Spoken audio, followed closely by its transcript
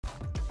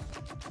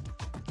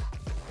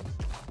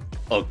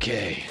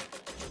Okay.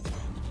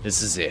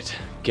 This is it.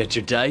 Get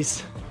your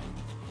dice.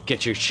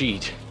 Get your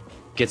sheet.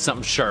 Get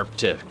something sharp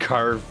to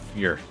carve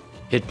your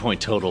hit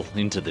point total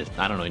into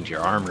into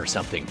your arm or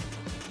something.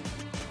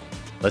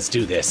 Let's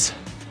do this.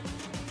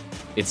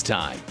 It's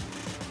time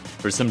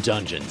for some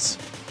Dungeons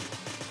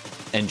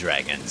and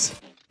Dragons.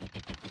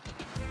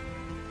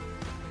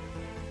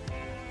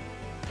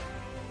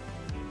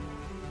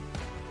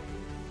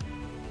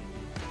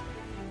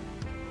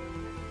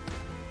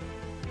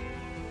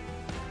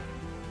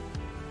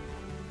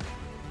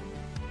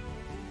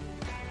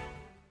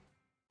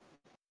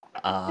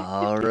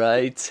 All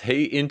right.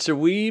 Hey,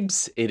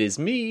 interweebs. It is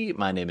me.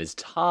 My name is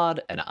Todd,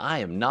 and I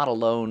am not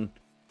alone.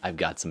 I've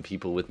got some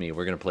people with me.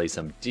 We're going to play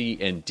some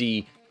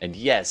D&D, and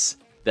yes,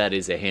 that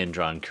is a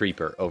hand-drawn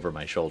creeper over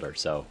my shoulder,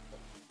 so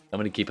I'm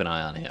going to keep an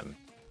eye on him.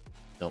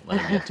 Don't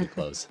let him get too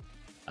close.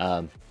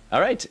 All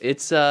right.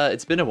 It's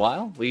been a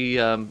while. We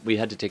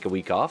had to take a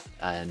week off,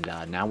 and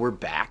now we're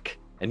back.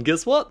 And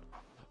guess what?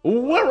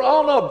 We're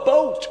on a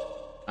boat!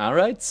 All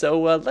right,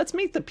 so let's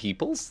meet the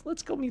peoples.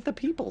 Let's go meet the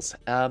peoples.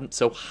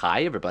 So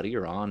hi, everybody.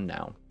 You're on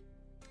now.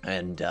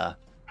 And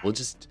we'll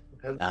just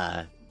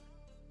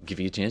give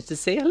you a chance to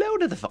say hello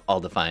to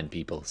all the fine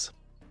peoples.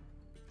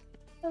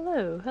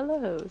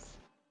 Hellos.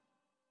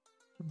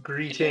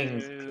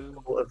 Greetings,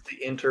 people of the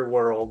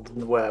interworld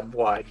and web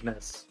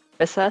wideness.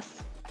 It's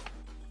us.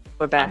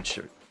 We're back. I'm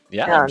sure.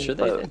 Yeah, I'm sure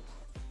they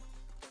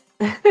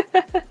did.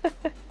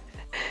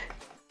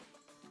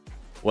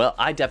 Well,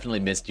 I definitely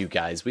missed you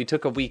guys. We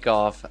took a week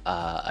off.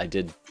 I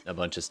did a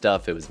bunch of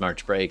stuff. It was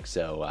March break,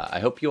 so I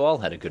hope you all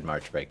had a good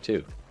March break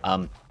too.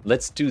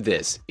 Let's do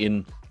this.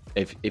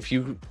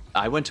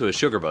 I went to a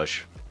sugar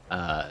bush.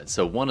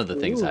 So one of the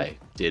things I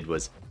did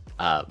was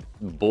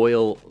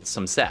boil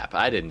some sap.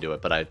 I didn't do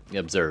it, but I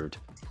observed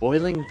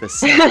boiling the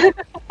sap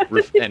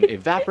and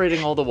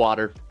evaporating all the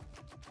water,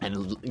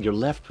 and you're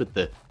left with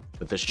the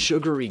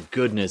sugary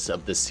goodness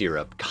of the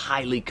syrup,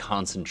 highly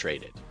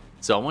concentrated.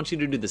 So I want you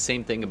to do the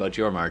same thing about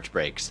your March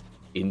breaks.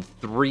 In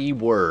 3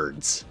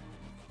 words,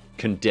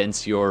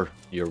 condense your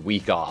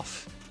week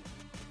off,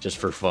 just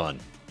for fun.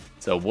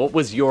 So what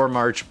was your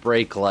March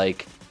break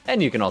like?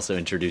 And you can also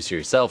introduce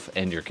yourself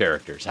and your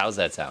characters. How's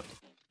that sound?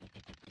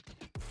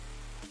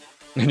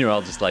 And you're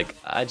all just like,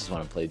 I just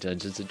want to play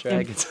Dungeons and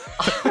Dragons.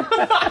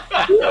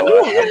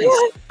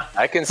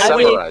 I can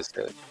summarize it.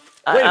 Wait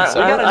a minute,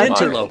 we got an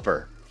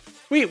interloper.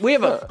 We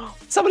have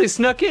somebody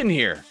snuck in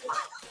here.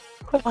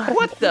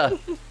 What the?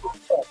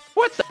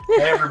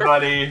 Hey,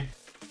 everybody.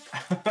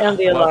 Sound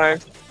the alarm.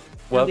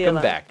 Welcome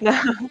back.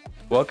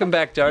 Welcome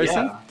back, Darcy.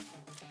 Yeah.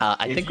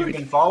 I think you've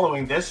been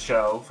following this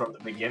show from the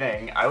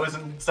beginning, I was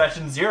in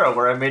session 0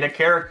 where I made a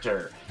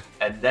character,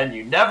 and then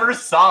you never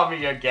saw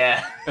me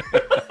again.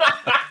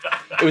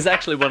 It was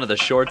actually one of the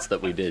shorts that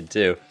we did,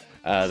 too,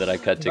 that I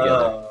cut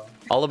together.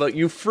 All about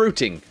you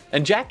fruiting.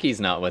 And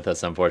Jackie's not with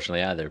us,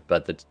 unfortunately, either,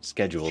 but the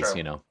schedules,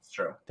 It's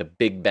true. The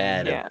big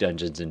bad of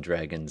Dungeons and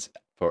Dragons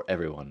for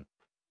everyone.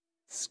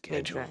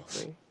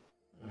 Schedules.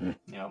 Exactly.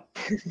 Yep.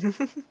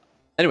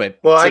 Anyway.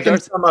 Well, so I can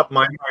sum up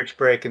my March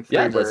break in 3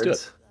 words. Let's do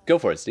it. Go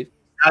for it, Steve.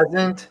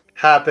 Hasn't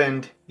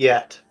happened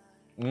yet.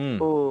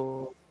 Mm.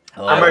 Ooh.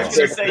 I was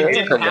going to say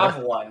didn't have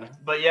one,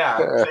 but yeah,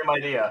 same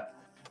idea.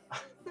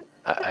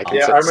 I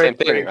can say the same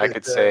thing. I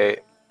could say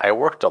I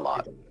worked a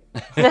lot.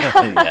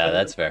 Yeah,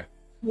 that's fair.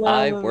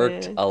 I Love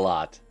worked it. a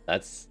lot.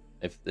 That's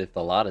if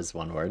a lot is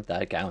one word,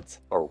 that counts.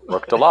 Or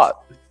worked a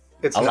lot.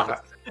 It's A not.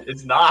 lot.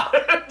 It's not.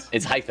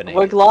 It's hyphenated.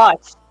 Work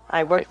lots.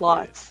 I work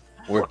lots.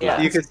 Worked Yeah.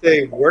 lots. You could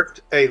say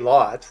worked a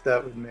lot.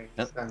 That would make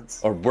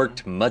sense. Or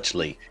worked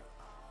muchly.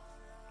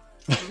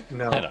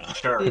 No, I don't know.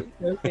 Sure.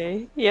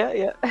 Okay.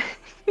 Yeah.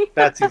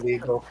 that's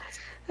illegal.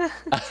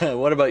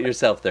 What about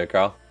yourself there,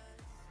 Carl?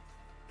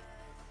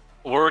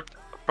 Work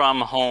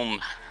from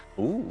home.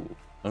 Ooh,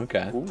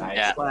 okay. Nice.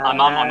 Yeah, Wow. I'm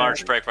on my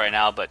March break right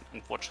now, but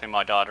unfortunately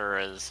my daughter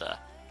is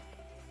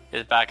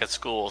back at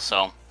school,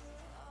 so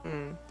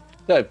Mm.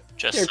 So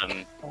just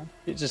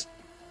you're just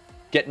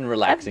getting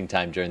relaxing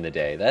time during the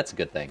day. That's a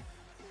good thing.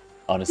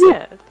 Honestly,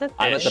 Yeah. That's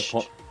I'm at the Ish.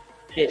 point.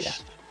 ish. Yeah.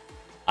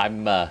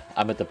 I'm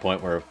at the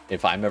point where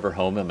if I'm ever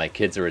home and my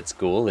kids are at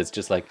school, it's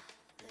just like,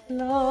 I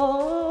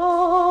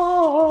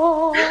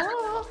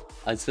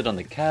sit on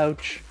the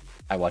couch,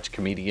 I watch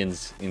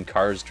comedians in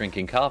cars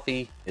drinking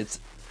coffee. It's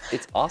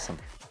awesome.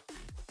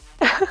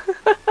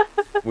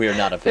 We are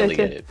not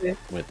affiliated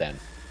with them,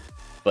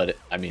 but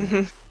I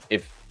mean,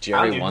 if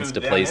Jerry wants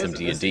to play some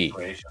D&D,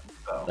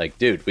 like,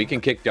 dude, we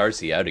can kick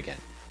Darcy out again.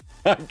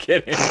 I'm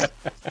kidding.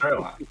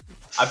 True.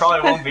 I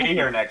probably won't be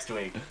here next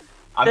week.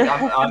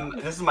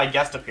 This is my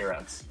guest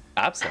appearance.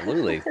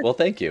 Absolutely. Well,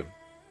 thank you.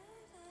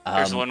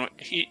 he's the one.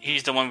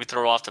 He's the one we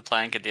throw off the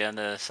plank at the end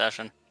of the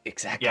session.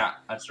 Exactly. Yeah,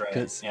 that's right.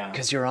 Because Yeah.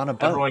 you're on a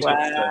boat. Everyone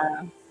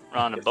We're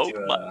on a gets boat.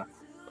 to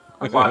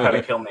plot how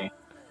to kill me.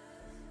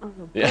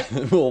 Yeah,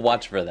 we'll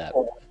watch for that.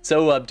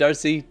 So,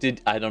 Darcy,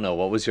 I don't know,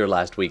 what was your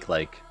last week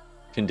like?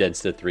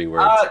 Condensed to 3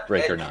 words,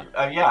 break or not?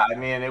 Yeah, I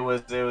mean, it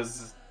was.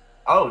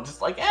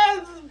 Just like,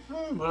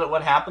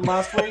 what happened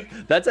last week?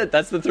 That's it.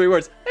 That's the 3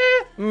 words.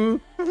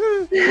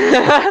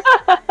 Yeah,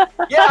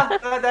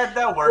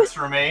 that works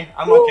for me.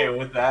 I'm okay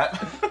with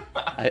that.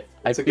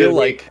 I feel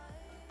like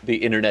the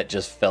internet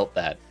just felt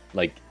that,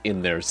 like,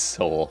 in their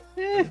soul.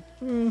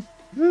 A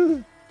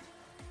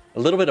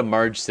little bit of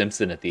Marge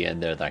Simpson at the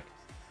end there, like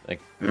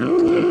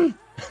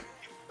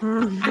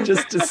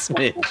just a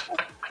smidge.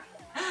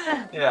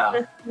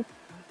 Yeah.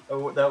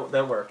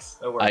 That works.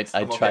 That works.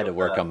 I try to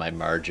work on my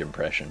Marge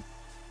impression.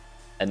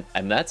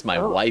 And that's my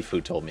wife who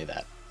told me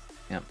that.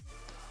 Yeah.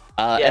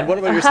 And what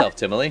about yourself,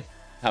 Timely?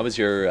 How was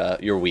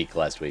your week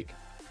last week?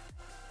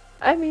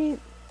 I mean,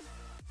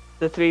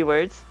 the 3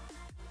 words: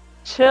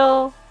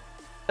 chill,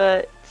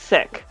 but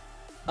sick.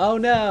 Oh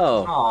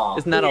no! Aw.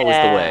 Isn't that always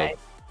the way?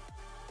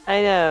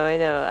 I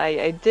know.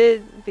 I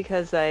did,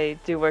 because I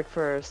do work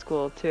for a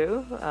school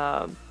too.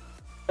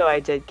 So I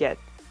did get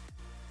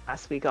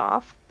last week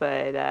off,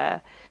 but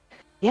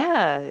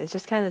yeah, it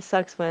just kind of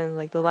sucks when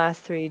like the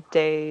last 3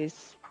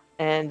 days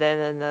and then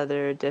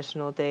another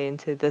additional day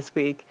into this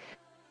week,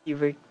 you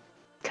were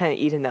kind of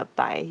eaten up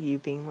by you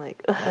being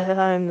like,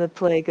 I'm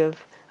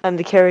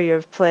the carrier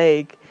of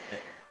plague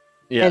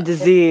and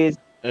disease.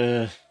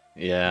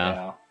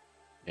 Yeah.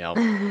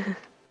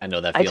 I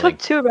know that I feeling. took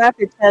 2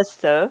 rapid tests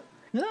though.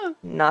 Yeah.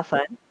 Not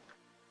fun,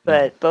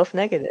 but both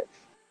negative.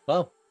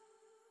 Well,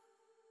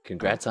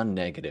 congrats on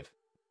negative.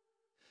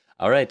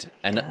 All right,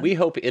 and we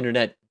hope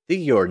internet that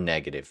you're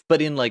negative,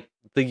 but in like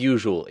the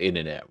usual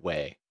internet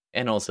way,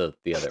 and also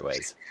the other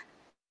ways.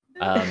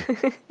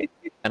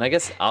 And I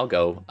guess I'll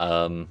go.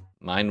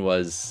 Mine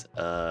was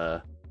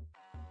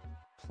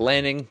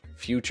planning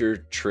future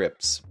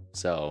trips.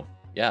 So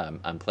yeah,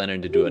 I'm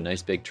planning to do a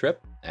nice big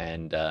trip,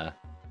 and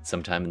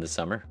sometime in the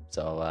summer.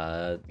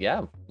 So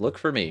yeah, look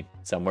for me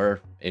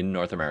somewhere in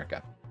North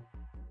America.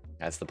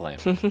 That's the plan.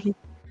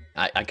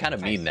 I kind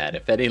of mean that.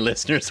 If any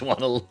listeners want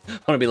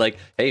to be like,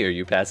 hey, are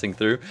you passing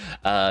through?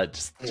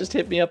 Just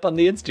hit me up on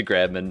the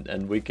Instagram,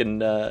 and we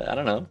can I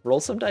don't know, roll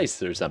some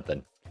dice or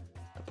something.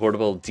 A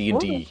portable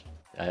D&D.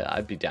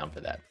 I'd be down for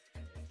that.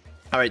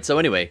 All right. So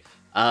anyway,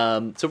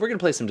 so we're gonna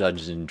play some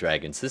Dungeons and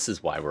Dragons. This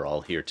is why we're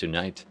all here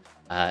tonight,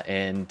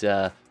 and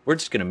we're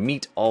just gonna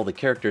meet all the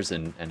characters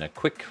and a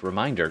quick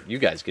reminder you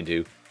guys can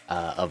do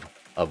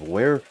of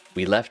where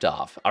we left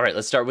off. All right.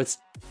 Let's start with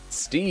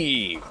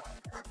Steve.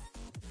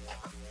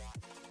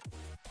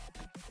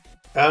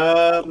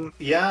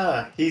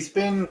 Yeah, he's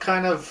been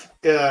kind of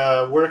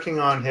working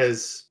on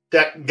his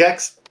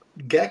Gex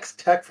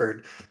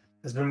Techford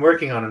has been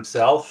working on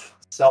himself,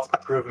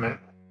 self-improvement,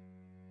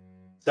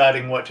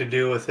 deciding what to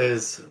do with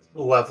his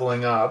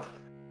leveling up.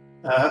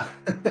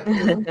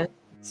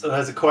 So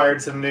has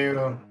acquired some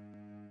new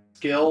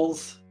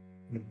skills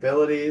and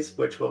abilities,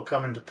 which will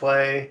come into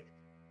play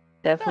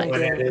Definitely.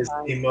 when it is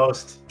the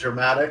most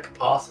dramatic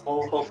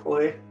possible,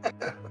 hopefully.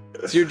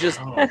 So you're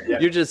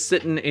just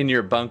sitting in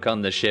your bunk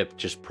on the ship,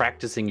 just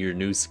practicing your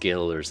new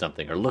skill or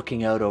something, or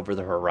looking out over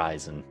the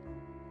horizon,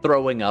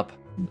 throwing up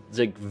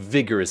like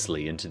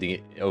vigorously into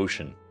the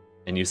ocean,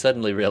 and you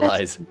suddenly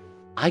realize,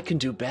 I can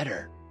do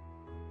better.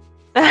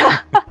 Yeah,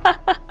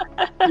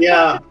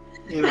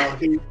 you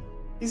know,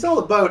 he's all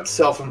about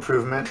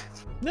self-improvement.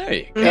 There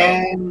you go.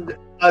 And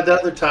at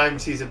other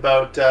times he's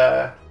about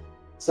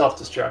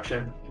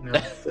self-destruction. You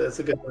know, it's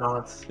a good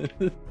balance.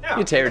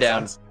 You tear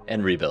down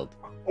and rebuild.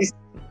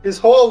 His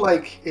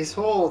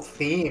whole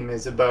theme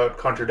is about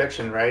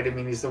contradiction, right? I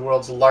mean, he's the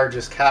world's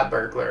largest cat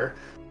burglar,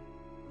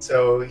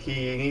 so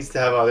he needs to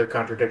have other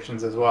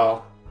contradictions as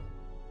well.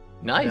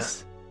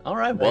 Nice. Yeah. All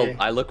right. Well,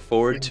 I look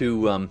forward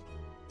to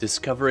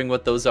discovering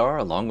what those are,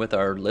 along with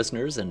our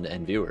listeners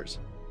and viewers.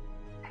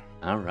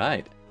 All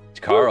right,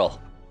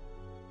 Carl,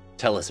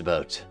 tell us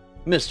about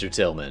Mr.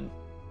 Tillman.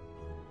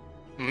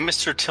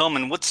 Mr.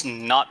 Tillman, what's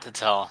not to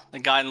tell? The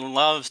guy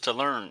loves to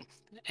learn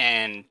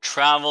and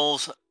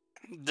travels.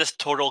 This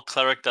total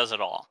cleric does it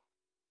all.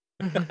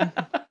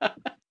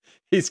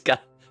 He's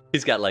got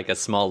like a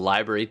small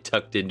library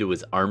tucked into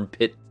his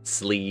armpit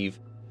sleeve.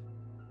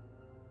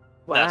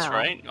 Wow. That's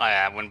right.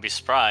 I wouldn't be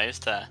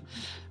surprised.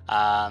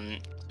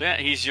 Yeah,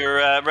 he's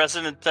your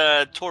resident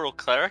total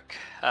cleric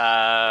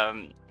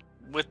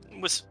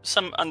with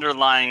some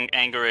underlying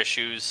anger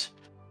issues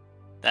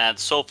that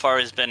so far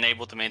has been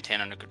able to maintain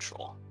under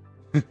control.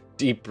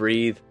 Deep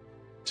breathe.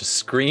 Just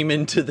scream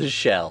into the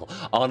shell.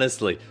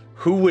 Honestly,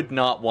 who would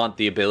not want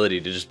the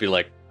ability to just be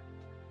like,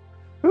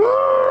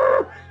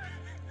 I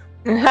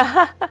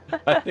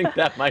think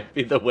that might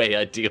be the way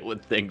I deal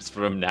with things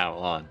from now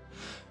on.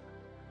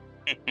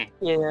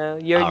 You know,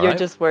 you're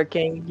just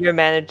working. Your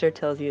manager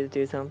tells you to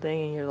do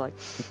something, and you're like,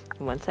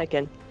 1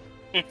 second.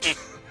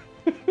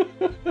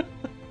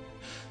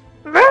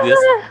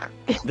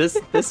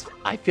 This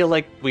I feel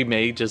like we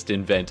may just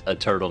invent a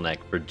turtleneck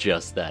for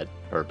just that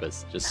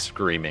purpose. Just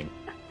screaming.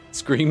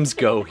 Screams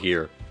go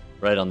here,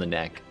 right on the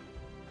neck.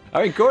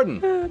 All right,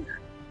 Gordon,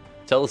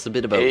 tell us a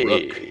bit about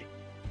Rook.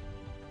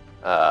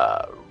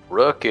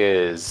 Rook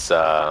is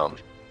on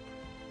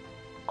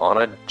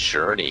a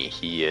journey.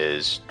 He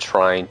is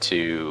trying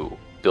to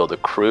build a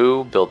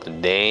crew, build a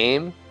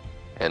name,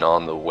 and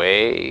on the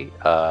way,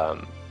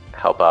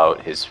 help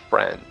out his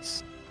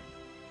friends.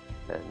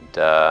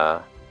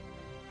 And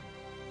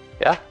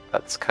yeah,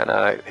 that's kind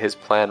of his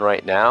plan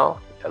right now.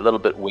 A little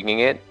bit winging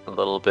it, a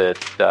little bit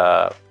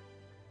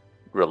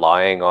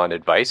relying on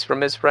advice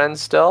from his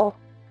friends still,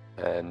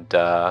 and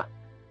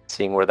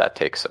seeing where that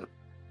takes him.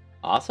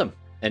 Awesome.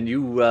 And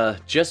you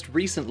just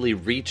recently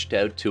reached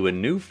out to a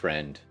new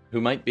friend who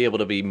might be able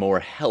to be more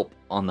help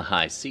on the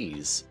high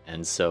seas.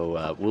 And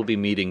so we'll be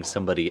meeting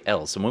somebody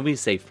else. And when we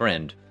say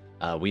friend,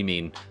 we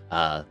mean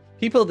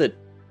people that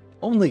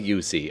only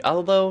you see,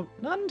 although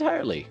not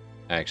entirely,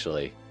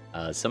 actually.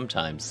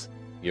 Sometimes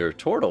your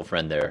turtle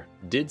friend there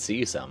did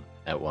see some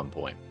at one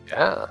point.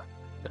 Yeah.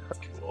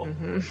 Cool.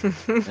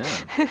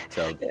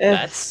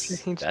 Yeah.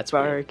 So that's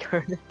weird.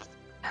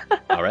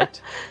 All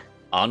right.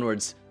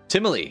 Onwards.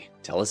 Timely,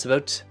 tell us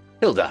about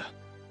Hilda.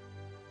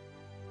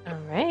 All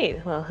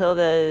right. Well,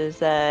 Hilda is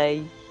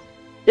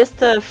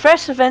just a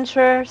fresh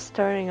adventurer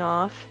starting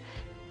off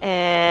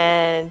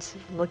and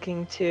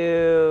looking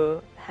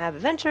to have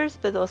adventures,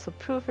 but also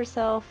prove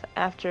herself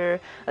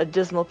after a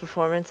dismal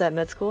performance at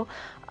med school.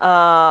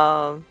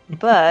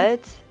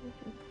 But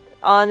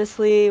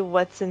honestly,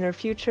 what's in her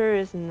future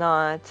is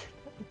not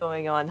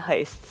going on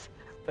heists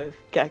with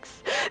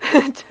Gex.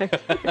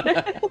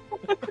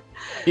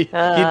 You did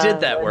that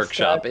that's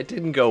workshop. It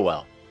didn't go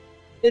well.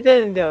 It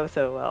didn't go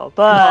so well,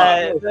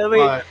 but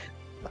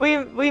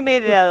we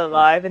made it out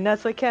alive, and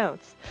that's what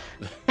counts.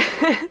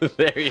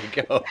 There you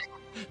go.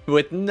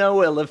 With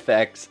no ill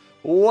effects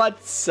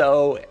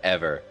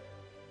whatsoever.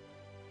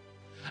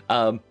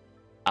 All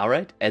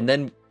right, and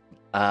then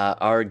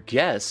our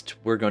guest,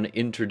 we're going to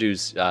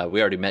introduce.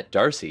 We already met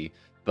Darcy,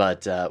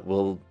 but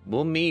we'll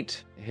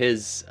meet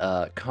his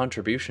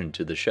contribution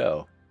to the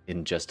show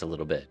in just a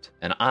little bit.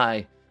 And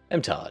I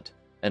am Todd,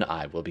 and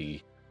I will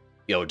be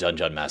your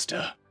Dungeon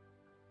Master.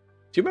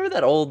 Do you remember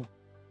that old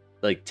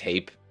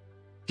tape?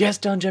 Yes,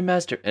 Dungeon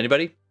Master.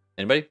 Anybody?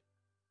 I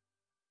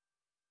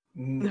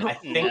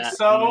think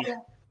so.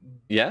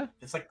 Yeah?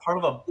 It's like part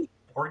of a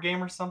board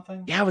game or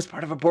something. Yeah, it was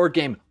part of a board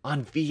game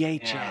on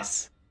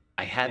VHS.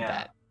 I had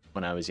that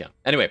when I was young.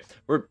 Anyway,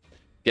 we're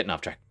getting off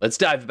track. Let's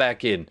dive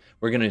back in.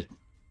 We're going to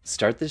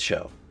start this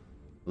show.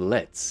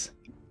 Let's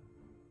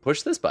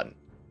push this button.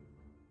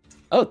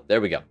 Oh,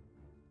 there we go.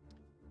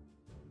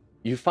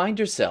 You find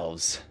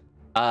yourselves...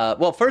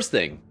 well, first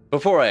thing,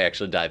 before I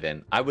actually dive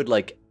in, I would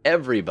like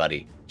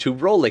everybody to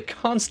roll a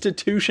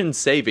Constitution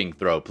saving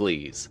throw,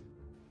 please.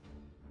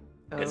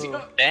 Oh.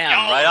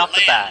 Damn, right off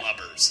the bat.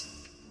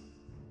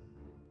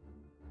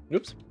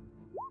 Oops.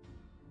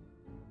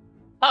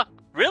 Huh,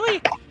 really?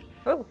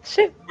 Oh,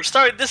 shit. We're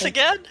starting this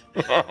again?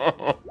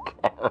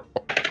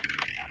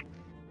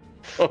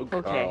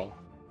 Okay.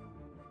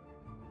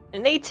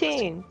 An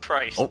 18.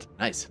 Christ. Oh,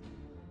 nice.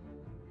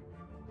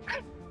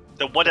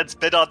 The one that's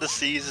been on the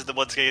seas is the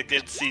one that's going to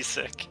get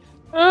seasick.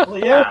 Well,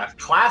 yeah,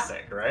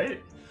 classic,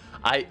 right?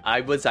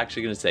 I was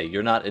actually going to say,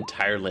 you're not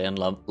entire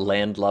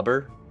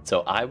landlubber,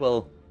 so I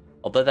will...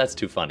 Although that's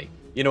too funny.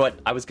 You know what?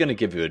 I was going to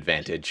give you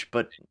advantage,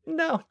 but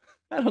no,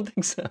 I don't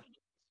think so.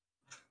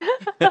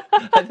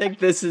 I think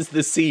this is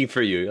the sea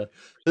for you.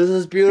 This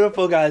is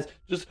beautiful, guys.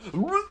 Just...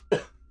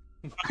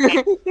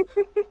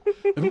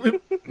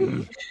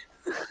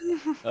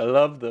 I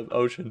love the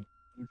ocean.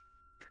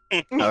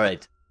 All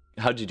right.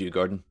 How'd you do,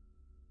 Gordon?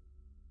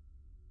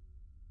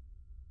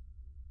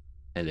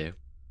 Hello.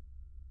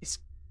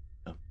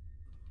 Oh.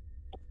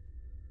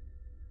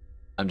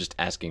 I'm just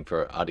asking for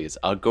our audience.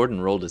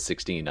 Gordon rolled a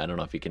 16. I don't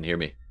know if you can hear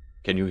me.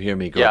 Can you hear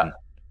me, Gordon?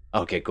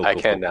 Yeah. Okay, cool. I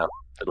can now.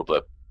 Little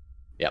blip.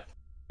 Yep.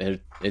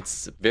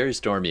 It's very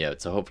stormy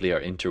out, so hopefully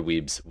our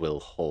interweebs will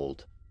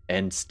hold.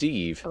 And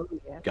Steve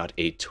got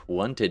a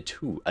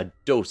 22, a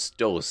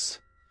dos.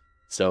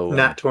 So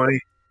Nat 20.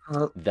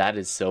 That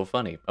is so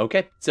funny.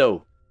 Okay,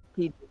 so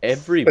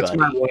everybody. That's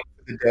my one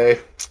for the day.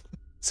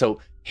 So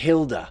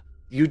Hilda,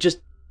 you just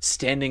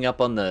standing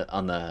up on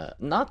the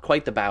not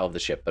quite the bow of the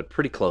ship, but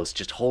pretty close,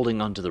 just holding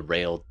onto the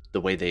rail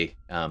the way they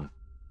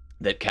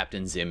that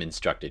Captain Zim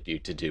instructed you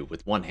to do,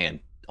 with one hand,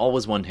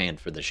 always one hand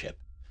for the ship.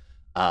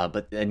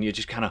 But then you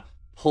just kind of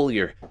pull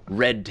your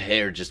red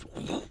hair just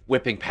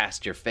whipping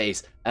past your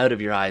face, out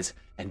of your eyes,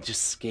 and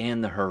just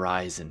scan the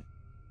horizon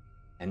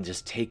and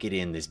just take it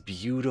in, this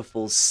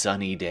beautiful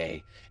sunny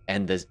day.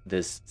 And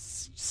the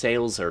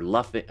sails are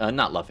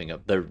not luffing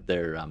up,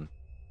 they're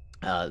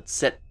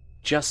set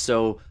just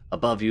so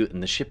above you,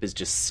 and the ship is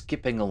just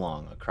skipping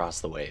along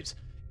across the waves.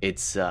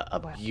 It's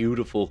a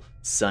beautiful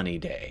sunny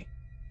day.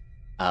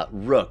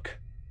 Rook,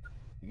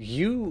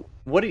 you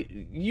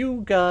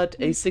got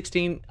a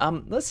 16.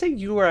 Let's say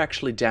you are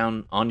actually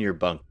down on your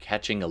bunk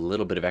catching a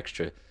little bit of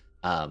extra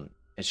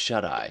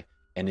shut eye,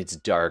 and it's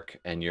dark,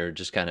 and you're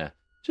just kind of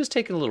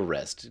taking a little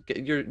rest.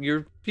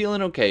 You're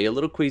feeling okay, a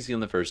little queasy on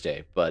the first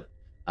day, but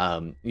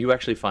you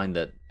actually find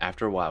that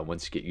after a while,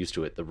 once you get used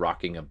to it, the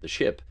rocking of the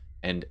ship,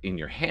 and in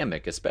your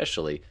hammock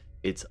especially,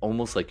 it's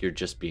almost like you're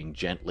just being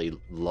gently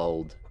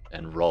lulled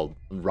and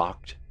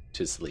rocked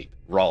to sleep.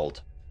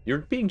 Rolled. You're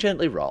being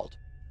gently rolled.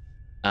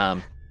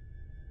 Then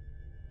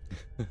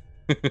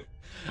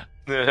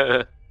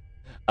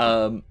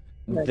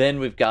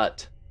we've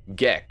got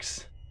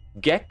Gex.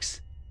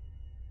 Gex,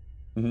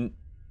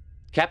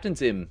 Captain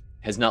Zim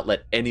has not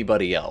let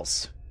anybody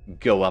else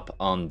go up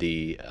on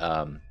the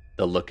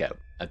lookout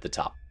at the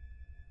top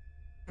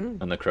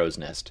on the crow's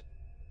nest.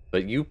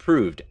 But you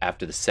proved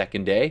after the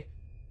second day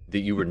that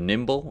you were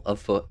nimble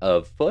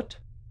of foot,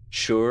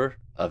 sure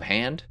of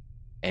hand,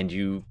 and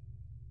you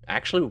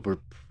actually were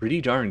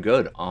pretty darn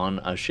good on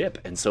a ship.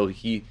 And so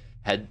he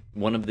had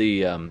one of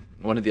the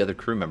other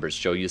crew members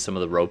show you some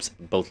of the ropes,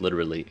 both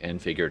literally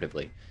and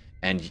figuratively.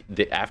 And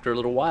after a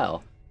little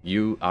while,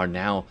 you are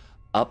now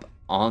up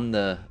on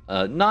the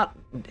not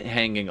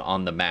hanging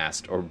on the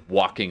mast or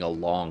walking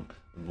along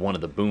one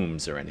of the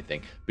booms or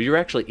anything, but you're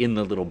actually in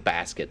the little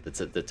basket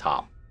that's at the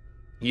top.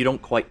 You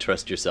don't quite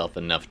trust yourself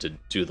enough to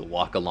do the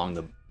walk along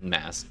the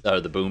mast or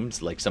the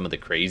booms like some of the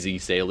crazy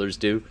sailors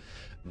do,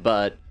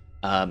 but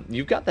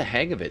you've got the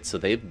hang of it, so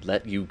they've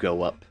let you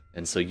go up,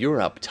 and so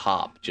you're up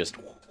top, just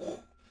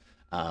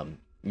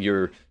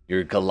your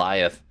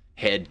Goliath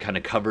head kind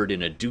of covered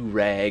in a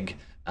do-rag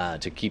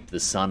to keep the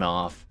sun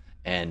off,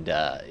 and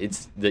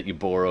it's that you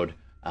borrowed,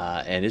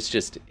 and it's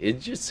just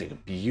a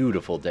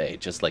beautiful day,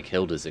 just like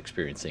Hilda's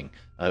experiencing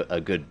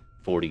a good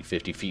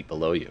 40-50 feet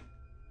below you.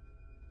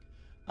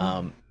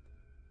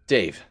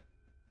 Dave.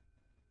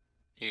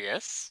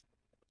 Yes?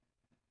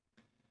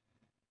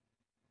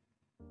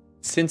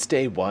 Since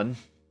day one,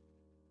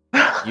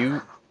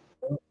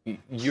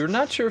 you're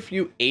not sure if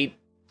you ate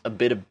a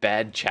bit of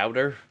bad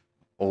chowder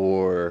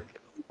or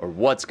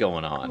what's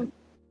going on.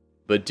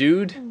 But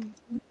dude,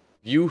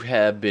 you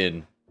have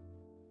been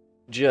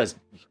just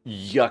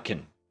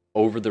yucking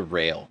over the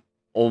rail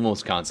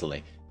almost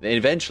constantly. And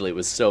eventually it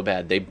was so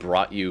bad they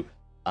brought you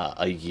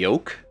a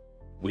yoke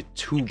with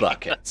 2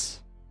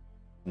 buckets,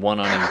 one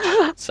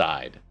on each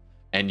side.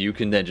 And you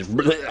can then just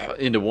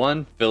into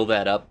one, fill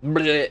that up,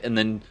 and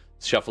then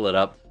shuffle it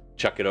up,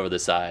 chuck it over the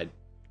side,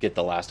 get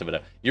the last of it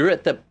up.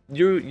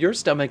 Your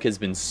stomach has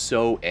been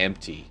so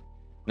empty.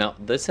 Now,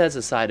 this has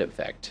a side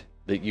effect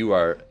that you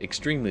are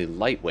extremely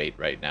lightweight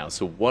right now.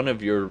 So one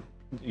of your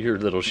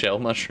little shell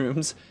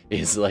mushrooms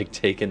is like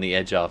taking the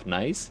edge off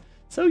nice.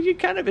 So you're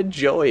kind of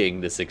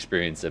enjoying this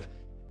experience of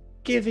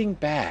giving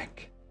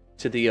back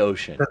to the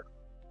ocean.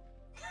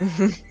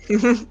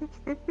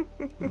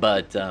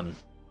 But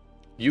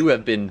you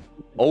have been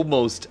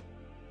almost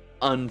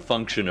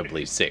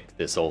unfunctionably sick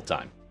this whole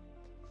time.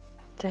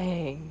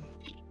 Dang.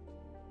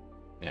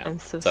 Yeah. I'm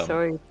so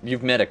sorry.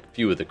 You've met a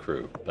few of the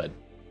crew, but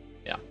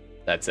yeah,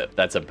 that's it.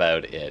 That's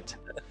about it.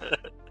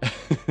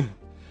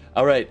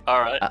 All right.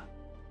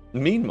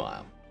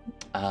 Meanwhile,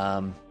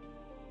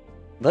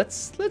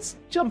 let's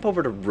jump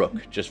over to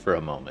Rook just for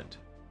a moment.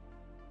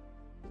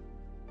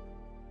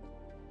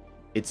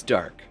 It's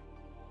dark,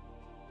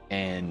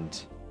 and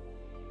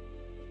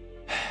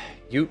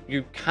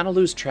you kind of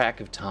lose track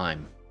of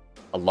time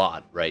a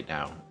lot right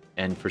now,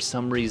 and for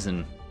some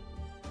reason,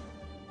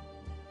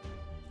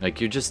 like,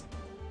 you're just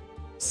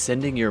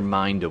sending your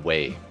mind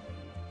away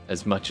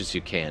as much as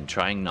you can,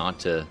 trying not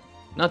to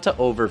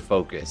over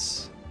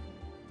focus.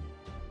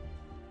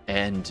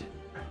 And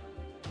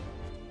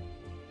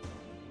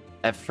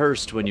at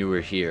first, when you were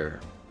here,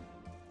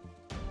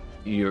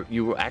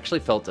 you actually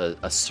felt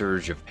a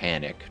surge of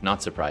panic,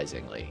 not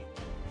surprisingly,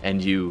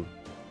 and you've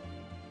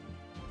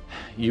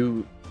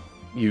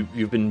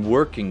been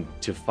working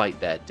to fight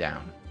that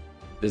down.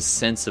 This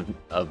sense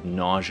of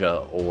nausea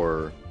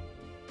or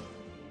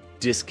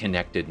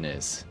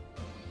disconnectedness,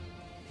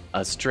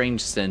 a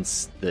strange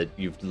sense that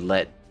you've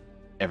let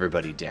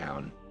everybody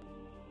down.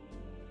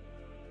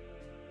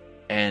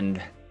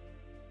 And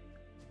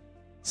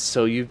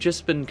so you've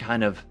just been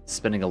kind of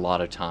spending a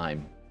lot of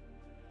time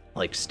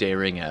like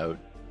staring out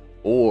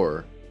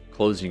or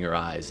closing your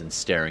eyes and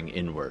staring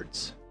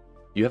inwards.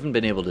 You haven't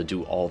been able to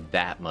do all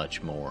that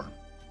much more,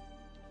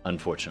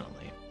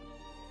 unfortunately.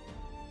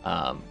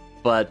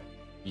 But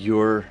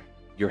you're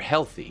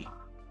healthy.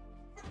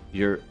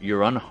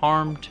 You're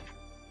unharmed,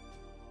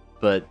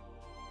 but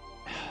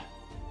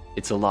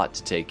it's a lot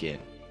to take in.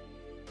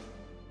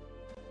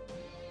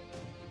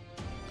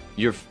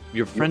 Your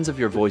friends of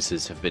your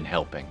voices have been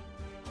helping.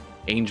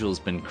 Angel's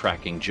been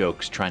cracking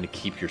jokes, trying to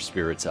keep your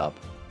spirits up.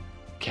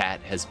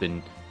 Kat has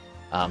been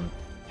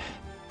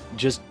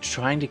just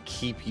trying to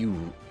keep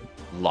you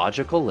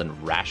logical and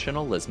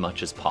rational as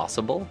much as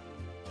possible,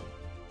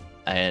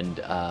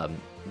 and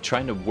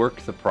trying to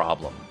work the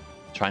problem,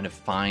 trying to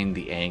find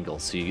the angle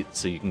so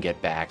you can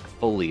get back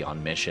fully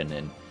on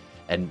mission,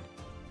 and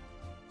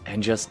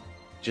just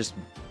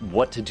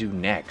what to do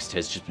next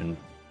has just been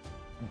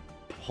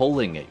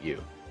pulling at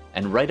you.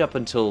 And right up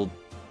until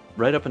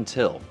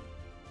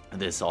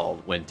this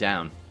all went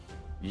down,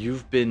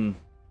 you've been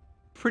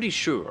pretty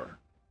sure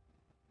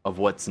of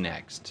what's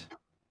next,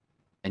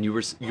 and you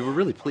were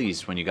really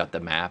pleased when you got the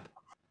map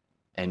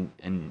and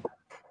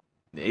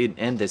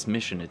this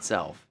mission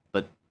itself.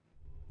 But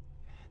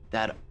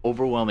that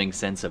overwhelming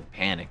sense of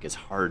panic is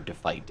hard to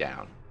fight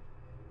down.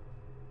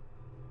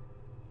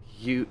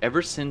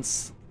 Ever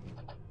since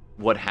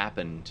what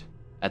happened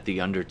at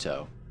the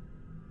Undertow,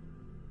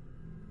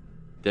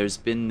 there's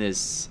been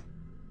this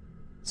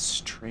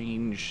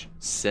strange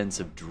sense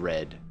of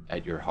dread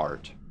at your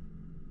heart.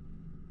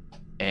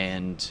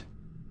 And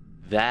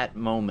that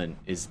moment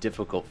is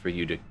difficult for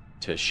you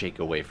to shake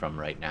away from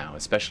right now,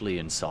 especially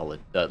in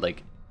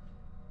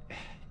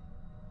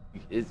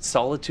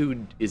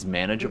solitude is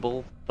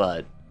manageable,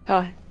 but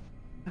Oh,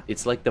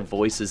 it's like the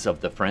voices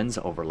of the friends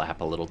overlap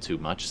a little too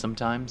much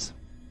sometimes,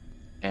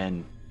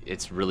 and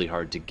it's really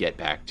hard to get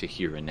back to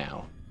here and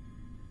now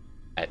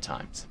at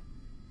times.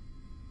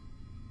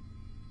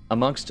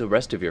 Amongst the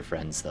rest of your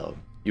friends, though,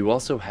 you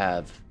also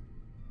have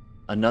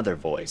another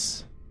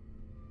voice.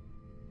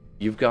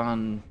 You've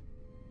gone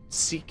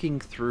seeking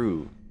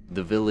through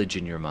the village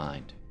in your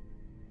mind,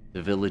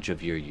 the village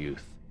of your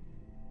youth,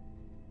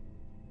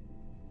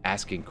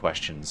 asking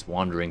questions,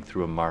 wandering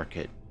through a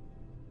market,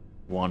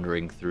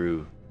 wandering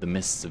through the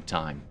mists of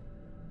time.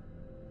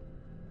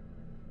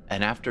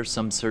 And after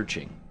some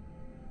searching,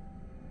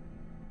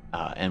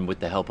 and with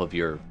the help of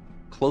your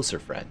closer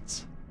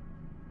friends,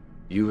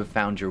 you have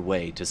found your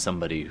way to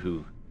somebody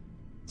who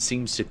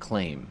seems to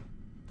claim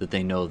that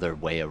they know their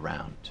way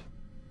around.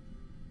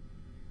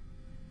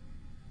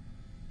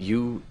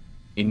 You,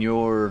 in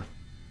your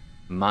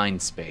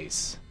mind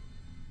space,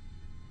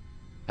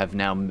 have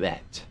now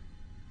met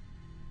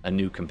a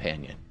new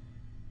companion.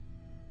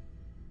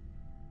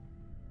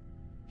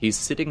 He's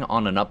sitting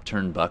on an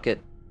upturned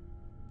bucket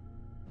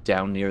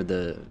down near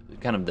the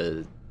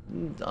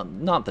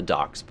not the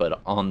docks, but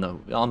on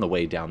the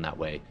way down that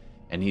way,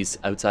 and he's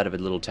outside of a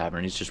little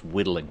tavern. He's just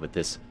whittling with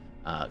this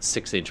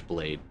 6-inch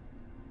blade,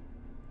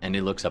 and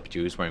he looks up at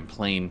you. He's wearing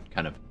plain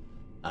kind of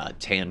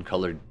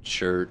tan-colored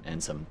shirt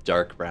and some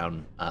dark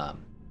brown,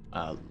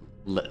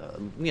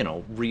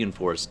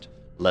 reinforced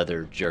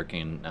leather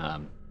jerkin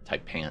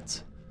type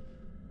pants.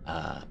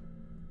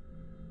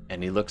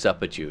 And he looks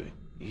up at you.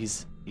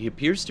 He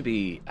appears to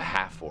be a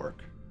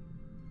half-orc,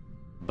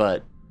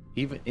 but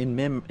even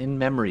in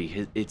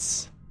memory, it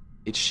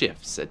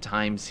shifts. At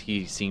times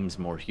he seems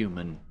more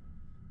human,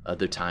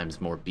 other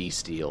times more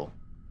bestial.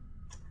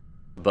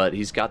 But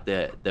he's got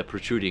the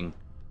protruding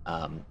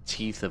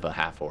teeth of a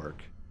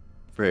half-orc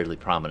fairly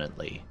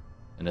prominently,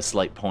 and a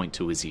slight point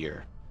to his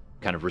ear,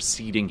 kind of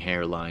receding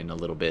hairline a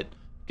little bit,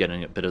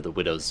 getting a bit of the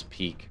widow's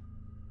peak.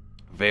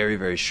 Very,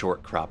 very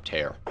short cropped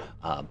hair,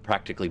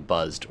 practically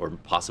buzzed or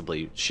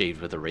possibly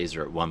shaved with a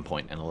razor at one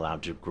point and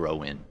allowed to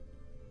grow in.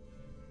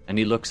 And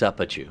he looks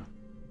up at you.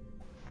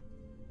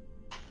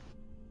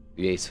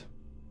 Yes,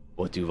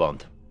 what do you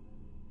want?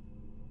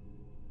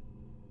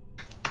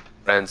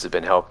 Friends have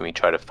been helping me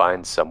try to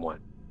find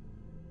someone.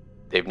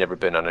 They've never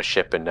been on a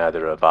ship, and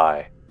neither have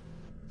I.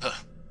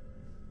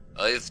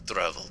 I've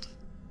traveled.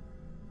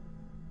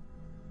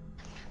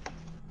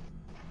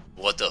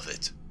 What of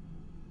it?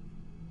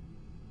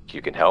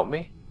 You can help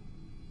me?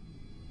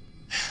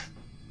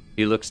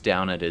 He looks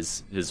down at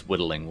his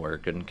whittling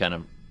work and kind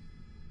of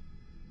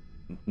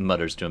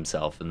mutters to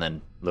himself and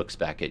then looks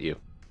back at you.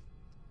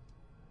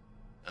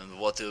 And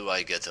what do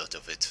I get out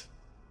of it?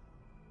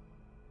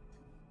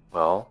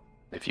 Well,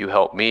 if you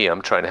help me,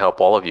 I'm trying to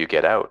help all of you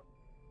get out.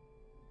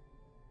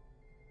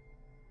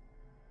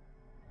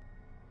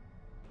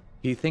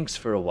 He thinks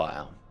for a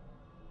while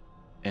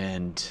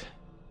and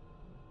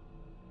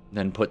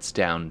then puts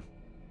down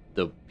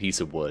the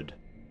piece of wood,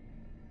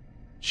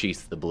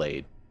 sheaths the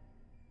blade,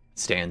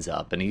 stands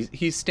up, and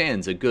he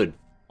stands a good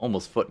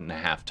almost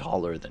 1.5 feet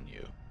taller than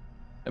you.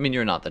 I mean,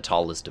 you're not the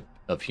tallest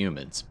of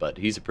humans, but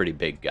he's a pretty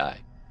big guy.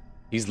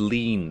 He's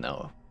lean,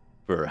 though,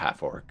 for a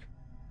half-orc.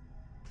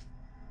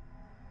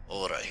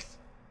 All right.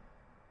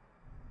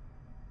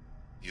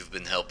 You've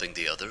been helping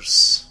the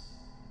others.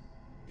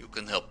 You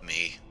can help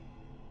me.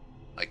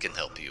 I can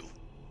help you.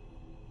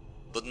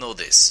 But know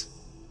this.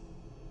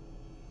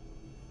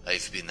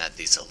 I've been at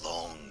this a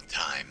long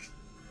time.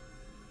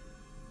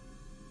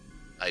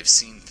 I've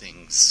seen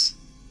things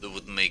that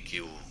would make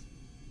you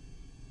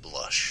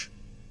blush.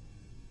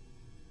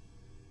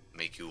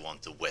 Make you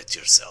want to wet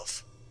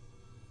yourself.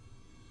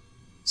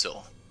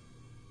 So,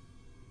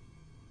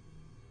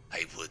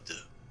 I would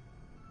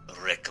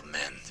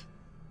recommend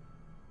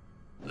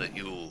that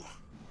you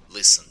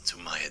listen to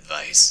my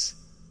advice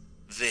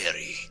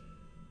very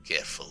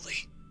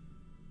carefully,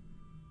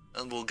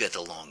 and we'll get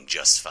along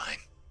just fine.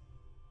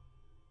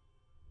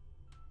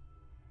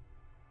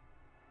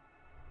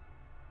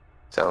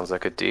 Sounds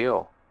like a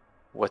deal.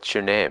 What's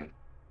your name?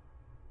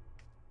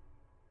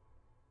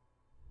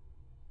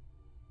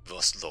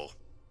 Voslo.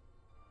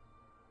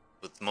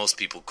 But most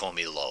people call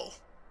me Lo.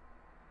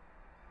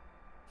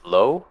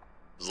 Lo?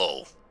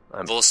 Lo.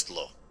 I'm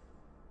Voslo.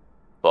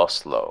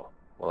 Voslo.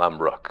 Well,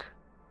 I'm Rook.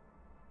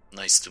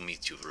 Nice to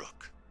meet you,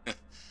 Rook.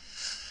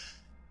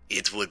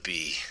 It would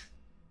be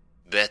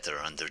better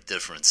under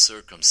different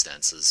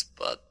circumstances,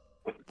 but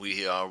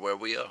we are where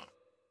we are.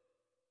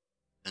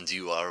 And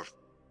you are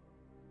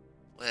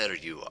where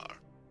you are.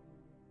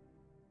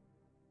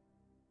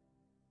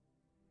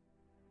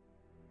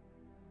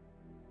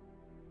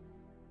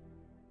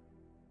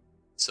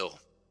 So,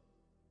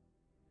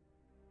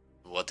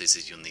 what is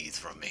it you need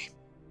from me?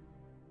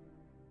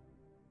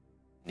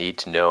 Need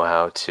to know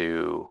how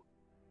to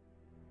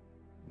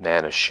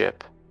man a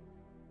ship,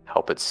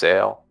 help it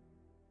sail,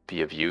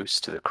 be of use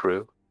to the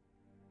crew?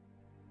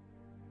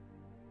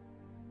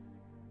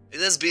 It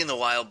has been a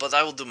while, but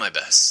I will do my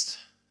best.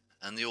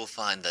 And you'll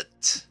find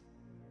that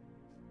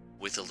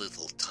with a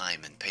little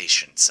time and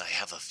patience, I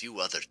have a few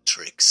other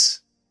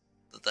tricks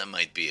that I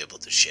might be able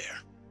to share.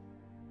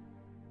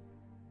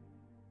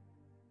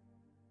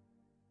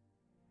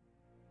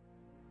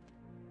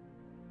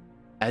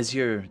 As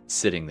you're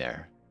sitting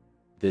there,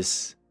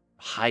 this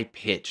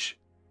high-pitched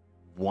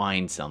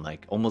whine sound,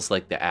 like almost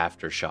like the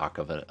aftershock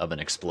of an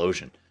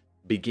explosion,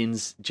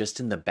 begins just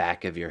in the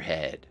back of your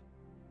head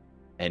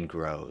and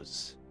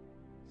grows.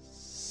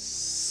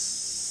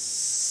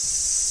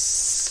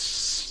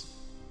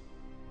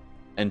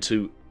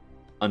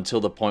 Until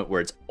the point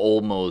where it's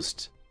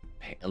almost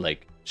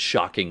like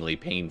shockingly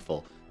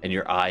painful, and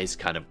your eyes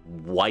kind of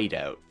white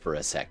out for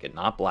a second,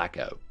 not black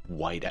out,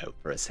 white out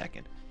for a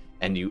second,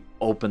 and you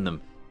open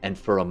them, and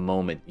for a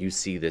moment you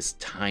see this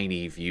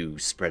tiny view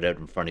spread out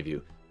in front of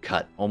you,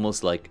 cut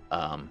almost like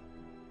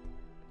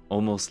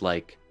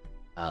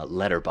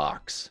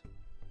letterbox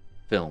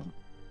film,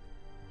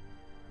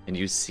 and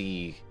you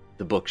see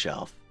the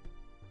bookshelf,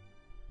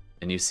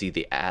 and you see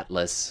the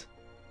atlas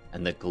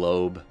and the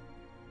globe,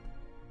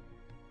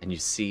 and you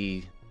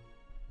see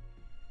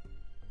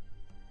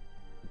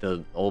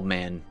the old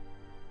man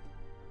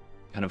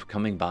kind of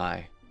coming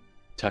by,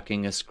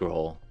 tucking a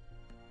scroll,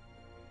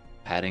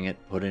 patting it,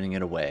 putting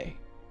it away.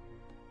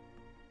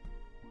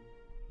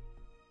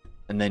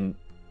 And then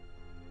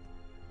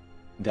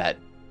that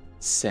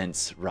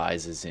sense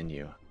rises in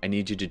you. I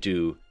need you to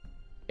do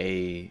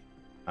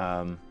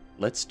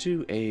let's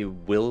do a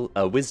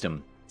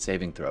wisdom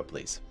saving throw,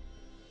 please.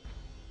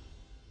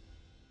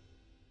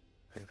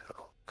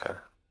 Okay.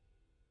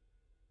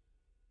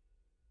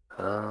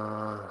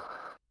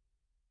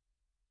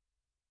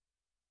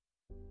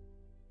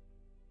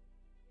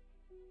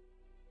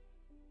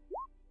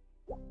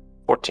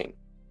 14.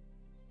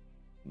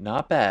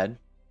 Not bad,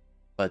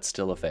 but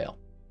still a fail.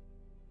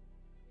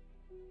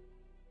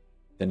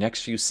 The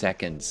next few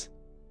seconds,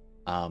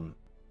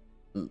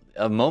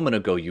 a moment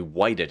ago you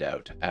whited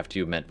out after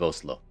you met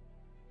Voslo.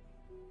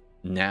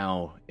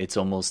 Now it's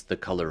almost the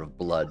color of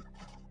blood,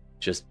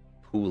 just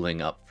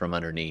pooling up from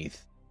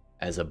underneath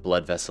as a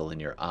blood vessel in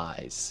your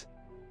eyes,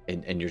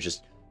 and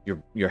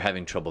you're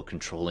having trouble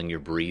controlling your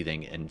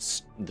breathing,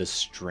 and the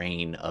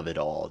strain of it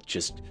all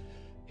just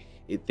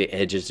the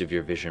edges of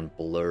your vision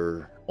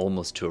blur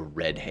almost to a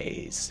red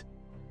haze,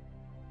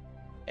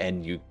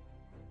 and you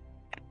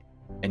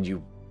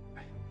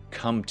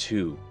come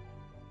to,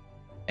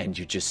 and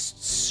you're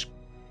just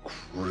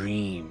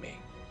screaming.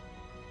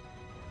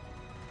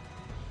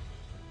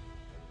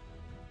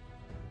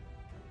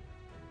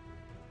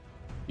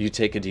 You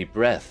take a deep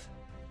breath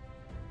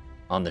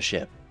on the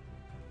ship,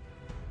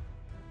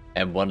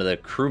 and one of the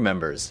crew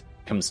members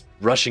comes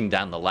rushing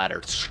down the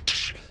ladder,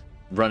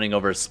 running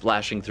over,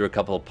 splashing through a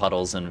couple of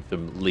puddles and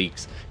from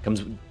leaks,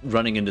 comes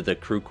running into the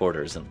crew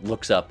quarters and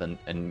looks up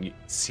and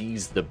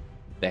sees the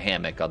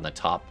hammock on the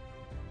top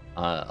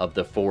of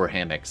the 4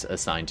 hammocks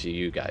assigned to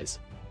you guys.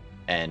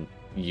 And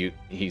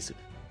he's,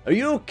 "Are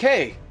you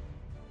okay?"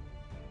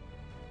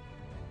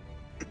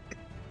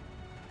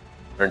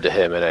 Turn to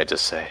him and I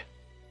just say,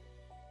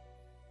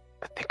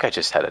 "I think I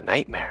just had a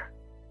nightmare.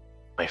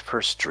 My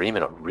first dream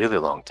in a really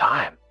long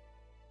time."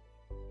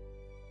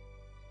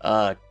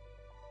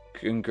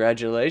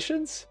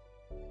 Congratulations?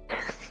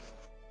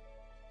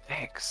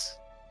 Thanks.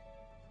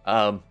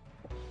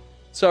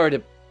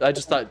 Sorry I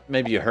just thought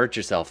maybe you hurt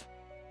yourself.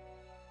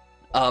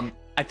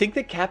 I think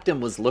the captain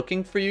was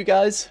looking for you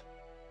guys.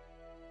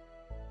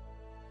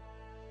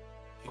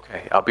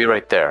 Okay, I'll be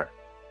right there.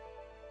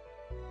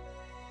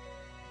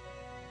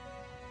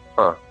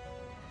 Huh.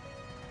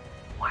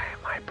 Why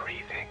am I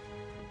breathing?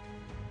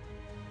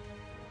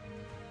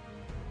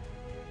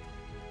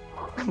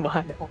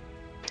 Wow.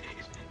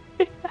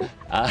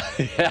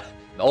 Yeah,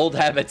 old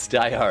habits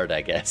die hard,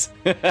 I guess.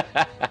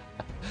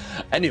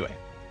 Anyway,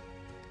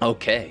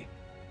 okay.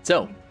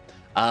 So,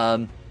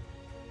 at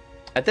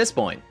this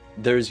point,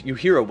 you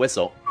hear a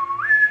whistle,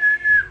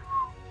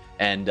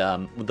 and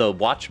the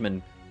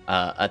watchman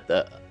at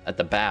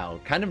the bow,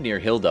 kind of near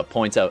Hilda,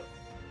 points out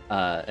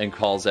and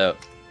calls out,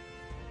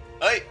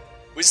 Hey,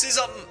 we see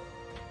something.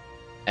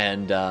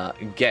 and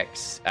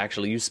Gex,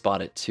 actually, you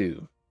spot it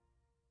too.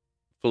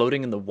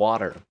 Floating in the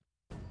water,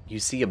 you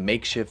see a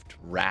makeshift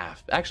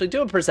raft. Actually,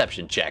 do a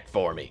perception check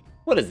for me.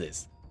 What is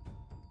this?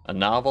 A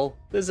novel?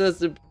 This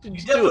is You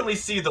definitely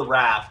see the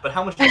raft, but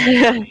how much do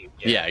you see?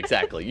 Yeah,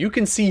 exactly. You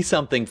can see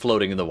something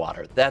floating in the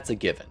water. That's a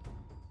given.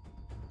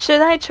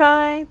 Should I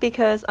try?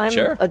 Because I'm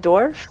Sure. a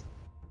dwarf.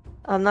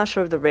 I'm not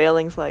sure if the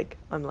railing's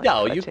I'm like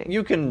No, touching.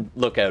 you can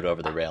look out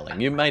over the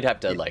railing. You might have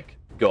to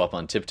go up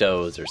on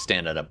tiptoes or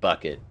stand on a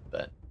bucket,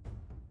 but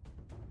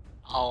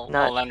I'll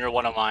Not- lend her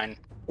one of mine.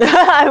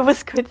 I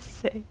was going to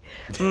say.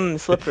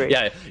 Slippery.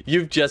 yeah,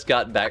 you've just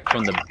got back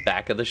from the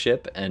back of the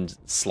ship and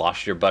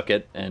sloshed your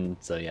bucket, and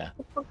so yeah.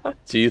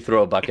 So you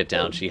throw a bucket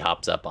down, she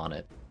hops up on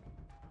it.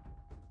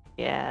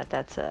 Yeah,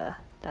 that's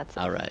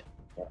All right.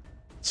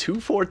 2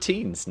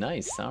 14s.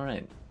 Nice. All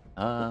right.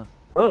 Oh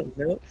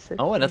no.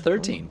 Oh, and a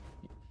 13.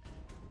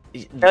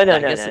 No. I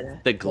guess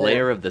the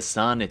glare of the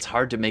sun, it's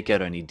hard to make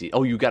out any.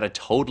 Oh, you got a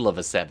total of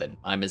a 7.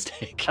 My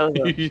mistake. Oh,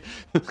 no.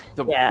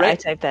 I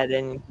typed that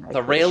in.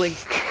 The railing.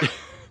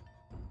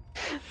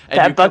 And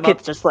that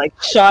bucket just like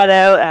shot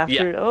out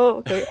after. Yeah. Oh,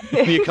 okay.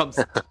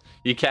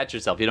 You catch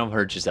yourself. You don't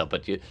hurt yourself,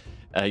 but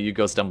you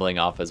go stumbling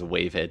off as a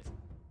wave hits,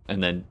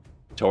 and then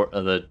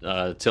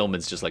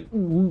Tillman's just like.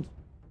 Oh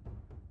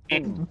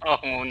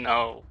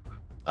no.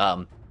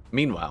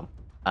 Meanwhile,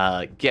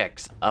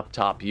 Gex, up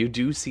top, you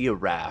do see a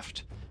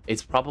raft.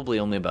 It's probably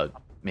only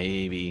about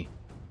maybe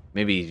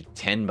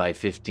 10 by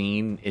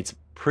 15. It's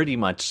pretty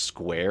much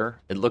square.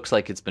 It looks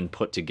like it's been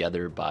put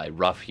together by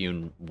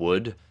rough-hewn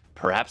wood,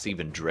 perhaps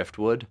even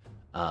driftwood,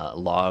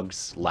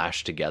 logs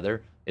lashed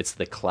together. It's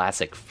the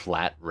classic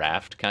flat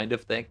raft kind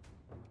of thing.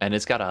 And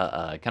it's got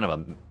a kind of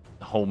a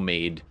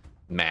homemade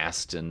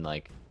mast and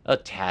like a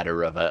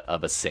tatter of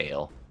a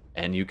sail.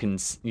 And you can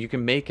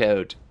make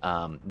out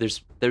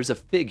there's a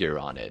figure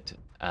on it,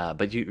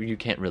 but you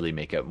can't really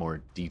make out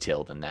more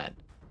detail than that.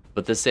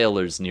 But the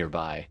sailors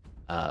nearby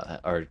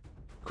are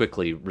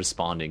quickly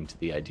responding to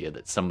the idea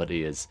that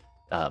somebody is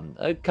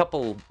a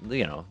couple,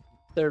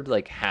 they're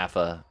like half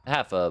a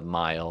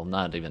mile,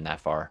 not even that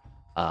far,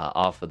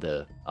 off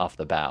the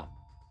bow,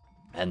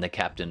 and the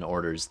captain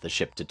orders the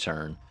ship to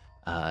turn,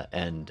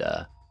 and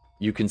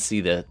you can see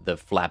the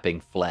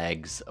flapping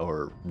flags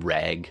or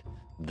rag.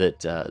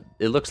 That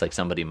it looks like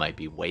somebody might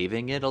be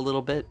waving it a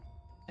little bit,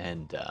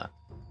 and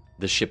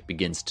the ship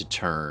begins to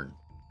turn,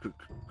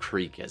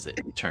 creak as it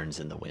turns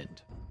in the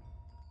wind.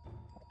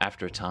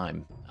 After a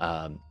time,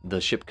 the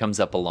ship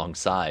comes up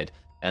alongside,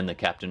 and the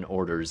captain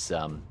orders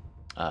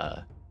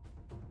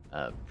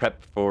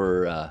prep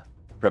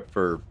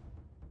for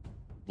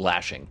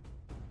lashing,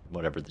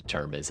 whatever the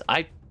term is.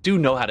 I do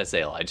know how to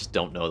sail, I just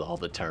don't know all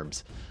the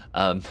terms.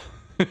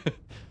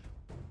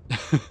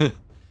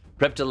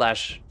 Prep to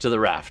lash to the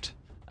raft.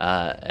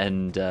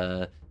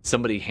 And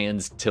somebody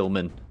hands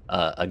Tillman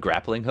a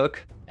grappling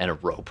hook and a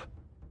rope.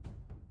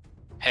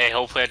 Hey,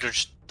 hopefully I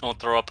just don't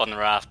throw up on the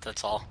raft,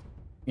 that's all.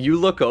 You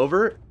look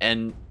over,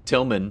 and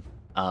Tillman,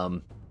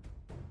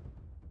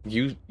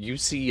 you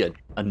see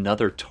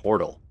another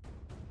turtle.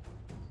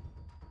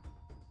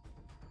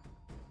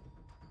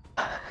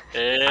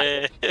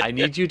 I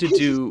need you to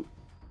do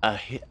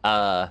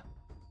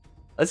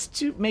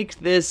let's make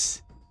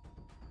this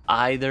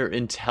either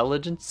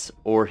intelligence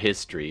or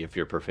history if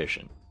you're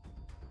proficient.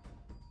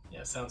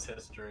 Yeah, sounds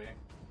history.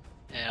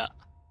 Yeah.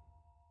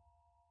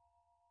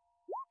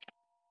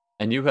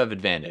 And you have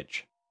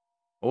advantage.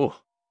 Oh,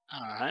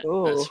 Alright,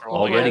 Ooh. let's roll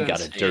already again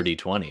got and a see. dirty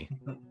 20.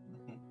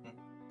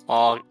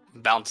 Well,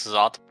 bounces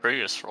off the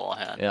previous roll I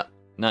had. Yeah,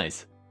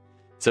 nice.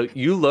 So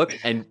you look,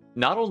 and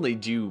not only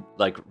do you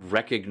like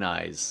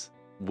recognize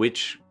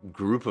which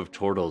group of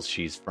turtles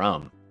she's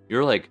from,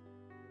 you're like,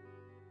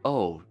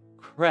 oh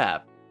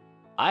crap,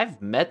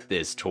 I've met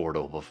this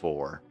turtle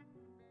before.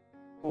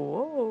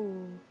 Whoa.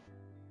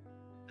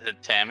 Is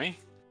it Tammy?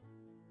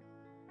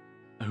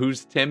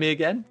 Who's Tammy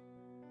again?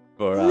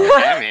 Or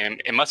Tammy,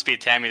 it must be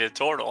Tammy the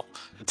turtle.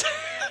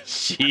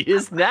 she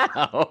is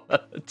now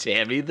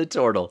Tammy the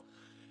turtle.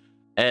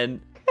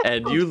 And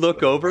you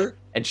look over,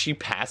 and she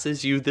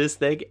passes you this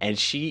thing, and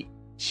she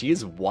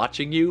is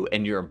watching you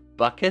and your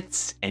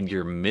buckets and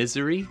your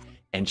misery,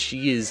 and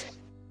she is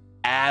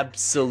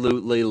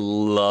absolutely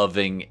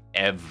loving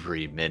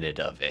every minute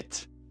of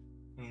it.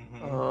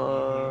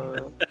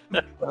 Oh,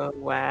 oh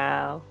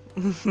wow.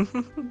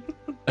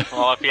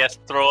 Well, if he has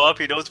to throw up,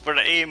 he knows where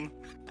to aim.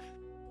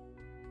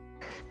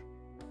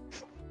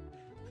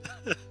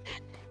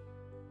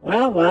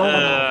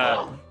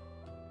 Well.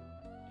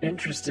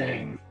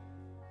 Interesting.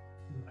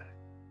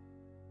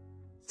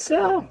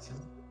 So,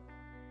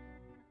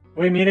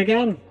 we meet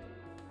again.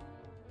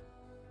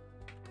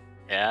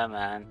 Yeah,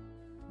 man.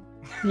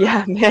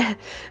 Yeah, man.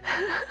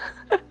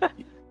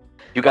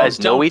 You guys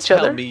know Don't each tell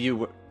other? me you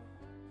were.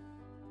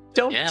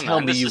 Don't Yeah, tell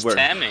man, me this you is were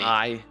Tammy.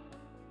 high.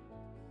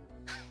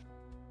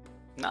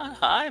 Not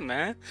high,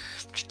 man.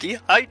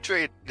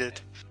 Dehydrated.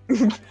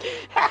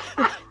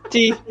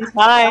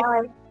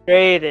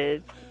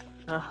 Dehydrated.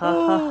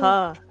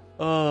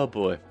 Oh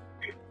boy.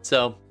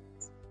 So,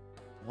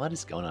 what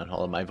is going on?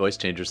 Hold on, my voice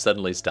changer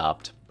suddenly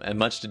stopped, and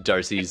much to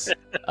Darcy's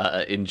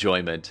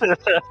enjoyment.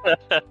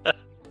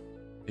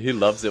 He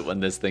loves it when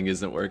this thing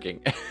isn't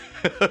working.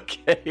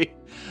 Okay.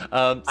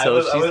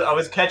 I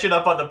was catching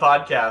up on the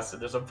podcast,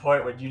 and there's a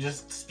point when you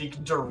just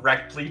speak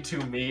directly to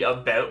me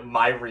about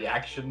my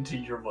reaction to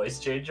your voice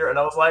changer, and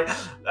I was like,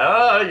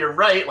 "Oh, you're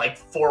right." Like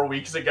 4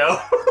 weeks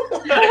ago.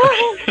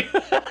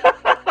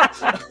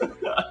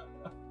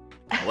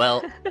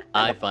 Well,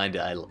 I find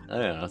I don't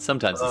know.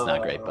 Sometimes it's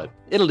not great, but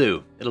it'll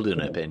do. It'll do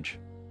in a pinch.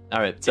 All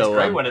right. It's So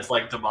great when it's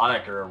like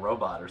demonic or a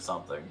robot or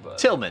something. But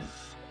Tillman.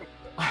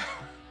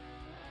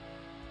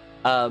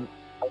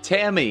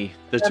 Tammy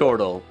the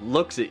turtle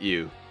looks at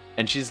you,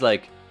 and she's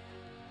like,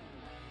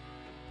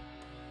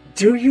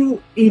 Do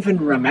you even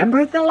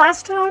remember the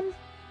last time?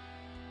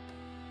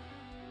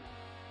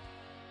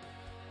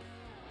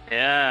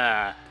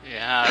 Yeah,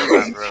 I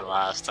remember it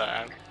last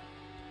time.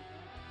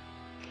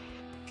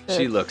 She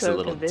That's looks so a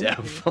little convincing.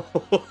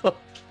 doubtful.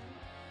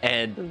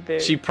 And Very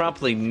she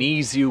promptly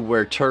knees you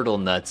where Turtle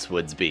Nuts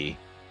would be.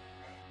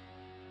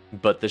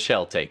 But the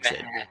shell takes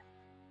it.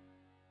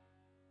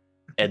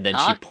 And then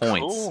she Not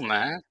points cool,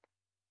 man.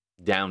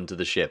 down to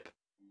the ship.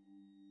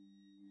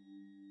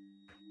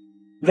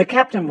 The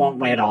captain won't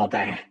wait all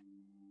day.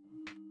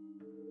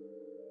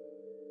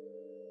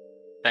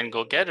 Then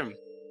go get him.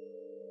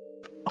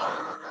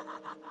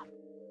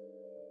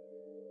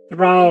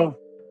 Throw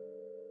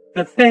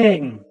the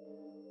thing.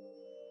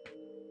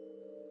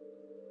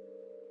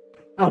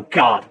 Oh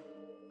God,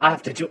 I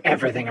have to do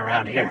everything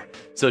around here.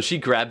 So she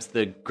grabs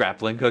the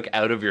grappling hook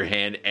out of your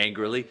hand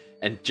angrily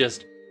and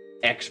just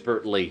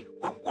expertly.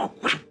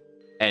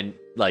 And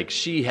like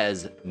she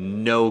has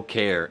no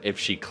care if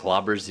she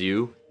clobbers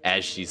you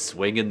as she's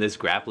swinging this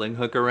grappling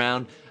hook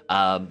around.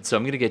 So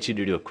I'm going to get you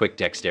to do a quick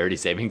dexterity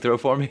saving throw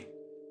for me.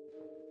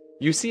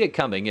 You see it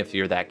coming if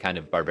you're that kind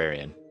of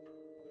barbarian.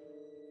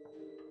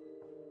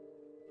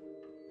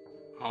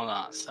 Hold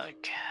on a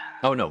sec.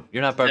 Oh no,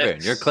 you're not barbarian.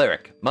 Dex. You're a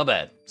cleric. My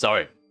bad.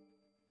 Sorry.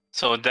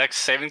 So Dex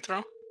saving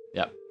throw?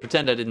 Yeah,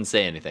 pretend I didn't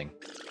say anything.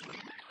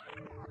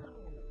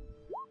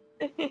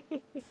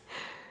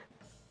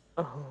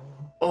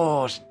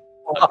 Oh,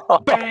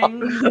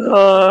 bang!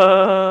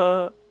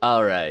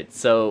 All right,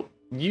 so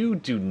you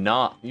do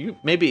not.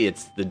 Maybe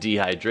it's the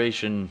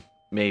dehydration.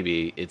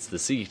 Maybe it's the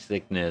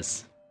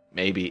seasickness.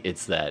 Maybe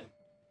it's that.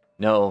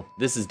 No,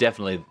 this is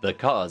definitely the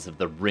cause of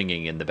the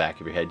ringing in the back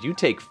of your head. You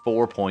take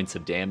 4 points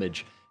of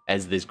damage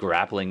as this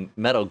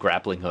metal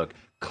grappling hook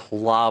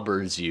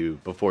clobbers you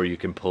before you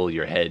can pull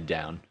your head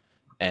down.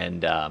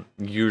 And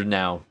you're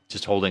now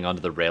just holding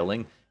onto the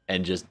railing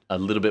and just a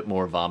little bit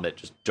more vomit,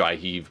 just dry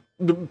heave.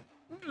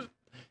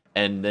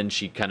 And then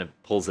she kind of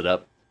pulls it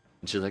up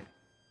and she's like,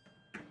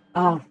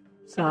 Oh,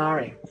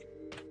 sorry.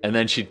 and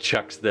then she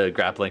chucks the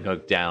grappling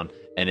hook down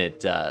and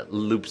it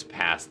loops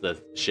past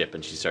the ship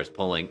and she starts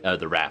pulling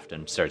the raft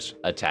and starts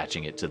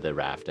attaching it to the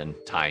raft and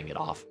tying it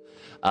off.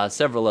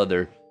 Several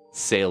other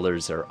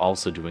sailors are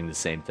also doing the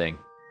same thing.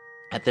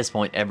 At this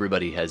point,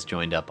 everybody has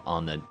joined up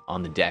on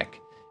the deck,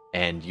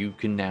 and you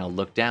can now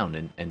look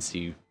down and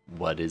see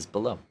what is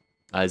below.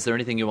 Is there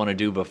anything you want to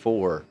do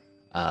before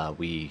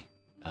we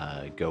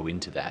go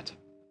into that?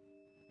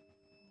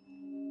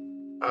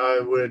 I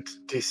would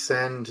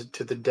descend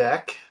to the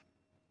deck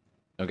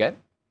Okay.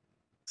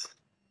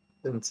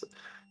 since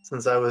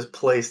I was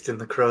placed in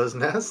the crow's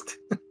nest.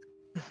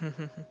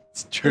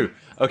 It's true.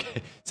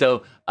 Okay,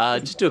 so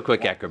just do a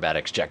quick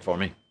acrobatics check for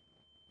me.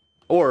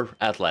 Or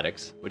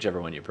athletics,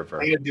 whichever one you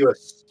prefer. I'm gonna do a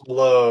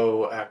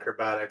slow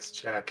acrobatics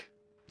check.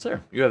 Sir,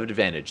 you have an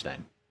advantage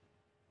then.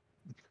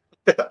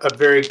 I'm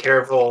very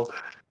careful.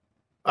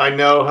 I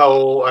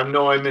know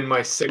I'm in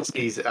my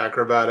 60s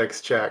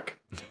acrobatics check.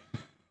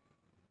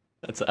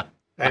 That's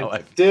And how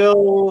I...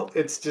 still,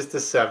 it's just a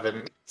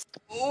 7.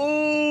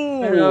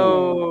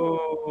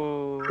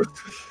 No.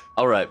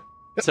 All right.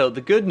 So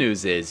the good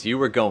news is you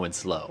were going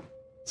slow.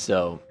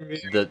 So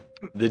the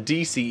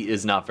DC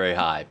is not very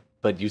high,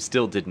 but you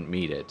still didn't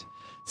meet it.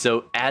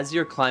 So as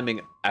you're climbing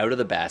out of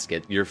the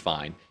basket, you're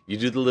fine. You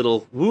do the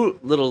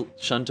little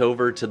shunt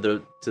over to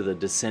the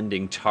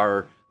descending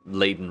tar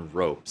laden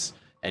ropes,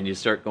 and you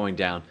start going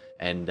down,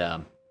 and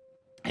all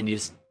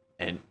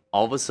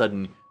of a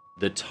sudden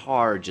the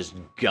tar just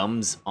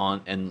gums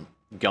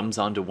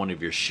onto one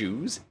of your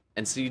shoes,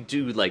 and so you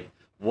do like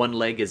one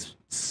leg is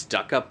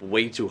stuck up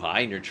way too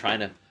high, and you're trying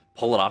to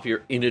pull it off.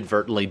 You're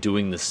inadvertently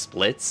doing the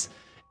splits.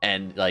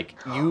 And, like,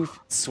 you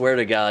swear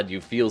to God,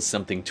 you feel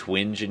something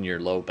twinge in your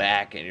low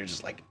back, and you're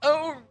just like,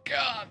 oh,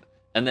 God.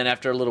 And then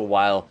after a little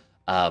while,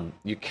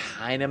 you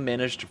kind of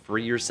manage to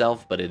free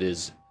yourself, but it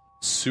is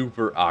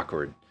super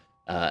awkward.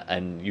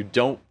 And you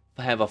don't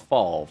have a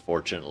fall,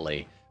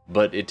 fortunately,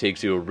 but it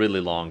takes you a really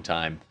long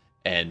time.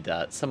 And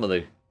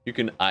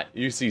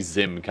you see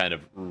Zim kind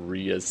of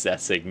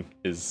reassessing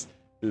his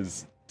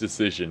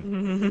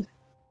decision.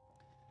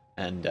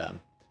 And, all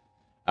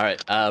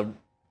right,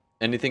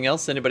 anything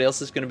else? Anybody else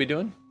is going to be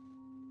doing?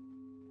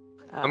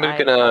 I'm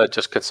gonna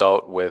just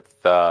consult with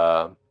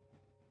my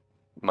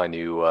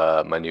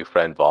new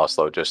friend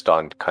Voslo just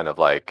on kind of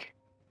like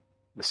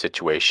the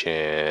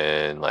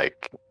situation,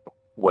 like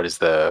what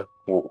are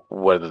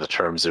the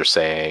terms they're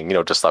saying,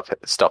 just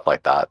stuff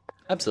like that.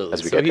 Absolutely.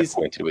 As we So get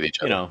acquainted with each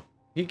other.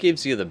 He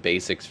gives you the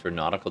basics for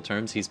nautical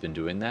terms. He's been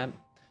doing that,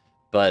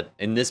 but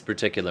in this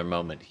particular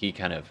moment, he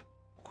kind of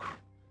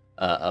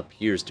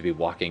appears to be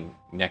walking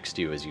next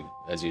to you as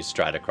you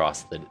stride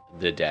across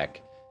the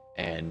deck,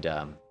 and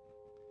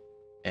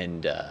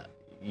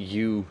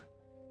you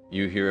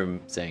hear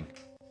him saying,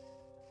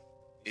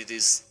 It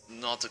is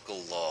nautical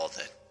law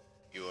that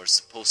you are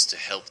supposed to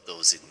help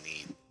those in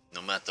need,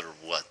 no matter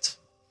what.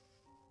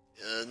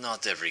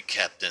 Not every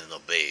captain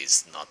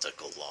obeys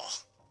nautical law.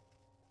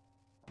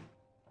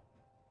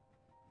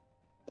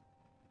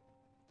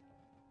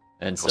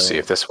 and so We'll see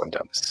if this one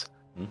does.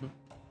 Mhm.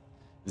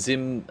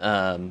 Zim,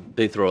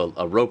 they throw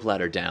a rope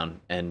ladder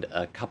down, and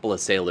a couple of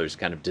sailors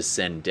kind of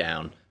descend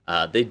down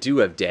They do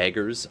have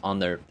daggers on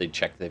they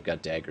check they've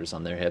got daggers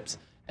on their hips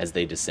as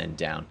they descend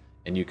down.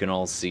 And you can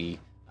all see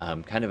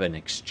kind of an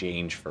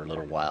exchange for a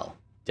little while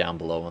down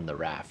below on the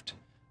raft.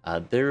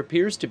 There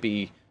appears to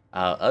be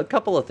a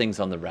couple of things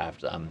on the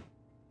raft.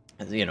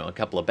 A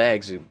couple of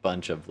bags, a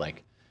bunch of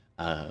like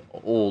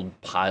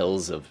old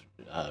piles of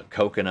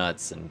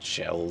coconuts and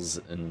shells,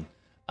 and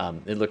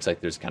it looks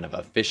like there's kind of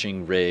a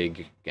fishing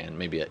rig and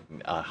maybe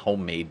a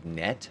homemade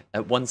net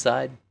at one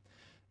side,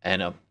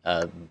 and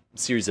a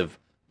series of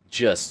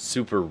just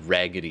super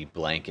raggedy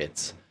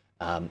blankets.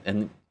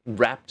 And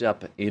wrapped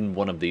up in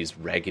one of these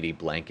raggedy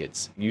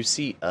blankets, you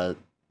see a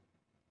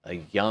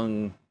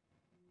young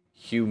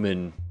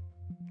human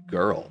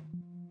girl.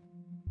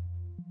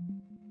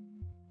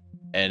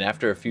 And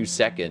after a few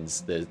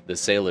seconds, the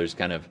sailors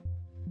kind of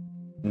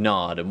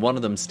nod, and one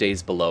of them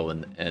stays below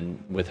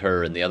and with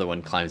her, and the other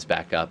one climbs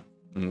back up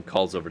and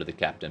calls over to the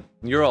captain.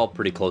 You're all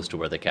pretty close to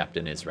where the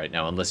captain is right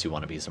now, unless you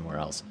want to be somewhere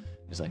else.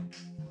 He's like,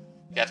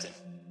 Captain,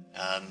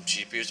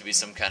 she appears to be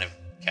some kind of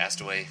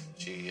castaway.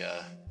 She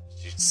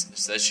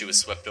says she was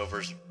swept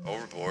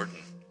overboard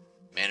and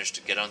managed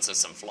to get onto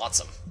some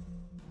flotsam.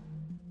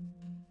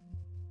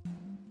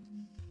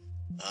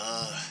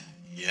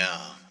 Yeah.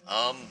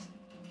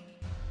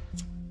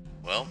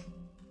 Well,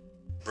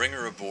 bring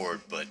her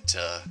aboard, but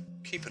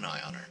keep an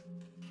eye on her.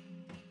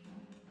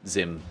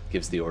 Zim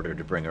gives the order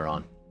to bring her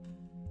on.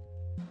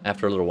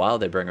 After a little while,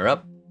 they bring her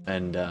up,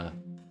 and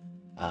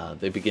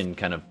they begin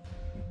kind of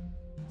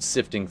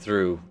sifting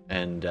through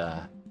and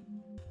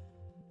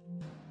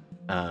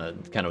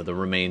kind of the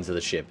remains of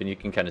the ship, and you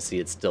can kind of see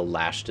it's still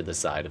lashed to the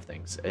side of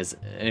things. Is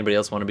anybody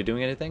else want to be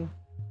doing anything?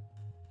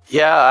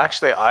 Yeah,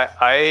 actually,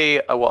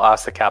 I will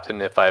ask the captain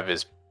if I have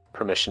his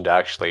permission to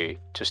actually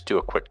just do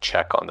a quick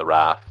check on the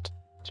raft,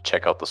 to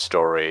check out the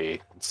story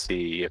and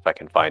see if I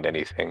can find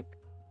anything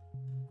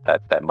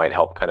that might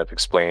help kind of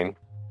explain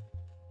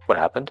what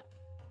happened.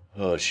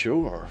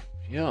 Sure.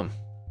 Yeah,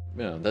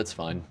 that's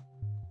fine.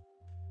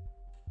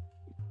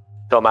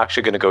 So I'm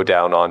actually going to go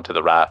down onto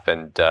the raft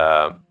and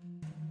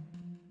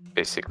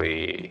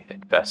basically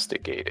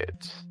investigate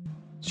it.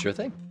 Sure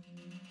thing.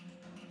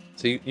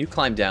 So you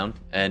climb down,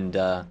 and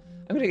I'm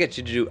going to get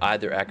you to do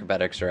either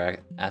acrobatics or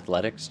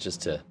athletics,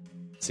 just to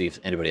see if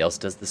anybody else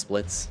does the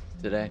splits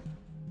today.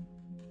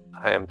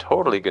 I am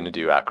totally going to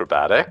do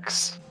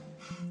acrobatics.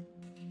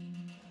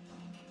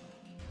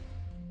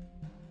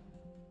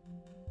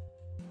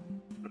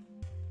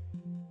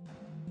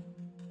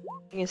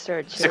 You can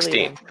start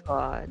 16. cheerleading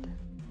squad.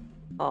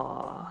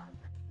 Aw.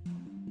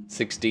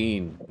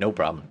 16, no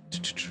problem.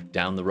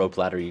 Down the rope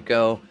ladder you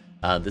go.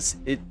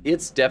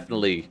 It's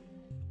definitely,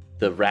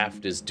 the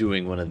raft is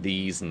doing one of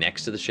these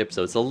next to the ship,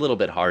 so it's a little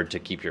bit hard to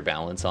keep your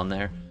balance on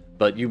there,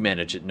 but you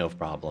manage it no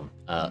problem.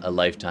 A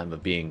lifetime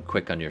of being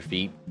quick on your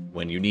feet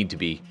when you need to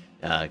be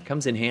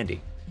comes in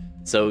handy.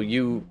 So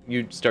you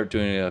start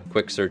doing a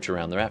quick search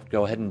around the raft.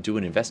 Go ahead and do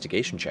an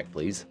investigation check,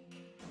 please.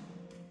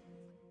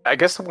 I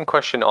guess one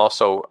question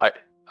also,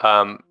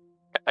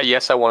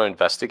 yes, I want to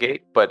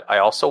investigate, but I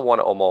also want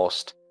to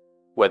almost,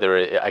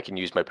 whether I can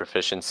use my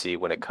proficiency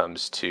when it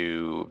comes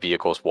to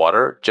vehicles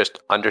water, just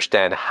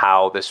understand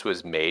how this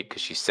was made,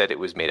 because she said it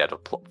was made out of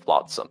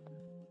flotsam.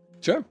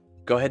 Sure.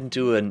 Go ahead and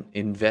do an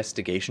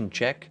investigation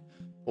check,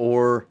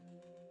 or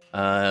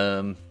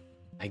I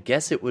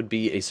guess it would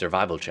be a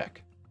survival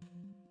check.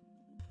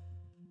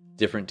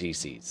 Different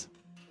DCs.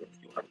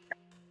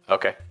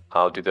 Okay,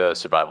 I'll do the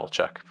survival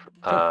check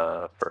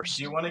first.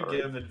 Do you want to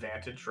give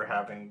advantage for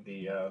having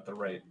the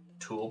right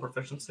tool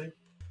proficiency?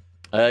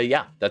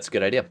 Yeah, that's a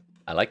good idea.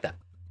 I like that.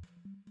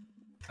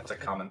 That's a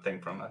common thing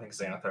from, I think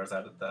Xanathar's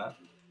added that.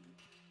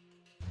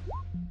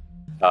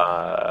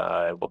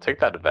 I will take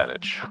that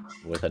advantage.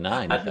 With a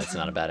 9, that's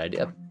not a bad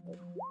idea.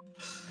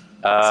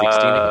 16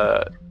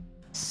 again.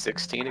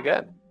 16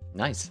 again.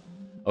 Nice.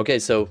 Okay,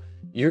 so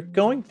you're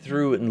going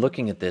through and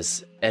looking at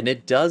this, and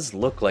it does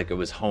look like it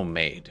was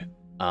homemade.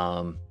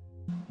 But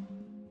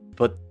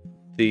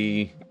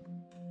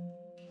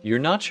you're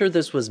not sure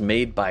this was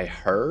made by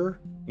her.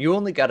 You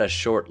only got a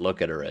short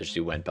look at her as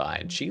you went by,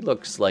 and she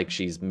looks like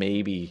she's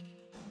maybe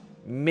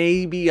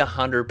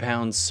 100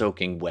 pounds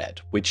soaking wet,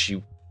 which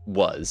she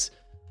was.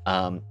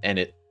 And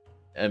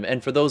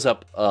for those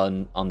up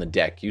on the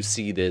deck, you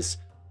see this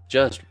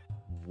just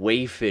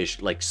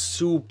wayfish, like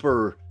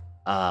super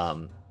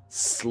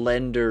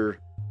slender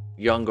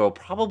young girl,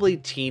 probably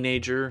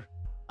teenager,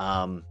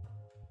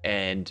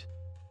 and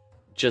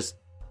just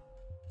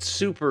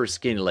super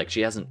skinny, like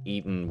she hasn't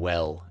eaten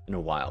well in a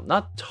while.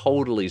 Not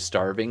totally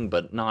starving,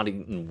 but not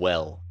eaten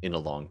well in a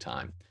long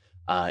time.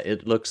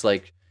 It looks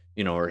like,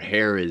 her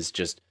hair is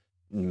just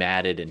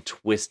matted and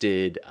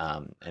twisted,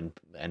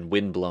 and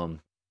windblown.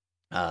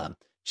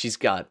 She's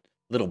got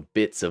little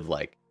bits of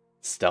like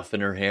stuff in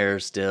her hair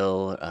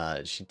still.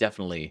 She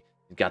definitely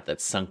got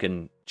that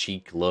sunken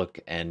cheek look,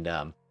 and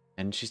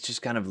she's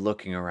just kind of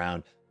looking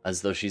around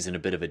as though she's in a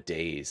bit of a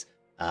daze,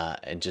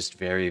 and just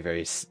very,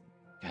 very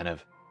kind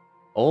of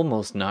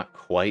almost not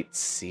quite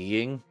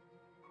seeing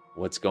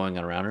what's going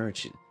on around her.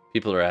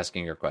 People are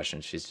asking her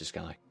questions. She's just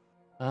kind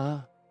of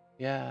like,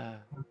 Yeah.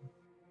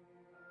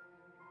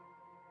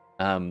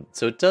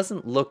 So it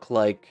doesn't look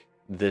like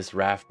this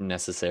raft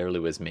necessarily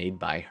was made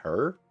by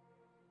her,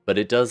 but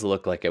it does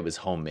look like it was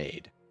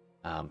homemade.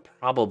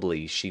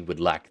 Probably she would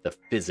lack the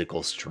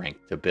physical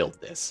strength to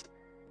build this.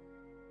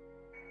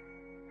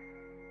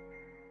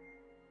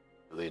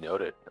 Really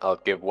noted. I'll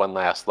give one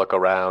last look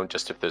around,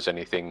 just if there's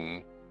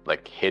anything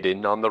like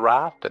hidden on the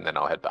raft, and then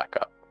I'll head back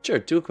up. Sure,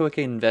 do a quick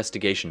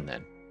investigation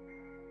then.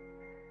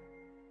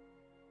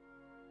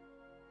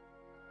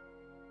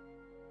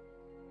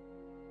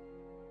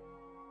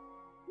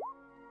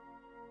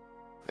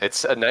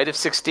 It's a night of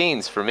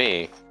 16s for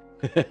me.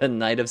 A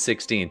night of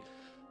 16.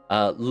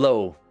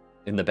 Low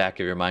in the back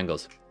of your mind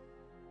goes,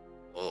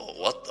 Oh,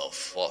 what the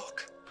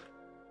fuck?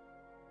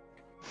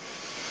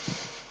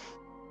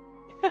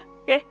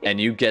 Okay. and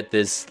you get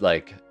this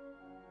like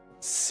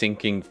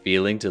sinking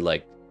feeling to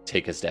like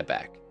take a step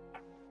back. Do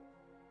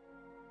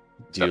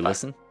you Step back.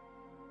 listen?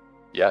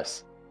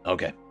 Yes.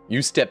 Okay.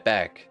 You step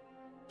back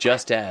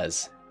just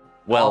as Fall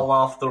well.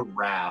 off the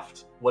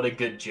raft. What a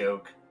good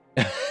joke.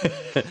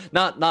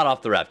 not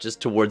off the raft, just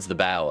towards the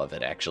bow of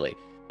it actually.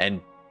 And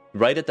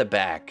right at the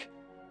back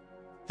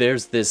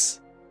there's this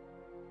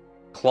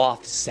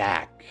cloth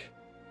sack,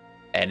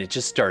 and it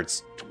just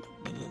starts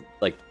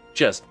like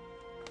just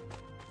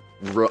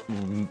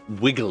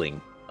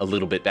wiggling a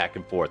little bit back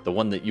and forth, the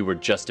one that you were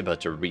just about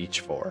to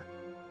reach for,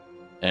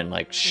 and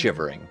like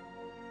shivering,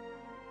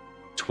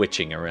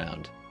 twitching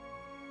around.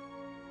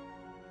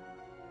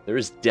 There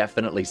is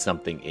definitely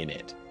something in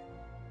it.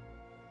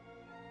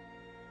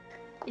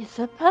 It's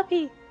a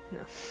puppy. No.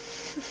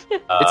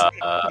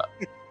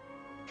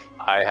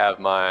 I have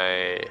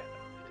my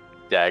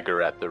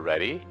dagger at the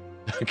ready,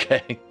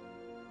 Okay.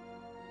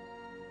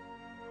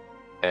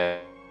 and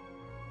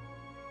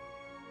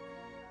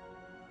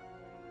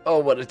Oh,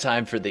 what a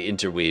time for the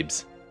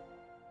interweebs.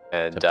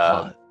 and to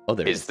plot. Oh,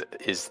 there it is is.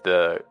 is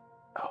the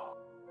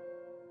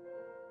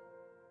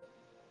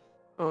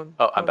oh,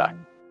 I'm back.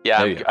 Yeah,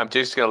 There you go. I'm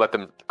just gonna let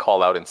them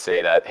call out and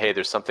say that, hey,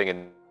 there's something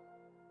in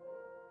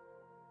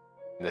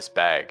this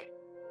bag.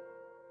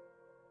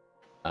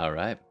 All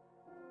right.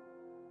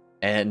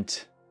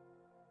 And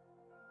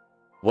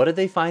what do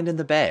they find in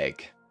the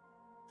bag?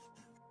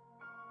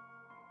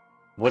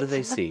 What do they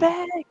What's in see the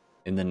bag?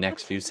 in the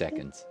next What's few in the bag?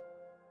 seconds?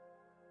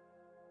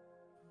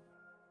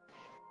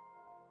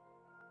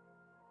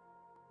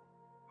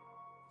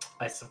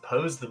 I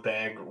suppose the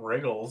bag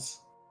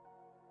wriggles.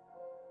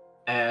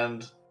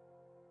 And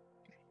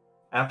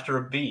after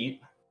a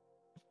beat,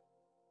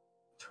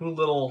 two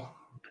little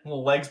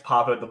legs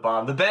pop out the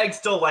bottom. The bag's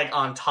still like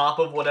on top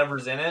of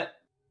whatever's in it.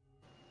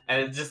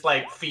 And it's just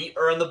like feet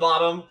are in the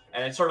bottom,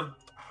 and it sort of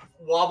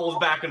wobbles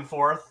back and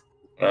forth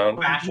and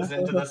bashes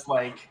into this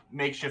like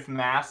makeshift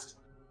mast.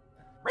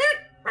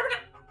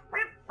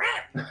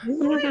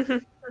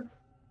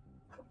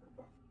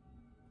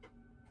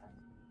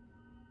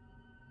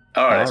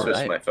 All right, I All switched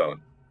right. my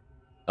phone.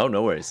 Oh,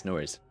 no worries, no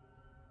worries.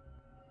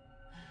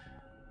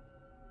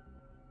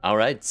 All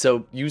right,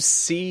 so you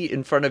see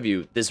in front of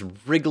you this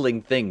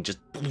wriggling thing just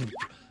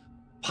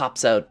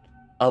pops out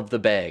of the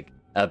bag.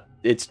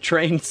 It's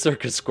trained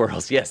circus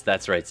squirrels. Yes,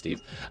 that's right,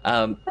 Steve.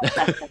 No,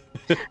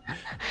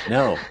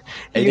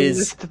 it You is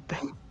missed the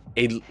bag.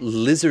 a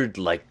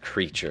lizard-like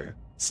creature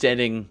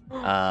standing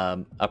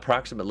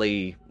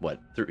approximately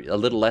a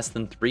little less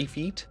than 3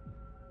 feet.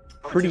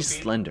 Pretty 2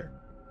 feet. slender.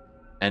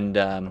 And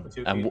 2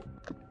 feet.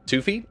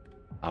 2 feet.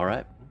 All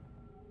right.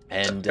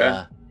 And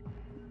Okay.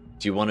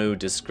 do you want to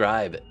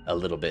describe a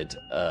little bit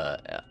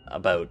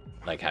about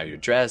like how you're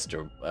dressed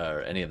or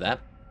any of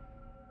that?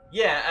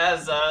 Yeah,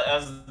 as the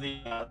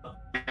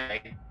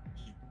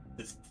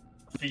his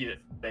feet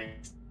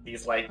things,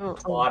 these like Oh, oh.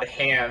 clawed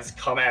hands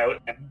come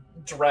out and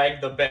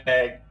drag the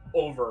bag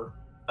over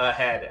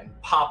ahead, and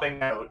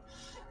popping out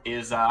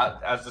is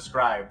as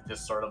described, this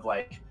sort of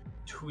like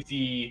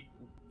toothy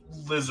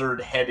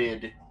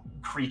lizard-headed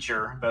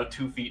creature, about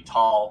 2 feet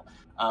tall,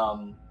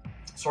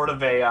 sort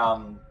of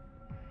a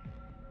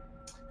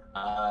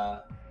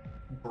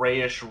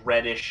grayish,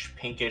 reddish,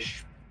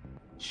 pinkish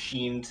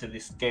sheen to the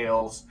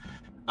scales.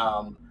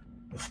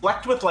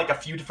 Flecked with like a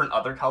few different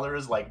other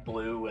colors, like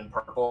blue and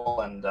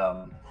purple and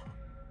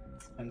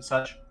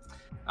such.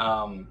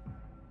 And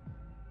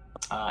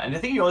I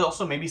think you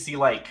also maybe see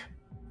like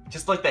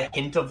just like the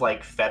hint of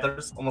like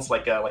feathers, almost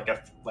like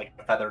a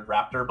feathered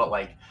raptor, but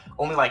like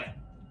only like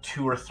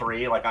 2 or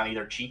 3 like on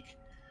either cheek.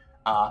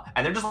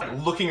 And they're just like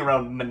looking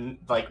around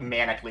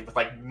manically with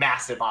like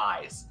massive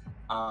eyes.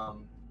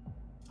 And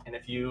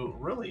if you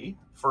really,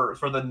 for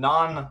the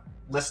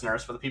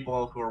non-listeners, for the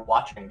people who are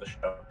watching the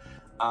show,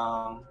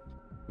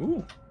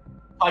 Ooh.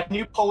 can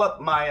you pull up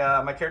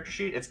my my character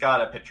sheet? It's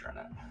got a picture in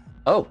it.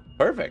 Oh,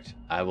 perfect.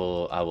 I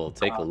will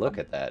take a look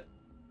at that.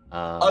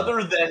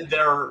 Other than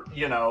their,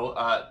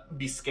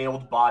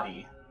 bescaled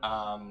body,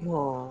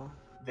 Aw.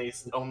 they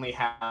only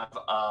have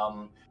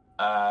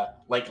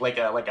like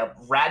a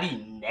ratty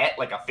net,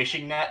 like a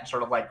fishing net,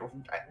 sort of like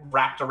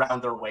wrapped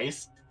around their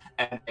waist,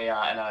 and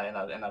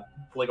a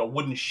like a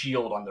wooden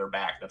shield on their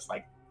back that's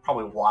like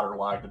probably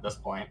waterlogged at this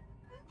point.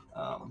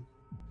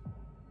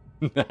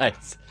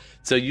 Nice.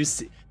 So you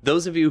see,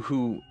 those of you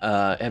who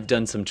have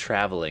done some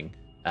traveling,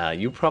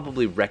 you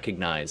probably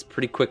recognize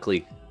pretty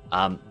quickly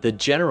the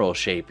general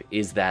shape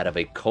is that of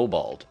a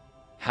kobold.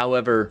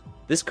 However,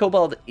 this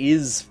kobold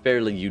is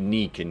fairly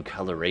unique in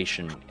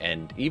coloration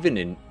and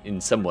even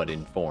in somewhat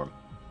in form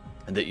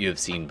that you have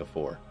seen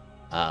before.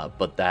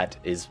 But that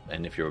is,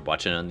 and if you're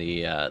watching on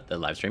the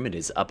live stream, it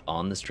is up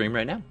on the stream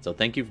right now. So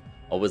thank you.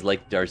 Always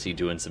like Darcy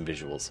doing some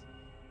visuals.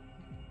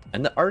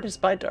 And the art is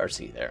by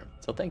Darcy there.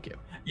 So thank you.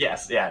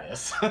 Yes, yeah, it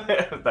is.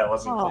 That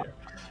wasn't clear.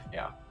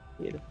 Yeah.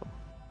 Beautiful.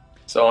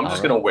 So I'm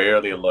just gonna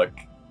warily look,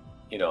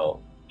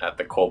 at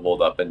the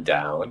kobold up and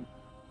down,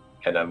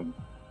 and I'm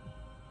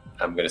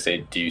gonna say,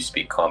 "Do you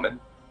speak common?"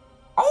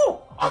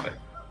 Oh, Common.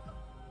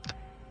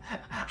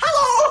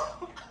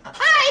 hello.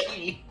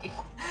 Hi.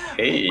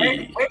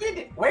 Hey.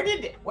 Where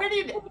did?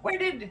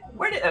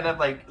 And I'm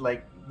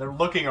like they're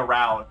looking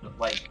around,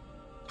 like.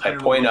 I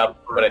point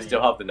up, but I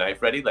still have the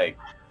knife ready. Like,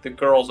 the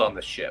girl's on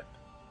the ship.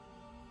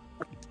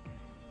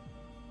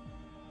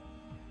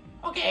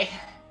 Okay.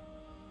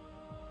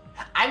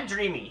 I'm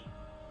Dreamy.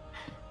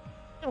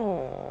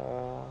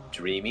 Aww.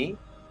 Dreamy?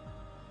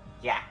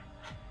 Yeah.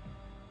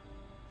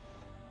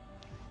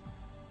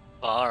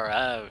 Far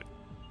out.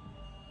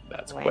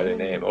 That's quite a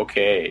name.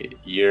 Okay,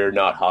 you're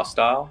not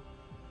hostile?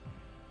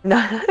 No.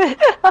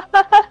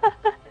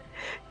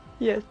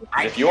 Yes.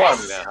 If you are, I'm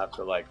gonna have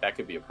to, that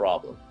could be a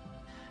problem.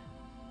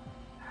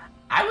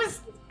 I was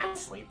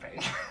sleeping.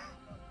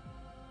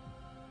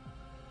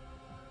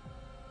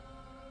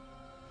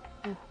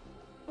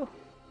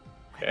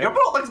 Okay. Your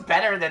boat looks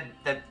better than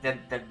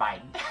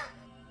mine.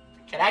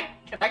 Can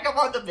I come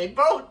on the big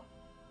boat?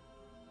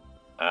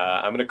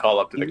 I'm gonna call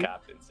up to the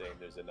captain saying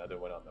there's another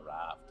one on the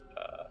raft.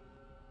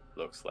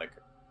 Looks like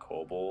a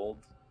kobold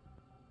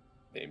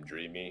named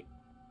Dreamy.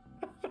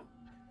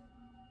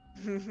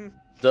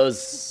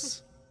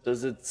 Does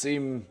it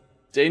seem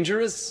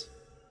dangerous?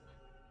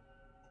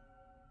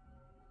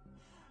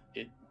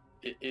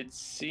 It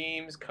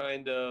seems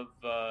kind of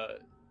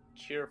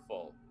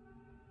cheerful.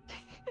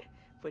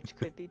 Which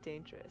could be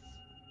dangerous.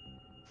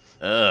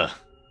 A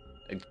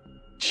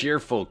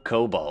cheerful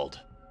kobold.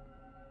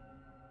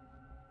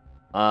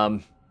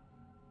 Bring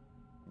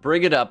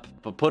it up,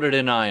 but put it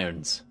in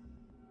irons.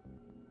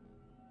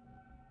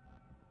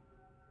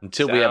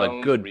 Until we have a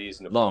Sounds good,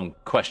 reasonable. long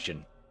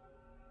question.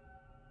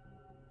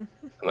 I'm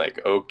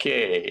like,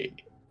 okay.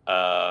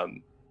 A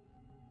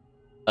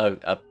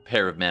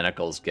pair of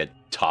manacles get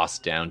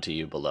tossed down to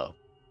you below.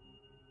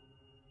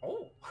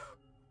 Oh.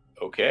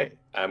 Okay.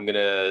 I'm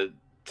gonna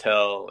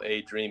tell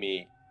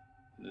Dreamy,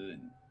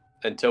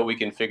 until we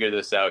can figure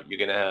this out, you're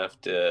gonna have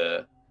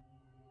to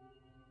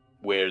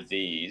wear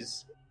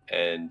these,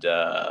 and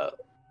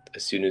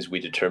as soon as we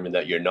determine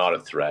that you're not a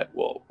threat,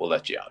 we'll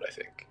let you out, I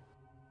think.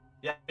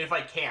 Yeah, if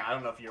I can. I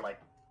don't know if you're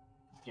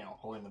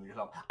holding them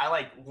yourself.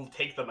 I will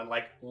take them and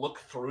look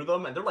through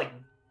them, and they're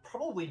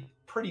probably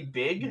pretty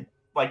big.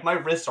 My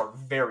wrists are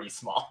very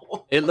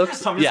small. It looks,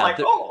 so I'm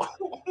just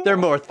they're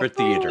more for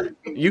theater.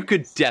 You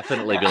could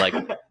definitely be like,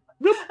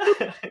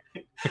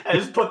 I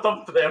just put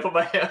them. I put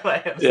my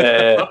hands.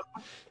 Yeah.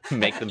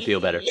 make them feel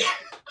better.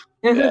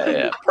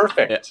 Yeah,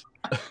 perfect.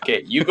 Yeah.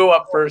 Okay, you go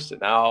up first,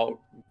 and I'll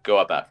go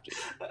up after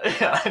you.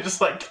 Yeah, I just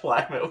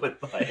climb it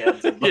with my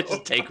hands. You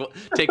just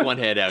take one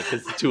hand out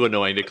because it's too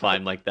annoying to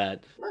climb like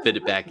that. Fit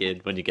it back in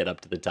when you get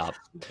up to the top.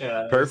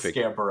 Yeah, Perfect.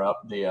 Scamper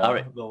up the All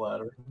right. the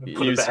ladder.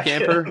 You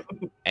scamper,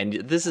 and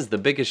this is the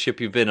biggest ship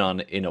you've been on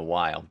in a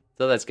while,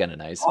 so that's kind of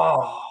nice.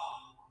 Oh.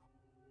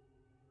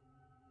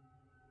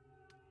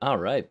 All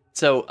right,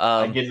 so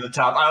I get to the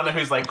top. I don't know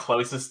who's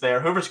closest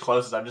there. Whoever's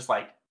closest, I'm just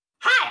hi,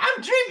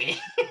 I'm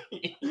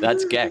Dreamy.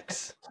 that's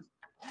Gex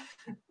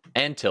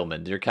and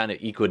Tillman. You're kind of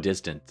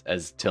equidistant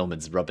as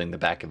Tillman's rubbing the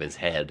back of his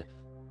head.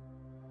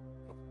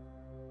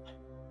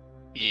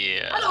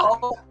 Yeah.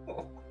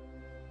 Hello.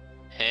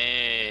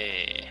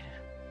 Hey.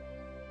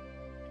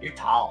 You're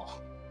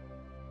tall.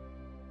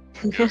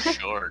 You're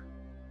short.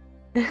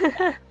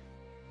 Yeah.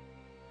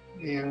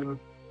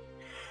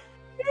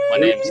 My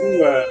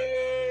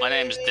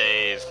name's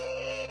Dave.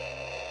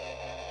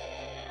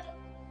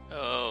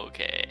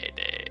 Okay,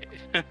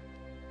 Dave.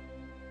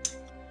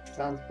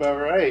 Sounds about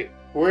right.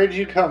 Where'd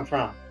you come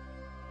from?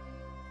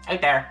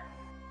 Right there.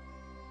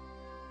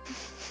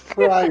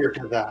 Prior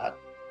to that.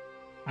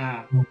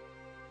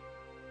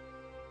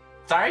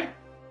 Sorry?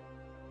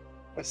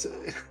 I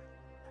said-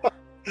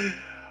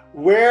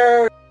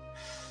 Where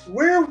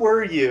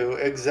were you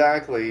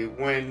exactly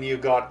when you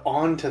got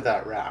onto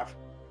that raft?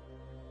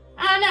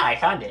 I don't know. I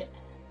found it,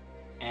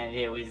 and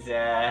it was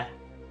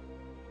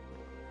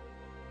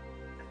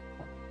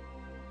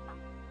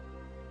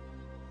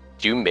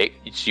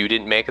You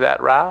didn't make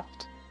that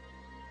raft?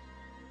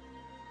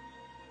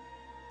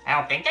 I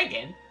don't think I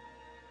did.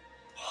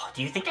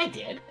 Do you think I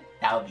did?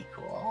 That would be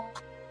cool.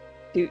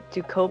 Do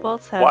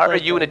kobolds have? Why are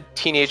you and a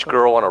teenage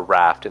girl on a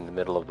raft in the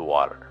middle of the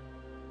water?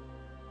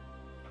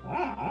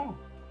 Oh,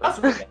 that's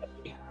a good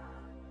idea.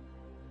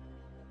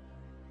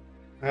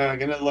 I'm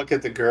gonna look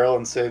at the girl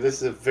and say,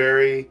 "This is a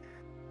very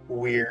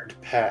weird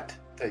pet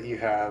that you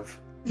have.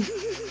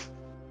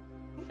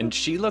 And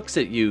she looks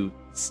at you,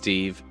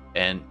 Steve,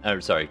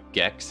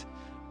 Gex,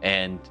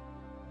 and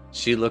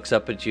she looks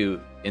up at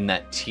you in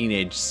that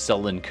teenage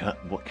sullen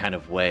kind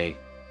of way,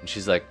 and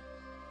she's like,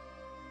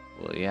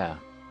 "Well, yeah."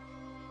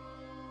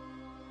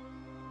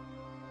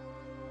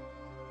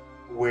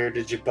 Where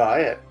did you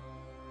buy it?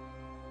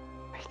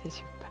 Where did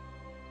you buy?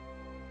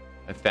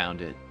 I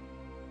found it.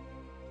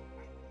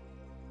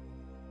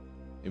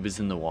 It was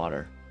in the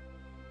water.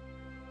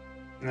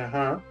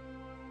 Uh-huh.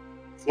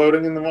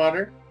 Floating in the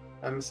water,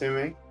 I'm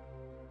assuming.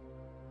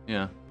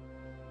 Yeah.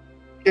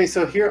 Okay,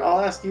 so here I'll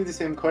ask you the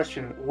same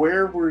question.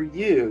 Where were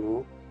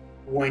you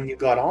when you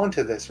got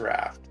onto this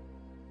raft?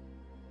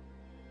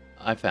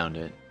 I found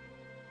it.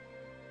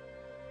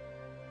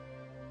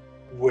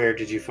 Where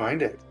did you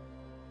find it?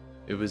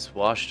 It was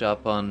washed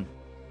up on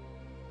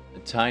a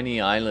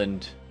tiny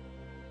island.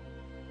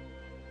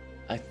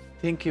 I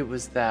think it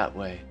was that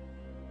way.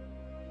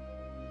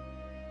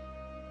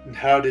 And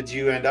how did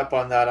you end up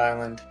on that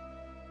island?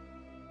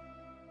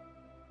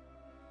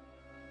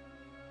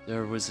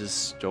 There was a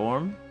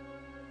storm?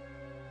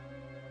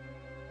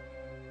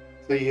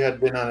 So you had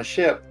been on a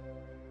ship,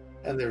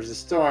 and there was a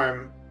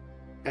storm,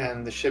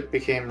 and the ship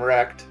became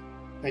wrecked,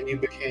 and you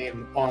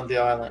became on the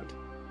island.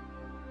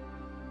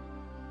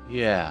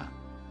 Yeah.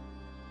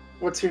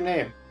 What's your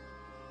name?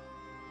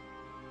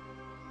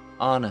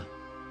 Anna.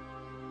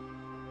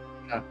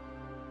 I'm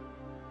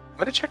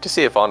gonna check to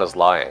see if Anna's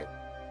lying.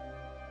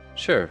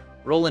 Sure.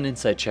 Roll an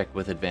insight check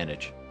with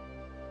advantage.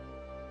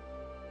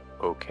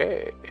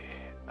 Okay.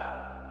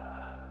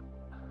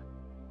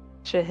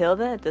 Should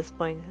Hilda at this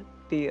point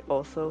be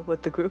also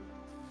with the group?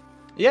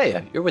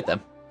 Yeah, you're with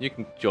them. You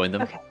can join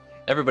them. Okay.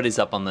 Everybody's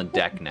up on the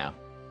deck now.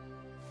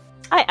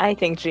 I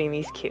think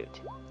Dreamy's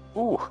cute.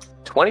 Ooh,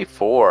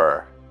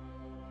 24.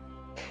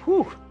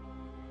 Whew.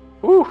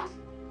 Ooh.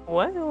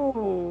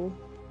 Wow.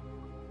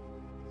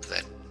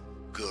 That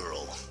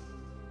girl.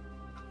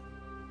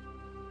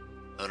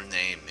 Her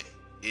name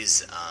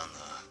is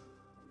Anna.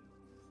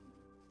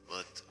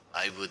 But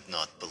I would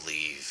not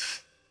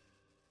believe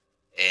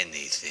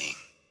anything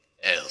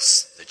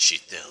else that she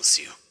tells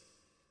you.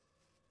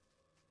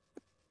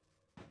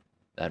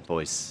 That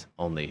voice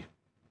only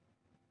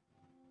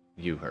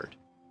you heard.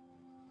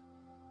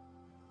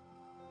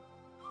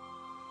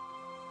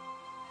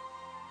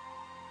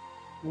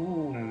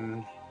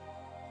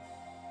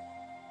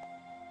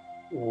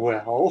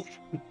 Well,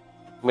 I'm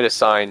gonna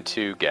sign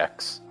to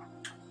Gex.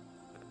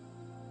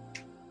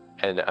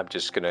 And I'm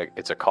just gonna,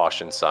 it's a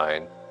caution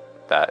sign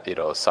that,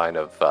 a sign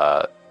of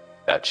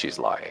that she's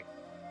lying.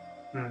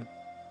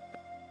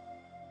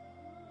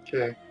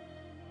 okay.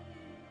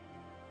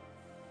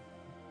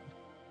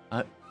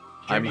 I'm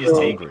Jimmy is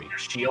taking hungry. their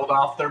shield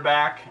off their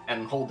back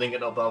and holding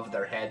it above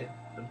their head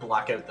to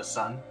block out the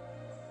sun.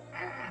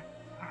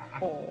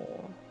 Oh.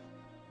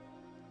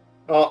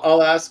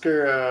 I'll ask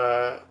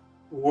her,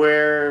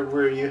 where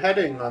were you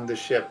heading on the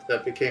ship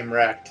that became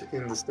wrecked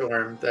in the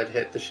storm that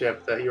hit the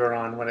ship that you were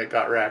on when it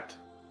got wrecked?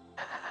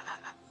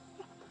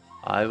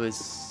 I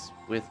was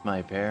with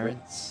my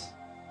parents.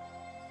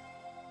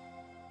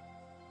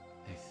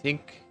 I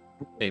think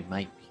they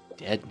might be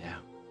dead now.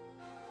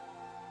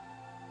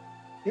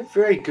 You're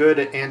very good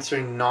at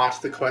answering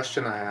not the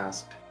question I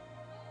asked.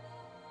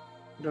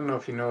 I don't know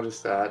if you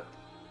noticed that.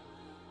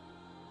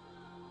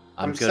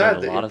 I'm good sad at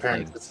a that lot your of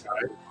parents things.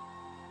 died.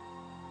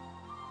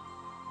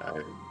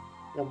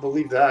 I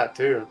believe that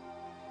too.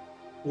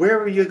 Where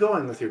were you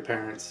going with your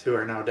parents who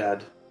are now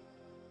dead?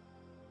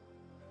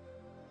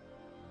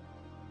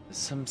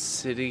 Some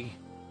city.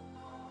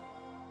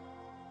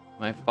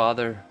 My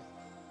father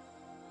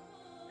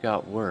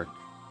got work.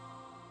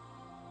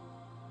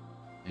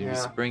 He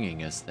was Yeah.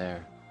 bringing us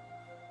there.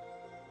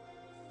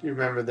 Do you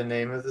remember the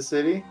name of the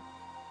city?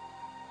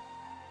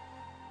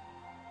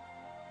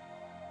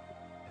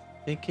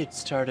 I think it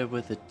started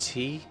with a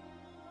T.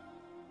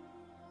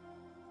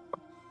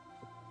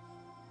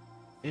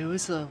 It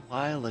was a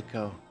while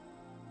ago.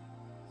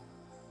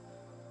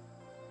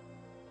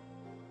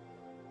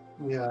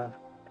 Yeah.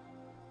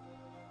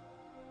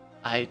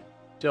 I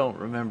don't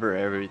remember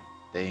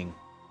everything.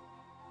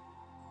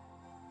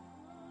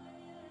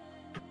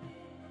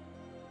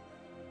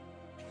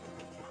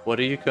 What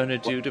are you gonna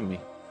do to me?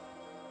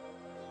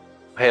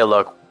 Hey,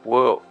 look,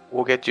 we'll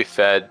get you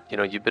fed.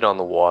 You've been on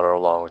the water a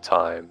long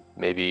time.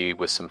 Maybe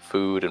with some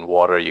food and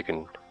water, you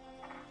can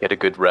get a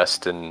good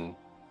rest, and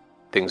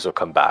things will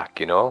come back.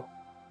 And I'm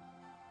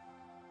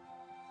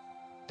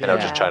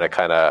just trying to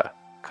kind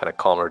of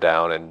calm her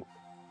down.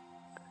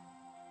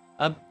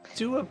 And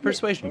Do a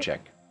persuasion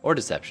check or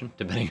deception,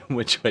 depending on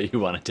which way you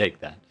want to take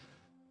that.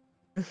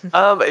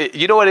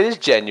 you know what? It is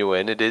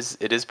genuine. It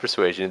is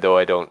persuasion, though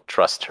I don't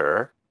trust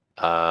her.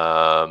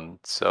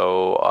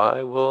 So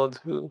I will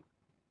do.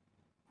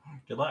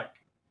 Good luck.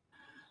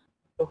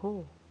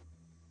 Oh.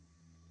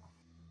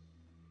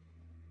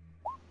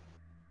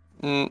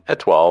 At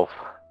 12.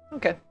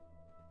 Okay.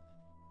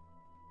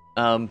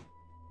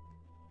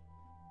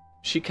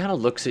 She kind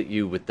of looks at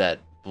you with that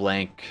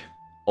blank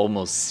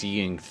almost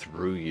seeing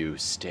through you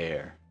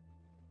stare.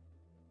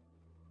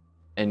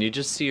 And you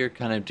just see her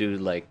kind of do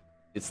like,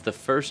 it's the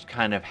first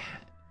kind of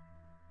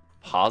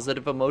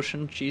positive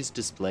emotion she's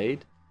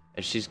displayed,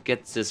 as she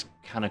gets this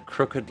kind of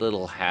crooked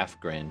little half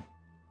grin.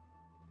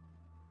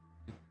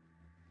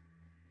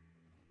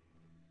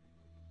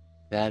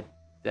 That'd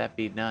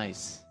be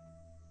nice.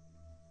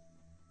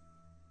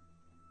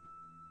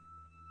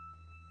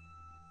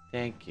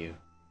 Thank you.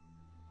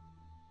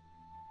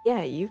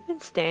 Yeah, you've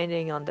been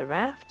standing on the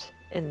raft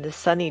in the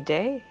sunny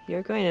day.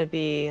 You're going to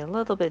be a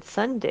little bit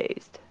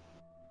sun-dazed.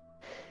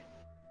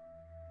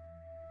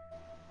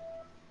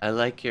 I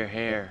like your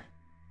hair.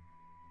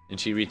 And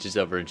she reaches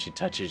over and she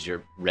touches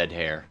your red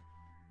hair.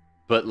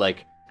 But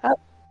like,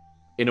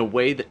 in a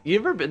way that... You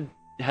ever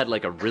had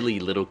like a really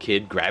little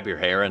kid grab your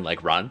hair and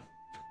like run?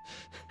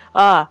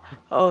 Oh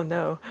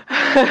no.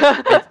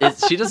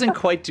 She doesn't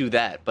quite do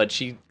that, but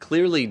she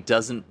clearly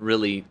doesn't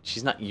really...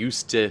 She's not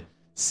used to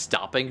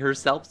stopping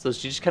herself, so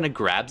she just kind of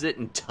grabs it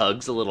and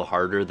tugs a little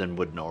harder than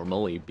would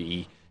normally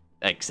be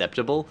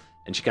acceptable.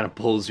 And she kind of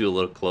pulls you a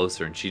little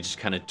closer, and she just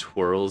kind of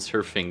twirls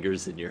her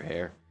fingers in your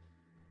hair.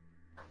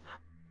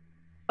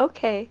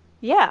 Okay.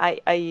 Yeah,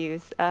 I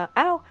use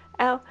ow.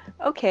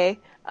 Okay.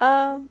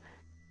 Yeah,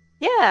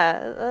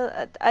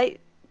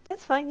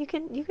 that's fine. You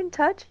can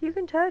touch.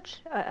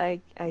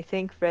 I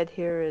think red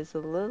hair is a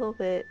little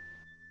bit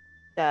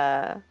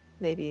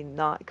maybe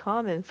not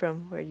common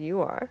from where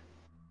you are.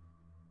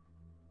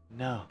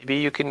 No. Maybe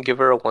you can give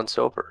her a once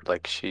over,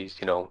 like she's,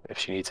 if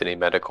she needs any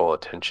medical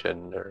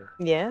attention or.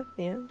 Yeah.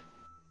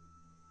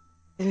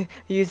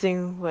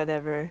 Using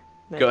whatever.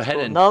 Go ahead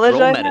and knowledge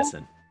roll I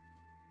medicine.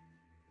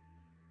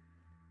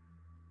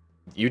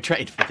 You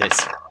trained for this.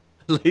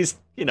 At least,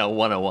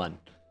 101.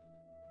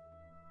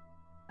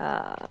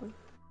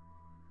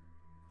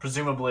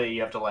 Presumably,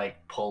 you have to like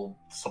pull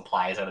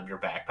supplies out of your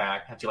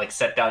backpack. Have to like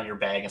set down your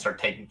bag and start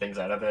taking things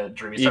out of it.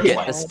 Dreamy You starts get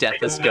like a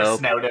stethoscope.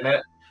 snout in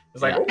it.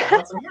 It's like, Yeah. oh,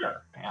 what's in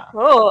here? Yeah.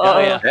 Oh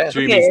yeah.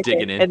 Dreamy's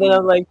digging in. And then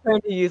I'm like trying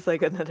to use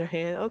like another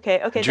hand.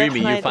 Okay. Dreamy,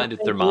 that's fine. you find a Thank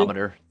you.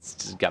 thermometer. It's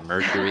just got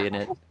mercury in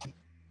it.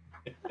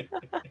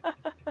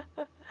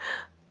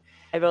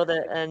 I rolled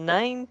a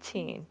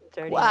 19.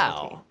 Dirty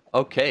Wow. 19.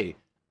 Okay.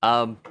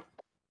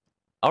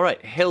 All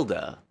right,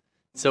 Hilda.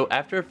 So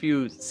after a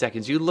few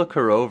seconds, you look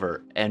her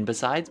over, and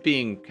besides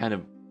being kind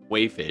of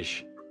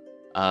wayfish,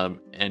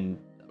 and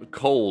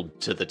cold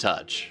to the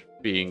touch,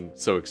 being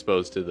so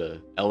exposed to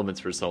the elements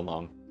for so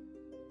long,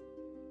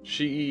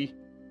 she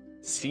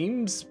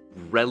seems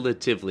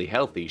relatively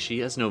healthy. She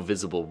has no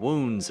visible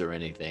wounds or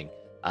anything.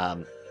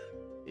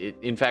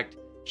 In fact,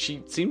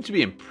 she seems to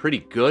be in pretty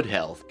good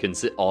health,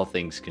 all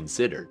things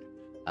considered.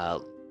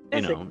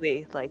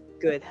 Physically, like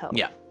good health.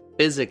 Yeah,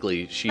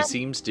 physically, she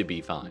seems to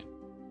be fine.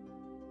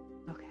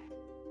 Okay.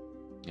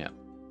 Yeah.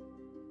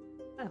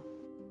 Oh.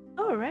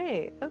 All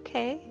right.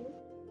 Okay.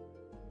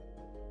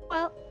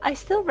 Well, I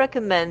still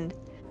recommend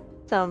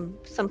some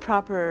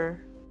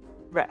proper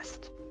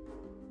rest.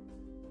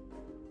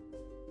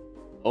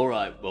 All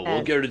right. Well, we'll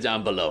And- get her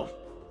down below.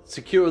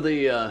 Secure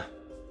the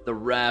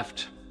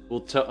raft.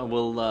 We'll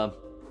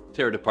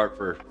tear it apart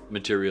for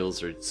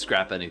materials or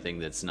scrap anything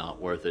that's not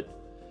worth it.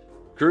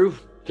 Crew,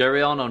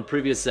 carry on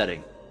previous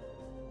setting.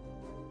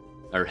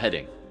 Or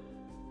heading.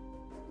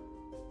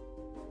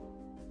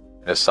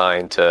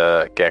 Assigned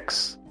to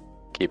Gex,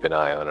 keep an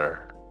eye on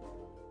her.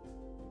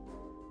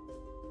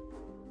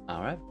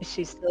 All right. Is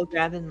she still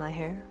grabbing my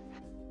hair?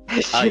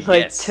 Is she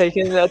like yes.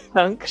 taking that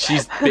chunk?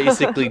 She's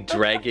basically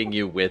dragging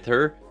you with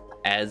her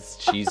as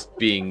she's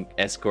being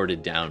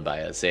escorted down by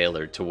a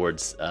sailor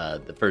towards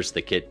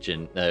the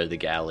kitchen, the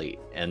galley,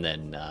 and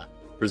then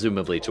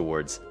presumably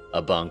towards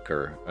a bunk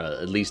or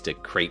at least a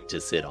crate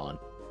to sit on.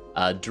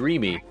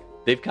 Dreamy,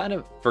 they've kind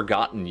of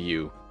forgotten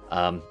you,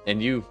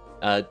 and you.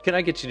 Can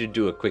I get you to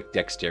do a quick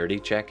dexterity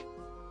check?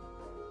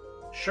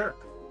 Sure.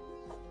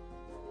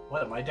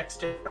 What am I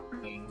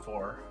dexterity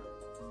for?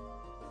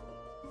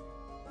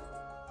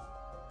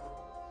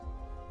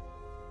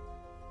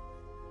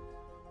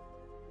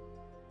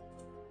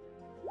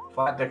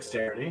 Flat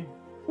dexterity.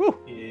 Woo,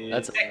 Is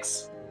that's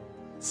 6.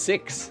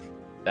 6.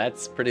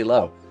 That's pretty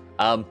low.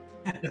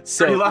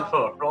 So Pretty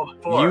low. Rolled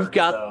a 4. you've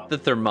got so. the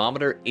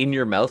thermometer in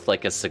your mouth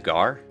like a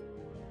cigar,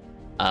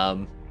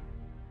 and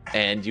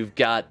you've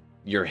got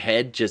your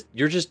head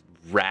you're just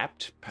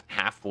wrapped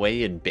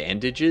halfway in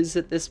bandages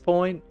at this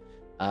point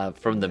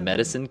from the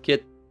medicine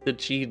kit that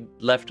she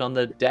left on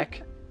the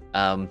deck,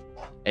 and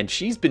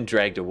she's been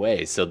dragged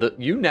away. So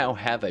you now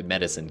have a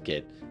medicine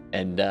kit,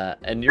 and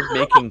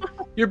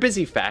you're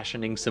busy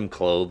fashioning some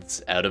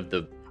clothes out of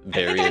the I think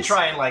I various.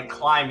 try and like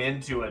climb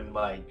into and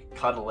like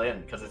cuddle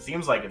in because it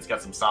seems like it's got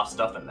some soft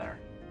stuff in there.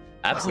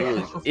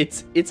 Absolutely,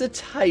 it's a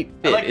tight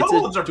And, fit. like It's a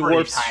kobolds are pretty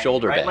dwarf's tiny,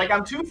 shoulder right? bag. Like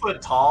I'm 2 foot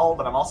tall,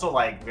 but I'm also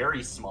like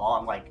very small.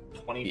 I'm like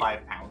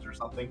 25 pounds or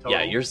something total.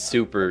 Yeah, you're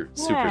super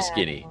Yeah.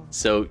 skinny.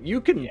 So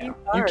you can Yeah. you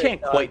are a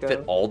can't quite fit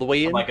doggo. all the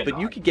way in, I'm like a but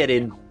you dog. could get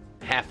in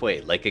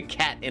halfway, like a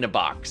cat in a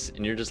box,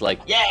 and you're just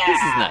like, Yeah. this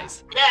is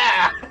nice.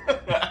 Yeah.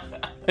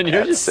 And you're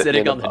Yeah, just sitting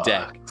sitting in on a the box.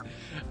 deck.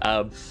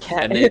 And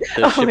my the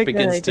ship God, I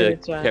begins did to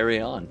it, John.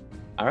 carry on.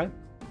 All right.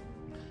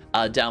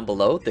 Down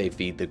below, they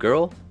feed the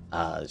girl.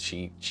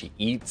 She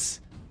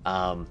eats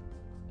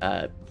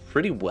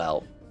pretty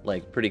well,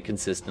 like pretty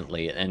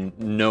consistently, and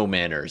no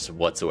manners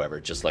whatsoever.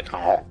 Just like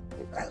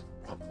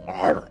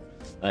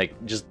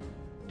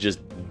just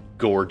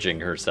gorging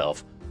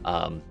herself,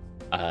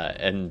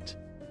 and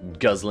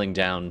guzzling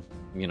down,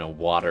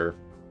 water.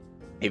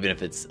 Even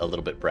if it's a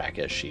little bit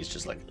brackish, she's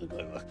just like.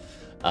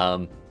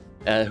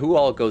 Who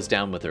all goes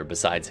down with her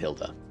besides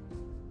Hilda?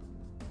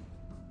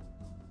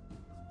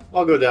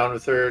 I'll go down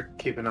with her,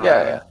 keep an eye on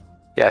her.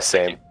 Yeah,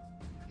 same.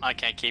 I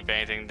can't keep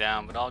anything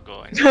down, but I'll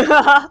go in.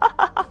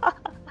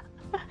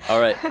 All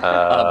right,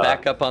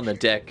 back up on the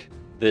deck.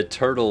 The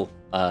turtle,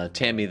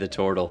 Tammy the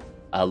turtle,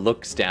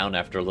 looks down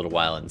after a little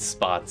while and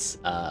spots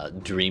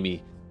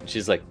Dreamy.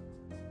 She's like,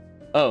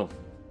 "Oh,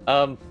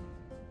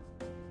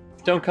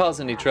 don't cause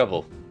any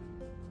trouble."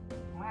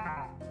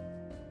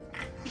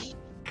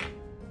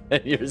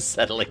 And you're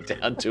settling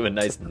down to a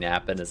nice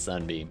nap and a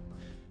sunbeam.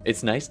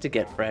 It's nice to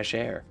get fresh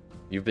air.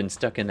 You've been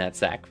stuck in that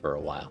sack for a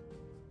while.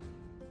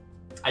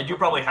 I do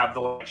probably have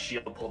the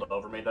shield pulled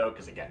over me though,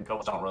 because again,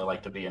 kobolds don't really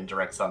like to be in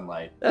direct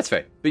sunlight. That's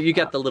fair, but you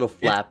got the little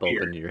flap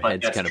weird, open. Your but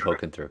head's that's kind of true.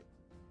 poking through.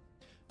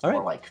 It's All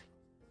more right. like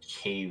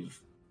cave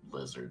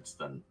lizards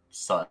than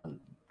sun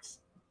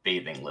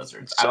bathing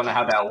lizards. I don't know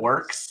how that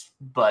works,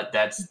 but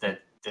that's the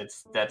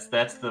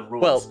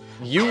rules. Well,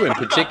 you in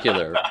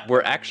particular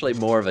were actually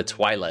more of a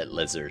twilight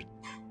lizard.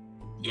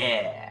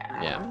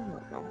 yeah. Yeah.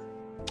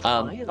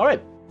 Oh. All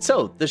right.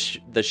 So the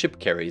ship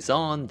carries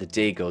on. The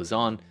day goes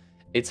on.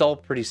 It's all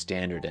pretty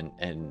standard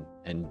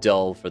and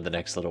dull for the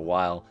next little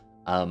while.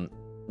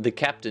 The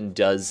captain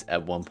does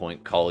at one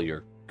point call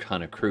your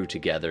kind of crew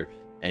together,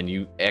 and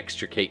you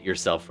extricate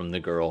yourself from the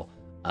girl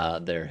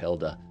there,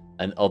 Hilda.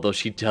 And although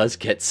she does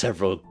get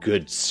several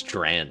good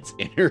strands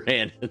in her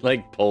hand,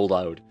 like pulled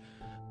out.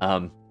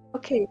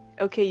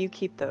 Okay, you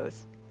keep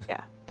those.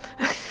 Yeah.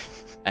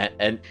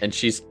 And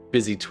she's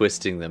busy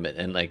twisting them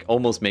and like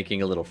almost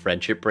making a little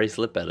friendship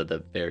bracelet out of the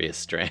various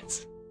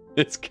strands.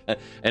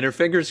 And her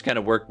fingers kind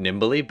of work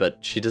nimbly, but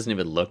she doesn't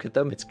even look at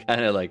them. It's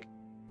kind of like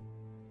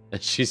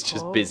she's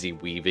just busy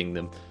weaving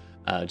them,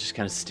 just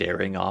kind of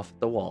staring off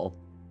the wall.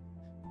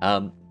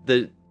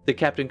 The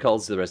captain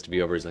calls the rest of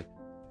you over. He's like,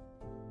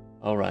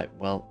 "All right,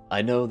 well,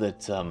 I know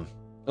that.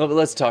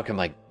 Let's talk in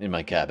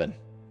my cabin."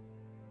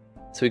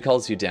 So he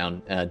calls you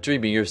down.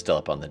 Dreamy, you're still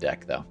up on the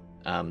deck though.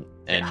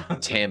 And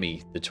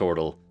Tammy, the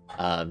turtle,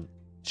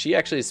 she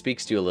actually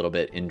speaks to you a little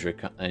bit in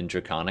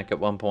Draconic at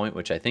one point,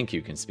 which I think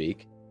you can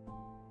speak.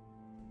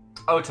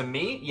 Oh, to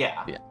me?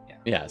 Yeah.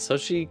 Yeah. So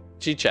she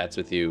chats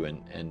with you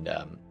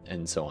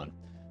and so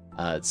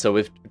on. So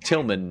if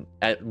Tillman,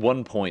 at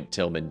one point,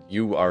 Tillman,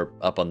 you are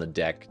up on the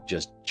deck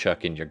just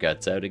chucking your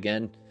guts out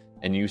again,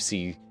 and you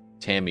see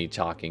Tammy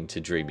talking to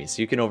Dreamy,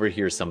 so you can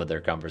overhear some of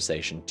their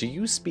conversation. Do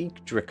you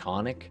speak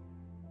Draconic?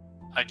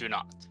 I do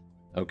not.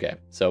 Okay,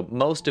 so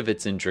most of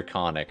it's in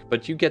Draconic,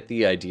 but you get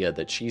the idea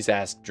that she's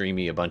asked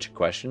Dreamy a bunch of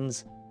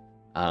questions,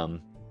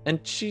 and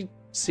she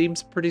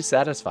seems pretty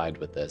satisfied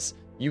with this.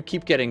 You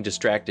keep getting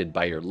distracted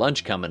by your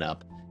lunch coming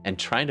up and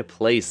trying to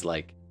place,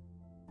 like,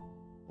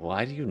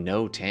 why do you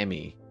know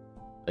Tammy?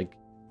 Like,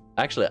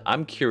 actually,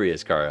 I'm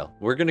curious, Carl.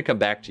 We're going to come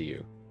back to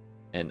you,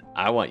 and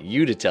I want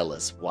you to tell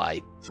us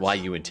why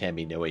you and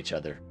Tammy know each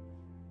other.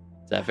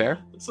 Is that fair?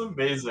 It's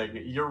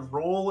amazing. Your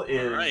role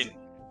is... Right.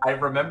 I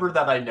remember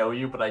that I know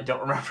you, but I don't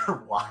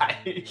remember why.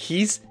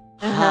 He's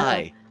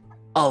high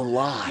a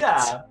lot.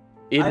 Yeah.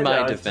 In I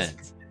my know,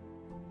 defense.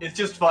 It's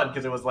just fun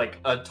because it was like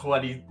a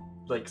 20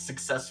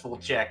 successful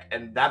check,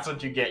 and that's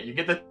what you get. You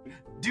get the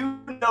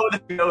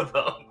know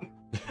them,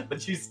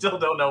 but you still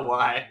don't know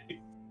why.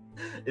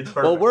 It's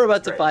perfect. Well, we're about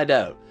It's to great. find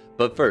out.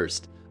 But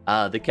first,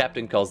 the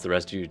captain calls the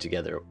rest of you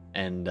together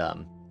and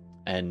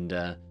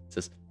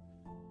says,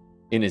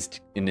 in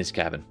his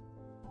cabin,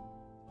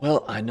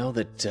 "Well, I know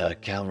that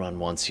Calron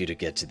wants you to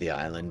get to the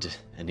island,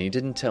 and he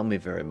didn't tell me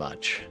very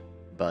much.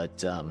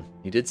 But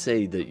he did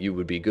say that you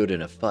would be good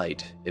in a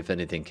fight if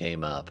anything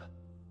came up.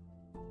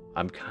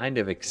 I'm kind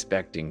of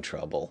expecting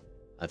trouble.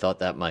 I thought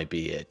that might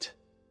be it.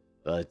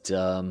 But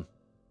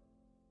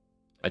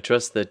I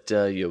trust that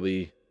you'll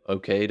be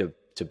okay to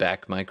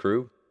back my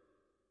crew."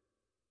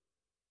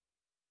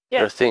 Yeah.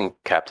 Your thing,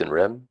 Captain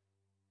Rim?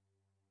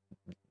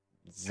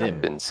 Zim.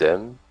 Captain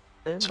Zim?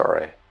 Zim.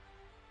 Sorry.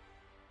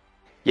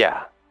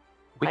 Yeah.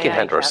 We Aye, can aye,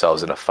 handle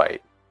ourselves in Captain. a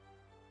fight.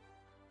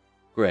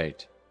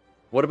 Great.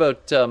 What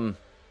about,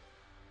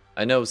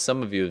 I know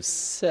some of you have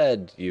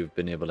said you've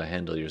been able to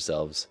handle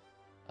yourselves.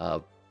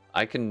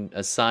 I can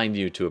assign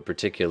you to a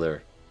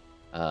particular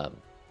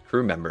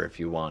crew member if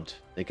you want.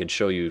 They can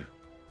show you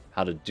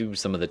how to do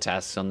some of the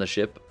tasks on the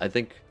ship. I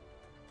think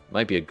it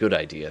might be a good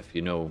idea if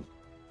you know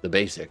the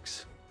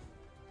basics.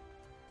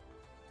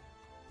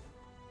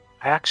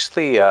 I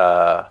actually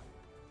know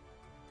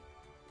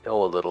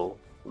a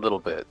little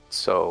bit,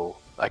 so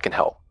I can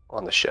help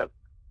on the ship.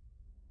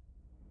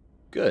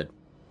 Good.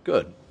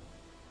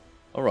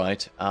 All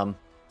right.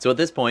 So at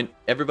this point,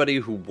 everybody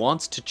who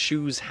wants to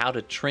choose how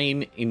to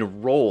train in a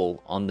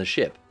role on the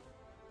ship,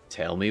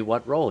 tell me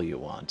what role you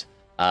want.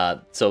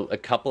 So a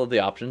couple of the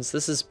options.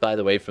 This is, by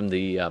the way, from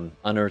the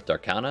Unearthed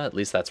Arcana. At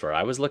least that's where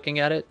I was looking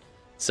at it.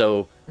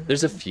 So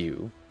there's a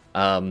few.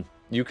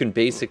 You can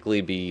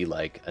basically be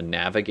like a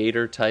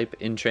navigator type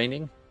in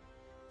training.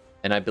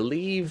 And I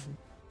believe,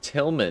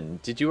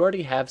 Tillman, did you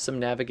already have some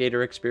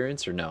navigator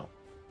experience or no?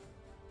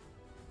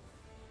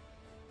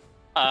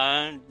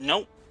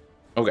 Nope.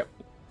 Okay.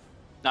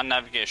 Not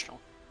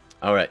navigational.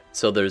 All right.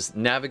 So there's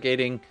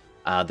navigating.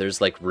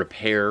 There's like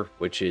repair,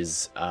 which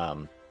is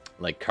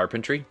like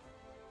carpentry.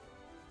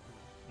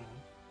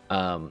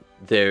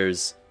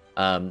 There's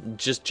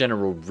just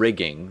general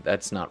rigging.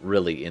 That's not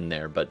really in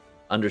there, but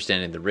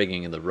understanding the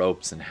rigging and the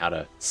ropes and how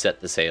to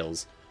set the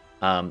sails.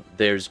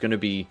 There's going to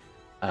be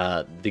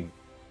the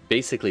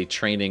basically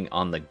training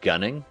on the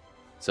gunning.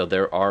 So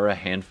there are a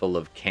handful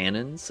of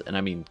cannons, and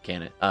I mean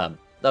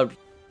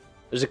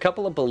there's a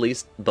couple of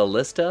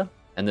ballista,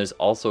 and there's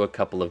also a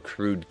couple of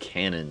crude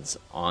cannons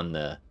on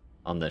the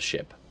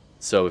ship.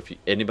 So if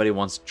anybody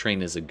wants to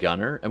train as a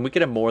gunner, and we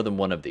could have more than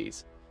one of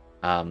these.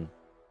 And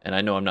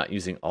I know I'm not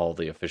using all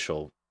the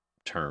official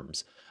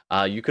terms.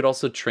 You could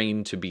also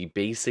train to be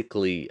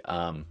basically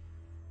kind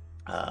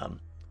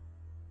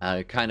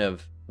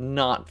of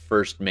not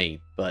first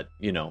mate, but,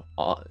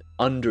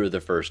 under the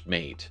first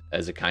mate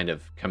as a kind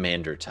of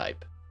commander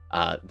type.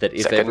 That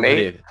if Second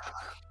mate?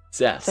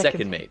 Yeah,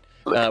 second mate.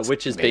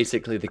 Which is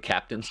basically the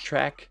captain's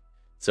track.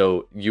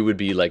 So you would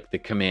be like the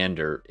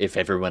commander if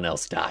everyone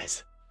else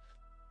dies.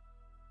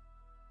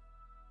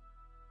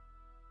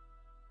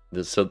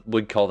 So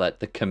we'd call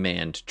that the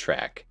command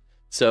track.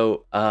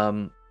 So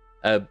you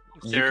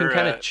can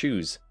kind of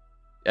choose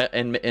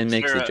and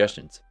make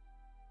suggestions.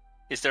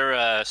 Is there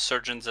a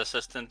surgeon's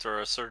assistant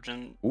or a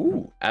surgeon?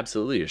 Ooh,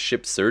 absolutely. A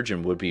ship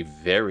surgeon would be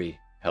very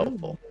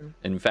helpful.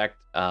 In fact,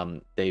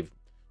 the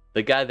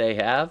guy they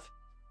have,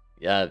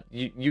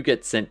 you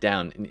get sent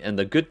down, and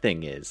the good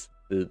thing is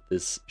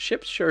this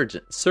ship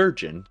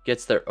surgeon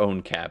gets their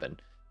own cabin.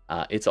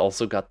 It's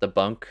also got the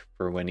bunk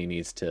for when he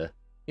needs to,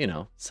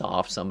 saw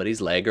off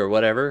somebody's leg or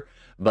whatever.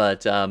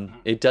 But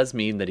it does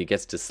mean that he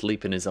gets to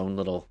sleep in his own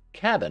little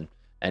cabin.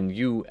 And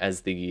you,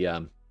 as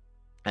the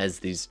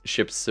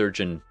ship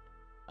surgeon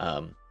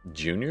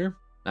junior,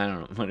 I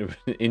don't know,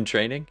 in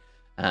training,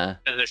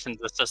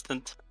 Physician's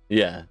assistant.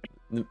 Yeah,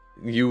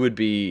 you would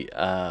be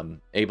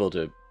able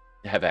to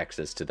have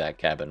access to that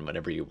cabin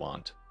whenever you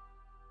want.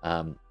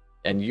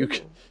 And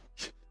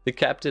the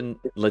captain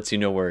lets you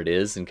know where it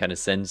is and kind of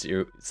sends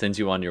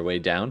you on your way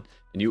down.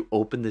 And you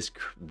open this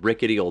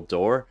rickety old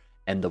door,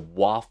 and the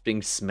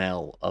wafting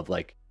smell of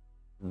like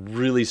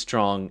really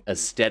strong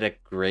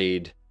aesthetic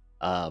grade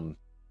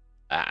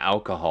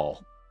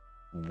alcohol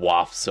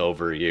wafts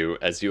over you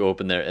as you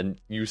open there, and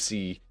you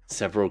see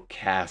several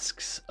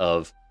casks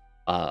of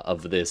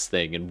this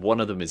thing, and one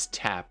of them is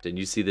tapped, and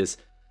you see this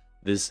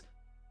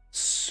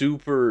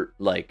super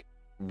like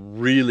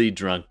really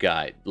drunk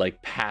guy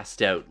like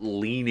passed out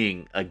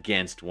leaning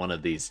against one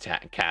of these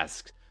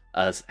casks,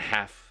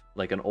 half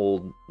like an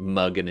old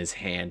mug in his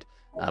hand,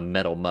 a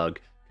metal mug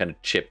kind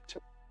of chipped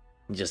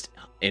just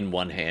in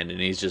one hand, and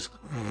he's just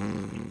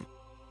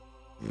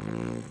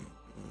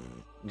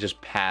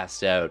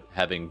passed out,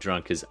 having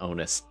drunk his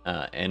own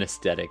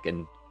anesthetic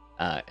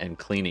and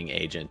cleaning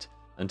agent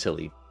until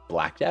he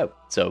blacked out.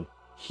 So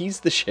he's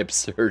the ship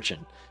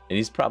surgeon, and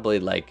he's probably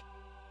like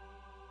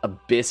a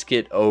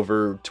biscuit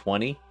over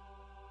 20.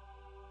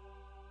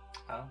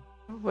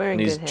 Wearing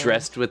and he's good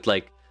dressed with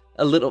like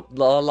a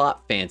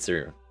lot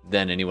fancier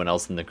than anyone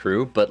else in the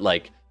crew, but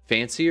like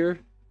fancier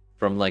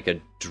from like a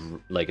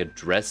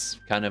dress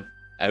kind of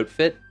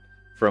outfit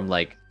from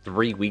like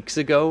 3 weeks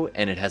ago,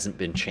 and it hasn't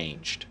been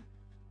changed.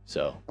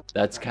 So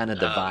that's kind of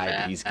the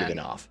vibe he's giving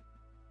off.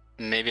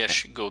 Maybe I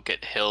should go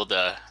get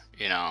Hilda.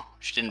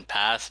 She didn't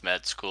pass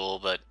med school,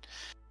 but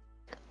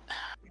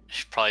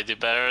she probably do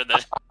better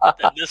than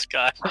this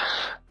guy.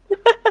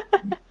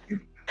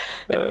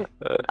 All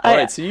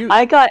right, so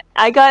I got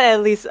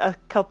at least a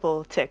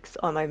couple ticks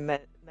on my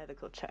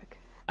medical check.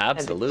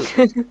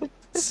 Absolutely.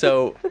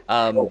 So,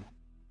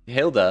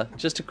 Hilda,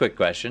 just a quick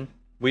question.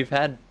 We've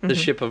had the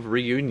ship of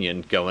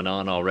reunion going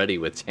on already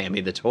with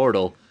Tammy the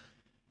Turtle.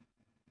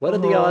 What are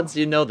the odds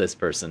you know this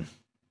person?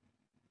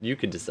 You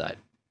can decide.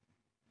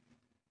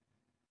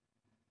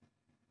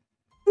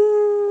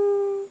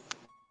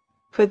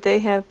 Could they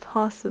have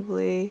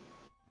possibly...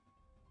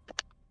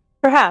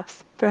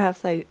 Perhaps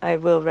I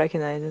will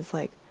recognize it's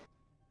like...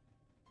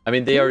 I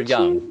mean, they are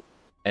young,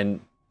 and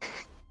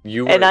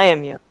you and I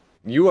am young.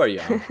 You are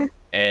young,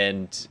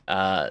 and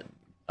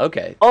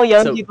okay. All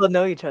young people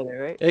know each other,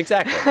 right?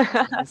 Exactly.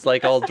 It's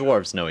like all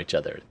dwarves know each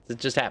other. It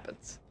just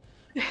happens.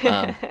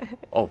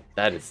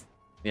 That is,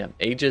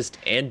 ageist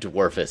and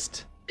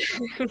dwarfist.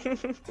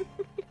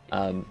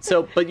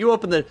 But you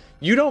open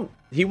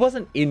he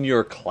wasn't in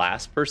your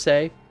class per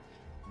se,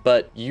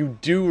 but you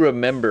do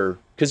remember,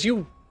 because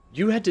you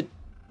had to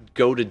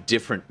go to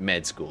different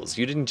med schools.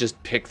 You didn't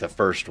just pick the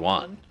first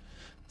one.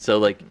 So,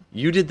 like,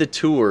 you did the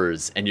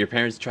tours, and your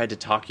parents tried to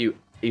talk you.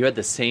 You had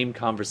the same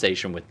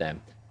conversation with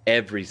them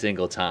every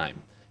single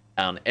time,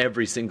 on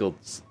every single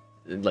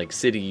like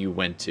city you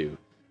went to.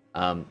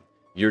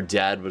 Your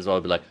dad was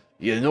always like,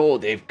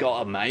 they've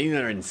got a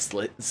minor in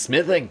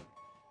smithing.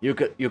 You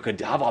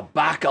could have a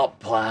backup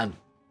plan.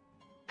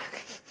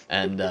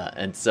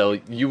 And so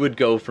you would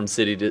go from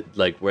city to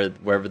like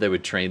wherever they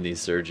would train these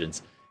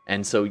surgeons.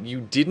 And so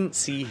you didn't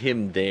see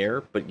him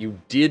there, but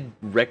you did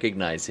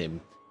recognize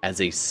him as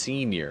a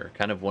senior,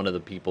 kind of one of the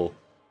people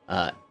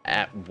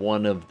at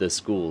one of the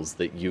schools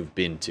that you've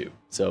been to.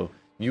 So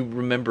you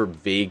remember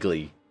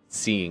vaguely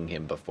seeing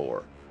him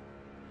before.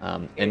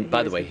 And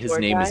by the way, his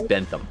name is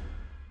Bentham.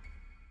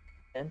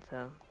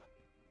 Bentham.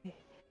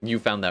 You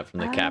found that from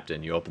the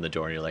captain. You open the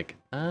door and you're like,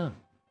 oh, I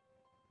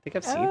think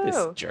I've seen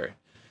this jerk.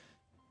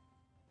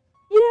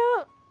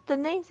 The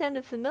name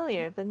sounded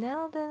familiar, but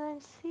now that I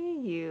see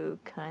you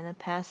kind of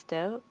passed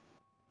out,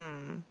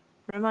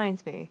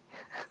 reminds me.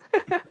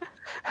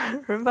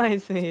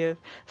 Reminds me of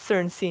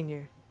certain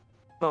senior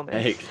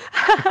moments.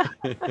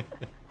 Hey.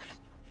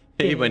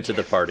 He went to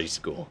the party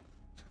school.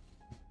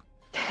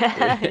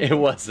 It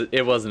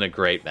wasn't a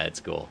great med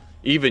school.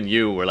 Even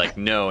you were like,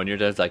 no, and your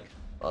dad's like,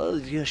 oh,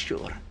 yeah,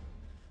 sure.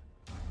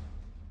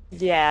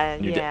 Yeah.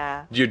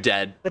 Your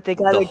dad, but they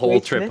got the a whole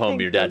great trip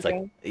home, your dad's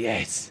program. like,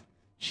 yes,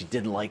 she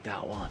didn't like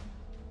that one.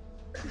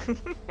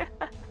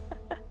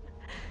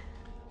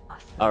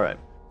 Awesome. All right.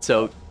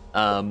 So,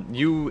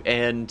 you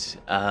and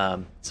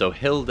so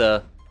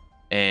Hilda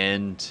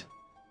and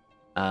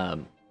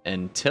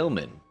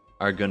Tillman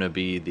are gonna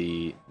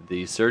be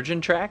the surgeon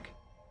track.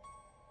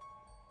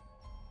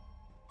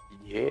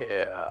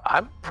 Yeah,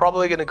 I'm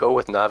probably gonna go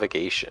with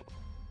navigation.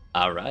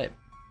 All right.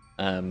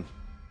 Sir,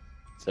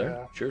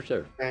 Yeah. sure,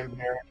 sir. Same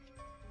here.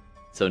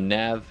 So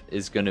Nav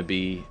is gonna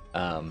be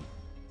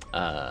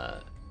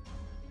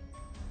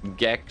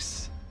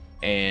Gex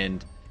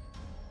and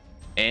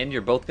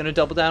you're both gonna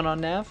double down on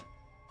Nav?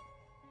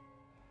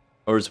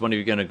 Or is one of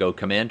you gonna go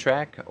command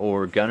track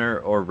or gunner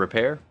or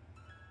repair?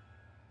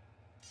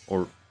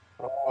 Or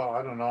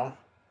I don't know.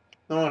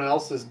 No one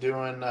else is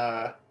doing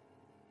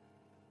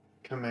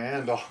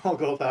command. I'll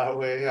go that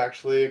way,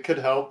 actually. It could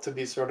help to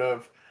be sort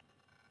of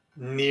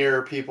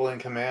near people in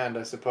command,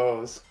 I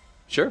suppose.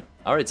 sure.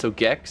 All right. So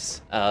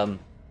Gex, and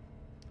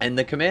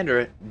the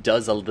commander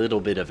does a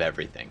little bit of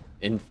everything.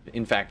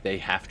 In fact, they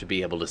have to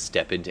be able to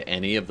step into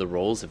any of the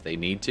roles if they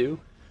need to.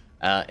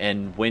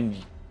 And when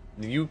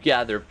you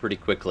gather pretty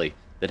quickly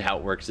that how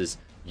it works is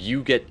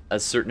you get a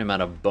certain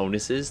amount of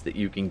bonuses that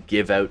you can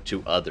give out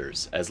to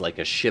others as like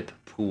a ship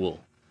pool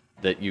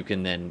that you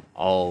can then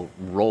all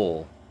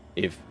roll.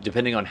 If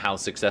depending on how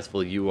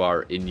successful you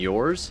are in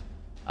yours,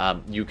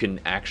 you can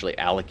actually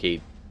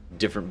allocate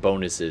different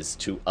bonuses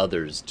to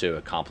others to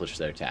accomplish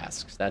their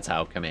tasks. That's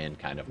how command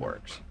kind of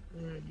works.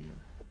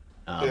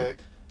 Okay.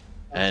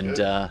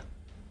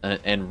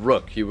 And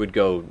Rook, you would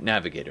go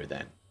navigator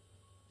then.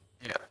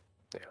 Yeah.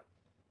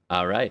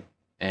 All right.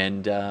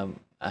 And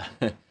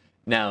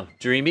now,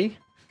 Dreamy,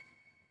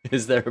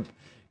 is there?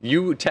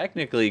 You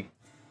technically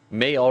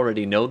may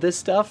already know this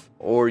stuff,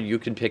 or you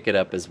can pick it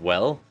up as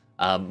well.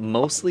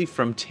 Mostly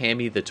from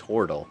Tammy the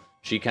Turtle.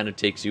 She kind of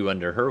takes you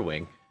under her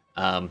wing.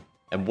 And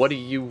what do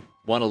you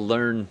want to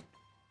learn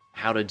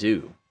how to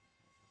do?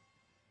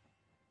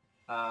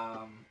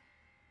 I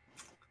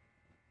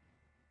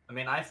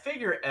mean, I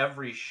figure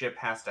every ship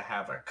has to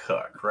have a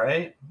cook,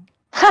 right?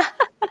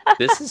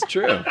 This is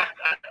true.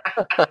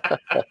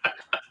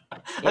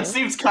 That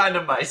seems kind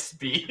of my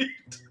speed.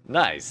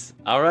 Nice.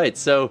 All right.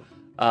 So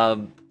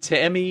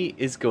Tammy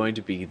is going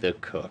to be the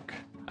cook.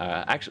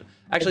 Actually,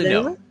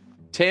 no.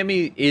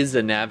 Tammy is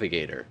a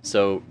navigator,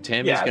 so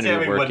Tammy's going to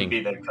be working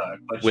be the cook,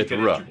 but with she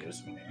could Rook.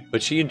 introduce me.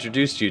 But she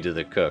introduced you to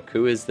the cook.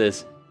 Who is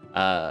this?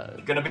 You're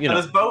gonna be on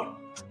this boat.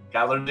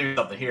 Gotta learn to do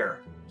something here.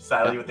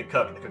 Saddle you with the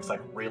cook. And the cook's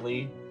like,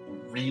 really?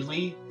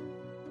 Yeah,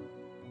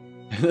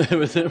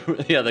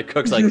 the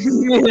cook's like,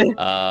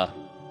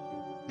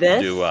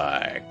 This? do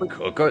I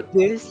cook it?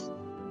 This?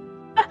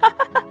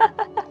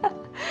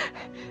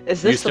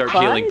 Is this You start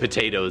surprise? peeling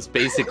potatoes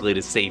basically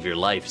to save your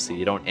life, so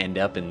you don't end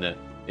up in the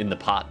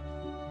pot.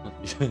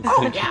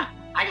 Oh yeah,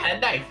 I got a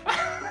knife.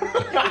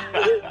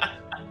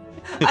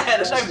 I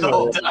had a knife the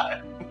whole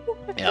time.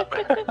 Yep.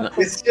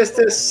 It's just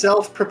a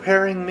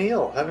self-preparing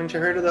meal. Haven't you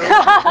heard of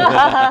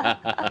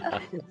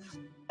that?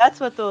 That's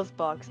what those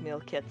box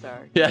meal kits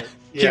are. Yeah,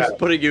 Yeah. keeps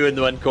putting you in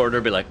the one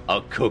corner, be like,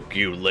 I'll cook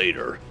you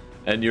later.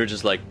 And you're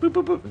just like, boop,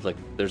 boop, boop. It's like,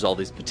 there's all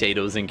these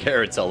potatoes and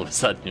carrots all of a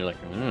sudden. You're like,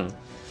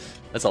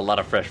 that's a lot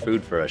of fresh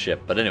food for a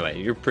ship. But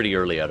anyway, you're pretty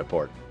early out of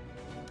port.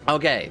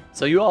 Okay,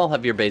 so you all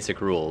have your basic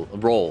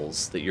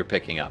roles that you're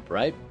picking up,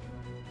 right?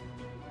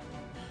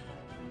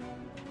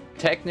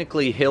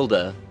 Technically,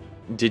 Hilda,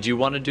 did you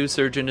want to do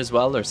surgeon as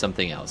well or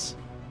something else?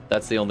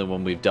 That's the only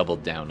one we've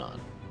doubled down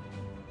on.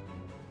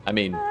 I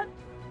mean,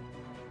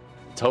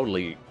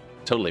 totally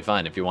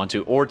fine if you want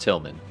to, or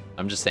Tillman.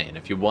 I'm just saying,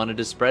 if you wanted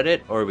to spread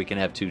it, or we can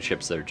have 2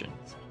 ship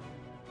surgeons.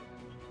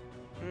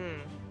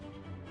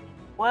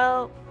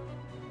 Well,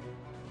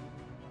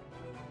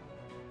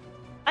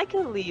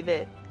 can leave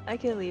it. I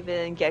can leave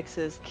it in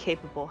Gex's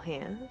capable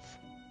hands.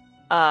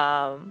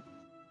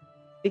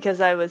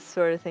 Because I was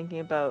sort of thinking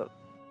about.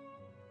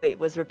 Wait,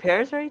 was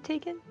repairs already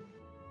taken?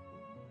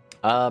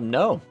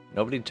 No,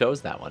 nobody chose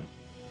that one.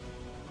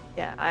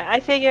 Yeah, I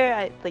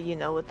figure,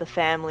 with the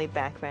family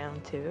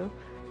background too.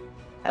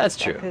 That's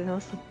true.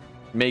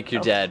 Make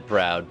your dad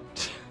proud.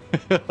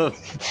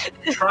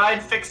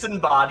 Tried fixing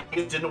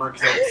bodies, didn't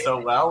work out so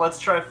well. Let's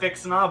try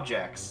fixing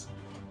objects.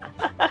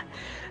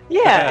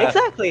 Yeah,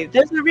 exactly.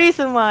 There's a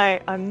reason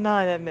why I'm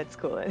not at mid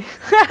school anymore.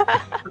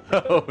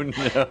 Oh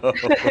no.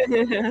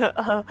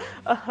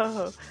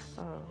 oh.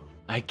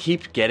 I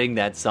keep getting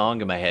that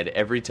song in my head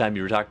every time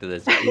you were talking to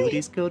this.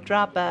 Beauty school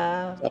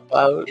dropout.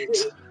 I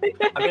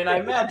mean, I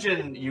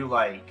imagine you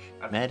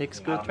medic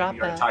school dropout.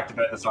 You already dropout. talked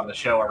about this on the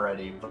show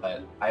already,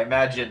 but I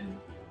imagine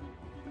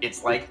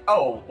it's like,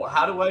 oh,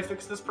 how do I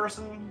fix this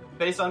person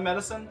based on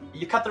medicine?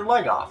 You cut their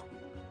leg off.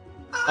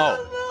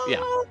 Oh, yeah.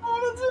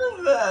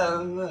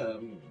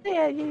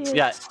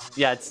 Yeah.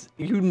 It's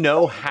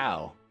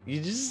how.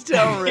 You just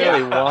don't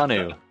really want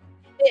to.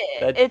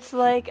 It's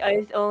like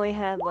I only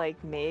had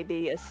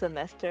maybe a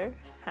semester,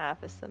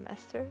 half a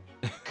semester.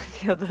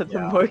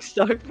 the morgue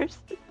stalkers.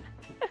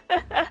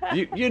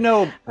 You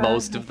know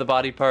most of the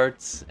body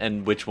parts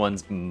and which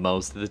ones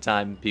most of the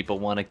time people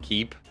want to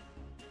keep.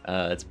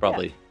 It's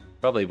probably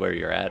where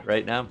you're at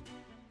right now.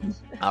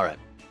 All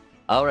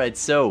right.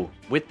 So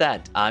with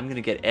that, I'm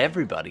gonna get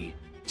everybody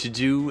to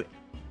do.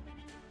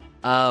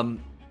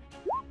 I'm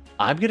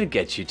gonna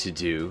get you to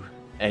do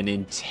an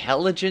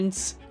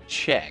intelligence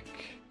check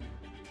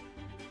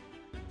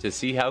to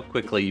see how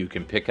quickly you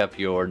can pick up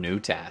your new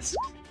task.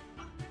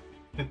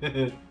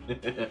 And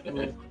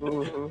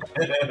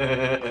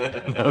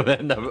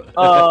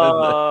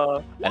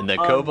the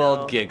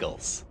kobold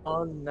giggles.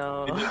 Oh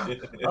no.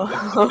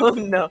 Oh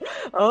no.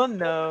 Oh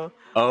no.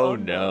 Oh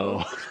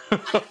no.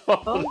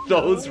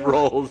 Those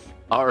rolls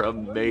are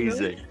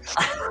amazing.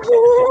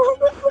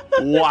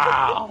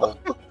 Wow.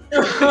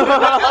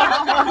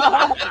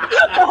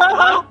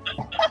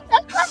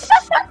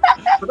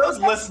 For those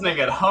listening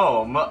at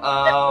home,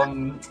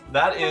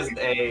 that is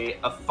a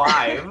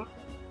 5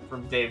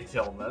 from Dave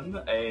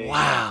Tillman, a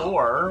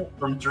 4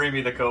 from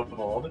Dreamy the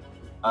Kobold,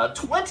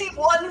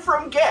 21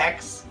 from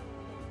Gex,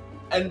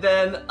 and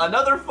then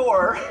another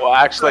 4. Well,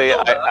 actually,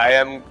 I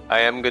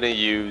am gonna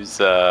use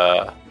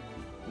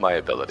my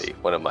ability,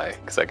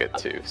 because I get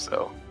 2.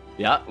 So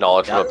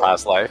knowledge from a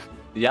past life.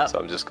 Yeah. So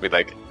I'm just gonna be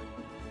like,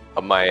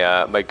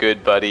 my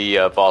good buddy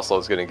Vossel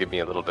is gonna give me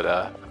a little bit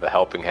of a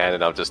helping hand,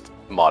 and I'll just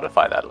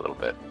modify that a little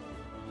bit.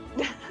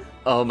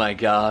 Oh my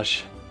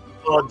gosh.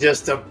 Oh,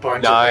 just a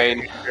bunch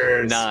 9. of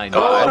 9.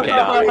 Oh, Okay.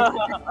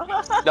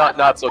 9.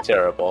 Not so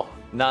terrible.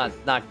 Not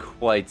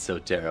quite so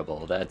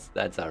terrible. That's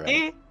all right.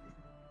 See?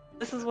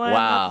 This is why I'm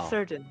not a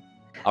surgeon.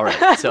 All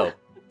right. So,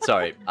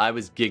 sorry, I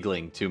was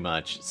giggling too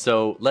much.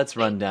 So let's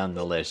run down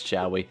the list,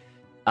 shall we?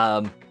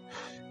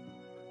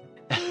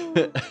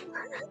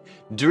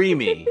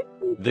 Dreamy,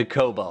 the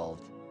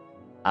kobold,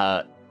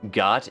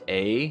 got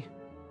a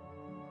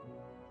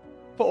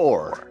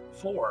 4.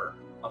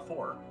 A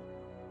 4.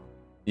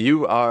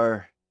 You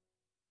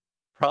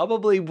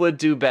probably would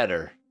do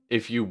better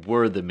if you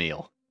were the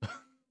meal.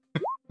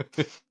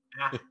 It's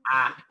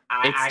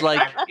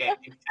like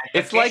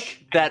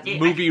that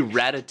movie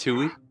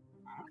Ratatouille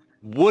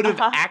would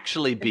have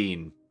actually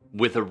been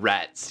with a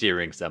rat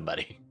steering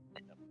somebody.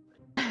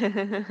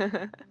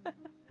 Right.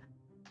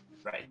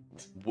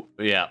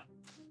 Yeah.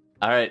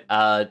 All right.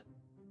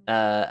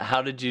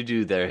 How did you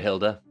do there,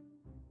 Hilda?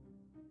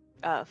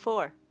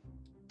 4.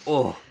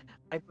 Oh.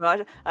 I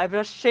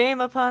brought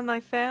shame upon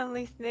my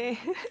family's name.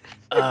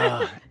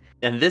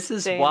 And this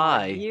is shame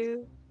why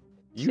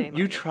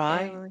you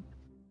try,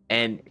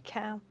 and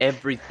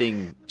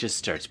everything just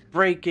starts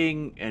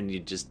breaking, and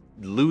you just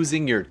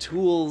losing your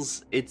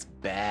tools. It's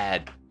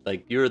bad.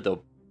 Like you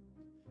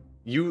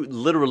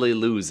literally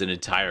lose an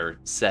entire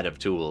set of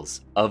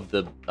tools of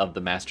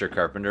the master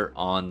carpenter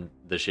on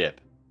the ship.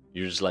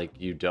 You're just like,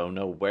 you don't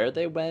know where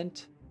they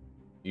went.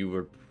 You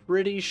were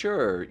pretty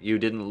sure you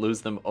didn't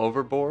lose them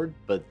overboard,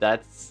 but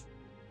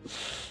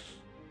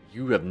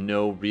you have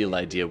no real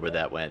idea where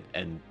that went,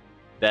 and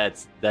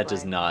that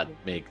does not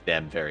make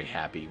them very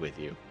happy with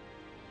you.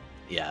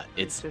 Yeah,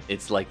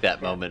 it's like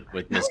that moment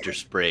with Mr.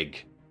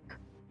 Sprigg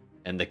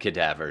and the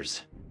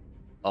cadavers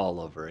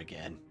all over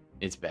again.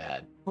 It's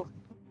bad.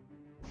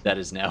 That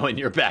is now in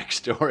your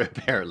backstory,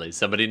 apparently.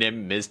 Somebody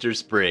named Mr.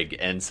 Sprigg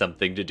and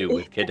something to do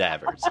with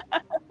cadavers.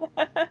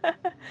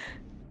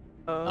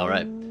 All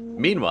right.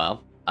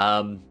 Meanwhile,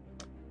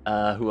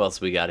 who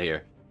else we got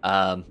here?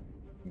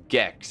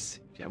 Gex.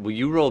 Well,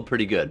 you rolled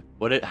pretty good.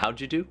 How'd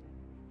you do?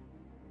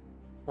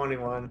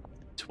 21.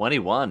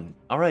 21.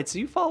 All right, so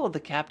you follow the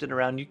captain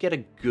around. You get a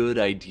good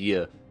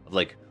idea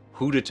of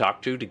who to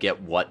talk to get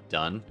what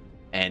done,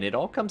 and it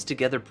all comes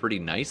together pretty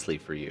nicely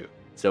for you.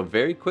 So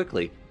very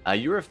quickly,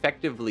 you're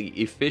effectively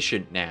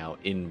efficient now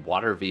in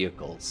water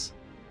vehicles.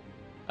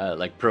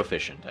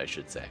 Proficient, I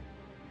should say.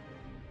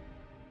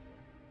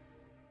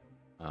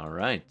 All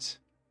right.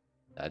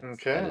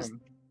 Okay.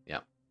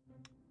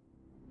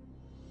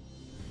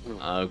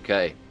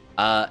 Okay.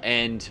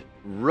 And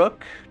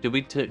Rook, did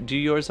we do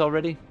yours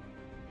already?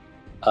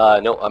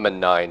 No, I'm a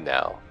 9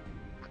 now.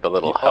 The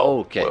little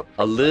help. Okay,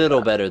 a little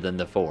better than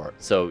the 4.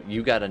 So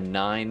you got a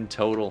 9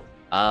 total.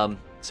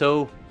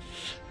 So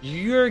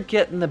you're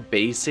getting the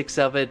basics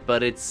of it,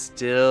 but it's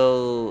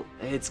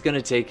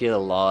gonna take you a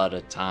lot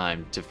of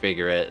time to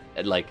figure it.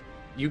 Like,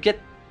 you get,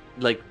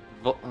 like,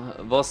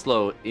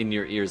 Voslo in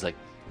your ears, like,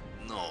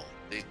 No,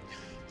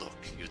 look,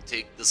 you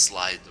take the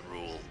slide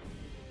rule.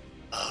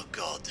 Oh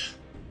god.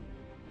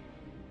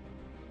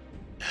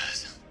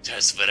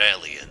 There's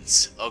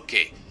Varelians.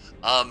 Okay.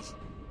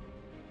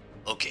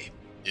 Okay.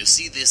 You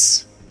see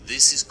this?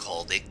 This is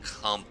called a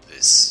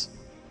compass.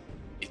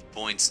 It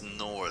points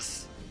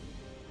north.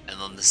 And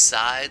on the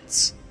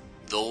sides,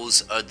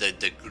 those are the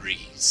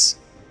degrees.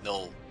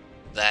 No,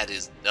 that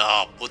is...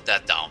 Oh, put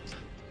that down.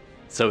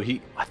 so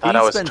I thought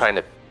I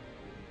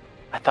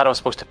was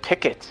supposed to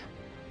pick it.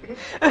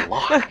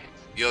 Lock.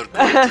 You're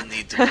going to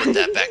need to put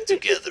that back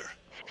together.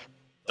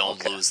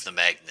 Don't lose the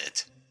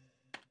magnet.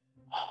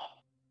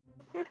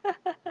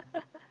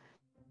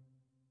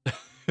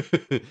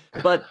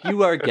 But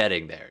you are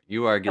getting there.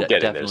 You are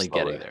definitely slowly.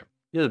 getting there.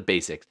 You know, the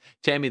basics.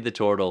 Tammy the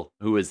Turtle,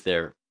 who is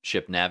their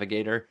ship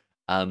navigator,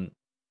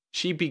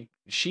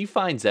 she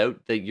finds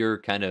out that you're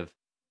kind of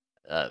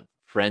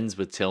friends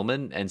with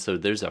Tillman, and so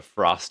there's a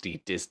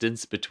frosty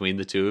distance between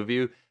the two of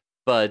you.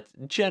 But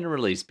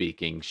generally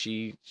speaking,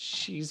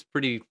 she's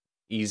pretty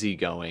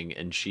easygoing,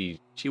 and she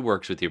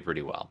works with you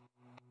pretty well,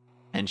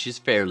 and she's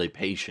fairly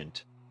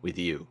patient with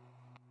you.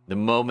 The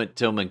moment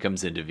Tillman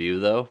comes into view,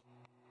 though,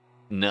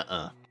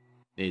 nuh-uh.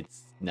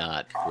 It's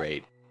not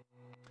great.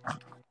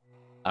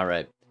 All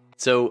right.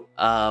 So,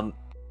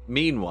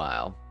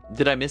 meanwhile,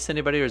 did I miss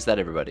anybody, or is that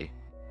everybody?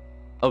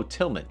 Oh,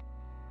 Tillman.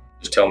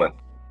 Just Tillman.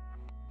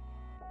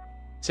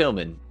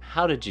 Tillman,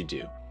 how did you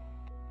do?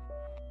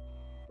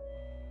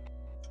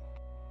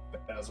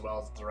 As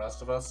well as the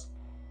rest of us.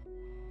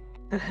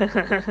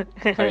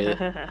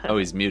 Oh,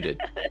 he's muted.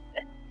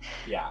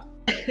 Yeah.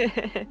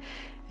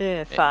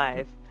 Yeah,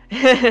 5.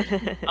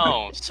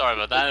 Oh, sorry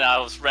about that. I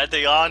was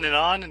reading on,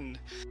 and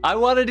I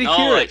wanted to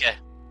hear it. okay.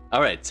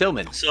 All right,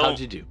 Tillman, So- how'd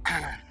you do?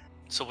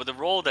 So with the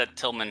role that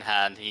Tillman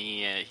had,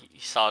 he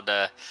saw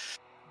the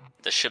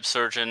ship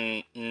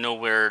surgeon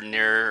nowhere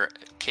near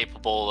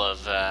capable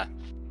of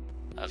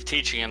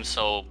teaching him.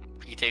 So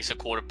he takes a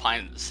quarter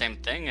pint of the same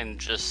thing and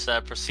just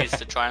proceeds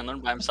to try and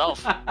learn by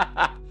himself.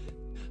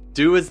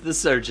 Do as the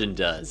surgeon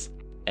does,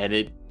 and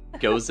it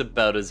goes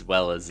about as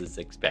well as is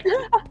expected.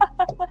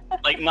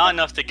 Like, not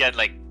enough to get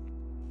like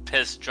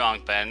pissed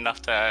drunk, but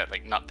enough to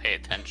like not pay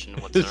attention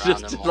to what's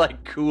around Just him. to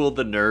like cool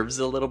the nerves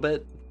a little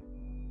bit.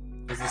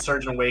 Does the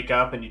surgeon wake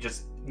up and you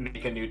just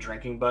make a new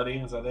drinking buddy?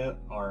 Is that it?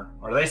 Or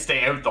they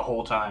stay out the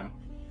whole time?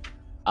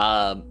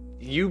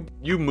 You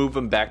move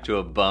him back to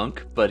a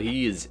bunk, but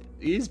he's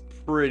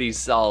pretty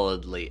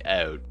solidly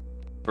out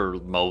for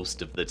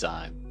most of the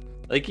time.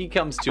 Like, he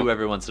comes to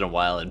every once in a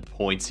while and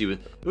points you,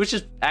 which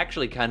just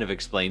actually kind of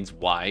explains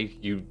why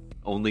you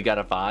only got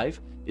a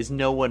 5, is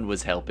no one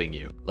was helping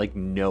you. Like,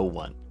 no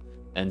one.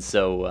 And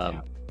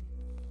so,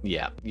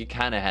 yeah, you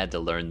kind of had to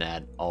learn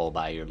that all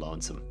by your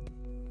lonesome.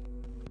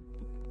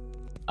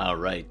 All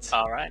right.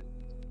 All right.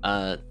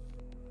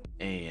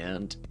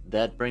 And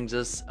that brings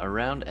us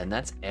around, and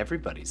that's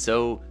everybody.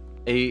 So,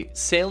 a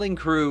sailing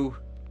crew,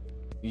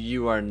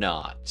 you are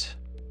not.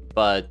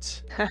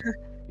 But,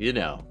 you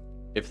know,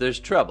 if there's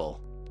trouble,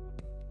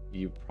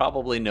 you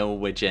probably know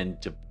which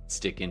end to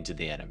stick into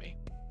the enemy.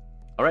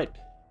 All right.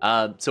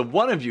 So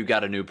one of you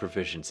got a new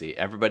proficiency.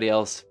 Everybody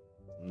else,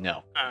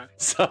 no.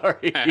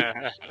 Sorry.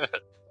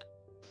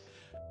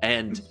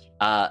 And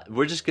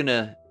we're just going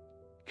to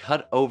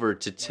cut over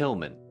to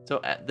Tillman. So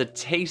the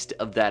taste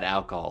of that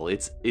alcohol,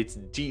 it's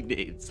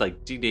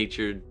like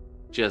denatured,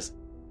 just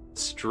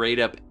straight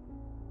up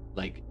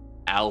like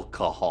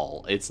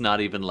alcohol. It's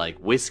not even like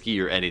whiskey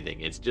or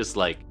anything. It's just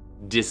like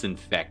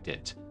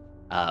disinfectant.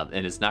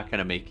 And it's not going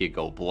to make you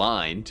go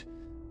blind,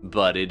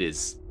 but it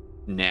is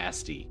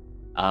nasty.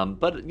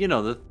 But, you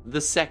know,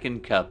 the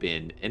second cup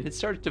in, and it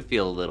started to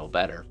feel a little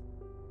better.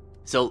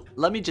 So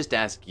let me just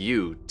ask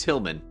you,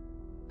 Tillman,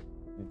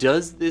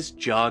 does this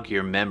jog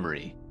your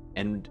memory?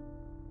 And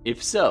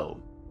if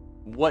so,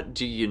 what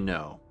do you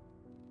know?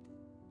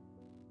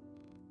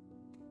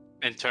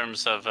 In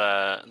terms of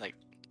like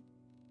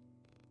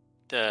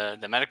the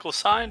medical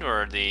side,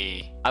 or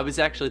the... I was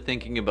actually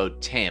thinking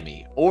about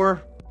Tammy,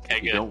 or Okay,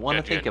 if you good, don't want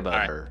to good, think good. about All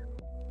right. her,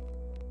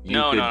 you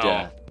No, could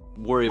no.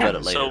 worry about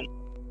it later.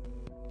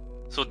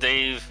 So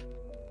Dave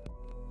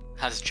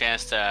has a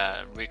chance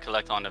to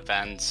recollect on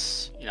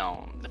events, you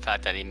know, the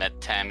fact that he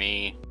met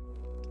Tammy,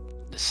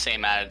 the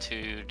same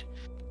attitude.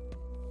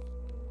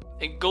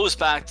 It goes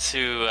back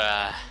to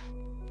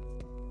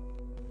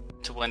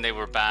when they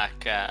were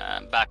back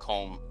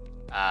home.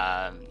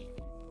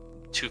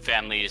 Two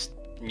families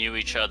knew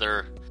each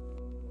other.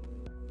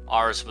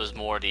 Ours was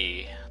more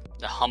the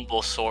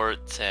humble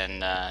sort,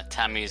 and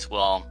Tammy's,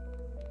 well,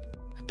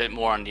 a bit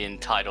more on the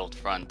entitled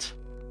front.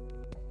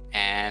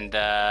 And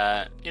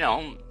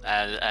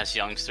as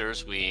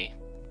youngsters, we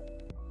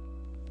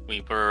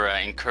were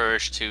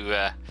encouraged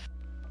to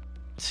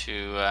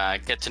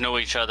get to know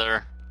each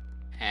other,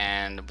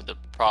 and with the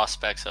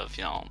prospects of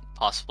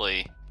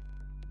possibly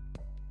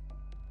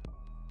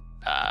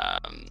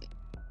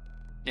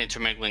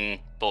intermingling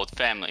both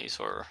families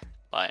or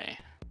by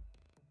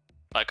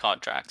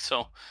contract.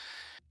 So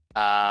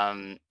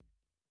the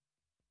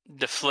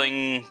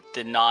fling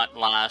did not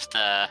last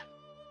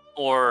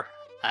or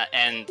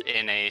end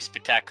in a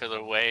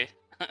spectacular way.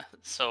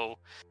 So,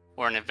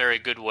 or in a very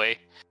good way.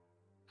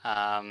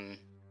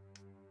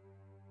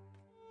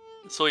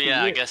 So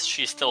yeah, I guess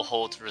she still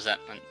holds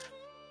resentment.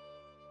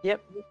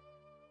 Yep.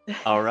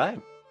 All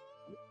right.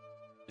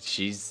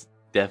 She's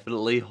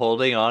definitely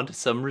holding on to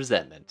some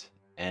resentment.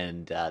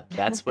 And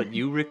that's what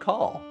you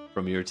recall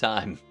from your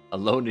time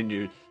alone in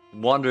your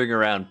wandering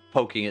around,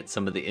 poking at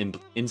some of the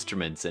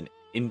instruments and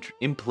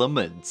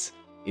implements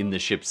in the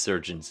ship's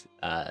surgeon's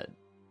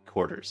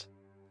quarters.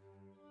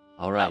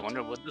 All right. I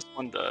wonder what this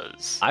one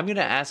does. I'm going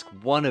to ask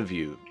one of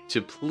you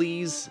to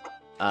please...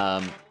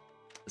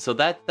 so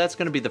that's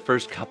going to be the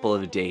first couple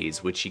of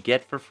days, which you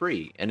get for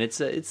free. And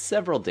it's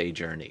several day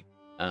journey.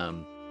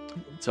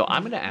 So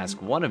I'm going to ask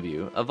one of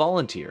you, a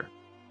volunteer,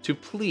 to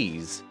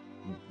please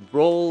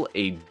roll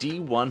a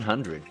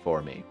D100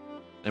 for me.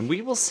 And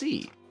we will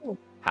see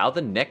how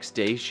the next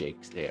day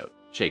shakes out.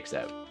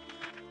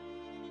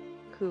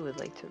 Who would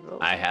like to roll?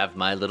 I have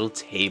my little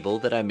table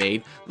that I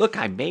made. Look,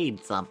 I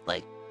made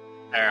something.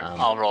 There,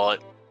 I'll roll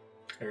it.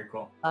 Very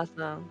cool.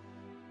 Awesome.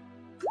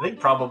 I think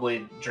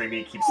probably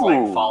Dreamy keeps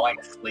like falling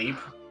asleep,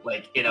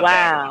 like in a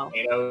bag of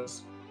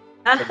potatoes.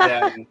 But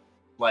then,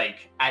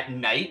 like at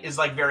night, is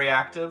like very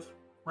active,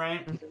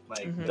 right?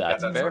 Like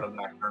That's that fair. sort of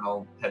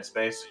nocturnal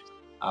headspace,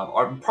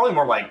 or probably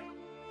more like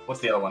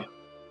what's the other one?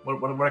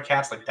 What are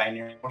cats like?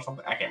 Dining or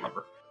something? I can't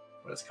remember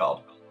what it's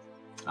called.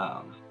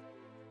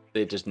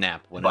 They just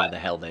nap whenever the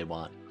hell they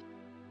want.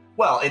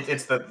 Well,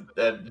 it's the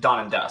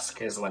dawn and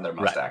dusk is when they're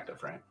most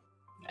active, right?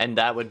 And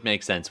that would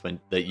make sense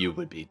that you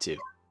would be too.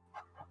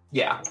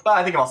 Yeah, but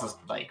I think I'm also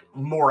like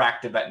more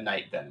active at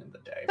night than in the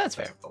day. That's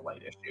fair. The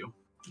light issue.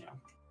 Yeah.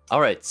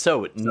 All right,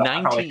 so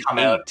I'll probably come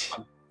out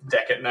on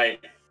deck at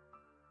night.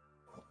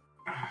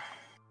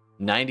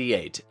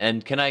 98.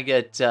 And can I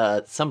get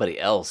somebody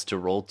else to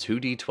roll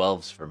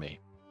 2d12s for me?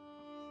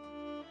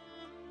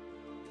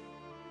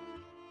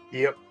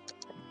 Yep.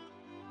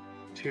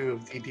 2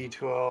 of the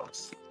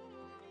D12s.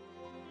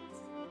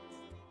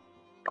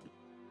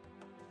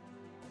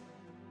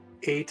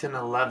 8 and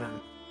 11.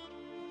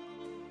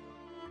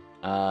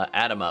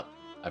 Add 'em up.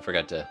 I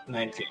forgot to...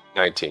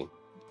 19.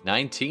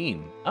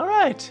 19. All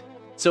right.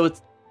 So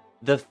it's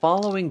the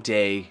following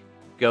day.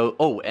 Go.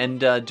 Oh, and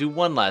do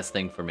one last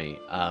thing for me.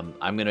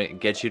 I'm gonna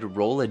get you to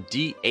roll a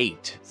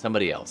D8.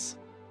 Somebody else.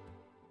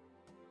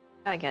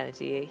 I got a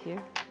D8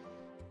 here.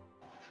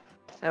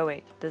 Oh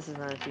wait, this is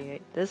not a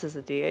D8. This is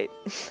a D8.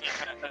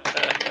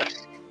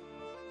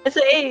 It's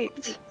an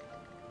 8.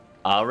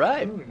 All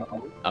right.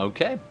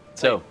 Okay.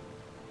 So.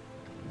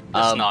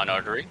 This is not an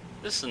artery.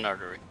 This is an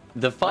artery.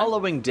 The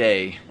following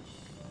day.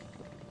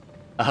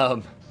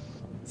 So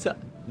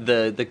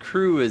the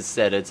crew has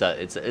said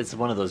it's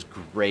one of those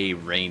gray,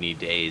 rainy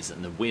days,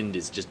 and the wind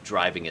is just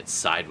driving it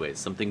sideways.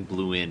 Something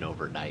blew in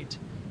overnight,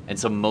 and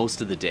so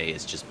most of the day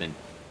has just been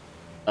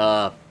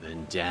up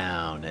and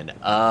down and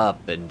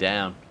up and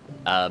down.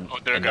 Oh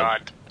dear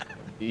God!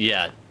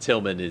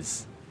 Tillman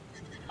is,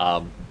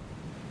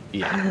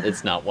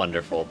 it's not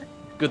wonderful.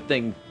 Good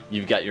thing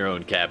you've got your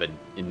own cabin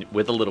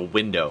with a little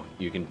window.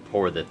 You can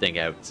pour the thing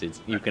out, so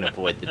you can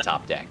avoid the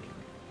top deck.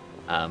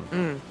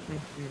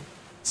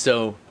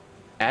 So,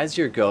 as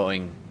you're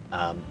going,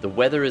 the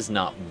weather is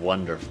not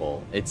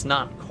wonderful. It's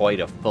not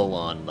quite a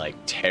full-on, like,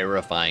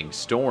 terrifying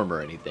storm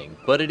or anything,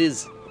 but it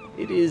is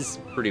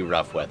pretty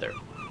rough weather.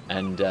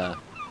 And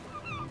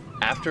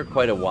after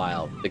quite a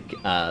while,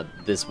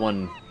 this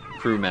one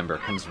crew member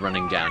comes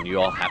running down.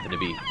 You all happen to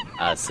be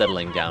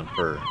settling down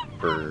for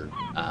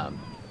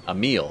a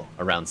meal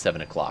around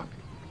 7 o'clock,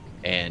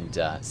 and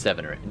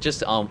 7 or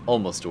just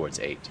almost towards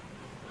 8.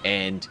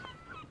 And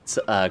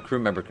a crew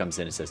member comes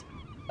in and says,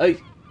 "Hey,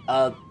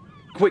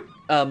 quick,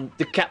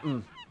 the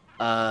captain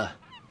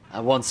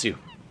wants you,"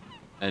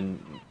 and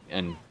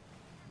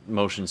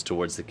motions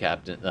towards the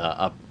captain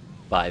up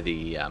by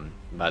the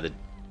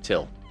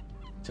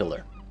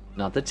tiller,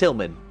 not the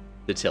tillman,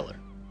 the tiller.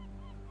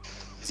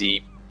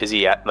 Is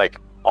he at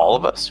like all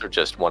of us or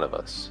just one of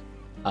us?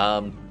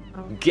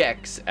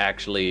 Gex,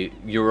 actually,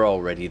 you're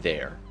already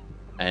there,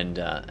 and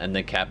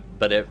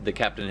the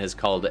captain has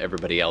called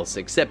everybody else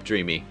except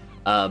Dreamy.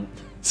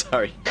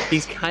 Sorry,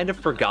 he's kind of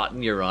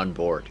forgotten you're on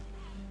board.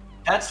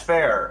 That's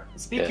fair.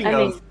 Speaking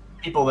of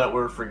people that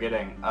we're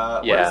forgetting,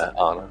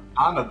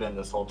 Anna been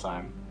this whole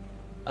time?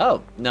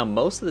 Oh, now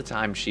most of the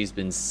time she's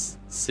been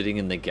sitting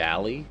in the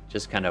galley,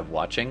 just kind of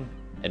watching,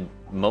 and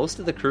most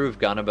of the crew have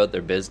gone about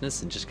their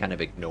business and just kind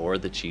of ignore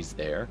that she's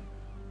there.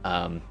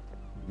 I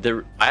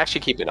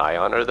actually keep an eye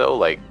on her though.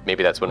 Like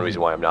maybe that's one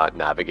reason why I'm not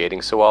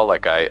navigating so well.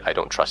 Like I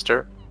don't trust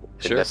her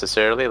Sure.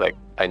 necessarily. Like,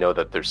 I know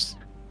that there's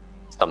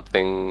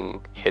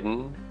something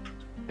hidden.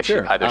 If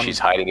Sure. either she's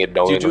hiding it Do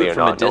you knowingly do it or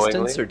from a not distance,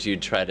 knowingly. or do you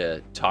try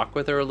to talk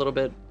with her a little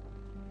bit?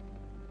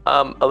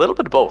 A little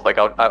bit of both. Like,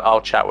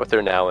 I'll chat with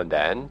her now and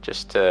then,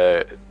 just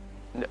to,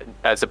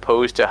 as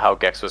opposed to how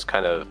Gex was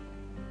kind of,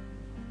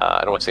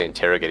 I don't want to say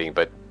interrogating,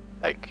 but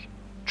like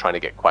trying to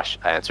get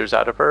answers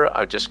out of her.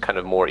 I just kind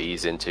of more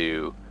ease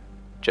into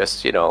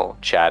just,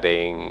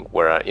 chatting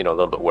where, a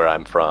little bit where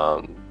I'm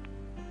from,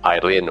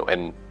 idly,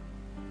 and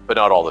but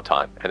not all the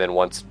time. And then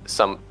once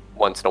in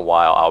a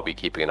while, I'll be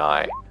keeping an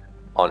eye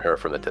on her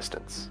from a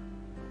distance.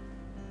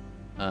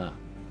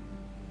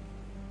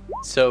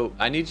 So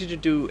I need you to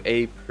do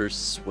a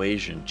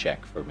persuasion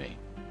check for me.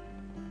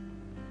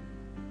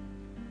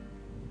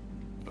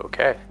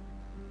 Okay.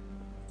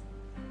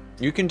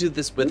 You can do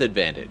this with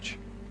advantage.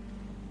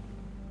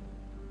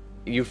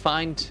 You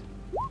find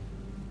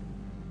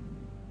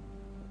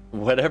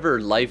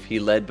whatever life he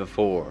led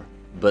before,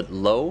 but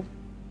Lo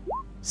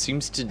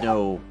seems to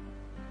know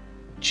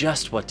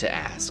just what to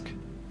ask.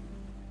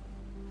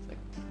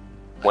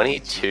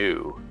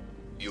 22.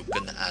 You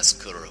can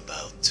ask her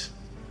about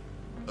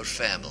her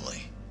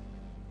family.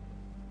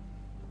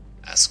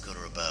 Ask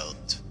her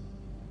about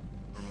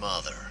her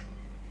mother.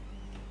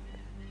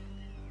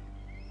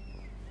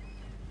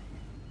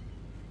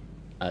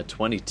 Uh,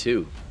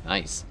 22.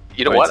 Nice.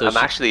 You know All right, what? so I'm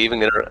actually even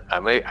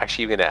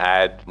gonna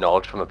add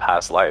knowledge from a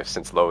past life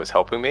since Lo is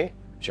helping me.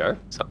 Sure.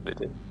 So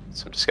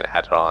I'm just gonna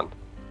add it on.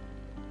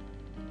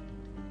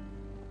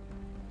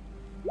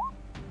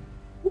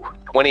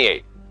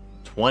 28.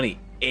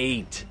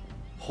 28.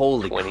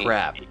 Holy 28.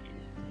 crap.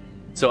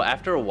 So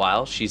after a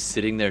while, she's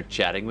sitting there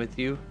chatting with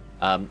you.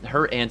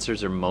 Her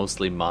answers are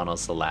mostly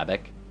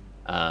monosyllabic.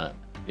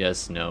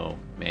 Yes, no,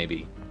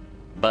 maybe.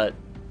 But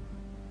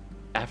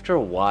after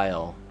a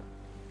while,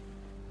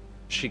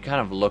 she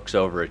kind of looks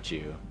over at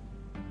you.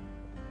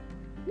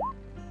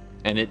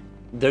 And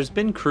there's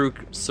been crew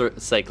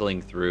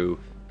cycling through.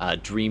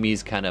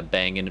 Dreamy's kind of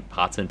banging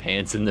pots and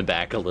pans in the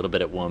back a little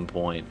bit at one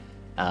point.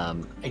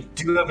 I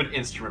do have an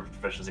instrument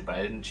proficiency, but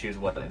I didn't choose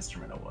what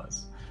instrument it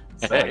was.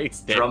 So Hey,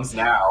 it's drums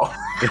now.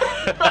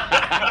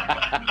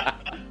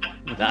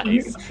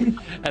 Nice.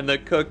 And the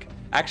cook,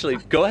 actually,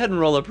 go ahead and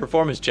roll a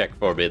performance check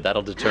for me.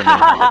 That'll determine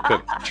how the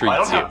cook I don't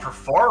treats you. have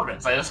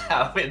performance. I just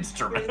have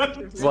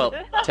instrument. Well,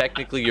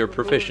 technically you're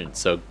proficient,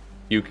 so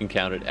you can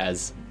count it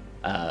as,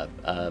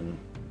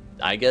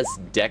 I guess,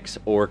 dex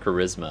or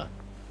charisma.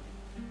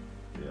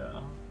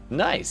 Yeah.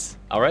 Nice.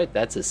 All right,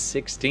 that's a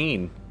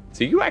 16.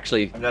 So you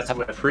actually And that's have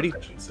a with pretty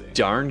proficiency.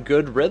 darn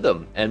good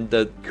rhythm. And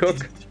the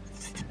cook,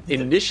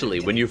 initially,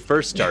 when you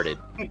first started,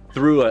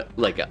 threw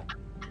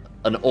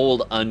an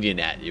old onion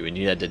at you, and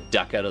you had to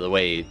duck out of the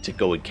way to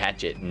go and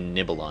catch it and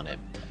nibble on it.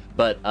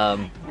 But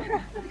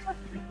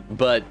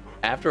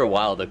after a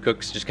while, the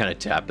cook's just kind of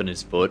tapping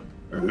his foot.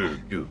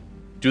 Do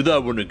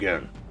that one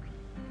again.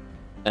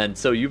 And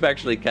so you've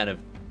actually kind of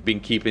been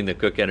keeping the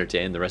cook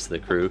entertained, the rest of the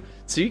crew.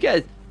 So you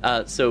guys,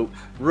 so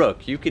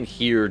Rook, you can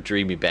hear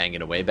Dreamy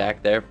banging away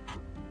back there,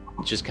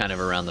 just kind of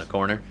around the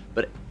corner.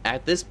 But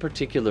at this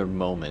particular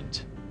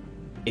moment,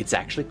 it's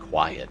actually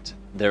quiet.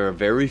 There are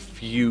very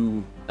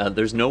few.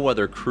 There's no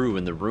other crew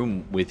in the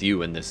room with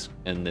you and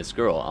this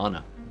girl,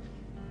 Anna.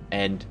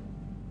 And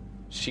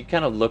she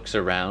kind of looks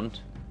around,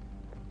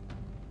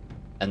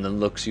 and then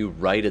looks you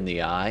right in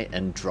the eye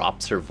and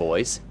drops her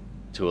voice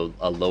to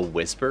a low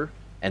whisper,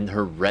 and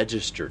her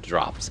register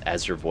drops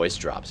as her voice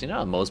drops. You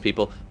know, most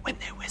people, when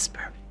they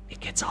whisper, it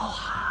gets all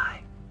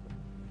high.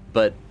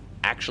 But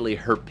actually,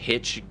 her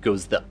pitch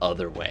goes the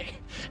other way.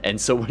 And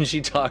so when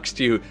she talks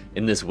to you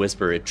in this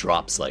whisper, it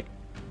drops like,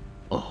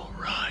 all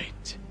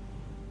right,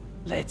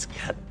 let's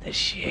cut the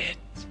shit.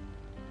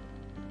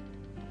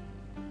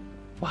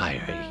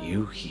 Why are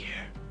you here?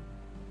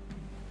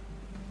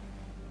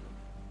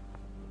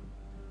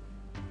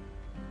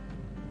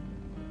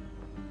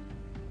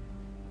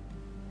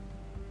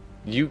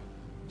 You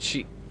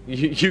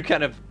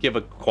kind of give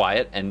a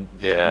quiet and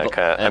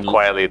I'm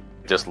quietly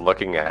just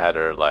looking at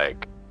her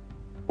like,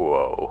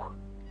 whoa.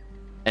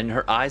 And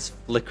her eyes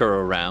flicker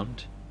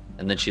around,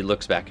 and then she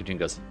looks back at you and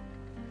goes,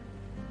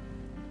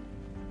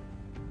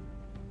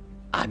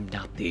 I'm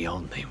not the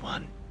only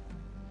one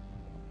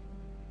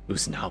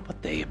who's not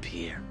what they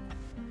appear.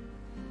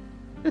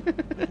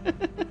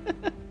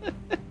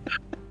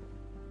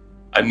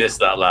 I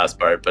missed that last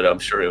part, but I'm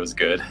sure it was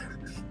good.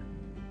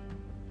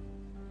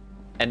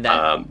 And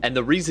that, and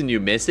the reason you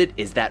miss it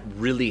is that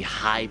really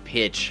high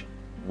pitch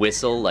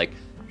whistle, like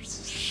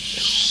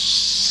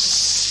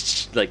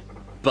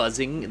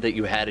buzzing that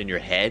you had in your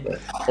head,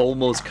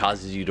 almost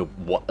causes you to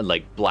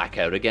black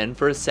out again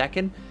for a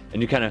second,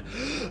 and you kind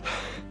of.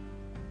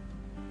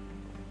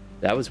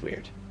 That was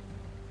weird.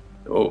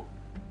 Oh.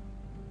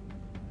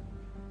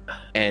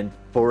 And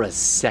for a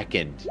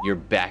second, you're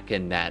back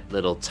in that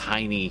little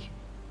tiny,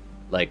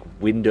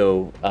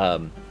 window.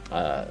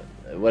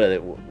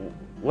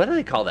 What do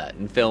they call that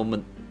in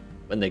film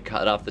when they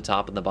cut off the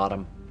top and the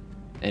bottom?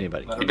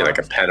 Anybody? You do like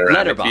a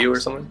panoramic view or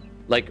something?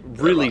 Like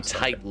really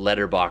tight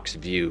letterbox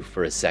view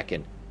for a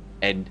second,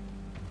 and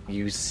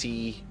you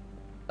see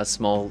a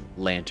small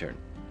lantern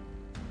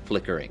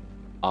flickering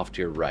off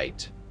to your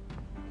right,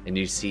 and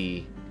you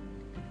see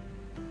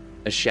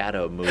a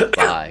shadow move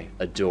by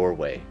a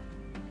doorway.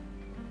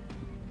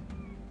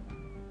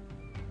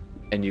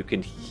 And you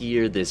can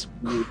hear this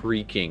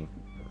creaking.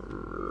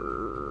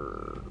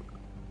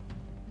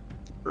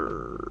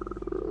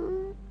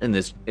 And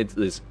it's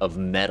this of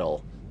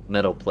metal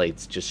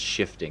plates just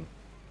shifting.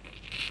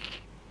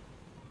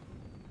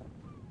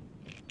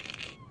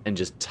 And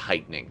just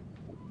tightening.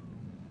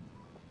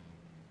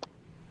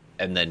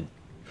 And then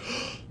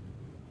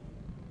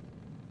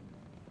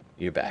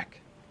you're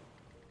back.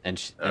 And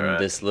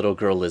this little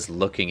girl is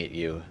looking at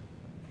you,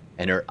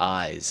 and her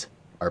eyes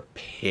are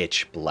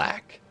pitch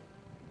black.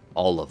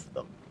 All of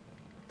them.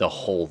 The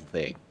whole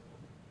thing.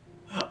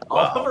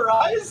 All of her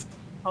eyes?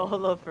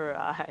 All of her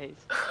eyes.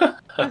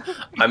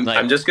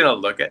 I'm just gonna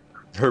look at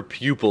her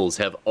pupils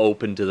have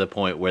opened to the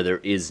point where there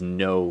is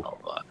no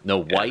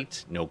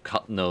white, no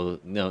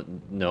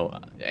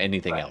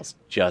anything else,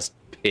 just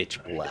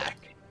pitch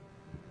black.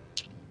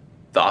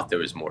 Thought there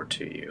was more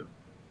to you.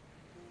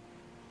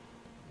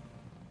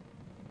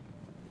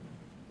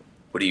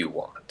 What do you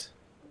want?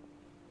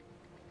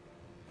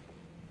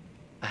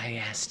 I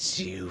asked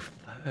you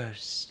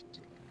first.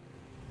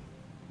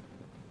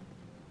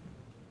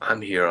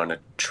 I'm here on a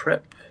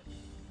trip,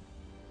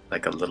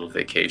 like a little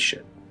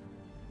vacation.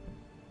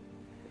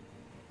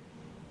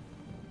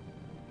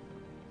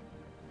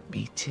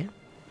 Me too.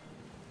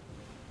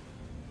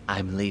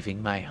 I'm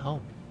leaving my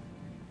home.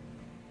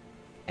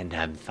 And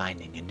I'm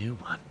finding a new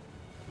one.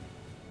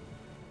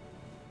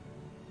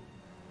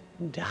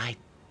 And I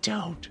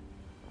don't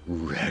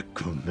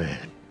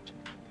recommend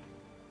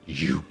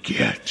you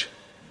get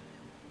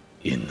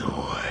in the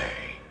way.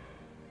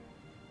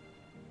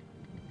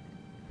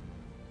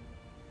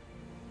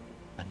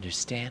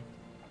 Understand?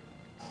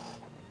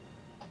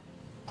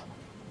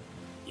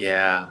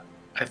 Yeah,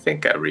 I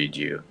think I read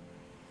you.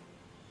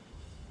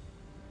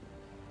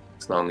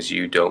 As long as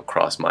you don't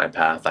cross my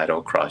path, I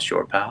don't cross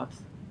your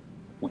path,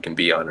 we can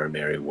be on our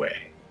merry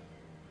way.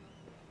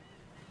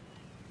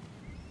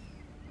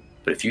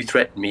 But if you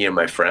threaten me and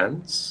my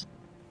friends,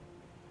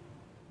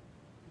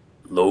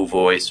 low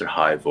voice or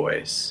high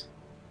voice,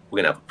 we're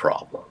gonna have a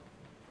problem.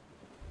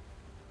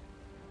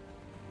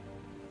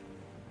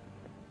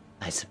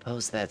 I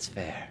suppose that's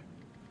fair.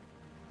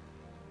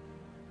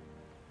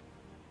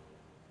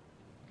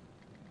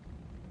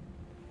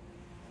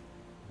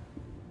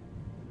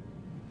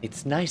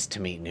 It's nice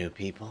to meet new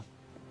people.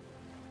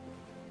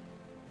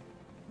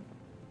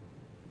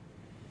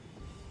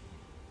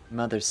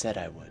 Mother said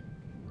I would.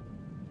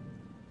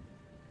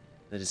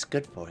 That it's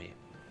good for you.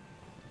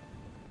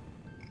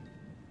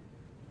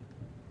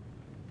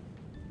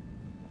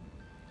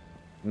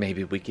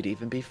 Maybe we could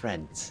even be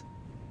friends.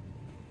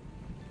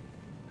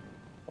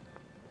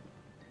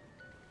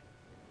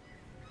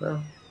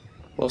 Well,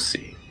 we'll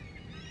see.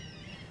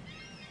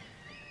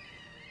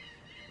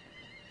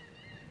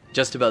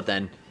 Just about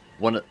then,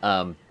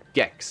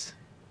 Gex,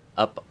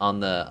 up on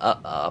the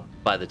up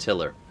by the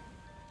tiller,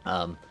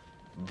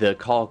 the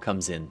call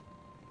comes in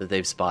that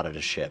they've spotted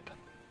a ship.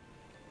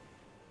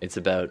 It's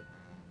about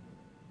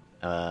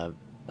a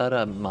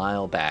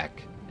mile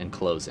back and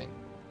closing,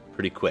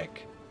 pretty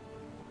quick.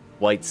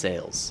 White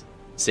sails,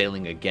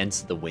 sailing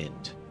against the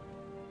wind.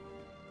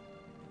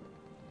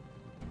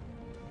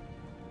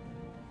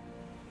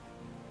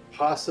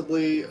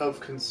 Possibly of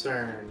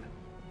concern.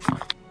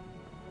 Wow.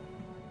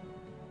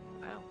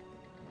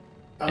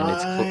 And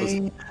it's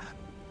closing.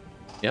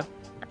 Yeah.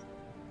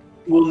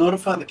 We'll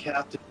notify the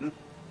captain.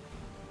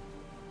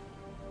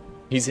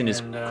 He's in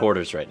his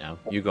quarters right now.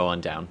 You go on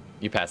down.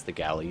 You pass the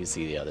galley. You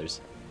see the others.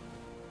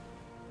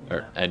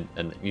 Yeah.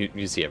 And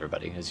you see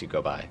everybody as you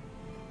go by.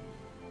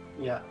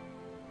 Yeah.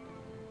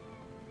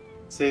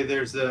 Say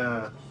there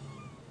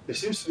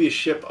seems to be a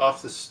ship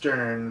off the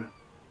stern,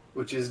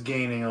 which is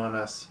gaining on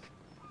us.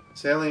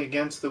 Sailing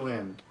against the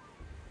wind.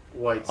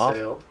 White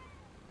sailed.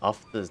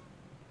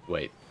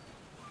 Wait.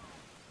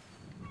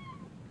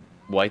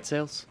 White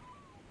sails?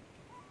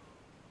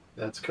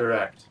 That's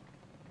correct.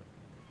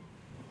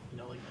 You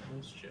know, like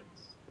those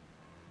ships.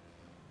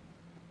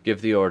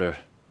 Give the order.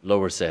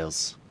 Lower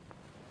sails.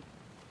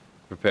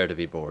 Prepare to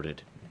be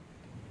boarded.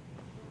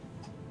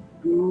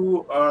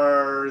 Who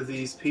are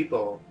these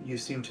people? You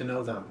seem to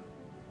know them.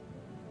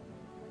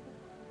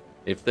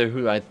 If they're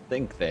who I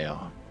think they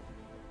are,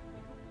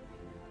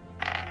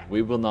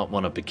 we will not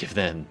want to give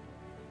them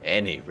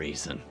any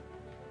reason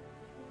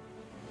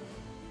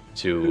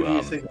to. Who do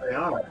you think they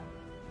are?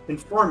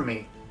 Inform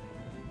me.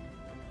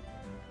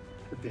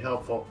 Would be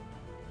helpful.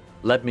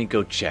 Let me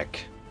go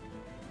check.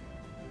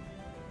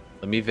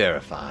 Let me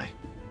verify.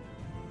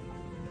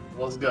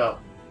 Let's go.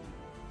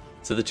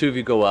 So the two of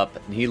you go up,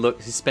 and he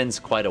spends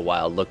quite a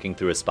while looking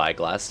through a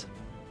spyglass,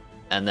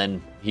 and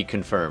then he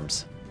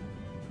confirms.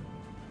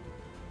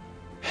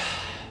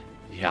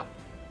 Yeah.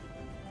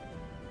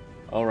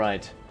 All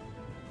right.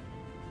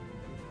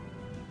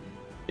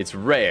 It's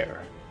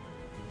rare,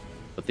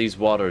 but these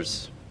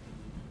waters,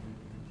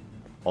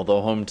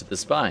 although home to the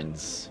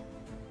spines,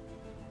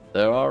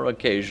 There are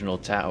occasional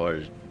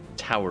tower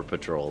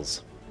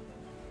patrols.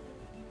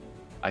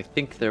 I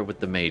think they're with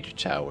the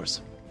mage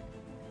towers.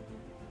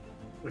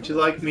 Would you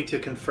like me to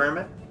confirm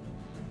it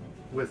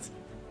with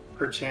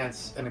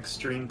perchance an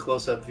extreme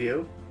close-up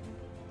view?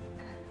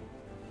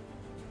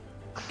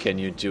 Can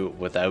you do it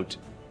without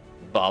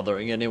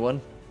bothering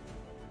anyone?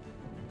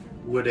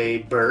 Would a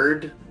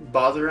bird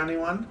bother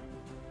anyone?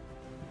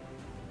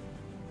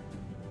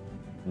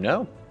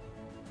 No.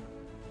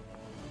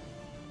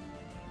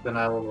 Then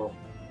I will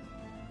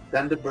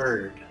send a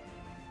bird.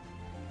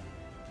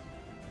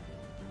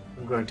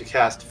 I'm going to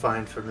cast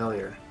Find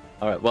Familiar.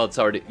 All right. Well, it's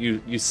already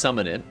you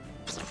summon it,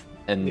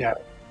 and Yeah.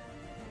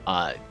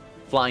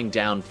 Flying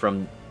down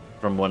from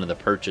one of the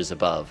perches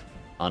above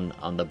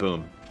on the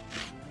boom,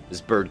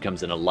 this bird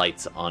comes and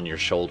alights on your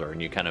shoulder,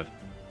 and you kind of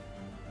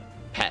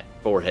pat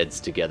foreheads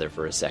together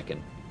for a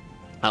second.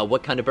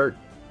 What kind of bird?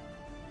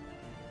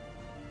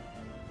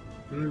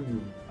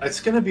 It's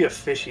going to be a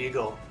fish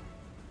eagle.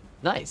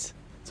 Nice.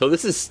 So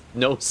this is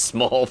no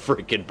small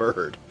freaking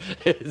bird.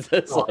 It's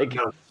like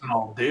no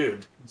small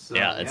dude. So,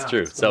 yeah, it's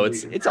true. So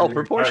it's all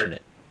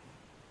proportionate.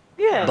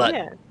 Yeah, But-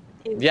 yeah.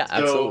 Yeah, So-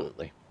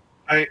 absolutely.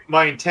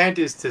 My intent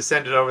is to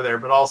send it over there,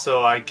 but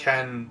also I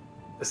can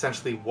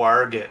essentially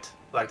warg it,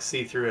 like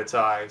see through its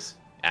eyes.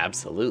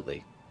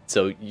 Absolutely.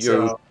 So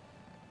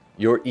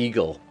your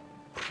eagle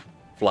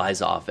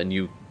flies off, and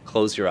you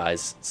close your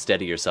eyes,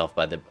 steady yourself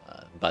by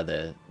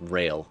the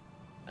rail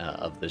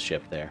of the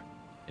ship there,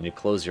 and you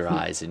close your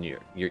eyes, and your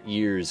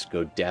ears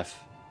go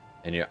deaf,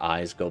 and your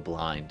eyes go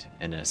blind,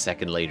 and a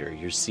second later,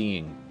 you're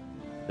seeing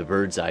the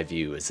bird's eye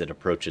view as it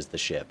approaches the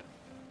ship.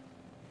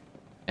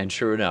 And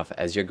sure enough,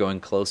 as you're going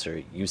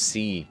closer, you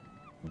see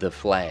the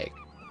flag.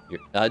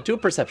 Do a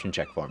perception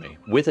check for me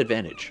with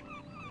advantage.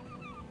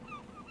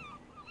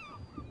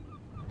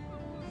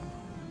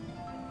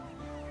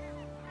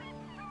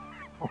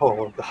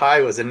 Oh, the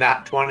high was a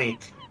nat 20.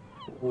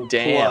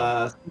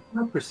 Damn.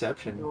 Plus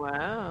perception.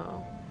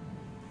 Wow.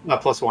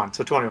 Plus 1,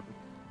 so 20.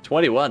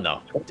 21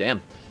 though.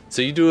 Damn.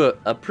 So you do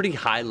a pretty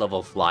high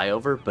level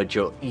flyover, but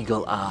your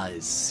eagle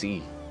eyes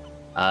see.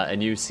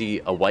 And you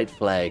see a white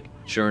flag,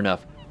 sure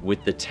enough,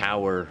 with the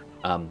tower.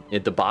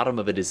 At the bottom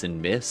of it is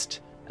in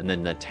mist, and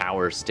then the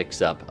tower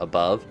sticks up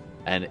above,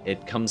 and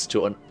it comes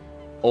to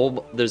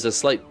there's a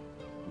slight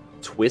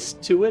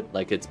twist to it,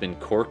 like it's been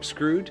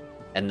corkscrewed,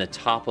 and the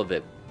top of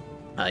it,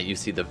 you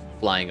see the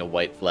flying a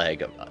white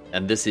flag,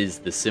 and this is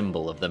the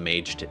symbol of the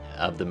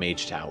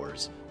mage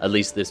towers. At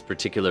least this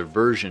particular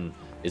version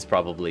is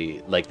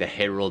probably like the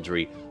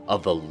heraldry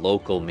of a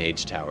local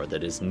mage tower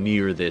that is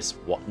near these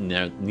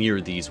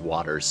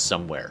waters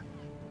somewhere.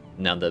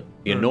 Now the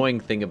annoying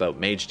thing about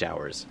mage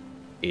towers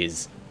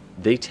is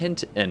they tend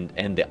to,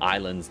 and the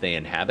islands they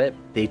inhabit,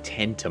 they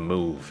tend to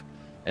move.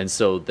 And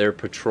so their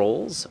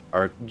patrols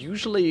are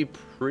usually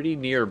pretty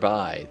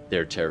nearby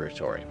their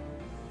territory.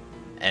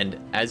 And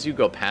as you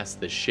go past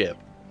the ship,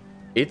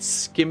 it's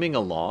skimming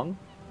along,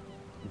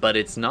 but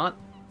it's not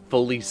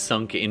fully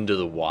sunk into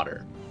the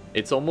water.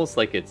 It's almost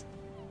like it's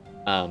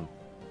almost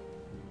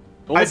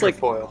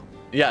Hydrofoil.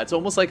 it's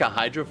almost like a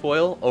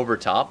hydrofoil over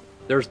top.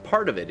 There's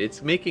part of it,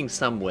 it's making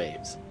some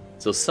waves.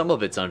 So some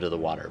of it's under the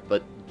water,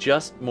 but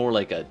just more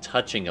like a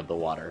touching of the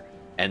water.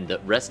 And the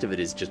rest of it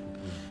is just...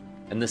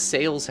 And the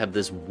sails have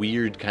this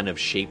weird kind of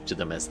shape to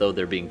them, as though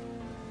they're being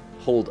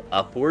pulled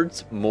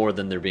upwards more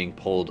than they're being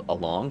pulled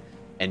along.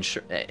 And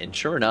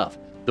sure enough,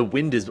 the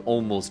wind is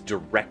almost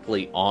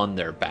directly on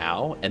their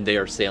bow, and they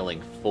are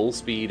sailing full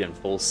speed and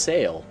full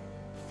sail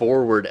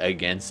forward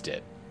against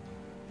it.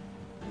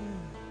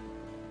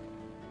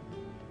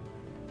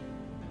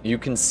 You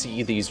can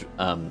see these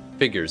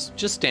figures,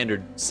 just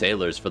standard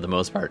sailors for the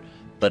most part,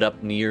 but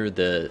up near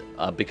the,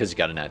 because you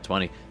got a nat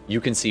 20,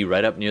 you can see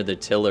right up near the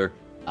tiller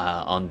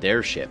on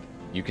their ship,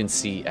 you can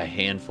see a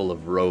handful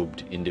of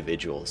robed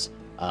individuals.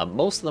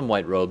 Most of them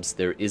white robes.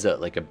 There is a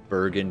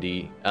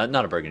burgundy,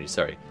 not a burgundy,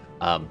 sorry.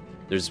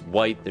 There's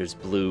white, there's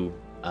blue,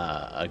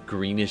 a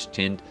greenish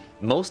tint.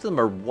 Most of them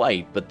are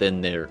white, but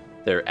then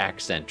their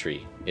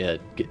accentry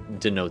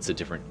denotes a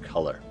different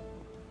color.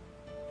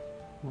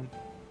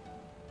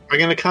 I'm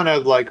going to kind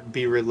of like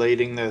be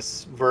relating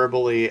this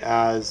verbally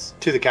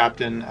to the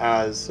captain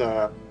as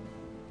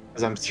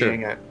I'm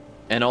seeing it.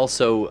 And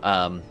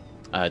also,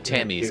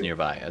 Tammy's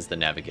nearby as the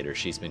navigator.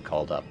 She's been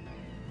called up.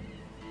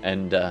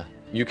 And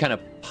you kind of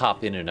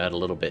pop in and out a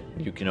little bit.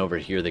 You can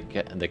overhear the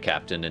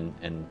captain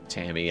and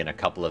Tammy and a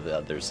couple of the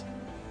others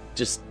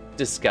just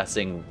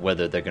discussing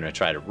whether they're going to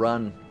try to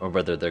run or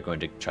whether they're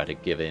going to try to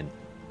give in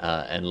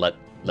and let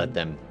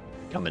them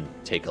come and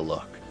take a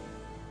look.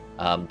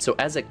 So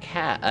as a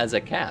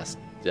cast,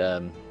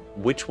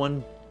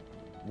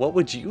 what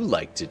would you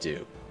like to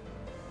do?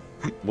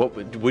 What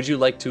would you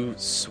like to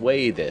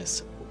sway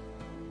this?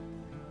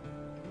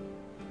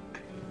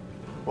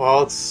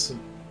 Well, it's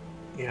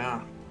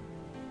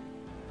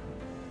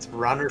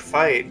run or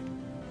fight.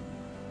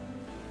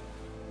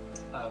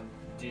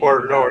 Do you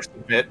Or have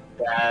submit.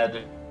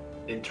 bad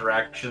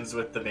interactions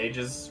with the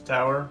mage's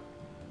tower?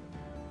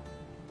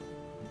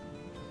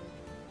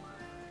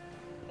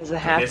 Does it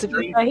have to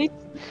be right?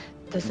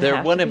 Does it They're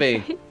have one to of be a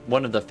right?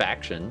 one of the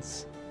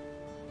factions.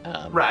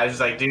 Right. I was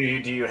just like, do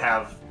you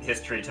have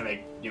history to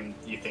make you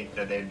think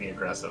that they'd be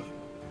aggressive?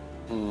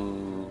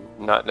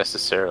 Not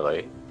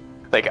necessarily.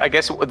 Like, I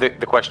guess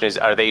the question is,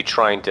 are they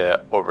trying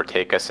to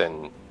overtake us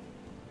and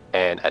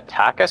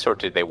attack us, or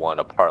do they want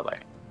to parlay?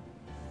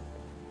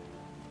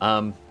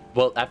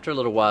 Well, after a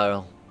little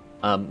while,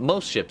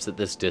 most ships at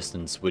this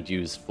distance would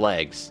use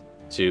flags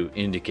to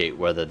indicate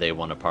whether they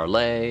want to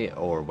parlay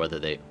or whether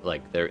they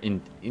like their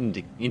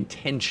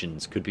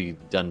intentions could be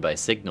done by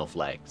signal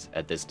flags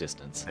at this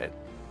distance.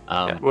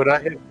 Would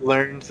I have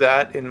learned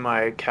that in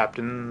my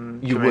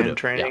captain You command would've,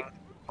 training? yeah.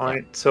 On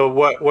it? So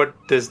what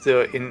does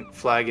the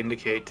flag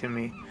indicate to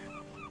me?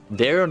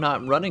 They're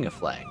not running a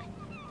flag.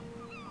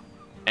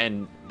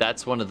 And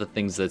that's one of the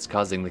things that's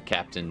causing the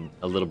captain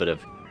a little bit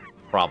of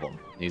problem.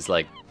 He's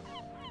like,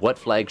 what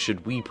flag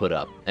should we put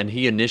up? And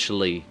he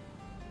initially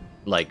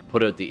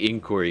put out the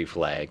inquiry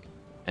flag,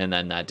 and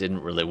then that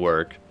didn't really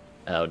work.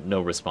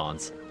 No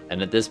response.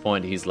 And at this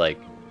point he's like,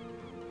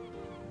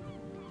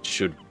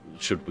 should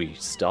we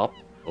stop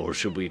or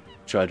should we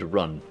try to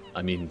run?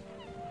 I mean,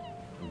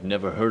 I've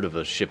never heard of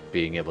a ship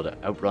being able to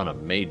outrun a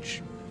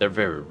mage. They're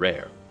very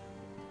rare.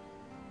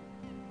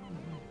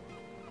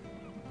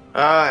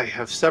 I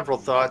have several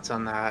thoughts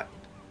on that.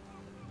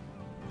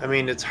 I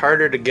mean, it's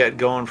harder to get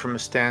going from a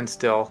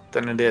standstill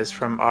than it is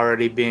from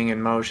already being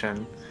in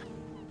motion.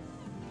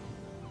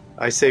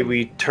 I say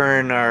we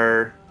turn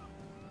our,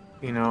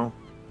 we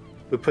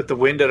put the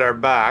wind at our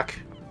back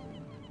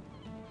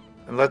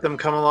and let them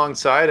come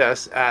alongside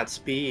us at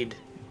speed.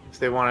 If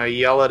they want to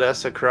yell at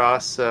us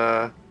across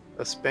a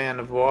span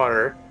of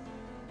water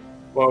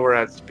while we're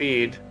at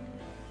speed,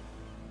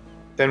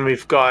 then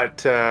we've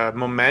got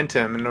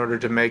momentum in order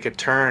to make a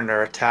turn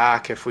or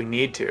attack if we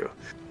need to.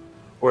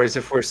 Whereas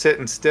if we're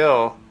sitting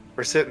still,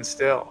 we're sitting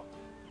still.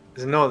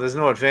 There's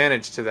no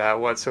advantage to that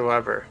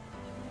whatsoever.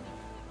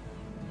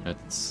 They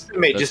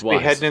may just be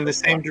heading in the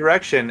same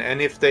direction,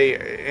 and if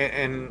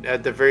and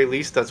at the very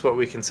least, that's what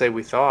we can say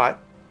we thought.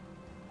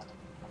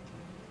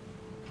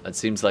 That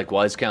seems like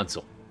wise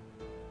counsel.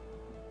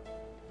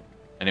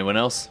 Anyone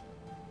else?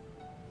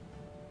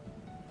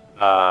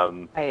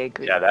 I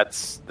agree. Yeah,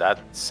 that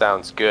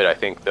sounds good. I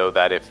think, though,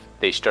 that if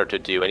they start to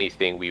do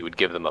anything, we would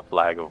give them a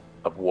flag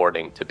of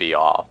warning to be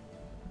off,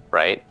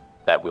 right?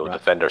 That we'll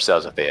defend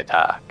ourselves if they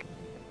attack.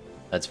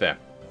 That's fair.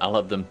 I'll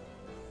have them.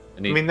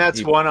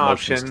 That's one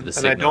option,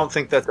 and I don't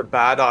think that's a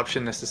bad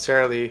option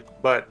necessarily,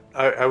 but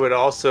I would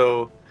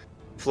also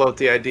float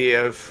the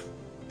idea of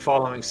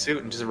following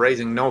suit and just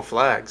raising no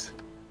flags.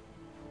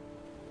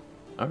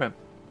 All right.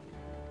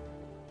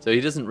 So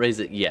he doesn't raise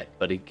it yet,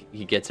 but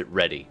he gets it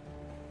ready.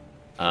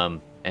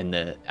 And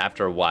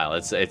after a while,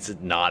 it's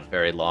not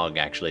very long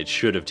actually. It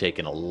should have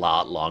taken a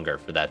lot longer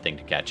for that thing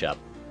to catch up.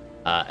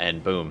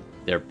 And boom,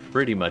 they're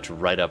pretty much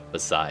right up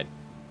beside.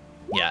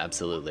 Yeah,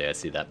 absolutely, I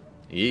see that.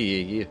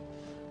 Yeah.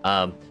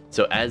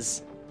 So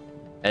as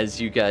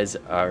you guys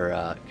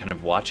are kind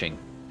of watching,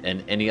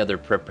 and any other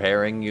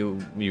preparing you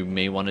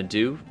may want to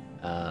do,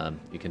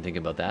 you can think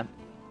about that.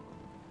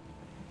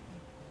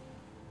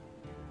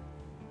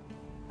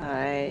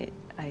 I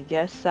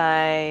guess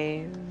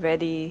I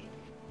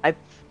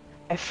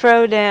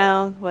throw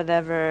down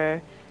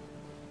whatever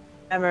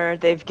hammer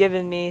they've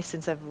given me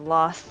since I've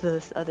lost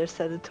this other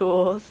set of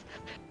tools,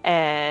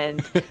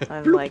 and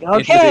I'm like,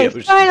 okay,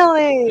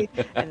 finally,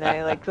 and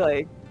I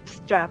like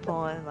strap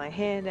on my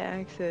hand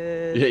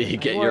axes. Yeah, you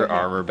get your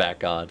armor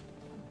back on.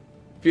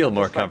 Feel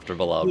more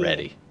comfortable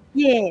already.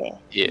 Yeah.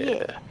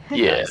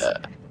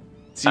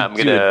 So I'm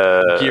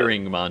gonna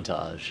gearing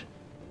montage.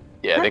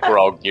 Yeah, I think we're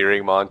all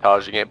gearing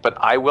montaging it, but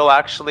I will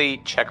actually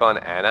check on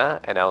Anna,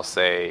 and I'll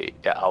say,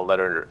 I'll let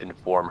her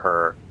inform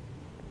her,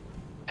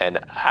 and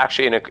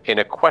actually in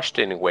a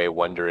questioning way,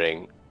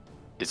 wondering,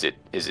 is it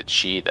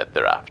she that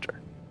they're after?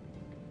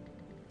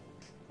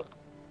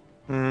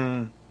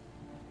 You're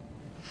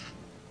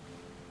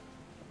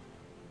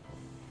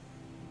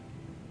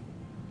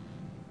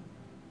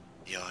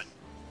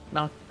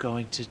not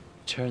going to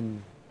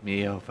turn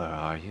me over,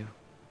 are you?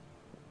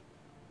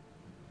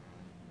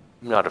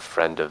 I'm not a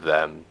friend of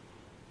them,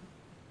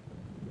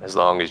 as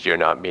long as you're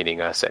not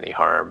meaning us any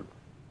harm.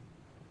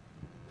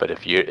 But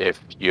if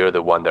you're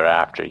the one they're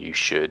after, you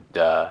should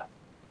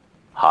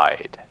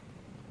hide.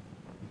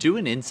 Do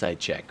an insight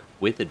check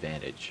with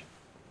advantage.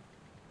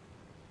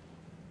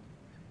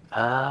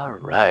 All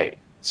right.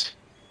 It's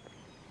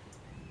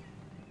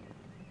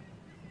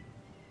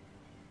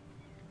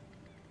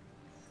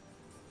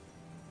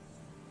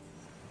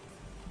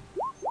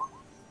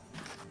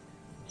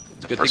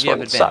a good First thing you have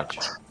one advantage.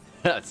 sucked.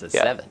 That's a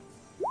 7.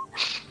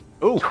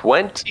 Ooh,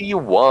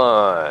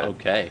 21.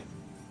 Okay.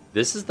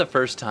 This is the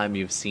first time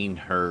you've seen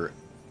her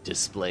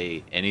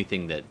display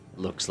anything that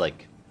looks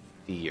like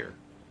fear.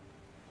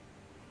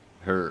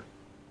 Her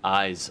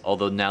eyes,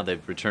 although now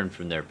they've returned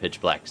from their pitch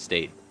black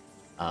state,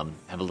 have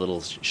a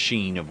little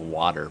sheen of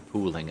water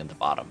pooling at the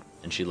bottom.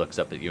 And she looks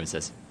up at you and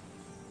says,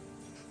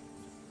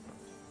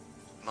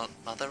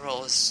 Mother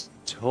always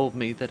told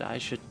me that I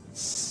should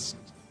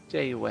stay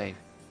Stay away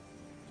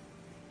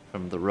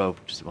from the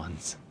robed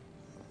ones.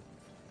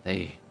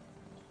 They've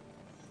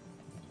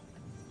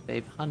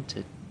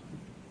hunted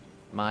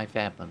my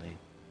family.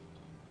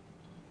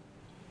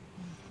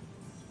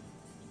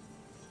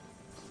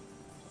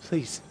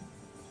 Please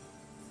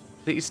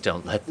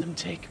don't let them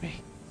take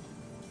me.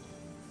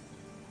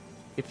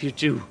 If you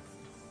do,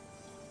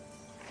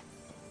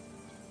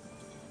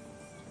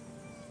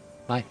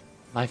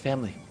 my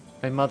family,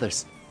 my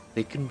mothers,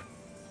 they can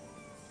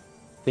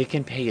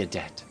pay a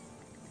debt.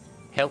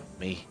 Help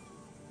me.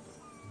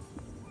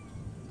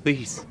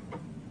 Please.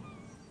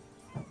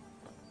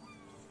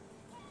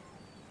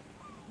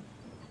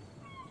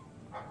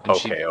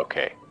 And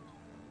Okay.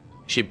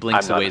 She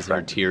blinks I'm not away a her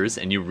friend. tears,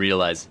 and you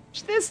realize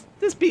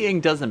this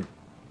being doesn't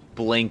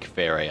blink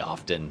very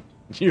often.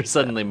 You're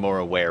suddenly more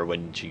aware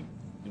when she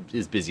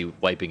is busy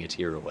wiping a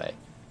tear away.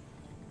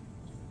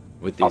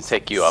 With I'll these,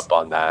 take you up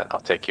on that.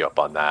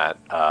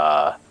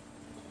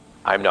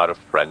 I'm not a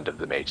friend of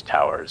the Mage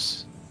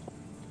Towers.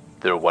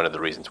 They're one of the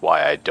reasons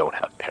why I don't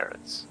have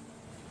parents.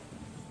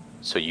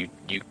 So you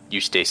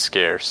stay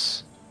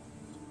scarce,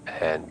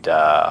 and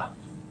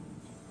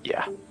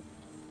yeah,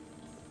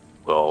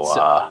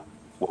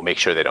 we'll make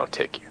sure they don't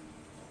take you.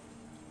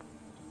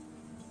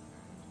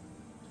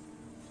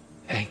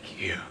 Thank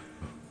you.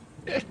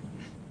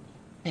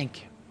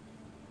 Thank you.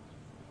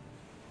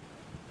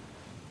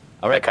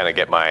 All right. I kind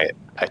of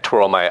I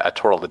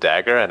twirl the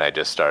dagger, and I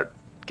just start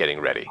getting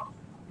ready.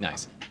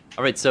 Nice.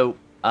 All right, so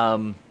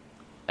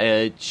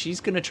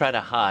she's gonna try to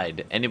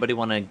hide. Anybody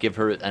want to give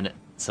her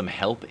some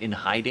help in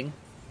hiding?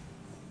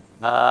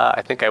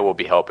 I think I will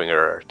be helping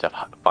her to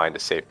find a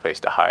safe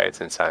place to hide,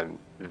 since I'm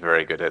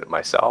very good at it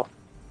myself.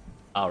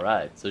 All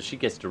right, so she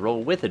gets to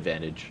roll with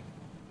advantage.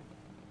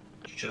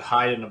 You should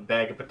hide in a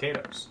bag of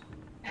potatoes.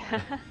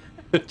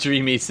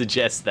 Dreamy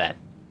suggests that.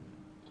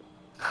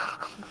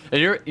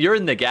 And you're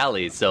in the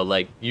galley, so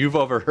like you've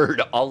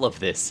overheard all of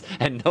this,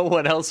 and no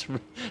one else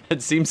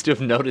seems to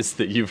have noticed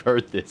that you've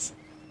heard this.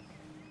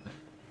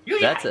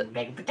 That's it.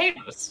 Bag of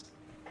potatoes.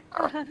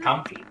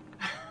 Comfy.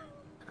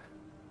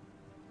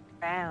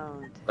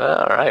 Round.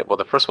 All right. Well,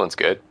 the first one's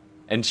good.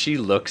 And she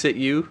looks at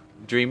you,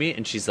 Dreamy,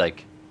 and she's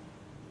like,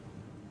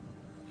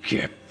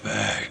 "Get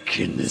back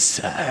in the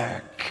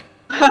sack."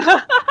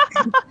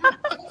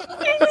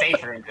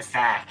 Safer in the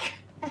sack.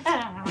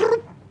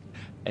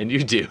 And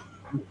you do.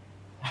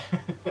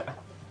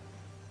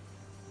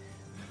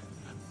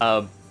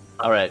 All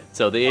right,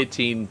 so the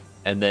 18,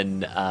 and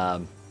then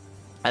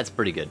that's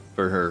pretty good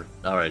for her.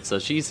 All right, so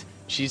she's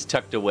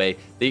tucked away.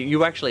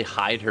 You actually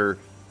hide her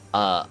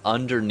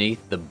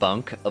underneath the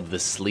bunk of the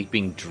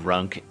sleeping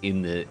drunk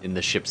in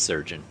the ship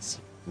surgeon's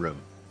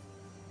room.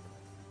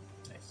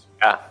 Nice.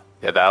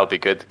 Yeah, that'll be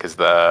good because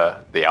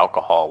the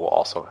alcohol will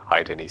also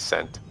hide any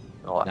scent.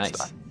 And all that Nice,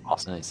 stuff.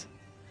 Awesome. nice.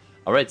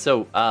 All right,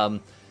 so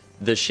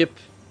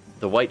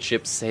the white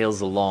ship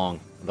sails along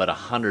about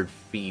 100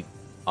 feet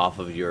off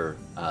of your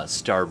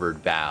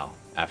starboard bow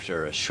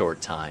after a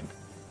short time,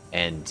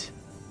 and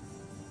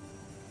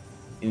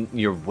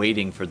you're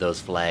waiting for those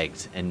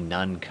flags, and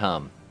none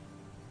come.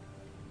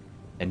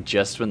 And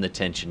just when the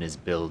tension is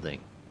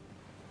building,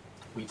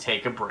 We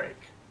take a break.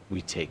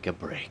 we take a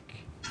break.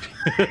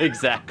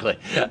 Exactly.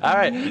 All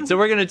right, so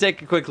we're going to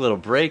take a quick little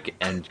break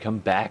and come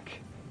back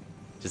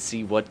to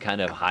see what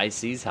kind of high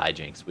seas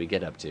hijinks we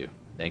get up to.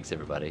 Thanks,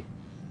 everybody.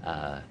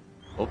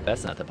 Oh,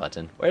 that's not the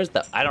button. Where's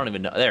the... I don't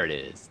even know. There it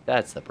is.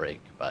 That's the break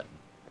button.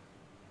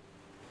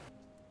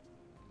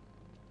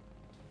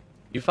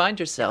 You find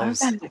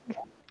yourselves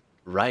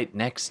right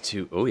next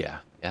to... Oh, yeah.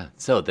 Yeah.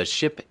 So the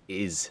ship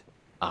is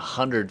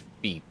 100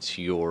 feet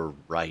to your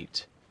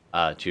right,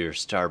 to your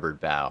starboard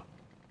bow.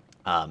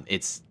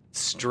 It's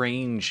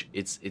strange.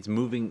 It's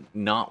moving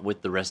not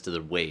with the rest of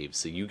the waves.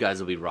 So you guys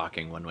will be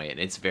rocking one way, and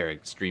it's very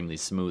extremely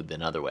smooth the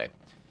other way.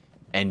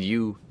 And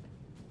you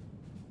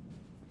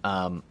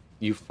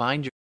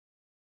find your...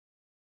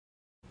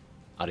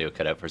 Audio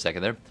cut out for a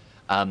second there.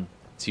 So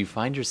you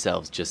find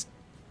yourselves just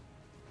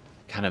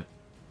kind of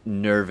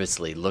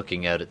nervously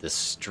looking out at this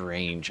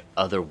strange,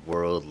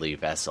 otherworldly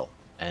vessel,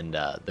 and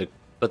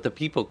but the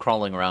people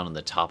crawling around on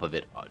the top of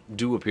it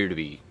do appear to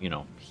be,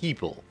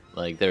 people.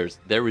 Like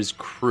there is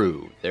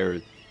crew.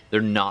 They're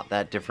not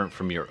that different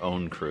from your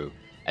own crew.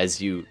 As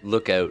you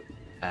look out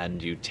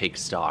and you take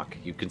stock,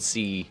 you can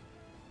see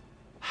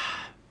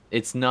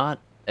it's not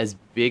as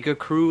big a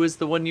crew as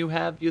the one you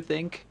have. You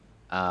think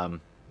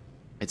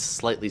it's a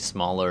slightly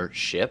smaller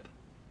ship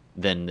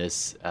than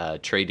this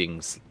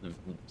trading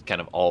kind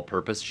of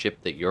all-purpose ship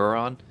that you're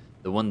on.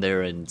 The one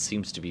they're in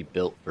seems to be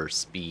built for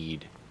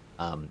speed,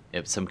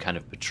 some kind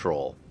of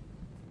patrol.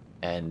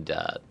 And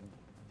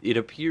it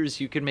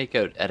appears you can make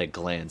out at a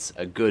glance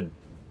a good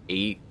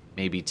 8,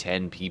 maybe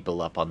 10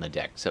 people up on the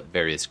deck,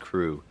 various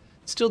crew,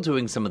 still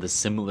doing some of the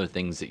similar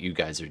things that you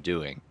guys are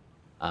doing.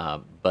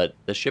 But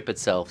the ship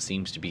itself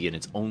seems to be in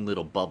its own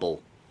little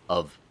bubble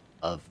of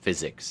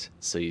physics,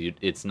 so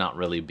it's not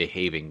really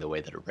behaving the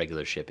way that a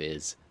regular ship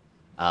is.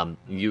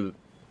 You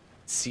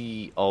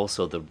see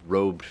also the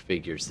robed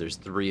figures. There's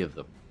 3 of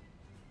them,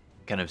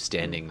 kind of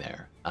standing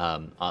there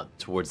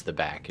towards the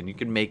back, and you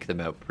can make them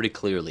out pretty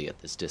clearly at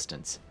this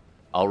distance.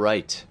 All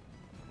right.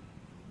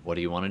 What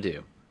do you want to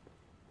do?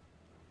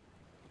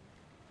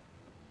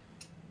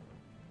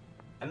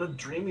 I know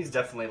Dreamy's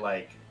definitely,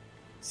 like,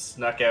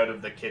 snuck out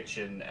of the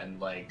kitchen and,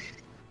 like,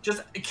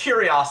 just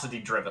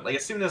curiosity driven. Like,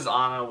 as soon as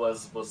Anna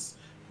was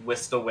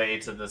whisked away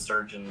to the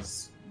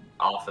surgeon's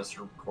office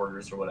or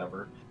quarters or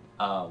whatever,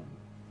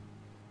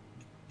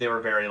 they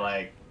were very,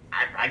 like,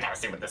 I gotta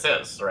see what this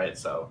is, right?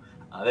 So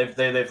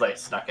they've like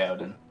snuck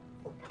out and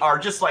are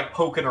just like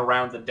poking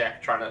around the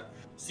deck trying to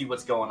see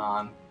what's going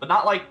on, but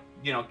not like,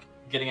 you know,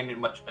 getting any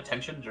much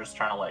attention. Just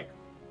trying to, like,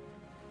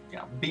 you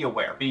know, be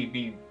aware,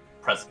 be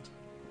present.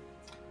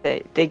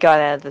 They got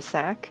out of the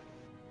sack.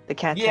 The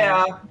cat.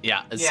 Yeah.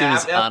 Yeah. As soon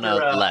as Anna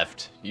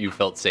left, you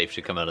felt safe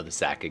to come out of the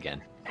sack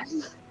again.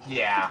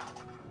 Yeah.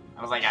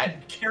 I was like,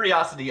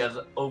 curiosity has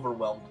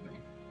overwhelmed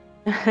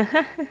me.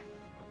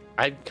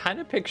 I'm kind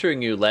of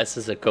picturing you less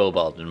as a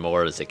kobold and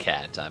more as a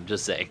cat. I'm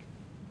just saying.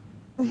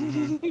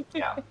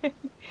 Yeah.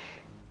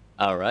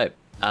 All right.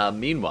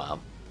 Meanwhile,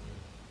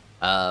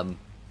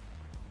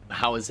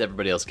 how is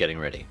everybody else getting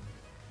ready?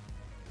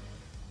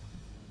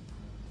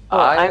 Oh,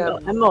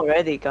 I'm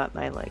already got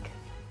my, like,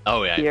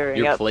 Oh yeah, gearing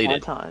you're up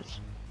plated. montage.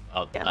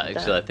 Oh, Yeah,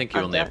 actually, I think you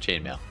I'm only have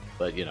done. chainmail,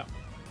 but you know.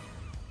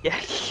 Yeah.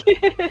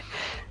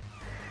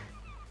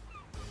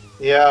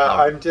 Yeah,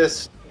 I'm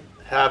just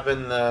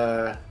having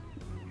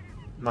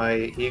my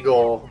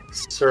eagle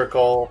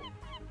circle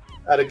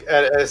at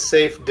a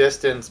safe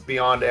distance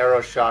beyond arrow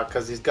shot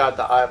because he's got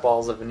the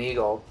eyeballs of an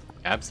eagle.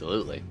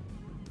 Absolutely.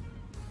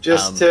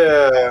 Just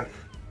to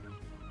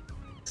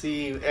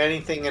see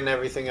anything and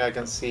everything I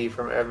can see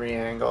from every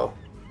angle.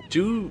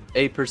 Do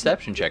a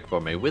perception check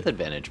for me with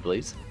advantage,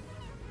 please.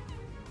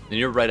 And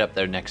you're right up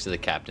there next to the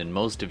captain.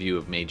 Most of you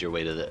have made your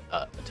way to the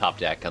top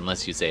deck,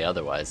 unless you say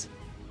otherwise.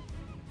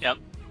 Yep.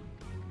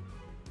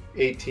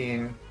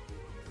 18.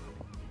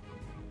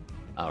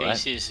 All You right.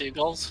 see the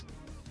seagulls?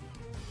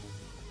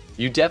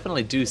 You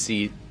definitely do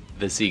see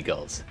the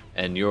seagulls,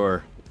 and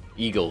your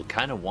eagle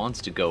kind of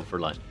wants to go for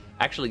lunch.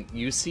 Actually,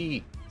 you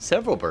see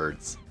several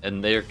birds,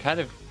 and they're kind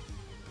of...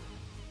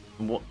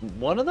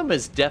 One of them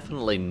is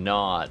definitely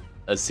not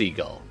a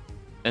seagull.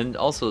 And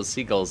also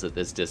seagulls at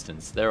this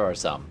distance, there are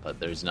some, but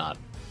there's not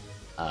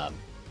a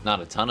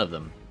ton of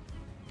them.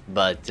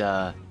 But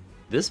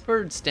this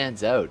bird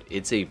stands out.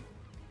 It's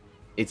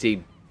a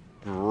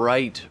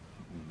bright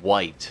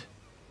white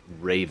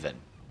raven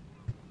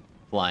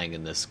flying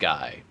in the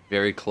sky,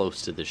 very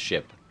close to the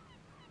ship.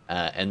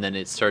 And then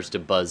it starts to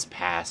buzz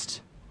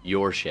past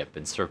your ship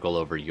and circle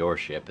over your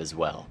ship as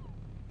well.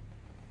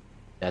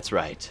 That's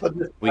right.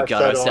 We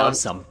got ourselves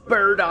some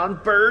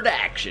bird-on-bird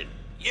action.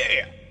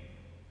 Yeah!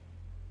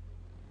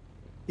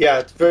 Yeah,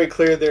 it's very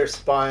clear they're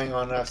spying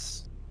on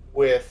us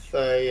with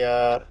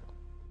a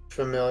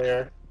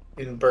familiar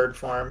in bird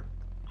form.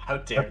 How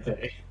dare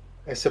they?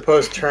 I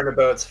suppose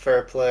turnabout's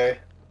fair play.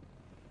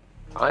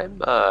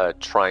 I'm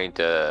trying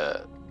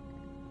to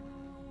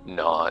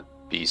not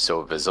be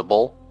so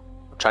visible.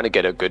 I'm trying to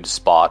get a good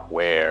spot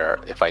where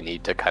if I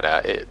need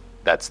to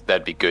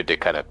that'd be good to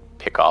kind of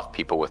pick off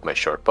people with my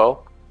short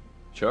bow.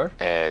 Sure.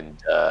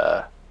 And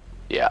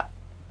yeah.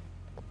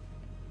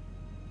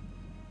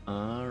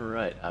 All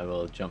right, I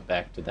will jump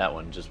back to that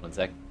one in just one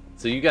sec.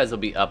 So you guys will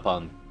be up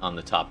on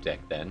the top deck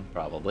then,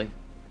 probably.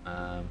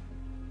 So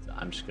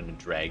I'm just going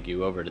to drag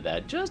you over to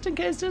that, just in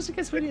case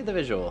we need the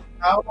visual.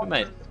 We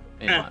might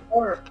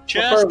want.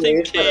 Just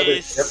in Ship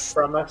case.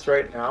 from us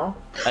right now.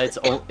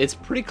 It's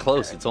pretty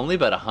close. It's only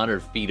about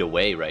 100 feet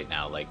away right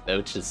now. Like,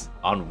 which is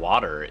on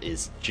water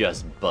is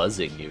just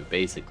buzzing you,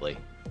 basically.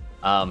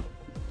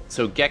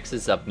 So Gex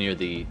is up near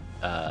the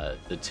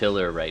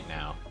tiller right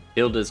now.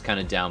 Hilda's kind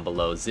of down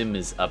below. Zim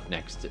is up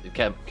next.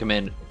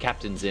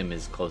 Captain Zim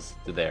is close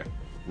to there.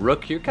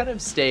 Rook, you're kind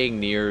of staying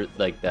near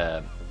like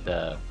the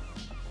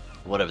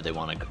whatever they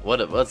want to.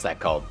 What's that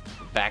called?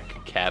 Back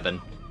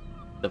cabin,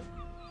 the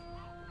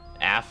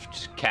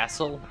aft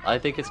castle, I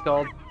think it's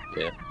called.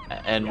 Yeah.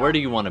 And where do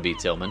you want to be,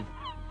 Tillman?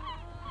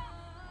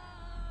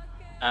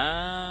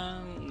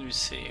 Let me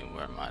see.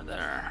 Where am I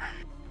there?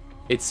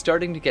 It's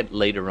starting to get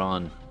later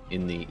on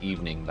in the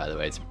evening. By the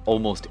way, it's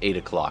almost 8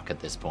 o'clock at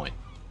this point.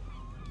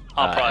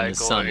 I'll probably and the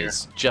go sun over here.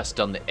 is just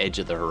on the edge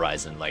of the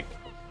horizon. Like,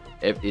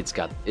 it's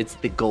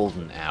the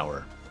golden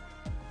hour.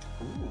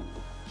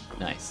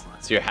 Nice.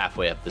 So you're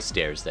halfway up the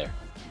stairs there,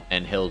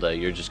 and Hilda,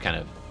 you're just kind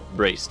of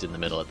braced in the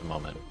middle at the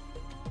moment.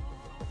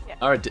 Yeah.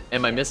 All right.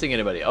 Am I missing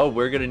anybody? Oh,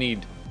 we're gonna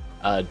need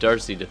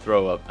Darcy to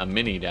throw a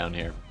mini down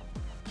here.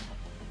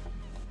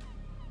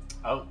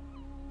 Oh.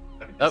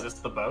 Oh. Is this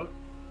the boat?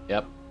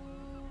 Yep.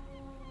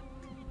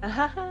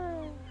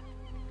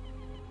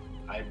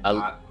 I'm I'll-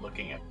 not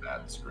looking at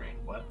that screen.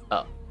 What?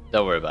 Oh,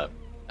 don't worry about it.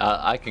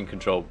 I can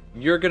control.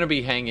 You're gonna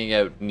be hanging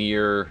out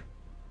near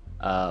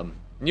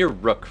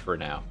Rook for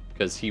now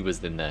because he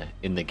was in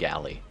the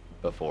galley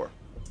before.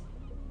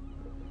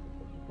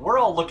 We're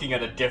all looking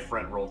at a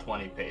different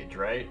Roll20 page,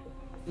 right?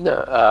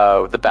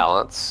 No, the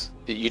balance.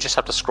 You just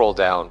have to scroll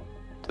down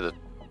to the.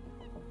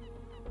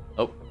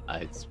 Oh,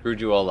 I screwed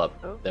you all up.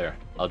 Oh. There,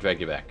 I'll drag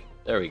you back.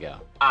 There we go.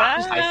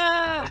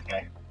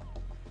 Okay.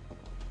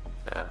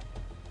 Yeah.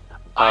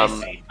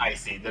 I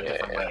see the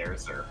different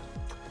layers, sir.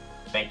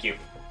 Thank you.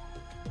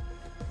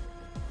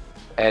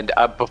 And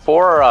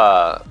before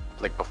I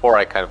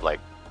kind of like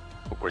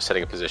we're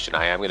setting a position,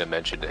 I am going to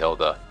mention to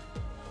Hilda,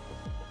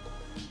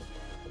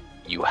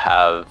 you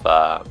have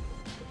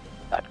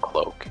that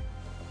cloak.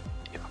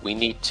 If we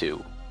need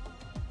to,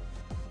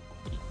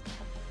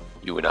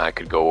 you and I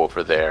could go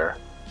over there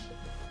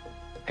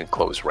and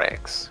close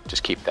ranks.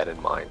 Just keep that in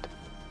mind.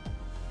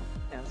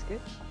 Sounds good.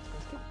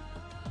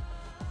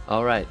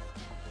 All right.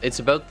 It's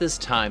about this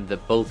time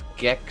that both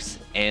Gex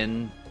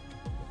and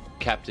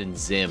Captain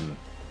Zim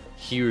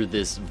hear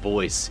this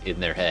voice in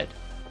their head.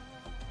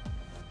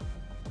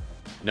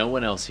 No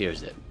one else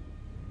hears it.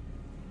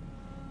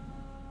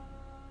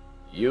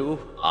 You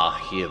are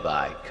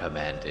hereby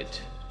commanded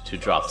to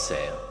drop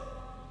sail.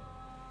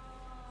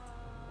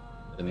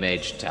 The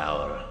Mage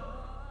Tower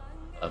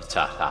of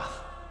Tahath.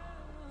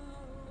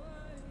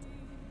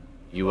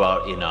 You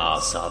are in our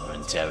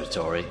sovereign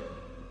territory.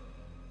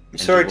 I'm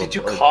sorry, you did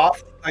you will-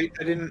 cough? I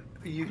didn't.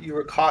 You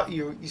were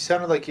you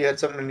sounded like you had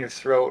something in your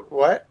throat.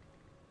 What?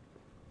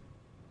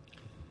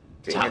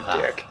 Being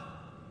a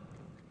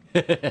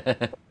dick.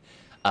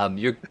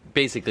 You're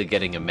basically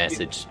getting a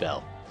message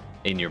spell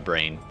in your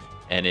brain,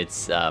 and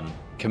it's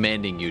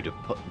commanding you to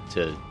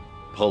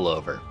pull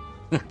over.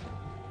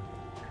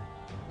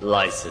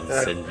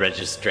 License and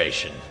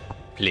registration,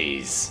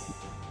 please.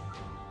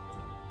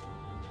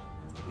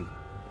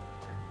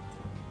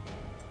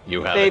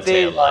 You have a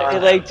tail light. They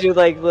like do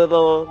like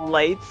little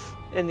lights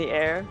in the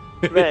air.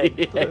 Red,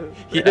 blue.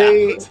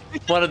 Yeah.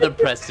 One of them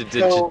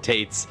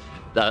prestidigitates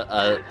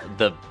the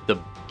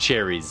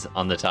cherries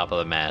on the top of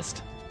the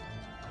mast.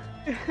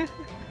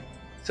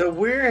 So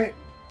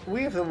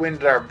we have the wind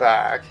at our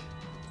back,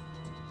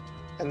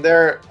 and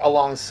they're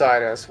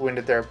alongside us, wind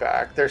at their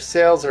back. Their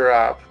sails are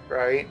up,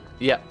 right?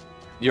 Yeah,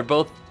 you're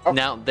both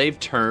now. They've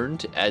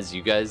turned as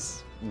you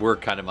guys were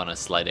kind of on a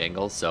slight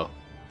angle, so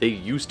they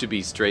used to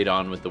be straight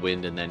on with the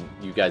wind, and then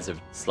you guys have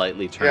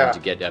slightly turned to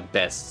get at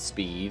best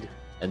speed,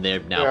 and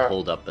they've now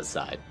pulled up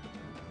beside.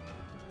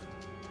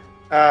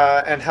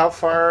 And how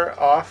far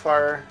off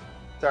our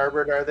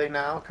starboard are they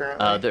now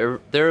currently?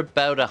 They're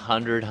about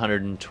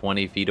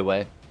 120 feet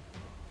away.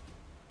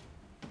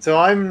 So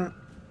I'm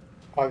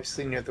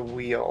obviously near the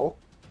wheel.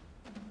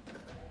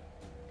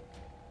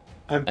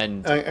 I'm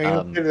going to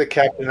say to the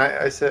captain.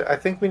 I said, I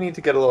think we need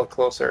to get a little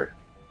closer.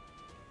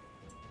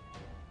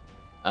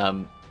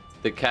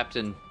 The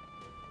captain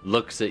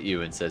looks at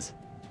you and says,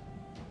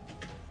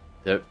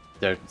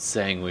 "They're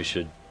saying we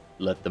should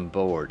let them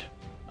board."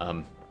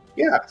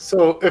 Yeah.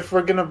 So if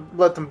we're gonna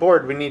let them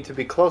board, we need to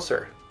be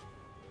closer.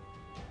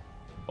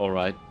 All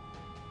right.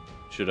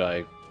 Should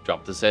I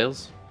drop the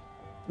sails?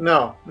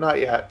 No, not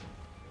yet.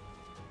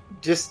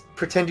 Just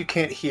pretend you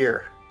can't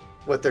hear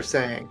what they're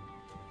saying.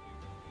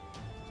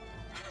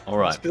 All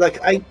right. Just be like,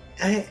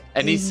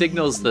 And he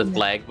signals the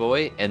flag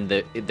boy, and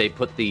they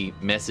put the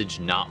message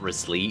not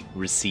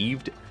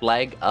received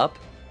flag up,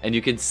 and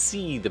you can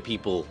see the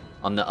people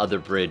on the other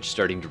bridge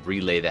starting to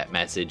relay that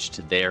message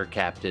to their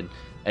captain.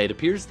 It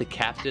appears the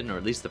captain, or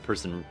at least the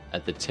person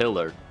at the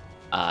tiller,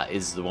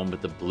 is the one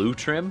with the blue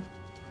trim,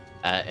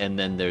 and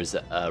then there's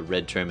a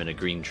red trim and a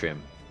green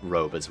trim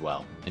robe as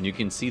well. And you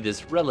can see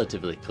this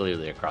relatively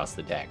clearly across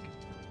the deck.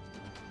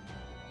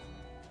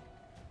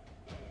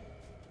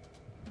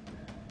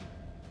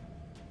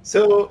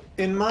 So,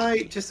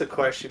 just a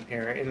question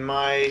here. In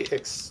my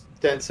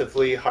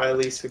extensively,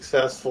 highly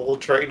successful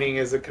training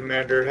as a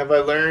commander, have I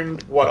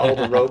learned what all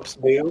the ropes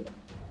do?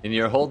 In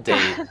your whole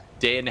day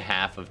and a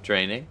half of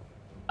training,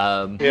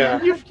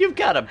 Yeah. you've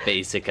got a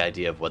basic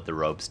idea of what the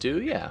ropes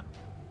do, yeah.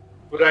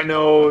 Would I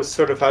know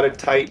sort of how to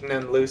tighten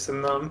and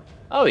loosen them?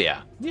 Oh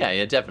yeah,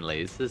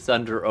 definitely. It's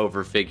under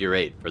over figure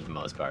eight for the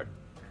most part.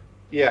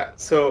 Yeah.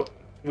 So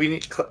we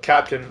need,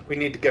 Captain. We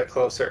need to get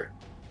closer.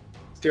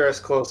 Steer us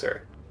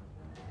closer.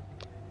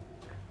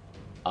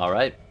 All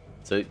right.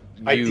 So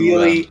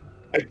ideally,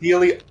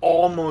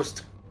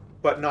 almost,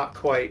 but not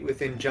quite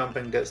within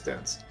jumping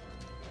distance.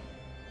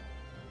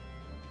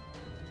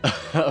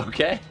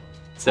 Okay.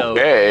 So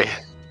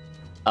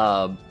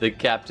the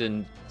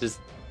captain just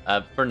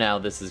for now.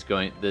 I'm just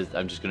going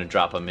to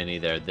drop a mini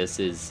there. This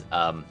is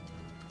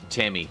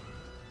Tammy,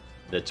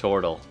 the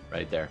turtle,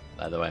 right there.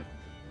 By the way,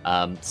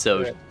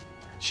 so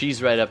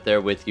she's right up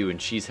there with you,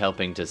 and she's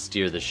helping to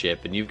steer the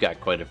ship. And you've got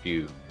quite a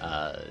few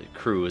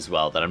crew as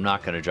well that I'm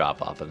not going to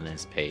drop off on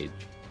this page,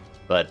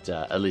 but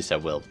at least I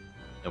will,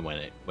 and when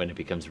it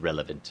becomes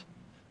relevant.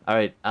 All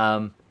right.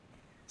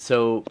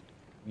 So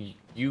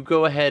you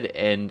go ahead,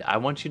 and I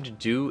want you to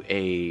do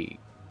a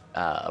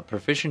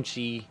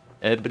proficiency.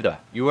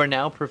 You are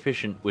now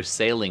proficient with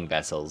sailing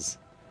vessels,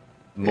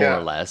 more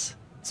or less.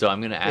 So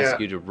I'm going to ask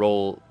you to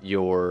roll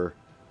your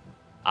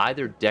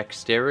either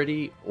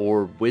dexterity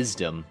or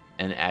wisdom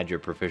and add your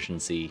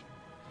proficiency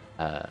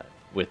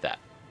with that.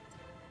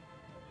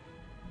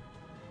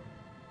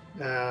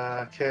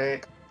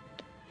 Okay.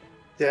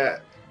 Yeah.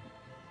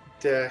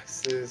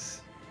 dex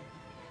is...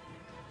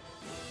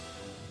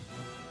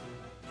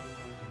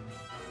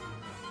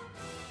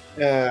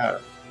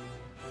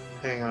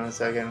 hang on a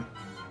second.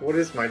 What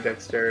is my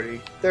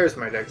dexterity? There's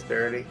my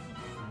dexterity.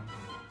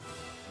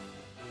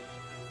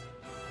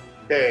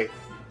 Okay,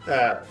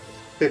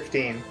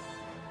 15.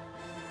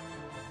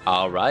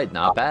 All right,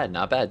 not bad,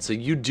 not bad. So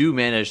you do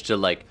manage to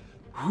like,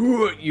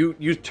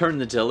 you turn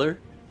the tiller,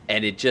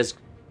 and it just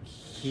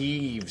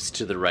heaves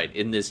to the right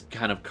in this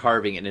kind of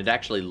carving, and it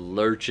actually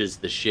lurches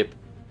the ship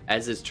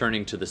as it's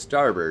turning to the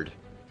starboard.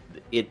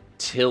 It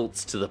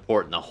tilts to the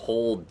port, and the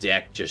whole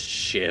deck just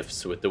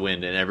shifts with the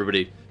wind, and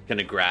everybody kind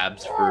of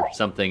grabs for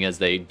something as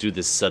they do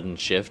this sudden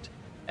shift.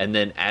 And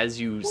then as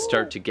you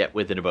start to get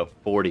within about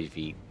 40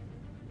 feet,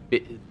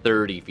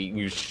 30 feet,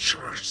 you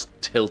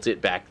tilt it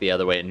back the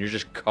other way, and you're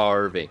just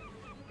carving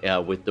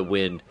with the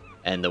wind,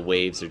 and the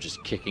waves are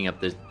just kicking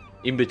up.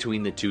 In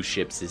between the two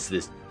ships is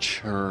this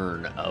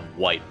churn of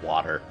white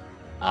water,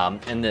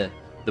 and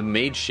the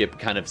mage ship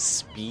kind of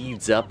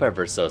speeds up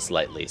ever so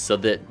slightly, so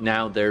that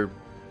now the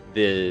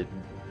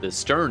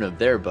stern of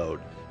their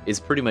boat is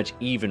pretty much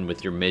even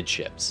with your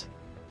midships.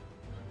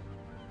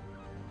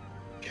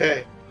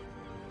 Okay,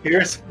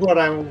 here's what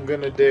I'm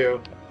gonna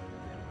do.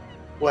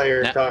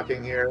 Player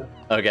talking here.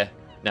 Okay,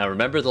 now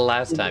remember the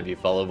last time you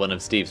followed one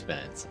of Steve's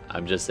plans.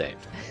 I'm just saying.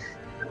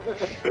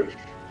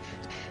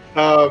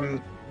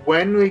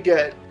 When we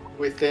get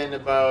within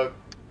about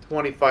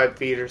 25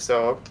 feet or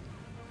so,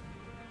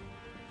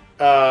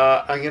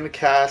 I'm gonna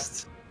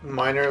cast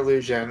Minor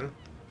Illusion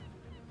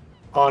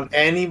on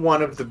any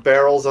one of the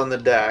barrels on the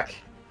deck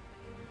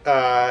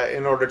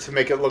in order to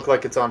make it look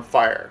like it's on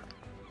fire.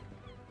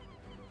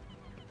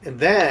 And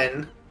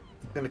then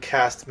I'm going to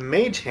cast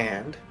Mage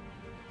Hand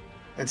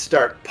and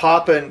start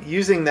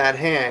using that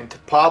hand to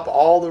pop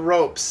all the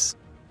ropes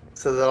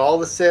so that all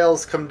the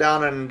sails come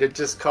down and it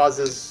just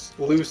causes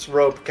loose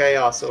rope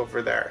chaos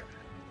over there.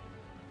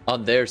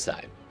 On their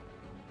side.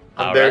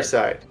 On their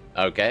side.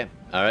 Okay.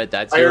 All right,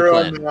 that's your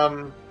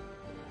plan.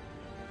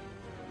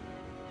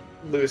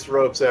 Loose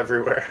ropes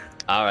everywhere.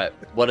 All right,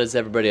 what is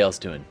everybody else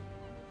doing?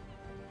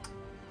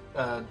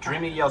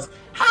 Dreamy yells,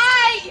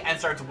 "Hi!" and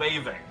starts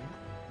waving.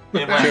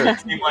 It might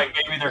seem like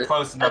maybe they're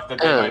close enough that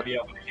they might be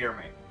able to hear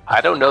me.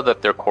 I don't know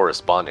that they're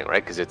corresponding,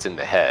 right? Because it's in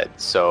the head.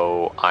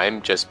 So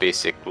I'm just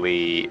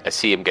basically, I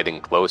see him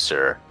getting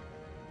closer,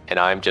 and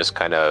I'm just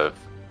kind of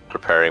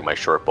preparing my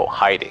short bow,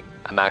 hiding.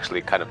 I'm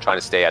actually kind of trying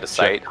to stay out of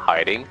sight,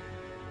 hiding,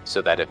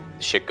 so that if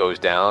shit goes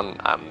down,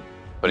 I'm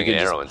putting an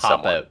arrow in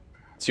someone. Out.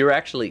 So you're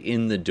actually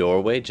in the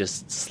doorway,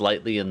 just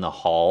slightly in the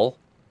hall,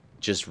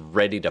 just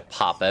ready to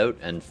pop out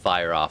and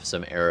fire off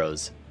some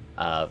arrows.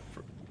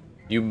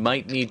 You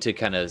might need to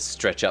kind of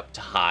stretch up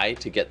to high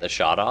to get the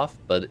shot off,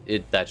 but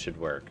that should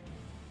work.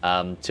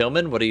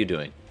 Tillman, what are you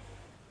doing?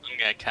 I'm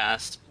gonna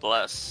cast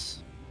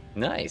Bless.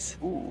 Nice.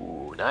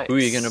 Ooh, nice. Who are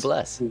you gonna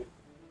bless?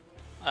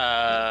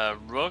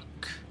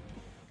 Rook,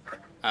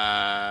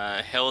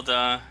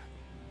 Hilda,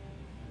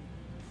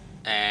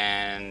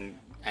 and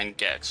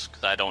Gex,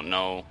 because I don't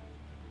know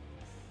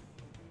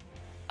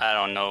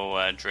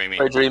Dreamy.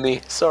 Sorry,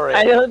 Dreamy. Sorry.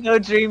 I don't know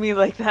Dreamy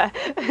like that.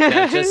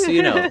 Yeah, just so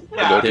you know,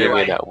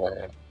 Dreamy that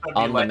way.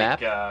 On the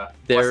map,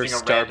 their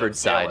starboard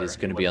side is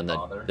going to be on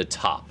the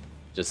top,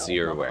 just so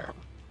you're aware.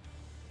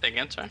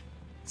 Again, sorry.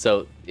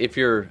 So if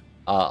you're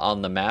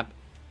on the map,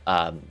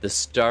 the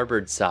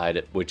starboard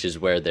side, which is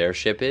where their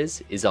ship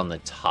is on the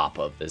top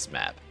of this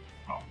map.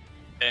 Oh.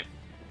 Okay.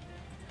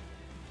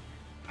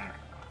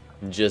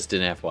 Just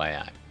an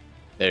FYI.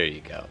 There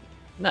you go.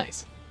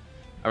 Nice.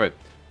 All right.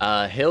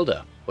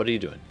 Hilda, what are you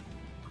doing?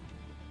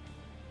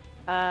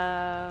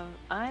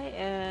 I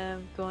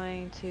am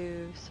going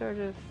to sort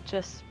of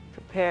just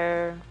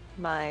prepare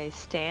my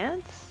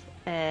stance,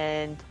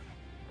 and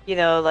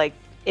like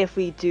if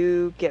we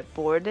do get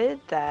boarded,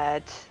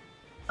 that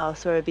I'll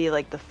sort of be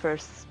like the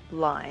first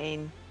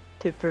line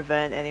to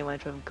prevent anyone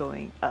from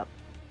going up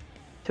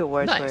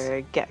towards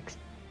where Gex is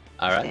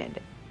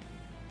standing.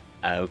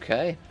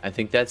 Okay, I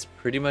think that's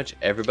pretty much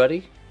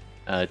everybody.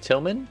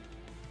 Tillman,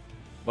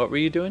 what were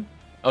you doing?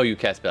 Oh, you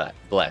cast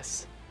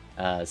Bless.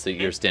 So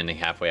you're standing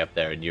halfway up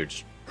there, and you're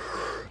just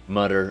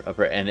mutter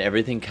upper, and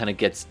everything kind of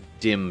gets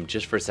dim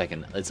just for a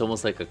second. It's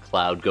almost like a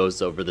cloud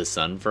goes over the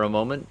sun for a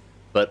moment,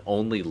 but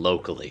only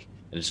locally,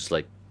 and it's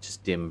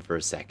just dim for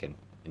a second,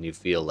 and you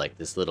feel like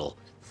this little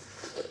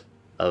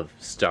of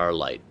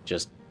starlight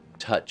just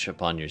touch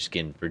upon your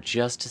skin for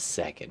just a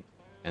second,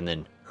 and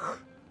then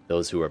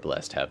those who are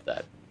blessed have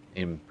that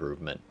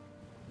improvement.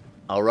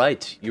 All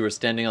right, you were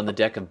standing on the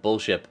deck of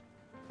Bullship,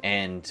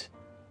 and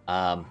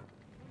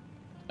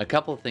a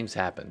couple of things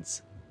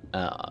happens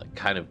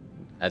kind of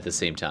at the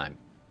same time.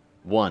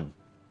 One,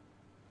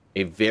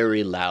 a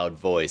very loud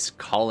voice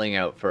calling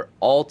out for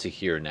all to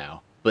hear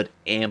now, but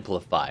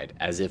amplified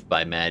as if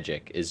by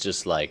magic, is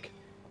just like,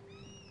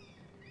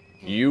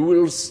 "You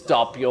will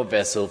stop your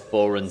vessel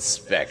for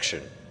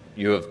inspection.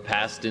 You have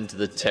passed into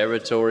the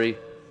territory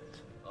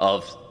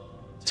of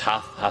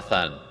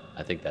Tathathan."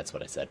 I think that's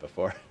what I said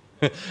before.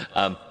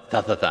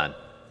 Tathathan.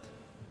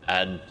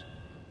 And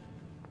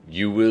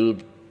you will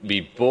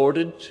be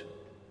boarded,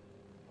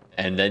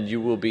 and then you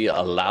will be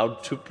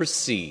allowed to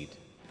proceed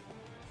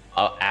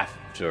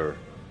after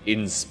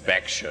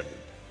inspection.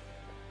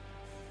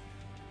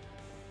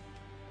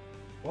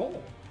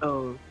 Oh.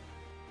 Oh.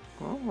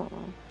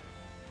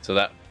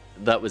 So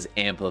that was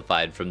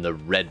amplified from the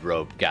red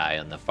robe guy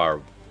on the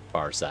far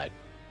side.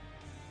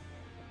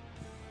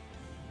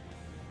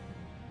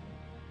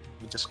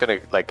 I'm just gonna,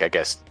 like, I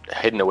guess,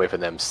 hidden away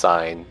from them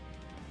sign.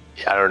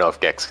 I don't know if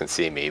Gex can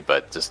see me,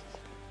 but just...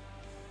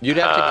 You'd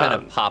have to kind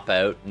of pop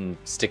out and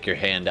stick your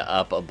hand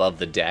up above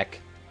the deck,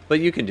 but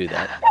you can do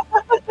that.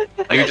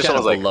 Like, it just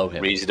sounds like below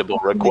him. reasonable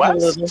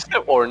request,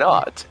 or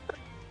not.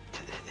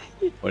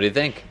 What do you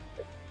think?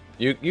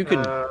 You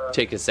can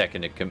take a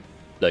second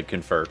to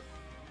confer.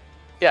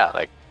 Yeah,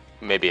 like,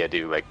 maybe I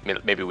do, like,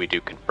 maybe we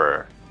do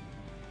confer.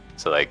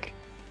 So, like,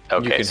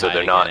 okay, can so hide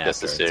they're again not after,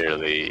 it's fine.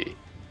 necessarily...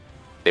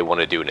 They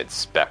want to do an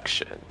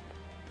inspection.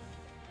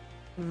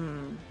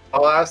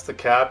 I'll ask the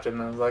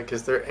captain. I was like,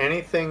 is there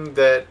anything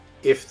that,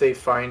 if they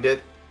find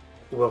it,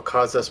 will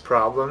cause us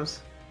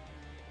problems?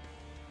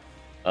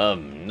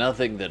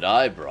 Nothing that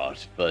I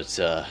brought, but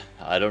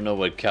I don't know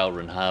what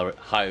Calvin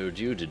hired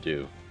you to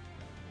do.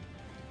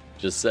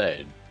 Just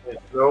saying. There's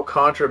no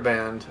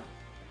contraband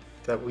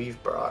that we've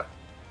brought.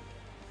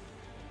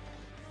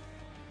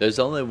 There's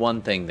only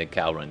one thing that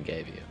Calvin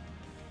gave you,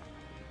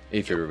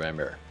 if you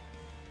remember.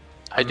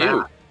 I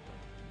do.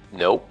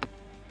 Nope.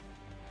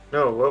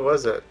 No, what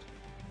was it?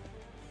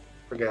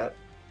 Forget.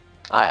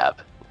 I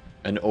have.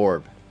 An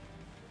orb.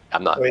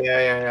 I'm not. Oh,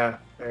 yeah.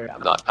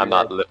 I'm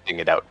not lifting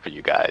it out for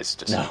you guys.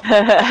 Just No.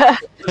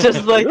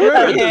 Just like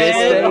This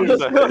yeah. thing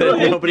that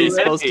nobody's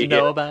supposed to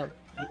know about.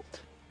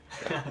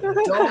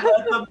 Don't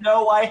let them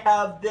know I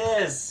have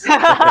this.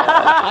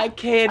 I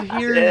can't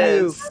hear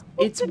Yes.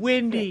 you. It's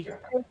windy.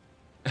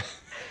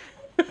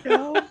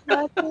 Don't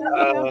let them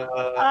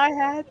know I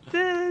had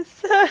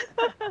this.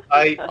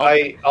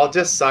 I'll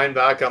just sign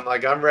back. I'm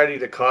like, I'm ready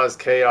to cause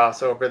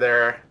chaos over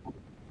there.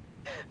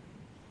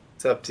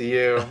 It's up to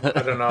you.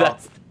 I don't know.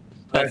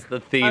 That's the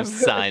thief's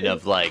sign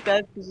of like.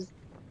 That's just...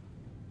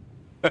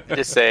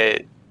 just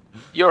say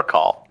your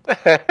call,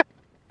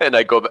 and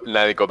I go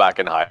back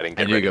and hide and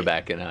get And you ready. go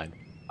back and hide.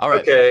 All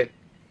right.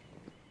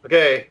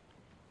 Okay.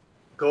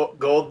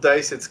 Gold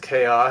dice, it's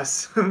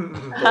chaos.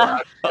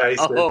 Black dice,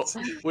 Oh, it's...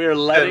 we're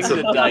letting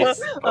the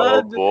dice.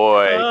 Oh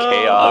boy,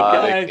 chaotic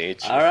Okay.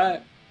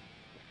 nature.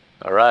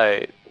 All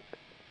right.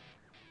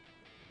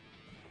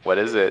 What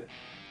is it?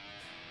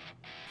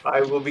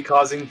 I will be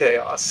causing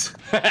chaos.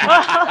 I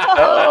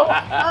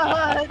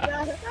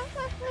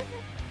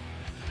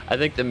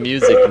think the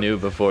music knew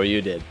before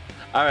you did.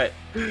 All right.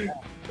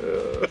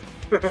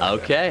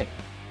 Okay.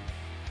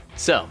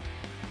 So,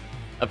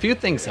 a few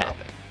things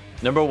happen.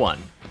 Number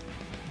one,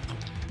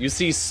 you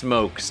see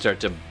smoke start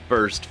to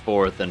burst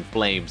forth and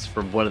flames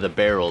from one of the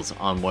barrels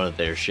on one of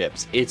their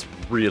ships. It's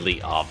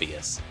really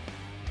obvious.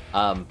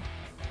 And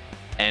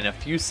a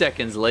few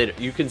seconds later,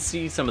 you can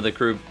see some of the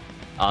crew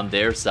on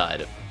their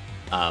side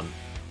of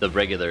the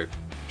regular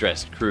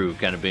dressed crew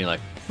kind of being like,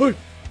 "Hey,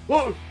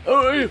 what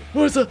are you?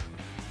 What's up?"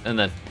 And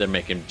then they're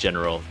making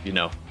general,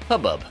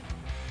 hubbub.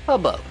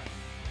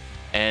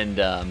 And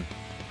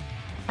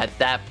at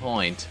that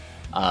point,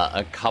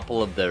 a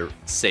couple of their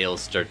sails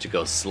start to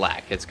go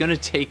slack. It's going to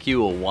take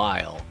you a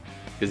while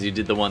because you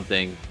did the one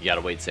thing, you got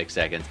to wait 6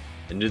 seconds,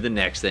 and do the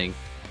next thing.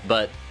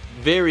 But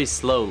very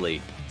slowly,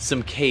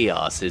 some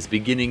chaos is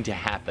beginning to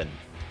happen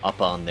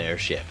up on their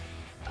ship.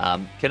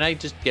 Can I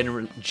just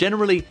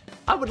generally,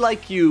 I would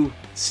like you,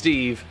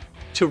 Steve,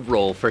 to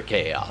roll for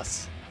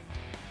chaos.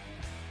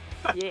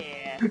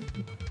 Yeah.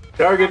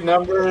 Target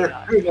number,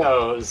 who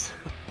knows?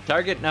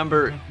 Target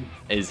number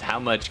is how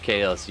much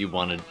chaos you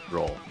want to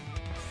roll.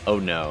 Oh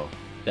no,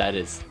 that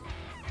is...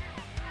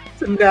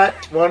 It's a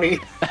nat 20.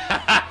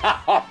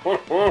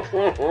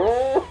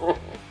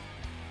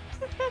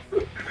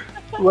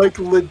 Like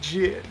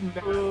legit.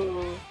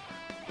 Ooh,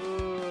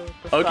 the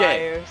Okay.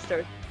 fire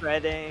starts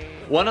spreading.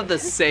 One of the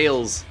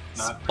sails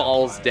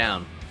falls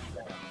down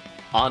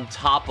on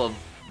top of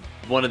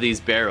one of these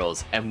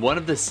barrels, and one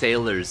of the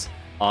sailors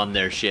on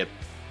their ship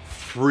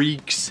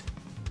freaks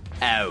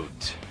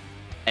out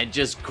and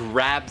just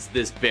grabs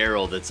this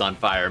barrel that's on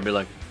fire and be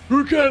like,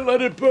 "We can't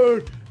let it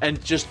burn,"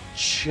 and just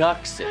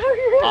chucks it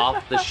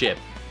off the ship.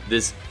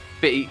 This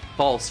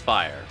false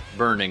fire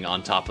burning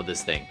on top of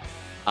this thing.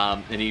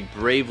 And he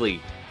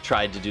bravely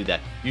tried to do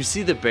that. You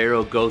see the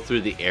barrel go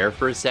through the air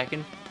for a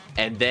second,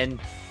 and then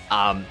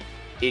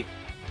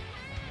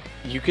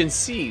you can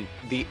see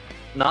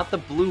not the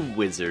blue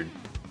wizard,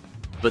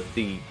 but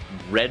the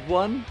red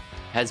one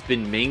has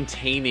been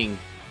maintaining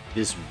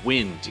this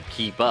wind to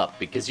keep up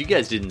because you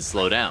guys didn't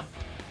slow down.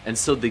 And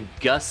so the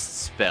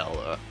gust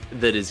spell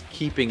that is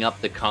keeping up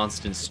the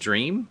constant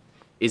stream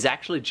is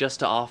actually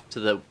just off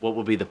to what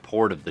will be the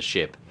port of the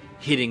ship,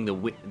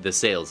 hitting the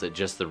sails at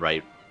just the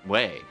right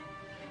way.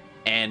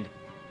 And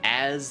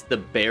as the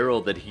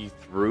barrel that he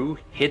threw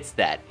hits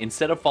that,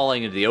 instead of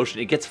falling into the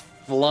ocean, it gets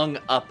flung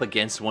up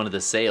against one of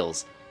the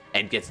sails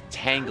and gets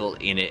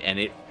tangled in it, and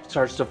it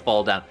starts to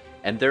fall down.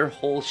 and their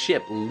whole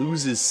ship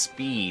loses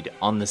speed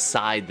on the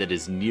side that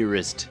is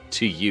nearest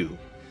to you,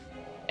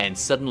 and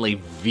suddenly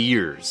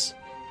veers.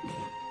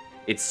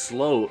 It's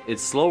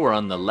slower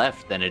on the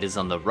left than it is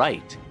on the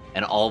right,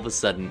 and all of a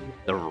sudden,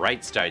 the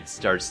right side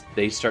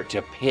they start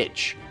to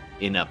pitch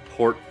in a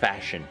port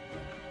fashion,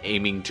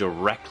 aiming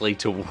directly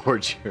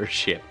towards your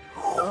ship.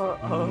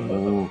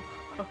 Oh.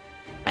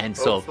 And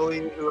so,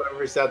 hopefully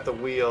whoever's at the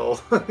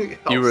wheel.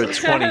 you were at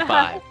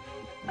 25,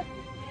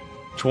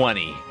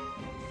 20,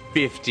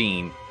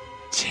 15,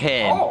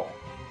 10. Oh.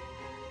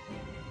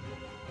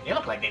 They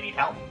look like they need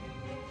help.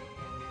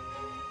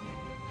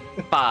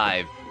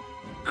 5.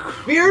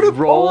 Veer to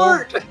Roll.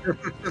 port!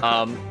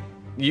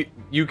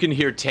 You can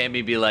hear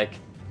Tammy be like,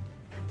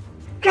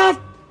 God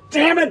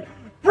damn it!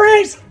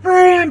 Brace for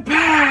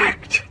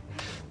impact!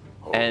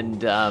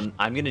 and I'm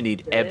gonna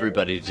need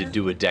everybody to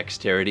do a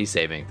dexterity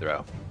saving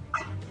throw.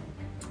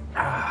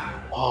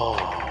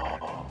 Oh.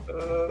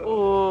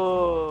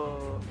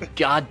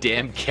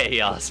 Goddamn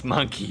chaos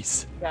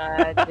monkeys.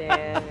 God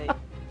damn it,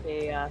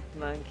 chaos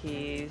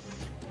monkeys.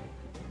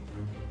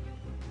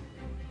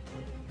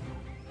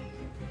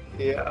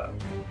 Yeah.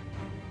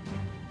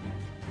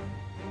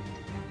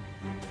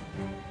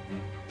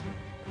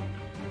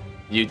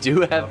 You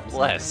do have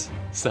bless,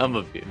 some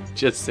of you,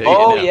 just so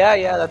Oh, you know.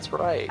 yeah, that's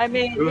right. I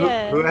mean, Who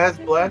has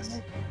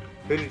bless?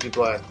 Who did you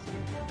bless?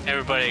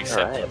 Everybody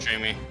except Alright.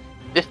 Dreamy.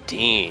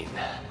 15.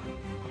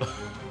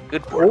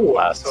 Good for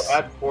bless. So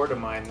add 4 to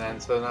mine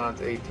then, so now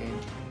it's 18.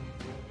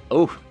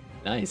 Oh,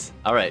 nice.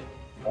 All right,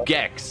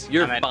 Gex,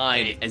 you're I'm at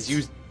fine 8. as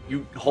you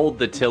hold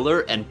the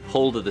tiller and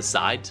pull to the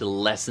side to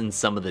lessen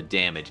some of the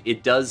damage.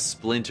 It does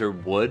splinter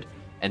wood,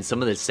 and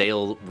some of the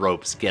sail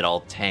ropes get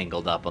all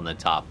tangled up on the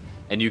top,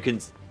 and you can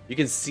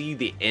see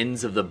the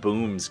ends of the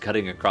booms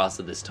cutting across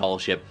of this tall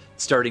ship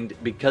starting to,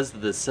 because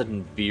of the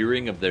sudden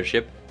veering of their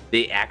ship.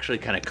 They actually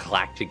kind of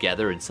clack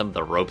together, and some of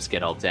the ropes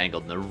get all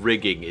tangled, and the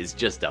rigging is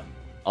just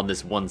on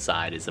this one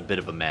side is a bit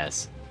of a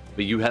mess.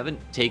 But you haven't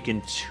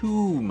taken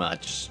too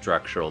much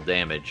structural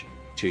damage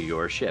to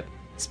your ship.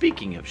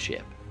 Speaking of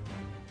ship,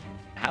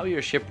 how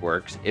your ship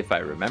works, if I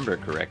remember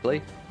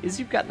correctly, is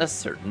you've gotten a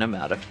certain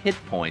amount of hit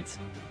points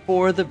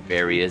for the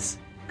various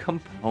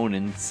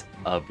components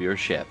of your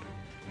ship.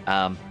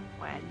 when?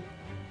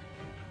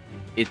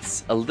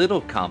 It's a little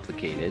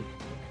complicated,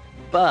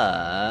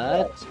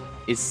 but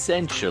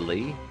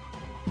essentially,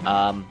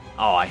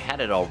 I had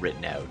it all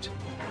written out.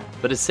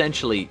 But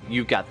essentially,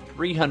 you got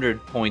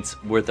 300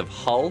 points worth of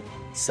hull.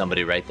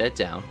 Somebody write that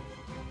down.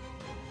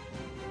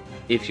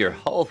 If your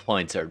hull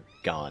points are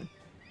gone,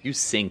 you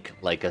sink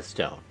like a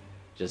stone.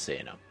 Just so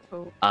you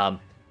know. Oh.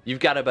 You've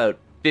got about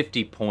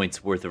 50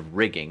 points worth of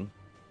rigging.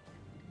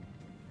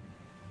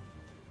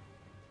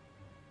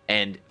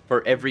 And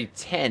for every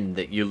 10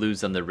 that you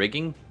lose on the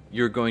rigging,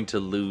 you're going to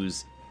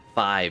lose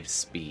 5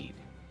 speed.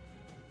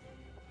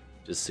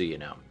 Just so you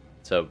know.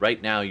 So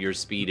right now your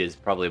speed is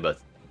probably about...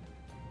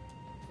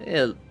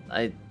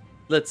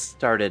 let's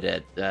start it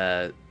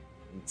at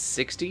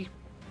 60.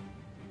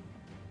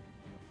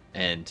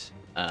 And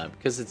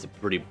because it's a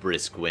pretty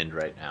brisk wind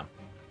right now.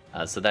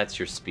 So that's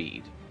your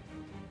speed.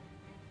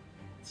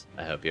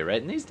 I hope you're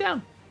writing these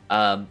down.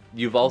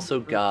 You've also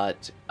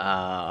got...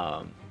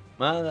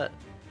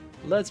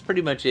 that's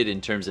pretty much it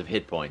in terms of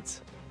hit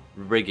points.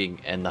 Rigging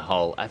and the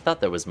hull. I thought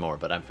there was more,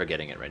 but I'm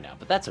forgetting it right now.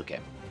 But that's okay.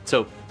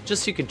 So,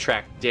 just so you can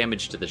track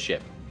damage to the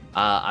ship.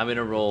 I'm going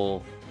to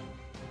roll...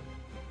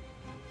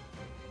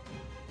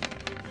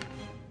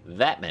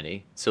 that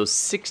many. So,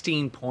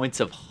 16 points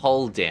of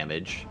hull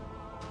damage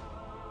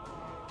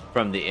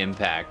from the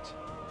impact.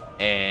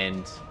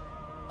 And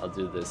I'll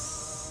do the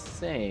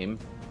same.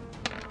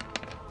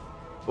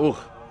 Ooh.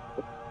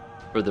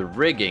 For the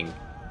rigging,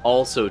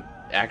 also...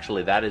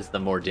 actually, that is the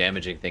more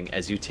damaging thing,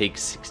 as you take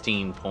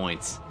 16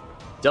 points.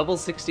 Double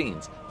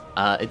 16s.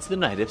 It's the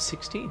night of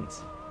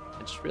 16s.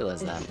 I just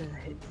realized that.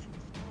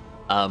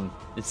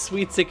 It's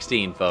Sweet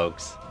 16,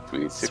 folks.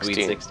 Sweet 16.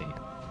 Sweet 16.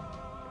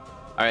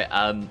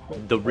 Alright,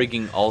 the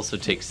rigging also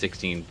takes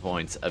 16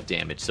 points of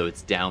damage, so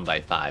it's down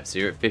by 5. So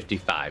you're at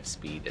 55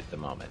 speed at the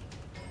moment.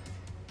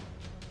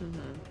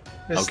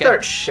 Just Okay.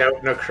 start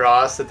shouting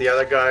across at the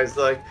other guys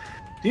like,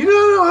 do you not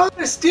know how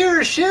to steer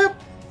a ship?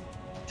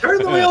 Turn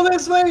the wheel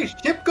this way,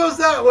 ship goes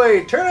that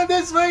way. Turn it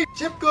this way,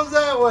 ship goes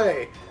that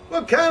way.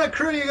 What kind of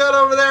crew you got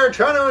over there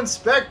trying to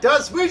inspect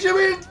us? We should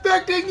be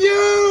inspecting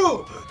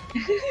you!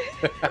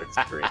 Start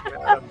screaming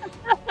at 'em.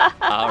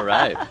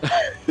 Alright.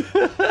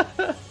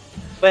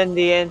 When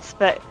the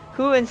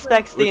who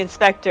inspects the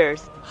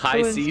inspectors? High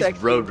Who seas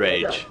inspects road the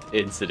rage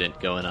incident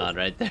going on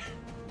right there.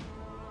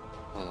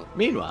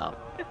 Meanwhile,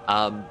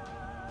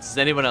 does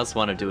anyone else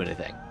want to do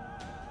anything?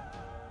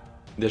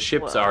 The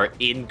ships Well- are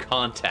in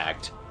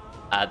contact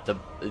at the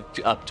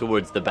up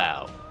towards the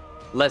bow,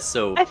 less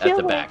so I at feel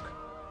the like- back.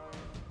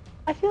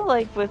 I feel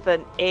like with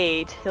an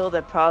 8,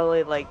 Hilda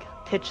probably like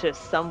pitches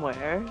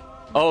somewhere.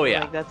 Oh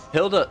yeah, Like, that's-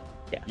 Hilda,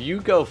 yeah. you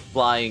go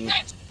flying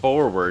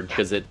forward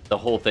because the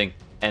whole thing,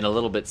 and a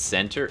little bit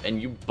center, and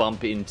you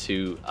bump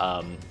into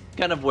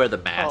kind of where the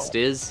mast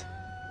is,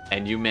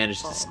 and you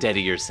manage to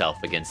steady yourself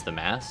against the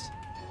mast.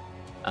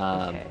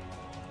 Okay.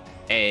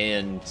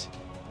 And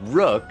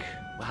Rook,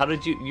 how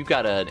did you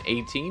got an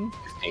 18?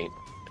 15.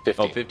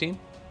 Oh, 15?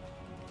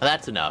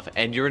 That's enough.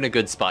 And you're in a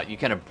good spot. You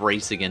kind of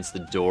brace against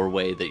the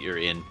doorway that you're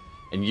in,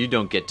 and you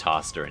don't get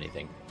tossed or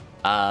anything.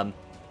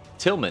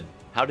 Tillman,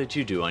 how did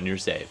you do on your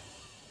save?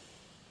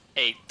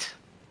 8.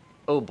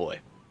 Oh, boy.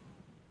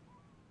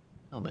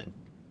 Tillman.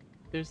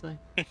 Seriously?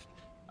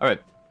 All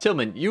right.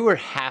 Tillman, you were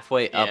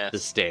halfway up the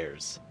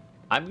stairs.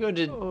 I'm going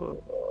to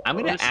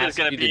This ask is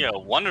going you to be a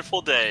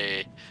wonderful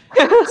day.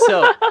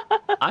 So,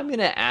 I'm going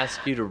to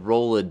ask you to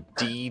roll a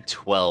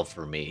d12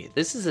 for me.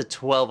 This is a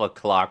 12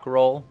 o'clock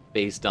roll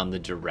based on the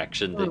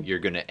direction that you're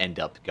going to end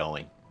up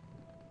going.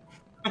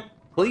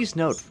 Please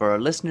note for our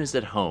listeners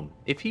at home,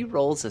 if he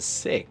rolls a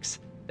 6,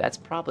 that's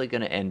probably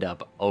going to end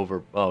up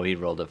over... Oh, he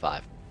rolled a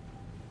 5.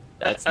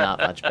 That's not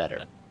much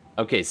better.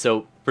 Okay,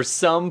 so for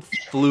some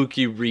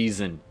fluky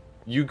reason,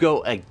 you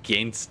go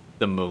against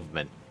the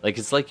movement. Like,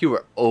 it's like you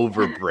were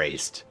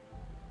over-braced.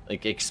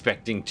 Like,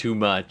 expecting too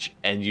much,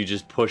 and you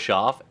just push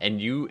off, and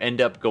you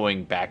end up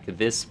going back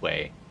this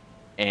way.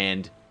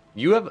 And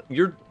you're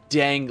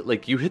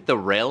like, you hit the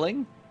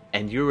railing,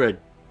 and you're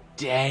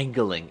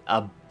dangling,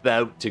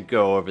 about to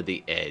go over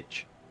the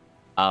edge.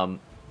 I'm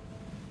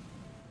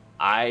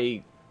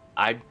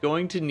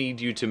going to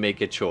need you to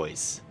make a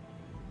choice.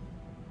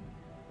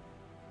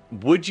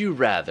 Would you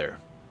rather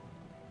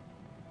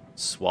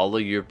swallow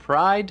your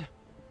pride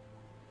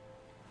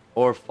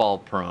or fall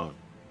prone?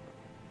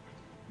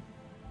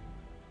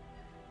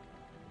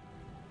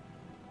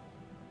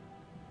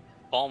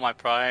 All my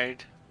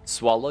pride.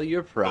 Swallow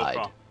your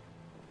pride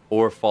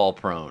or fall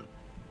prone.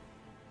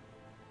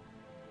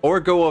 Or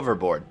go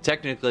overboard.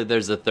 Technically,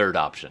 there's a third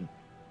option.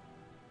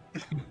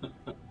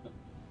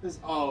 There's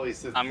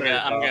always a I'm third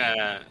option.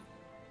 gonna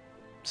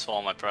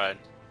swallow my pride.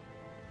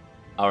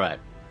 All right.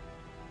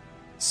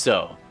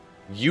 So,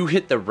 you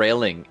hit the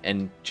railing,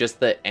 and just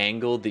the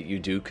angle that you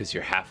do, because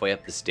you're halfway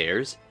up the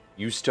stairs,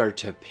 you start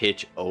to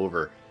pitch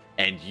over,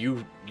 and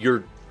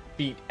your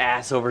feet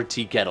ass over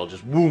tea kettle,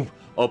 just boom,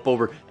 up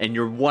over, and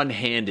your one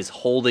hand is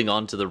holding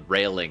onto the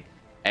railing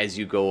as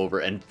you go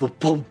over, and boom,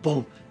 boom,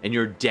 boom, and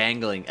you're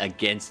dangling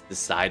against the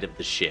side of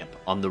the ship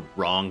on the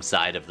wrong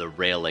side of the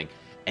railing,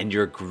 and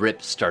your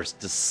grip starts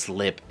to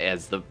slip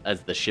as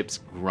the ships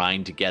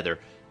grind together,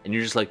 and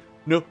you're just like,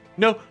 no,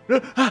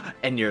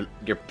 and your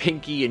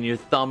pinky and your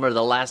thumb are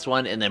the last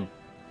one, and then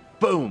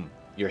boom,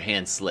 your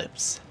hand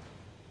slips,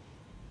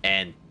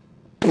 and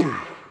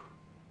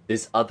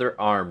this other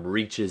arm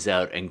reaches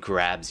out and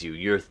grabs you.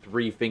 Your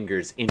 3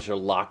 fingers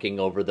interlocking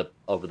over the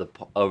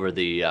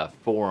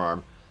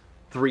forearm,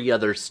 3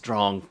 other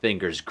strong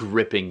fingers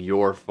gripping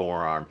your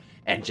forearm,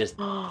 and just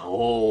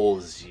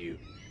pulls you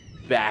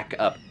back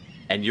up,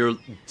 and you're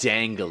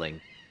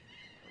dangling.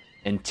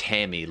 And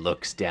Tammy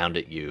looks down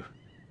at you.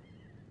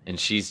 And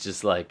she's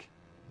just like,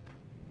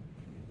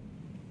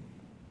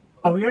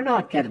 oh, you're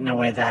not getting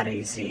away that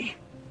easy.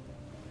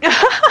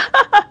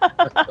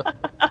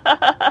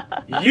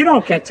 You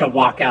don't get to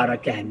walk out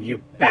again, you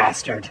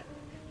bastard.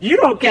 You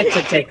don't get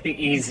to take the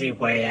easy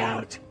way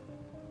out.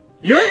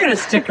 You're gonna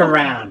stick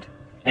around,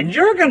 and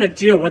you're gonna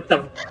deal with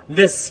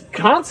this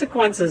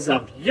consequences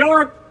of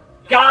your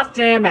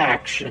goddamn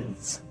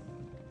actions.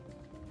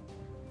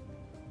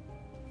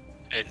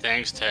 Hey,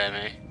 thanks,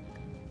 Tammy.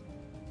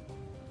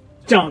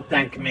 Don't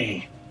thank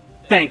me.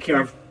 Thank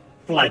your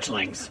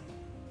fledglings.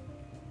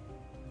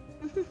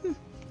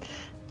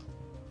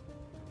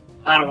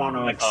 I don't want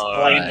to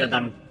explain to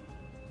them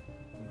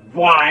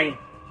why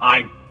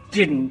I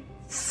didn't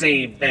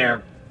save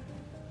their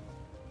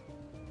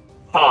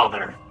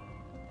father.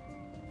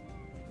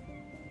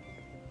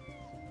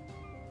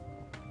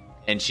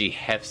 and she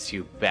hefts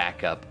you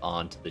back up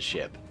onto the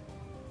ship.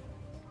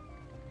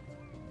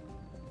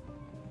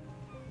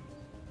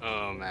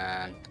 Oh,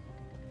 man.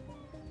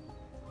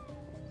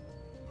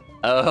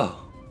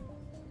 Oh,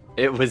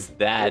 it was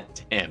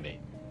that, Tammy.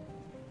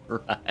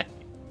 Right.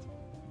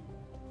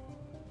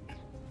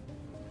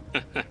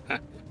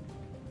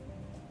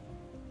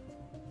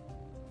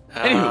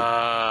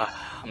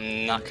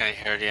 I'm not gonna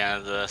hear the end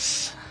of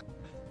this.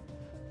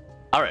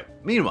 All right.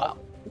 Meanwhile,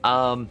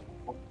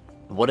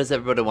 what does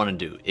everybody want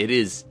to do? It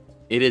is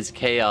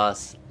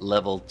chaos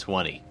level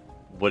 20.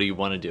 What do you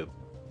want to do?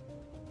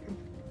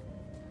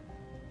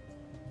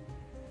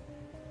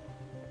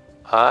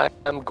 I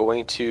am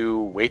going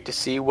to wait to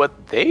see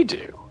what they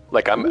do.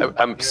 Like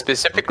I'm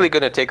specifically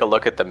going to take a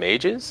look at the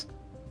mages,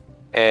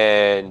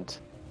 and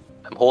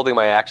I'm holding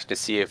my action to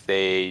see if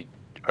they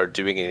are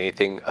doing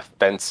anything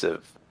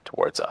offensive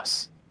towards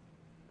us.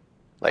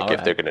 Like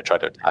if they're going to try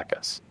to attack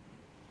us.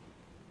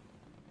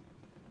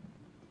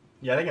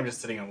 Yeah, I think I'm just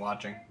sitting and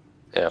watching.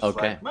 Yeah.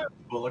 Okay. Like,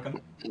 cool looking.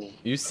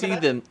 You see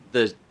them.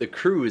 The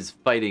crew is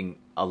fighting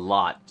a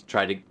lot to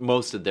try to.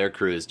 Most of their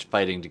crew is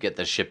fighting to get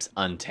the ships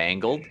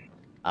untangled.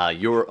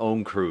 Your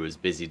own crew is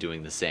busy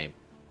doing the same.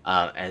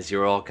 As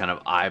you're all kind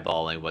of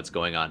eyeballing what's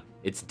going on,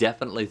 it's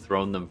definitely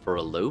thrown them for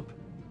a loop.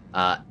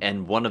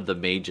 And one of the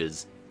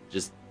mages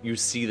just you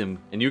see them,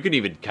 and you can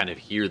even kind of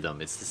hear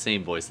them. It's the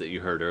same voice that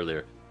you heard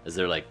earlier, as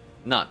they're like,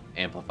 not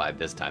amplified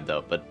this time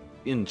though, but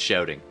in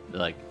shouting. They're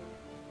like,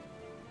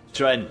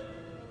 Tren,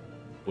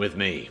 with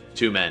me,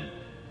 2 men.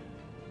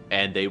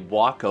 And they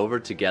walk over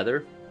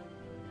together,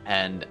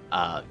 and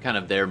kind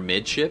of their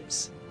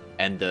midships,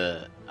 and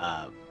the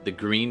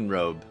green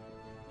robe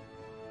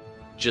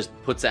just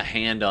puts a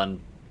hand on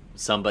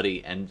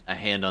somebody and a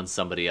hand on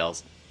somebody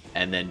else,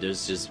 and then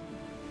there's just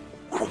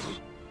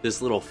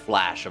this little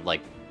flash of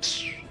like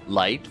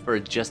light for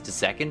just a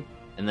second,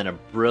 and then a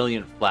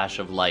brilliant flash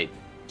of light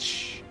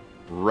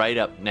right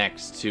up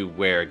next to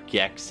where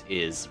Gex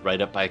is,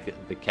 right up by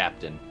the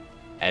captain,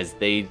 as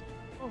they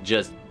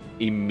just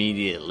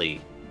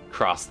immediately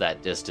cross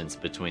that distance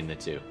between the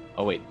two.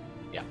 Oh wait,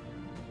 yeah.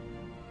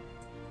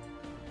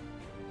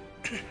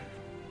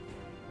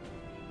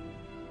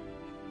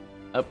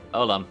 Oh,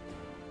 hold on.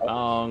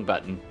 Wrong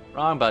button.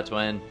 Wrong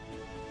button.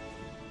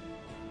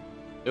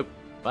 Oop.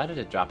 Why did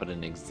it drop it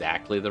in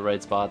exactly the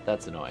right spot?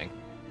 That's annoying.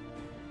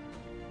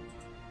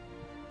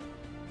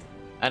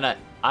 And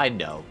I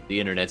know the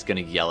internet's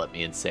gonna yell at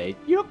me and say,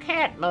 you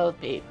can't move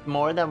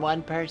more than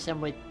one person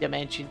with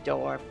Dimension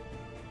Door.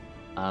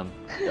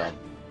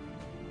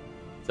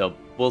 So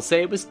we'll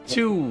say it was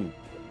 2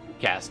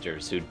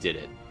 casters who did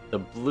it. The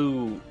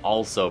blue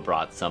also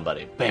brought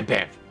somebody. Bam,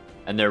 bam.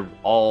 And they're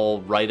all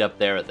right up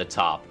there at the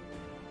top.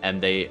 And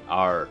they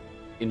are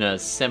in a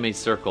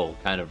semicircle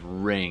kind of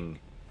ring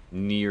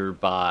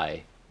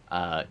nearby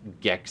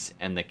Gex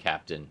and the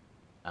captain.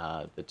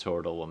 The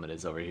turtle woman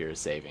is over here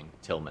saving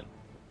Tillman.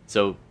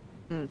 So,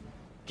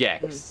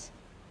 Gex,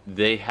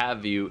 they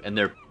have you, and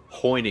they're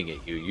pointing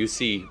at you. You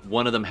see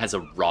one of them has a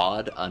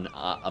rod,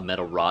 a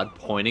metal rod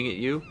pointing at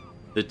you.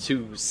 The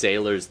 2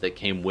 sailors that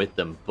came with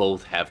them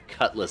both have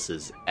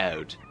cutlasses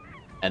out.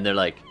 And they're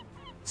like,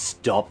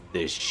 stop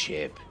this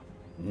ship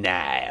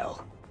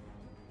now.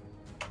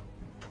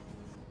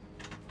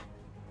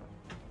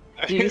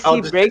 Do you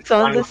see brakes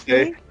on this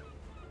thing?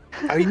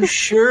 Are you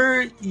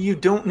sure you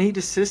don't need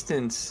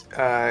assistance?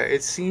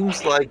 It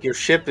seems like your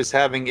ship is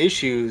having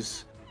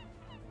issues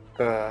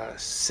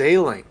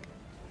sailing.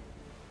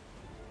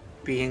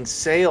 Being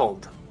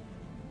sailed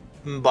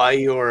by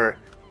your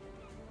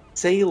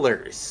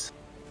sailors.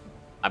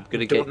 I'm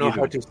gonna get you. Don't know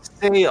how to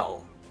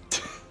sail.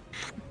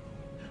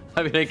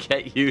 I'm gonna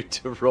get you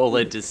to roll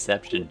a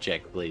deception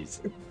check,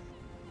 please.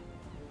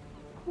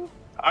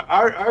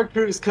 Our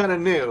crew is kind of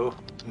new.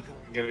 I'm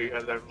gonna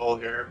get that roll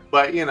here,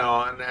 but you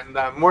know, and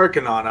I'm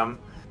working on them.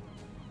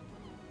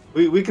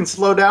 We can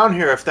slow down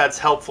here if that's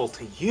helpful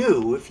to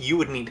you. If you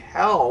would need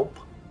help.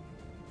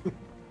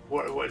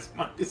 What was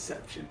my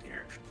deception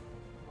here?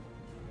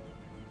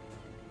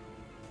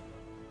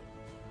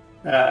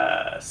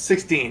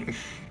 16.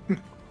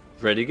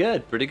 Pretty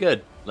good, pretty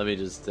good. Let me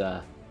just,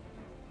 I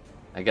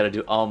gotta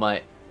do all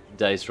my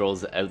dice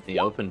rolls out in the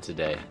open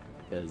today,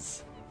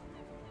 because...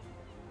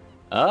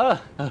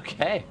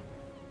 okay.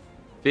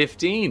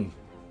 15.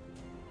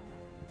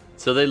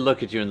 So they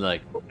look at you and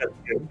like, That's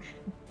good.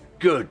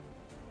 good.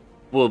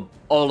 We'll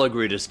all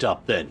agree to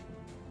stop then.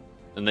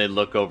 And they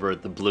look over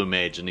at the blue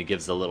mage and he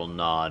gives a little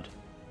nod.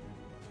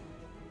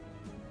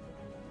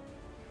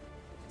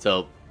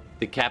 So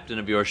the captain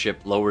of your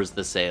ship lowers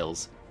the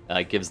sails,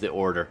 gives the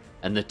order,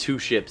 and the 2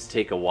 ships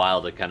take a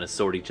while to kind of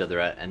sort each other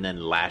out and then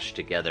lash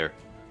together.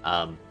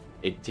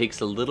 It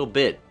takes a little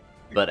bit,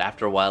 but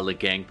after a while the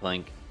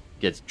gangplank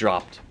gets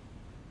dropped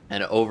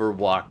and over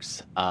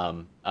walks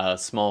a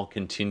small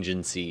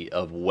contingency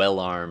of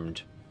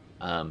well-armed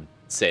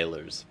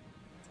sailors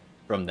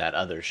from that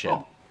other ship.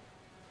 Oh.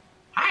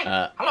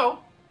 Hi. Hello.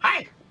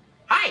 Hi.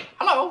 Hi.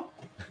 Hello.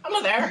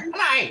 Hello there.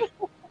 Hi.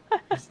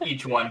 Just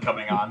each one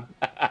coming on.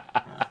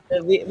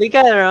 We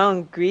got our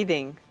own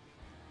greeting.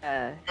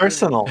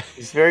 Personal.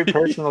 It's very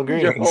personal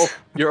greetings.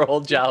 Your whole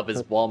job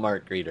is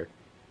Walmart greeter.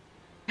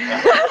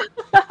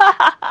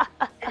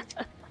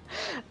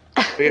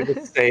 We have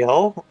a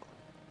sale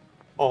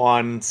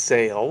on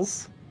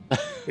sales.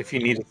 If you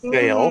need a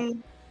sale.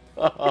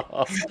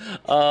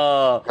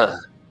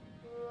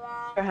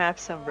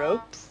 Perhaps some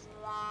ropes.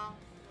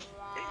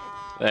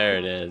 There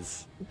it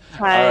is.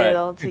 Tie it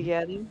all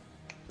together.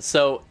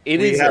 So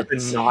we have a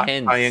knot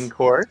tying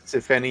course.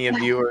 If any of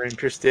you are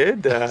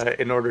interested,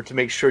 in order to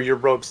make sure your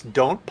ropes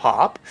don't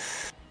pop.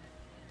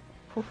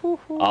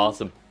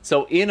 Awesome.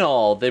 So in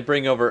all, they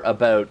bring over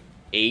about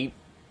 8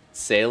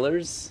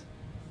 sailors,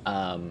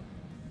 to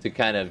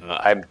kind of.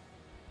 I'm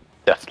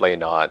definitely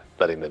not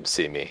letting them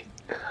see me.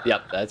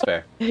 Yep, that's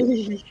fair.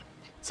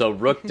 So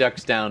Rook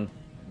ducks down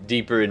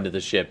deeper into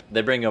the ship.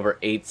 They bring over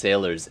 8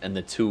 sailors and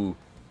the 2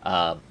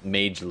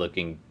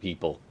 mage-looking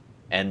people,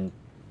 and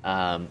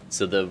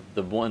so the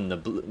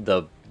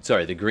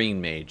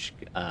green mage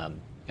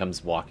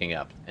comes walking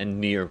up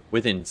and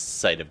within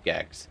sight of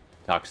Gex,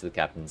 talks to the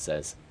captain and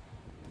says,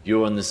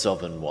 "You're on the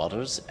southern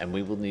waters, and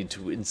we will need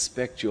to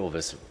inspect your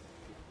vessel.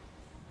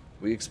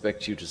 We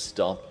expect you to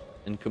stop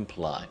and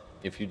comply.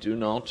 If you do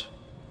not,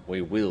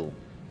 we will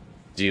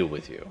deal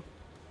with you."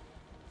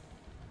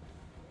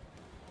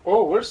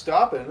 Oh, we're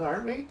stopping,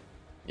 aren't we?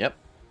 Yep.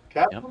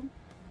 Captain? Yep.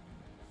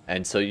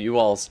 And so you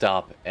all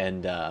stop,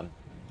 and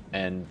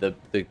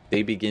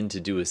they begin to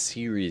do a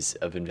series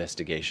of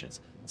investigations.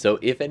 So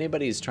if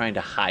anybody is trying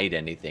to hide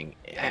anything,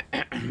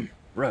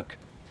 Rook,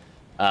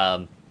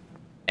 and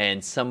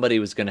somebody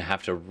was going to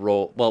have to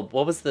roll. Well,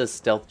 what was the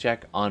stealth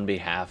check on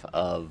behalf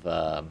of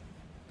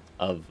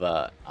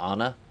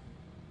Anna?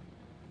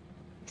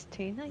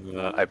 16, I think.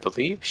 I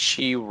believe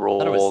she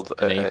rolled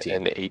an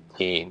an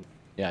 18.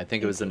 Yeah, I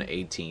think it was an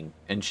 18,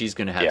 and she's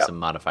going to have some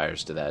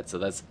modifiers to that. So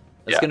that's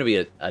Yeah. going to be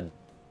a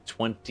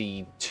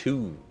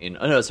 22 in.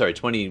 Oh no, sorry,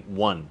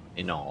 21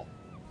 in all.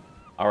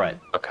 All right.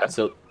 Okay.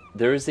 So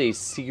there is a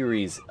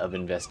series of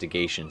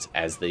investigations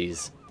as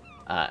these,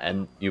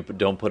 and you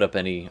don't put up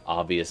any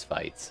obvious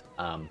fights.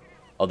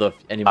 Although if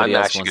anybody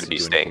I'm else actually wants going to be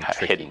do staying anything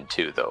tricky- hidden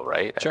too, though,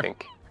 right? Sure. I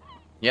think.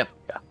 Yep.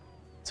 Yeah.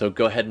 So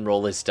go ahead and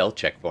roll a stealth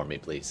check for me,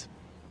 please.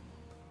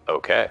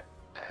 Okay.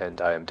 And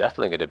I am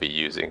definitely going to be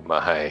using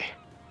my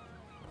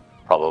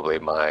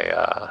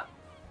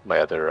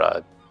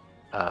other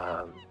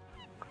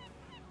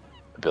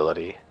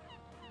ability,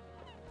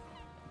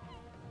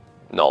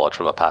 knowledge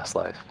from a past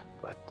life.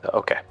 But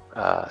okay,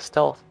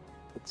 stealth.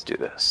 Let's do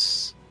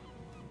this.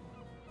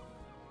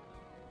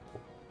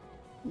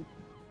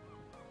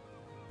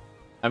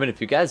 I mean,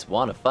 if you guys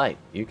want to fight,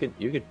 you could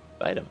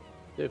fight him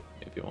too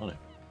if you want to.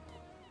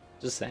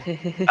 Just saying.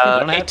 You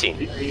don't have to.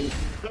 18.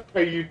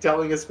 Are you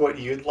telling us what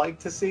you'd like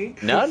to see?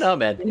 No,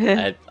 man.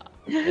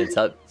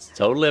 It's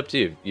totally up to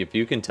you. If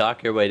you can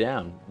talk your way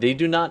down. They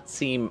do not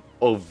seem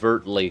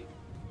overtly.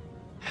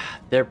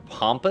 They're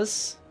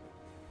pompous,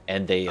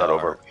 and they Not are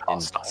overtly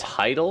hostile.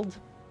 entitled.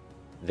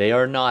 They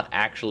are not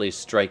actually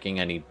striking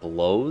any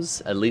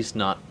blows, at least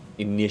not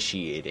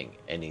initiating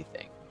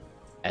anything.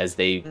 As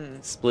they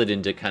split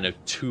into kind of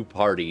two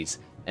parties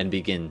and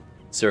begin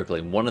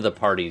circling. One of the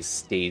parties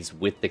stays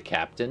with the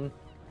captain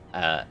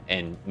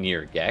and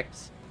near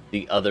Gex.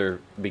 The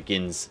other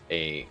begins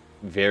a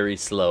very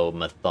slow,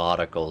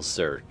 methodical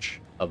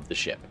search of the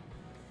ship.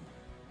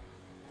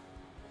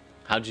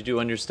 How'd you do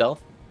on your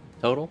stealth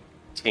total?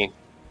 18.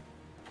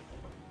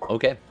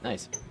 Okay,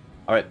 nice.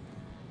 All right.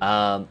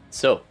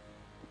 So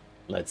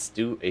let's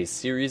do a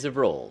series of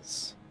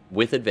rolls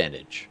with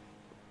advantage.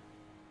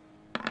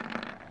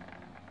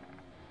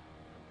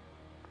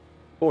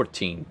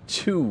 14,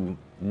 2,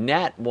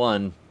 nat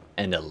 1,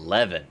 and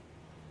 11.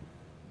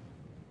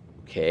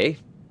 Okay.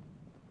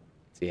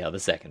 See how the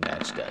second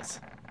match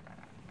does.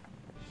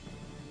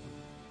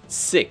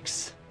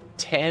 6,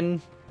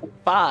 10,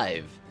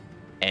 5,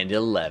 and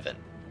 11.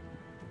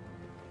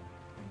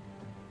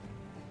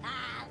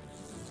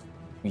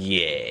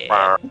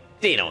 Yeah.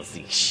 They don't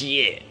see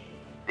shit.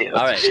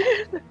 All right.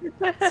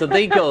 So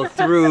they go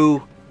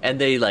through and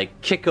they like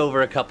kick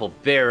over a couple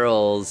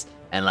barrels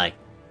and like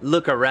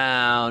look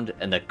around,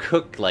 and the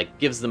cook like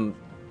gives them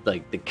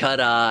like the cut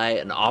eye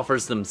and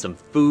offers them some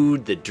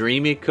food that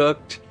Dreamy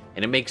cooked,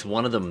 and it makes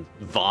one of them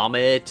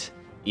vomit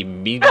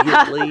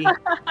immediately.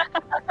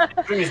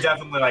 Dreamy's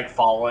definitely like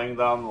following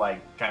them, like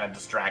kind of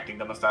distracting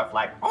them and stuff.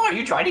 Like, oh, are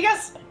you joining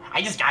us?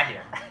 I just got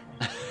here.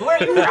 Who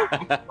are you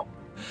from?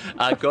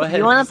 Go ahead.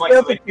 You want Just to like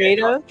feel so they the can't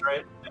potato?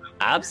 concentrate.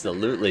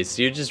 Absolutely.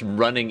 So you're just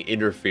running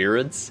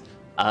interference.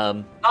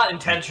 Not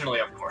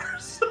intentionally, of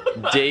course.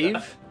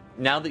 Dave,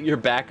 now that you're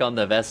back on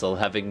the vessel,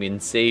 having been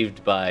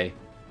saved by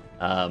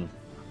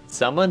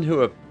someone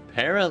who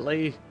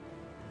apparently,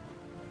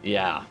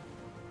 yeah,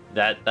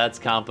 that's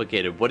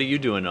complicated. What are you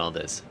doing all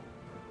this?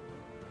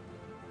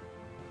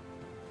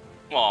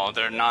 Well,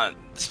 they're not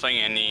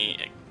displaying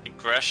any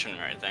aggression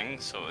or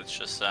anything, so it's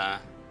just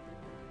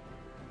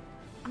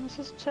Let's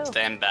just chill.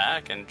 stand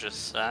back and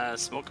just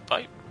smoke a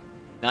pipe.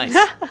 Nice.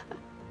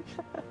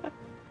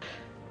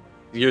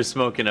 You're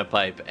smoking a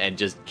pipe and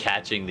just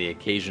catching the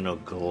occasional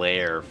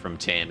glare from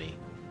Tammy.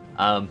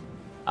 All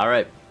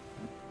right,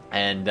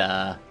 and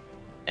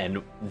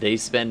they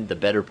spend the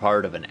better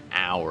part of an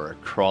hour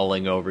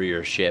crawling over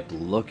your ship,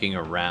 looking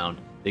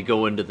around. They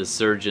go into the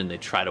surgeon. They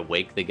try to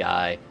wake the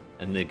guy,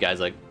 and the guy's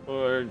like,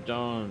 "Oh,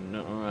 don't,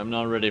 no, I'm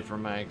not ready for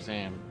my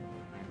exam."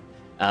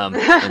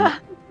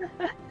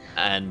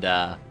 And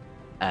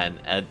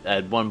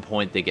at one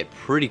point they get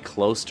pretty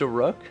close to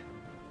Rook.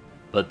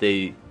 But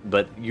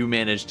you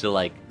manage to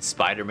like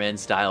Spider-Man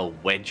style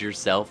wedge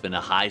yourself in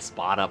a high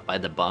spot up by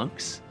the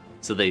bunks.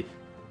 So they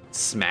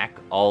smack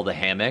all the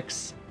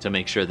hammocks to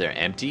make sure they're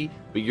empty,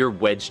 but you're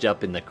wedged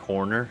up in the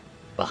corner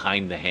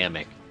behind the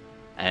hammock,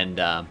 and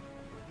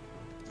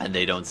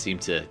they don't seem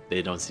to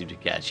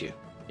catch you.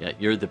 Yeah,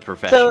 you're the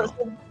professional.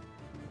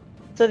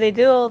 So they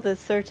do all this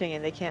searching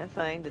and they can't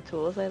find the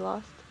tools I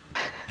lost?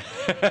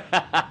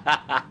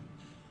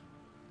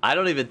 I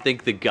don't even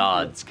think the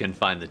gods can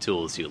find the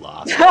tools you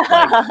lost.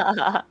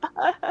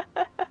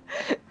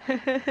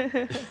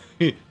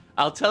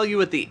 I'll tell you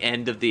at the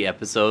end of the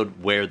episode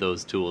where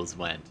those tools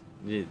went.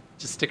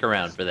 Just stick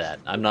around for that.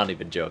 I'm not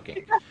even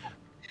joking.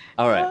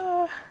 All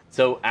right.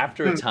 So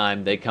after a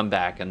time, they come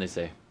back and they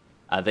say,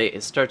 they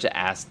start to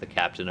ask the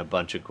captain a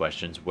bunch of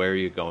questions. Where are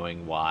you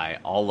going? Why?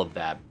 All of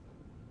that.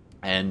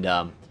 And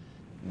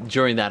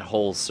during that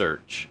whole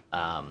search,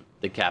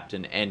 the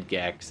captain and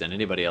Gex and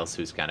anybody else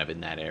who's kind of in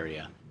that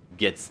area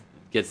gets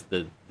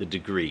the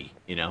degree,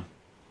 you know.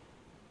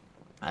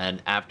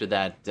 And after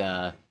that,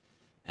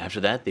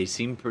 they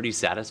seem pretty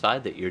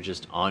satisfied that you're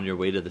just on your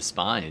way to the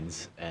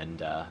spines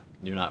and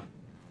you're not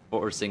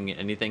forcing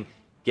anything.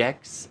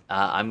 Gex,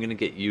 I'm going to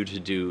get you to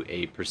do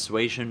a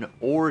persuasion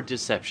or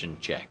deception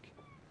check.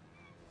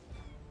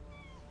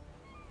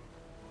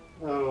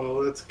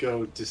 Oh, let's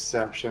go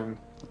deception.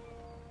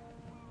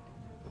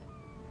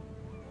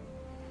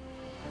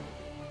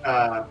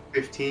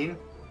 15.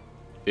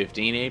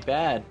 15 ain't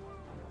bad.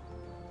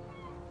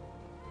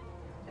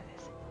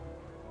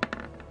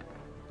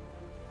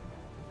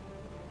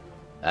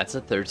 That's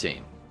a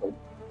 13.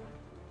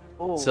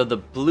 Oh. So the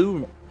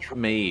blue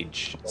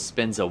mage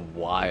spends a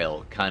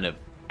while kind of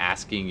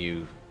asking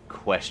you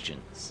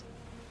questions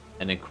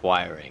and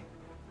inquiring.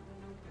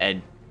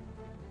 And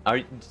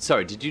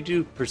sorry, did you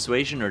do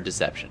persuasion or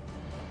deception?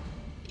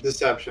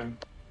 Deception.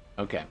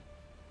 Okay.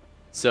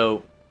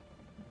 So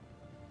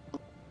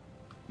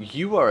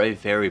you are a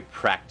very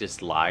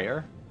practiced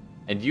liar,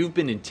 and you've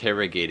been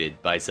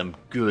interrogated by some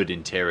good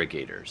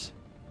interrogators.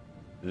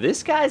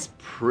 This guy's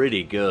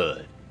pretty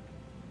good.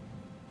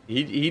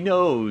 He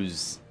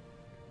knows,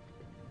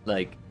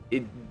 like,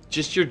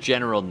 just your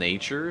general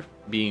nature,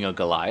 being a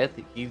Goliath,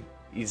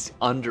 he's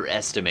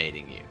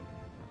underestimating you.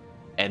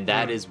 And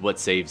that is what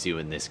saves you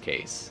in this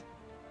case.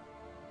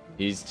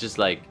 He's just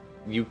like,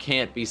 you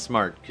can't be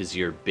smart because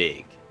you're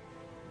big.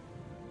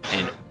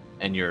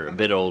 And you're a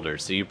bit older,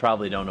 so you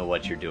probably don't know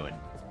what you're doing.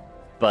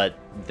 But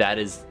that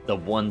is the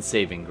one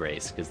saving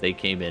grace, because they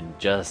came in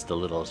just a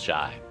little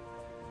shy.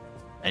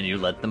 And you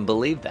let them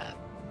believe that.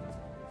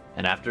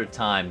 And after a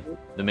time,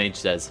 the mage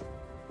says,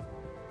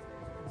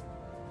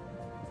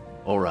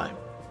 "All right.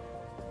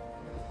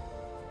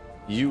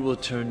 You will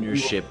turn your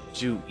ship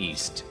due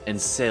east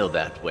and sail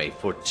that way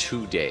for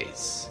 2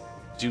 days.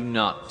 Do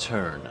not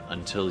turn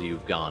until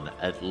you've gone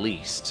at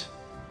least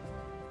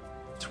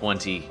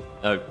 20...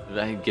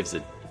 that gives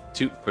it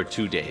for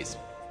 2 days.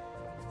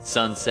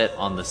 Sunset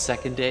on the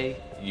second day,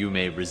 you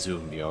may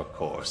resume your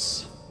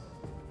course."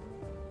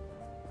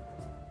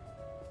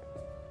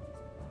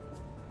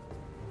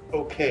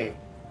 Okay.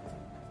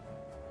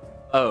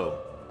 Oh,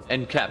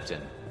 and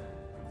Captain,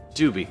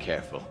 do be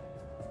careful.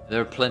 There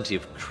are plenty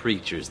of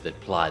creatures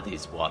that ply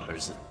these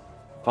waters,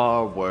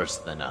 far worse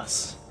than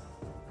us.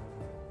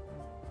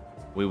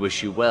 We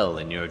wish you well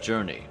in your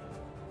journey.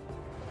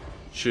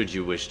 Should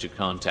you wish to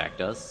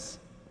contact us,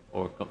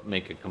 or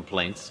make a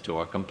complaint to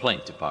our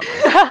complaint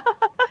department,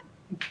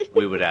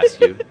 we would ask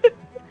you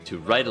to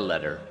write a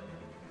letter,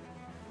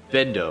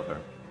 bend over,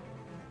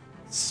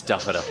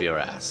 stuff it up your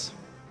ass.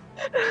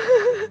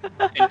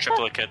 In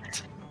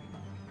triplicate.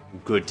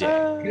 Good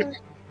day.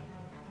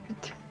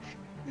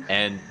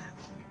 And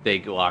they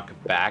walk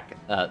back.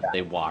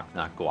 They walk,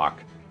 not guac.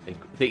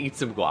 They eat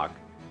some guac,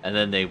 and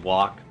then they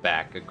walk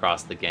back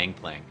across the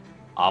gangplank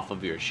off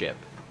of your ship,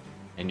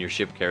 and your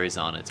ship carries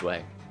on its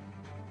way.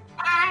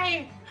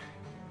 Bye.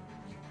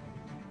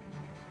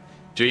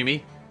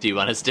 Dreamy, do you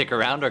want to stick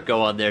around or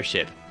go on their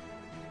ship?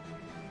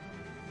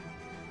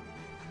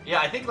 Yeah,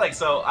 I think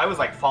so. I was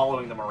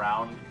following them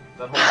around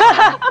that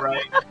whole time,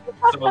 right?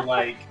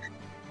 So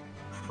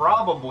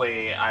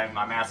probably I'm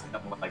asking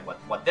them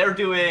what they're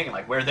doing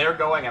and where they're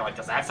going and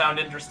does that sound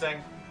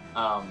interesting?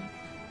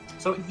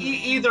 So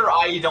either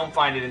I don't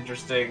find it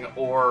interesting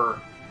or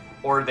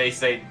they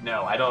say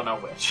no. I don't know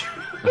which.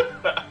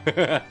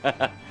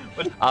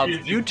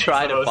 You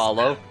try to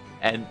follow,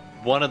 and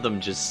one of them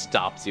just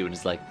stops you and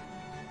is like,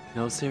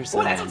 "No,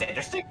 seriously, that man. sounds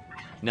interesting."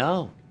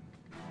 No.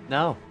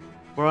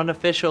 We're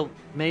unofficial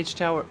Mage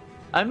Tower.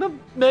 I'm a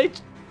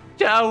Mage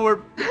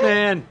Tower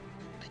man.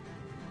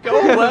 Go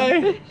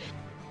away.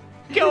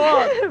 Go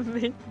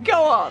on.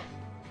 Go on.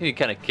 And he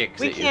kind of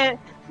kicks at you.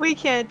 We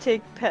can't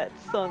take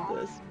pets on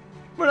this.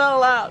 We're not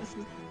allowed.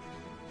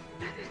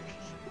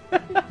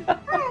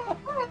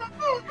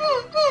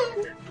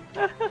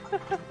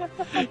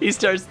 He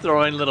starts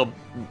throwing little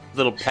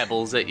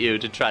pebbles at you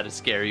to try to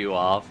scare you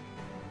off.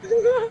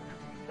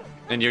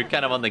 And you're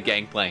kind of on the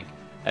gangplank.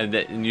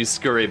 And you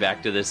scurry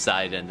back to this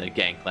side, and the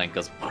gangplank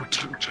goes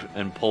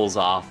and pulls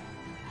off.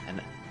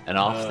 And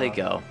off they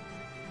go.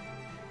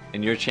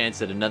 And your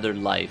chance at another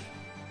life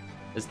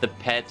as the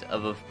pet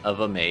of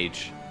a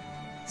mage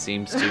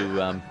seems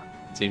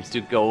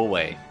to go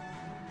away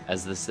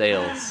as the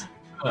sails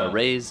are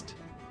raised.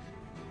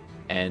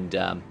 And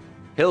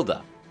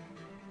Hilda,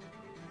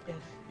 Yes.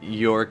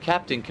 your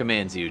captain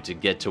commands you to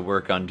get to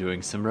work on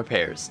doing some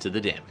repairs to the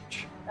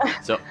damage.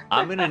 So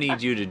I'm gonna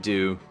need you to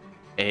do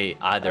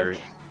either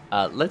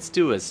let's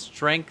do a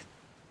strength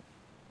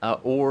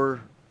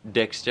or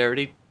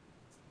dexterity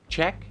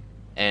check,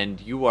 and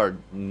you are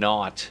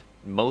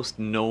most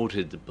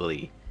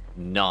notably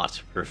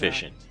not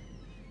proficient.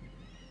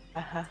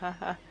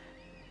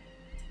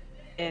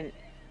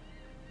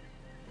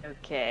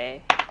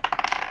 Okay.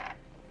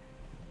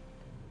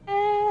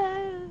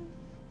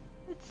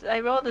 I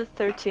rolled a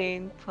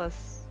 13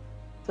 plus,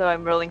 so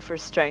I'm rolling for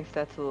strength.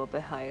 That's a little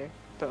bit higher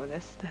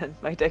bonus than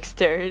my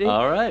dexterity.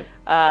 All right.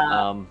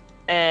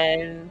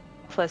 And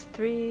plus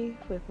 3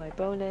 with my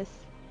bonus,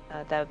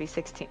 that would be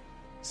 16.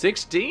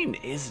 16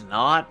 is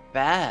not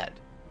bad.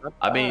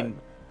 I mean,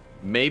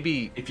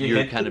 maybe If you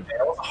you're hit kind the of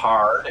nails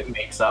hard, it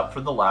makes up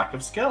for the lack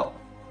of skill.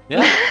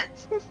 yeah.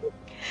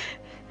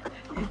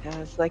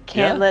 It's like,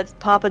 can't let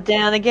Papa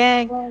down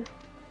again.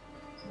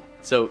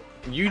 So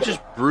you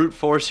just brute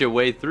force your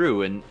way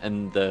through,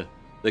 and the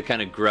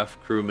kind of gruff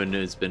crewman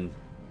who's been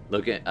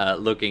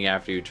looking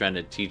after you, trying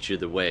to teach you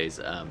the ways.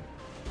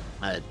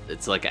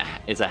 It's a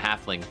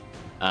halfling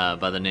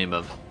by the name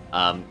of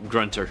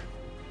Grunter.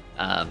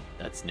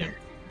 That's new.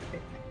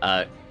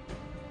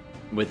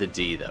 With a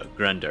D though,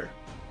 Grunder,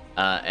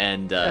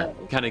 and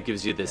kind of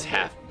gives you this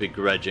half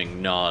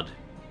begrudging nod,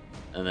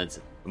 and then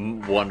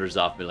wanders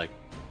off, and be like,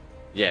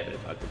 "Yeah, but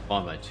if I could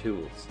find my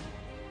tools."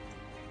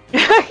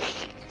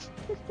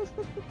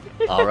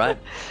 All right.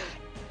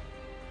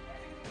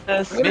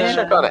 That's I'm gonna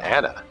check on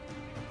Anna.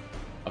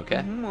 Okay.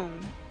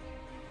 Mhm.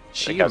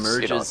 She Like I've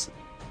seen emerges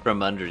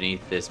from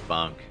underneath this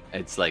bunk.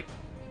 It's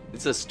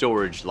a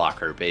storage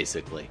locker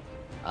basically,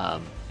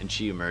 and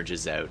she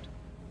emerges out.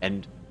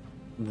 And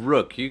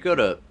Rook, you go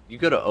to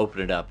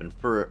open it up, and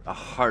for a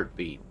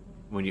heartbeat,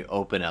 when you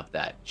open up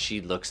that,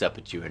 she looks up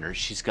at you, and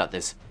she's got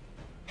this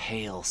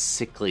pale,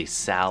 sickly,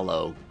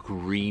 sallow,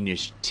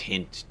 greenish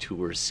tint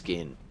to her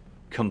skin,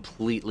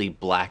 completely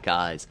black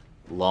eyes,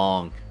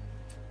 long,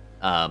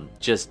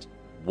 just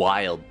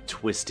wild,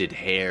 twisted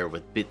hair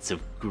with bits of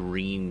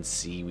green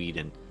seaweed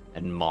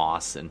and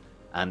moss, and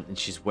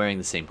she's wearing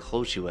the same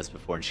clothes she was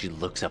before, and she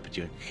looks up at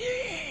you and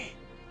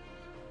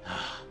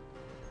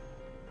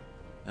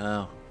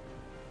oh,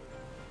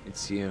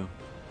 it's you.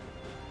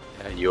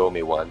 Yeah, you owe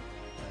me one.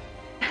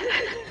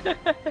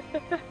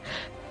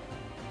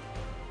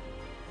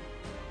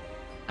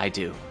 I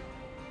do.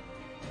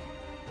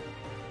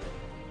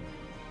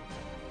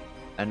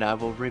 And I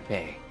will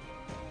repay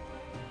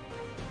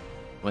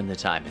when the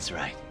time is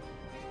right.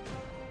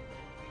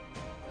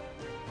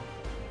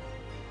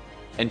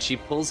 And she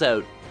pulls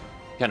out,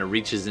 kind of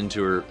reaches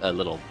into her a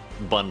little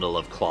bundle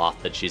of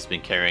cloth that she's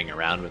been carrying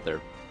around with her,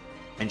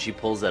 and she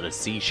pulls out a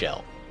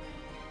seashell,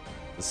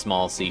 a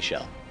small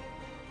seashell.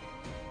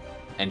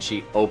 And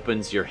she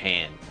opens your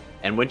hand,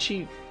 and when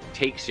she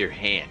takes your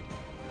hand,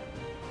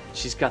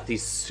 she's got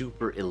these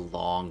super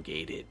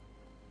elongated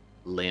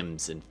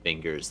limbs and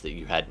fingers that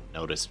you hadn't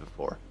noticed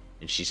before.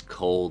 And she's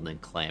cold and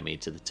clammy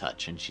to the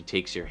touch. And she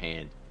takes your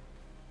hand,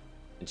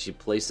 and she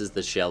places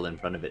the shell in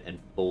front of it and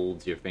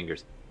folds your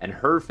fingers. And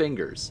her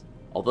fingers,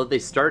 although they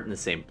start in the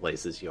same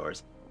place as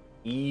yours,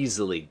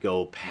 easily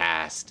go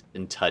past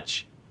and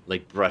touch,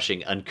 like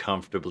brushing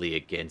uncomfortably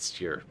against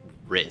your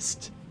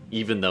wrist,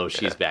 even though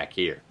she's back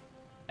here.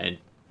 And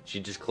she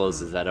just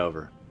closes that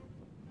over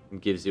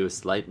and gives you a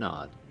slight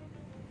nod,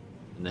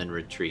 and then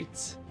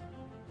retreats.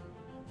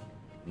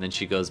 And then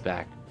she goes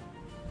back,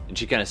 and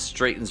she kind of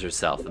straightens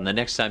herself, and the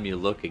next time you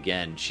look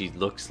again, she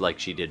looks like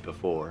she did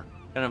before.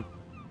 Kind of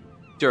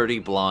dirty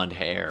blonde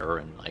hair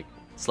and like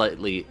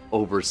slightly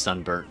over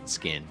sunburnt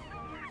skin.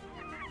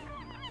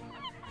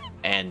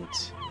 And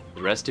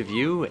the rest of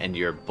you and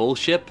your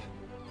bullship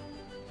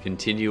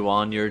continue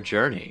on your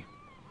journey.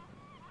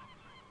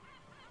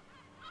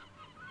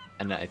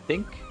 And I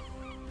think,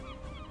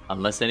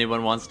 unless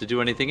anyone wants to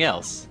do anything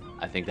else,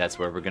 I think that's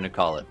where we're going to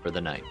call it for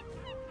the night.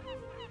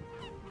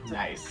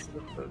 Nice.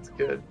 That's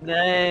good.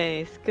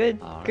 Nice. Good.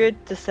 All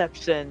Good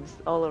deceptions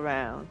all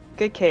around.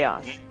 Good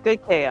chaos.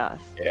 Good chaos.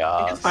 I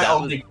Yeah. guess my that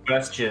was- only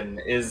question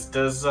is,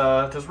 does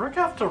Rick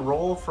have to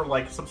roll for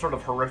like some sort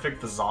of horrific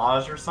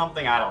visage or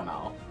something? I don't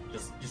know.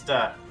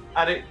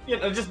 I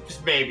didn't,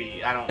 just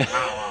maybe. I don't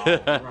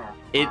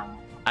know.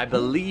 I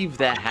believe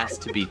that has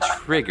to be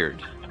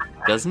triggered,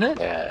 doesn't it?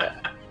 Yeah.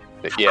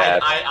 Yeah.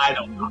 I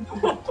don't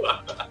know.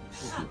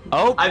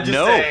 Oh, I'm just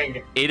no.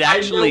 saying. It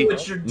actually. I know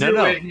what you're No.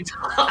 doing.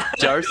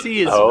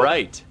 Darcy is Oh.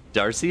 right.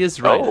 Darcy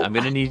is right. Oh. I'm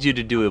going to need you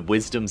to do a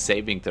wisdom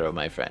saving throw,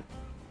 my friend.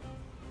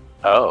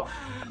 Oh.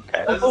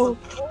 Okay. Oh,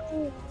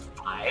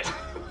 Fine.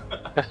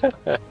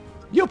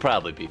 You'll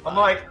probably be fine. I'm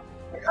like,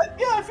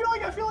 yeah, I feel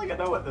like I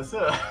know what this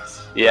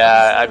is.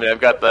 Yeah. I mean,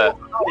 I've got the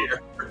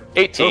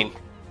 18.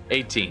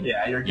 18.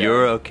 Yeah, you're good.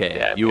 You're okay.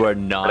 Yeah, you are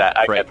But not I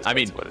get frightened. this, I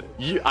mean, that's what it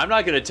is. I'm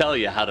not going to tell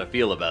you how to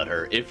feel about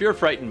her. If you're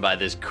frightened by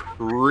this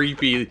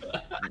creepy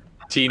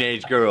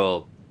teenage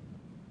girl,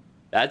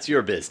 that's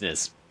your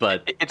business.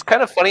 But It's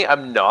kind of funny.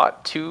 I'm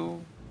not too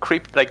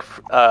freaked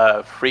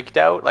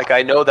out. Like,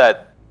 I know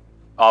that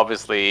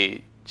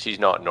obviously she's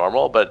not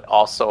normal, but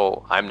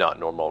also I'm not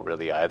normal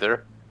really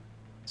either.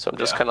 So I'm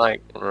just Yeah. kind of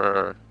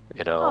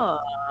like,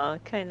 aw,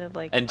 kind of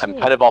like. And- I'm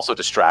kind of also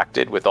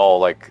distracted with all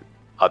like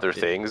other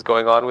things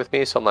going on with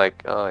me. So I'm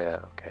like, oh yeah,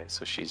 okay.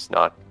 So she's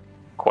not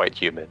quite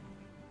human.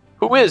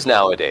 Who is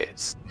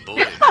nowadays? Boy,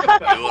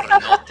 you're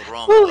not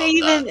wrong Who about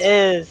even that.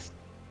 is?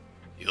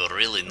 You're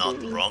really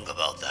not wrong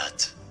about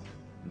that.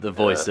 the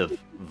voice of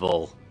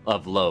Lo,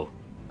 Lo.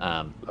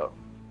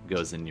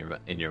 goes in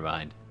your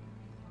mind.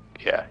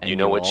 Yeah, And you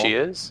know you what she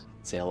all- is?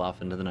 Sail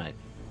off into the night.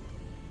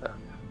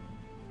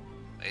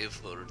 I've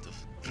heard of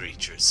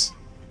creatures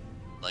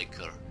like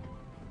her.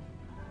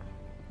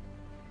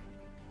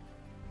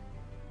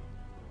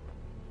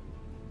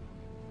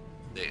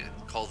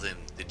 call them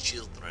the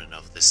children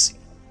of the sea.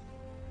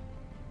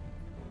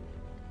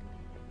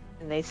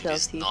 And they It sell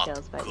is not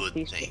seashells by a the good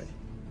seashore. thing.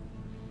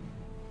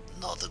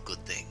 Not a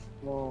good thing.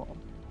 Well,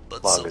 But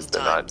As long as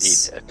they're not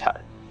sometimes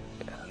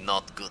eating.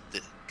 not good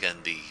can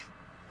be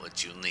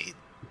what you need.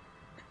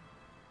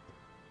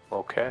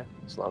 Okay,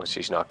 as long as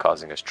she's not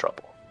causing us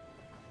trouble.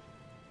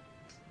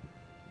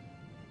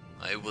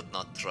 I would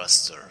not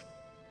trust her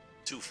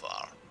too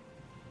far.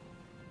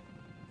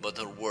 But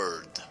her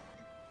word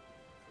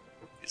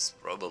is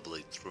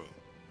probably true.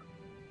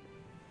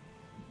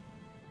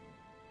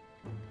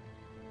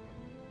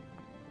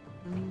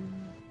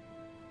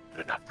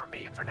 Good enough for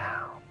me for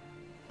now.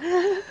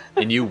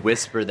 And you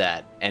whisper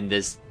that, and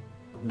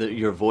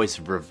your voice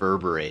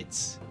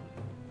reverberates,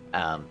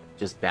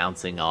 just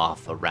bouncing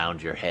off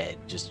around your head,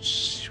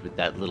 just with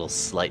that little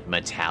slight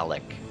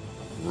metallic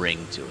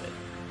ring to it.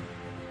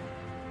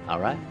 All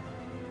right.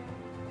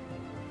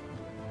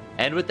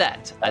 And with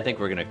that, I think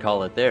we're going to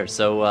call it there.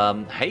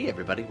 So, hey,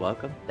 everybody,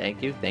 welcome.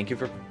 Thank you. Thank you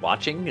for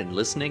watching and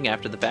listening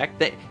after the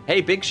fact.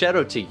 Hey, big shout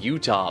out to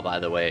Utah, by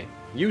the way.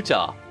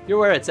 Utah, you're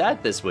where it's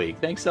at this week.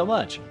 Thanks so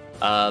much.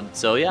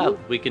 So, yeah,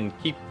 we can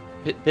keep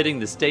pitting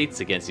the states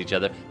against each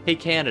other. Hey,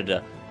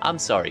 Canada, I'm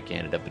sorry,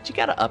 Canada, but you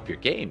got to up your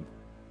game.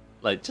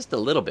 Like, just a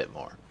little bit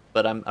more.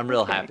 But I'm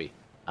real happy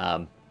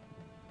that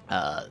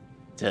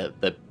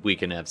we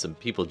can have some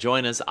people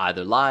join us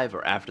either live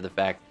or after the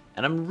fact.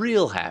 And I'm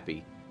real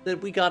happy that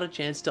we got a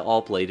chance to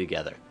all play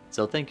together.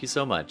 So thank you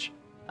so much.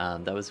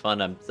 That was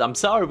fun. I'm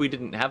sorry we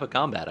didn't have a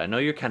combat. I know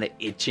you're kind of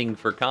itching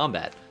for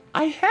combat.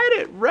 I had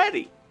it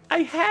ready.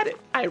 I had it.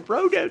 I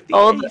wrote out the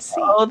AC.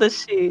 all the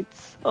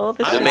sheets. All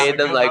the I sheets. made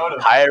them like motive.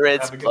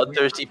 pirates, Have a good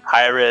bloodthirsty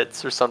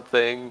pirates or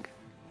something.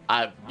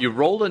 You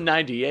rolled a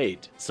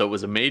 98, so it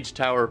was a Mage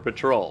Tower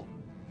patrol.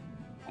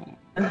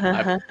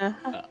 And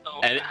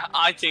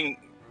I think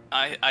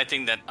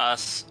that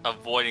us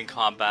avoiding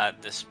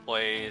combat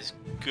displays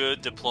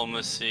good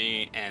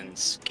diplomacy and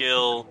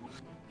skill,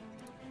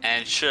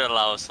 and should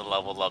allow us to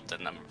level up to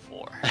number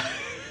 4.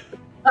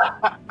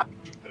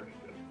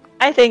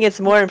 I think it's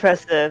more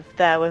impressive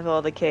that with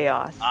all the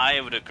chaos. I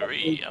would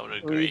agree.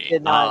 We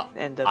did not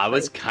end up. I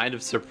was with- kind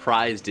of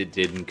surprised it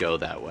didn't go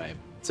that way.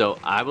 So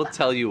I will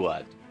tell you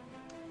what.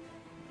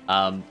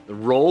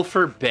 Roll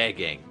for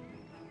begging.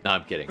 No,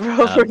 I'm kidding.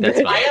 Roll for That's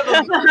begging. I fine.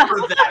 have a move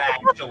for that,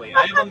 actually.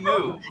 I have a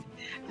move.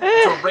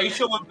 It's a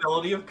racial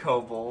ability of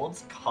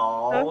kobolds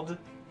called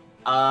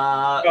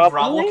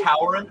Grovel,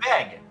 Cower, and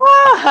Beg.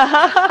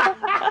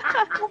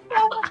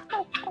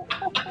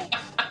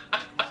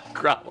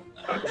 Grovel,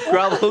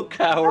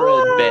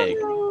 cower, and beg.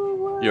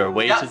 Your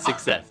way to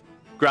success.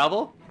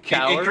 Grovel,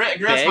 cower, It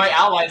grants beg, my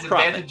allies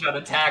profit. advantage on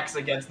attacks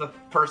against the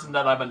person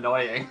that I'm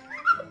annoying.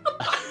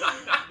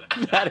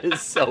 That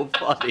is so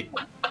funny.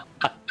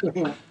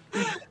 That's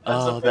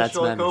Oh, that's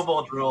official madness.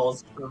 kobold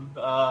rules from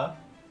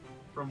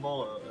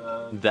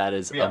Bola. That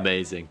is Yeah.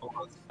 amazing.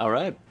 All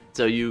right.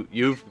 So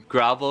you've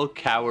grovel,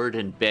 cowered,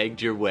 and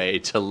begged your way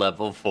to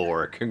level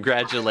 4.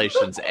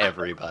 Congratulations,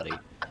 everybody.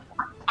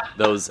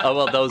 Those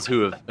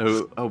who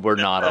were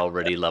not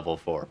already level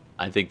 4.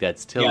 I think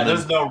that's Tilden. Yeah,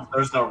 there's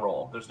no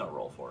roll. There's no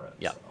roll for it.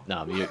 Yeah, so.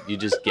 no, you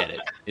just get it.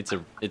 It's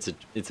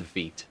a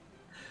feat.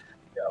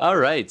 All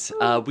right,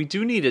 we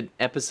do need an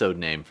episode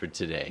name for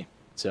today.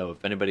 So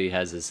if anybody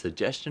has a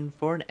suggestion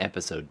for an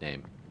episode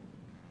name,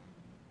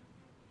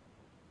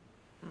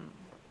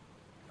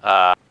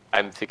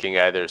 I'm thinking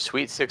either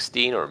Sweet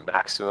 16 or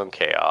Maximum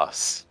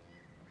Chaos.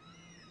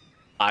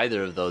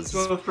 either of those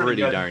is Both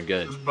pretty darn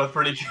good. Both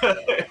pretty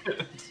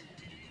good.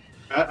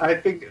 I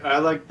think I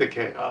like the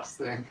chaos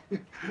thing.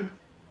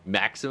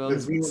 Maximum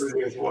This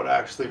is what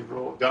actually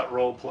got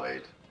role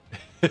played.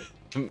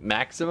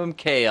 maximum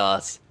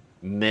chaos,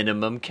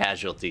 minimum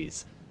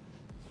casualties.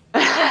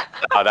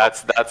 Oh,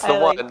 that's the I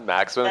like one.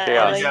 Maximum I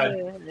Chaos. like Yeah.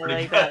 it. I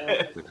like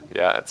that.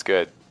 Yeah, that's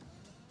good.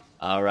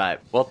 All right.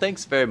 Well,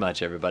 thanks very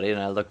much, everybody,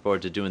 and I look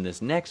forward to doing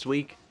this next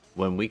week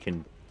when we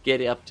can get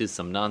up to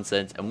some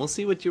nonsense, and we'll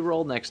see what you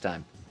roll next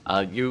time.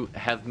 You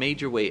have made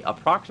your way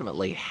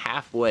approximately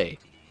halfway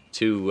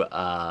to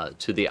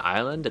the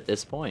island at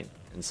this point,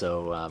 and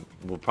so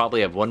we'll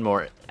probably have one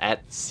more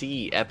at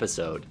sea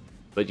episode.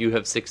 But you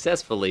have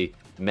successfully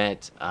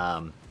met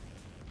a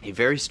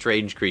very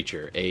strange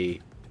creature,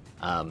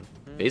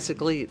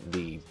 basically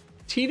the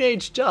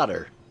teenage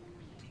daughter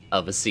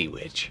of a sea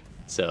witch.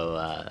 So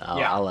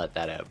I'll let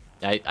that out.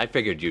 I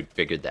figured you'd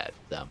figured that.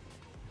 So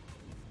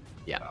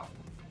yeah.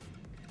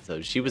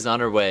 So she was on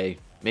her way,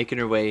 making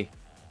her way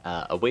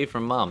away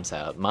from mom's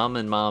house,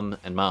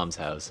 mom's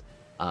house,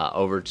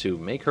 over to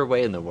make her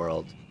way in the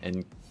world.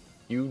 And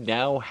you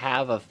now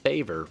have a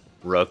favor,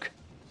 Rook,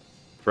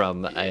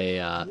 from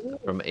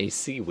a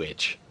sea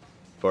witch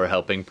for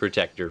helping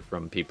protect her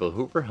from people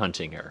who were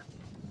hunting her.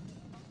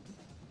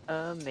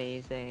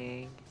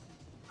 Amazing.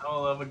 I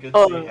love a good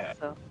Oh, sea hat.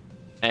 so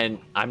And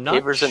I'm not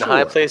Favors sure, in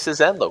high places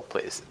and low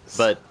places.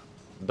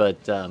 but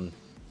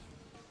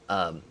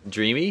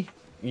Dreamy,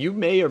 you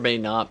may or may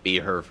not be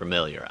her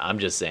familiar. I'm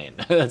just saying.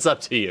 That's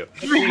up to you.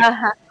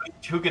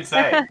 Who could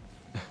say?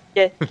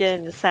 Get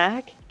in the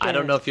sack. I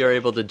don't know if you're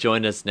able to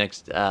join us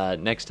next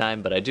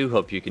time, but I do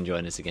hope you can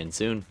join us again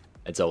soon.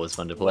 It's always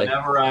fun to play.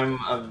 Whenever I'm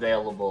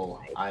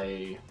available,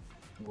 I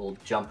will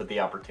jump at the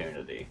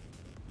opportunity.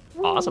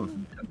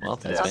 Awesome. Well,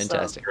 that's awesome.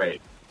 fantastic.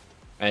 Great.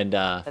 And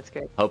That's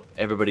great. hope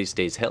everybody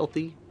stays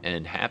healthy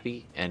and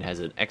happy and has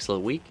an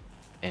excellent week.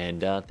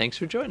 And thanks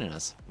for joining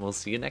us. We'll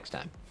see you next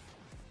time.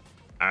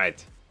 All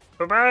right.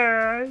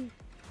 Bye-bye.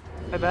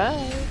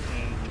 Bye-bye.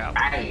 Ciao.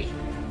 Bye.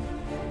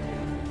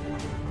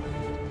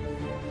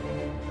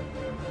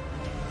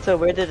 So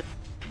where did...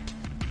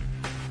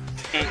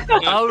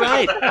 All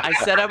right. I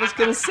said I was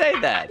going to say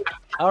that.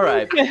 All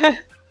right.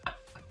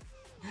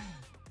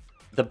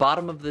 The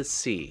bottom of the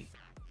sea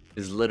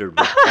is littered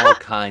with all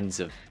kinds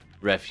of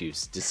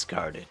refuse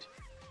discarded.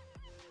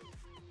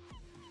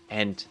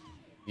 And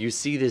you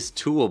see this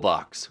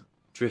toolbox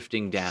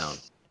drifting down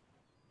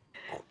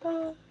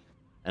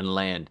and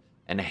land,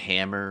 and a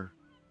hammer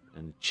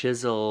and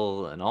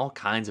chisel and all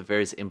kinds of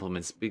various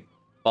implements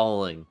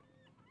falling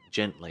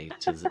gently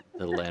to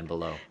the land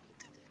below.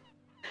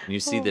 And you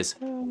see this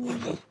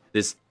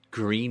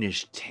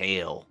greenish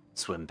tail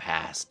swim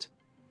past,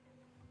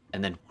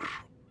 and then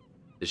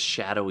this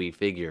shadowy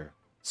figure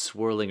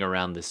swirling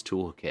around this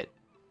toolkit.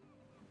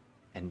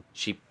 And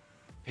she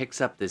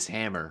picks up this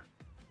hammer.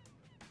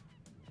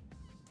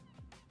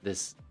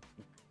 This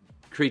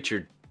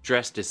creature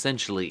dressed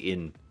essentially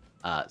in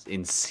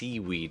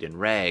seaweed and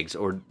rags,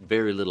 or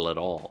very little at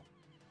all,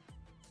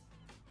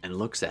 and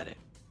looks at it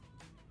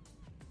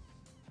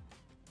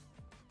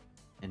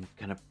and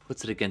kind of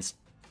puts it against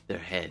their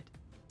head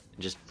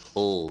and just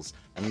pulls,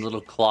 and the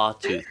little claw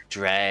tooth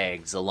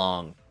drags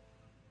along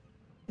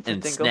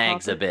and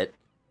snags a bit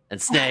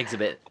and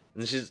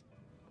she just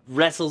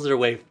wrestles her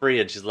way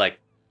free, and she's like,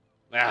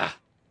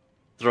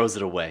 throws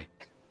it away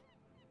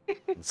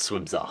and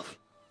swims off.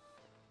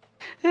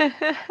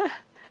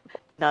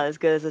 Not as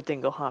good as a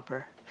dingle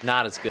hopper.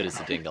 Not as good as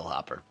a dingle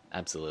hopper.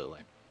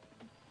 Absolutely.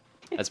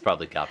 That's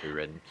probably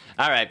copywritten.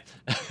 All right.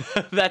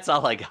 That's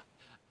all I got.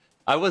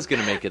 I was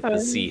going to make it the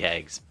sea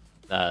hags.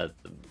 The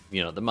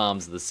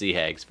moms of the sea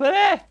hags.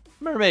 But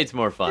mermaid's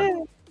more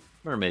fun.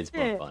 Mermaid's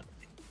more fun.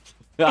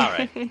 All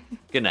right.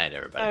 Good night,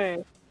 everybody. All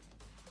right.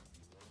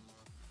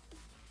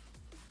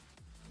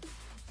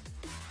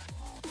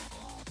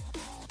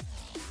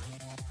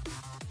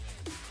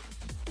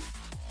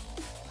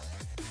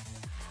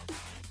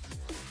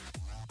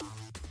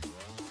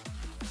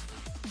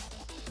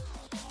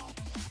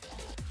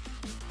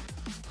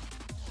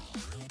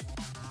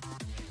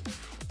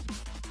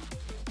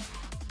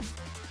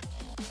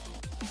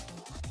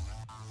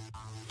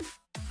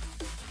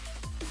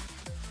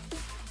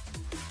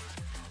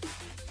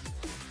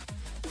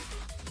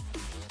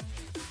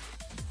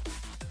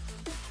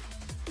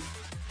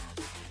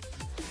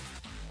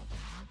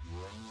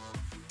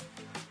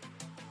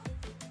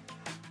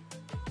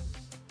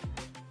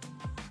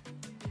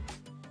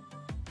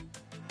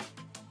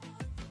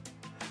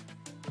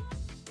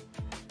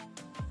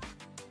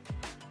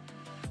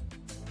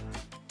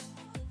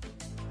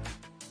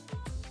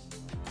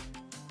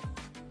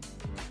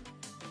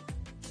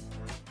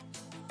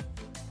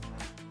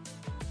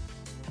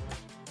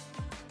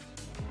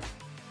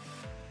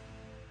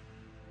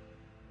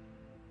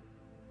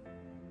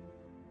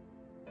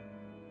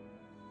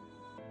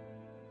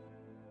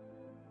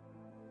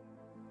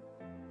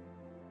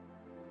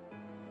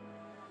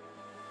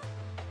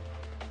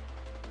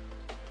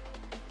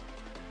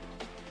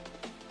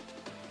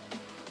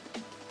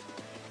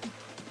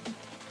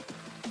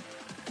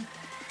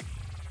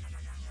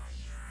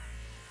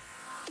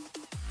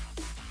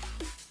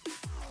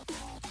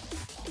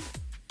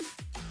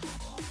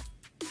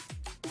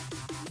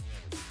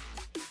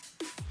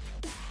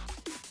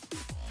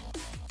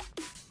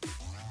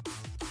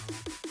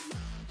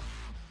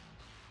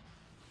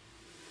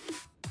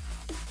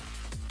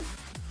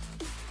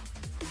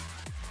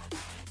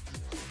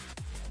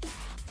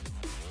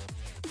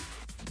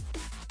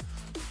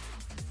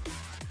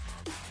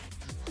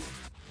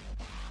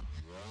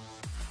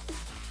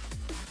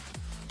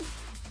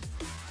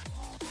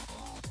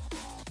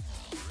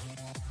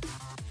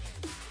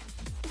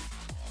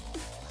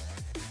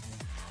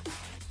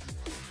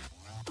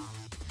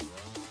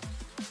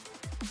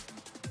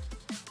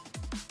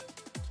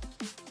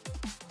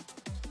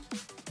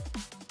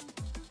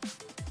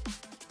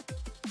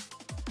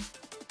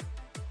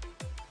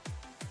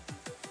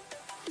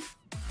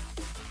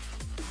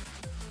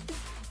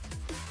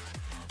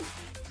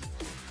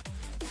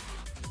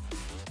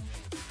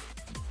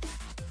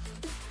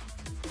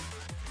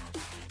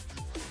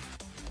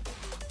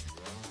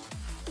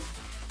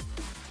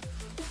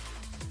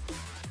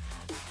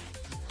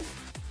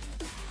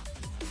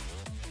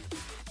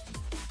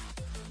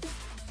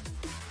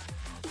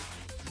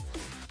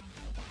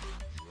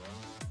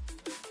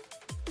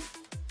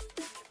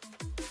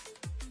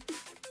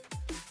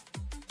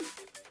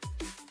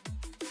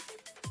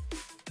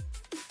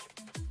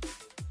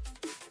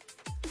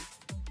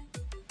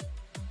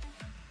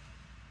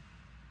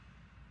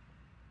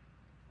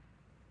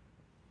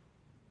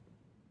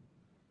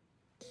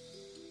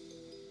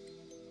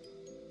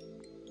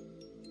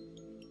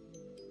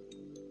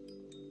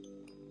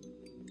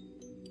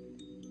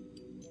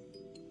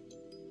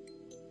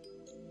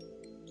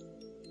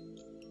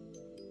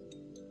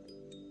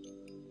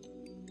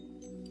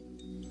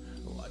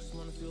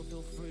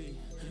 feel free.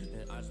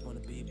 And I just wanna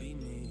be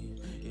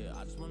me. Yeah,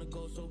 I just wanna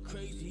go so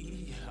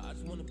crazy. I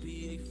just wanna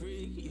be a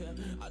freak. Yeah,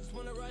 I just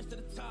wanna rise to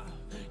the top.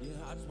 Yeah,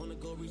 I just wanna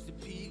go reach the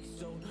peak.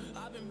 So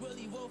I've been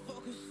really well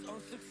focused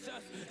on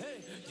success.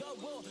 Hey, y'all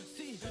will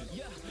see.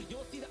 Yeah, you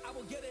will see that I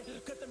will get it.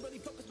 Cause I'm really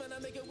focused, man. I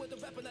make it with the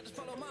rap and I just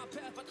follow my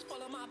path. I just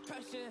follow my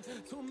passion.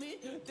 To me,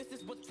 this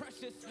is what's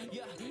precious.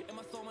 Yeah, in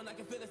my soul, man, I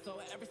can feel it. So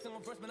every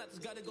single verse, man, I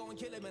just gotta go and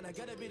kill it, man. I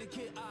gotta be the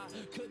kid. I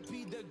could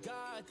be the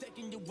guy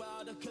taking you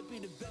out. I could be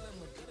the villain.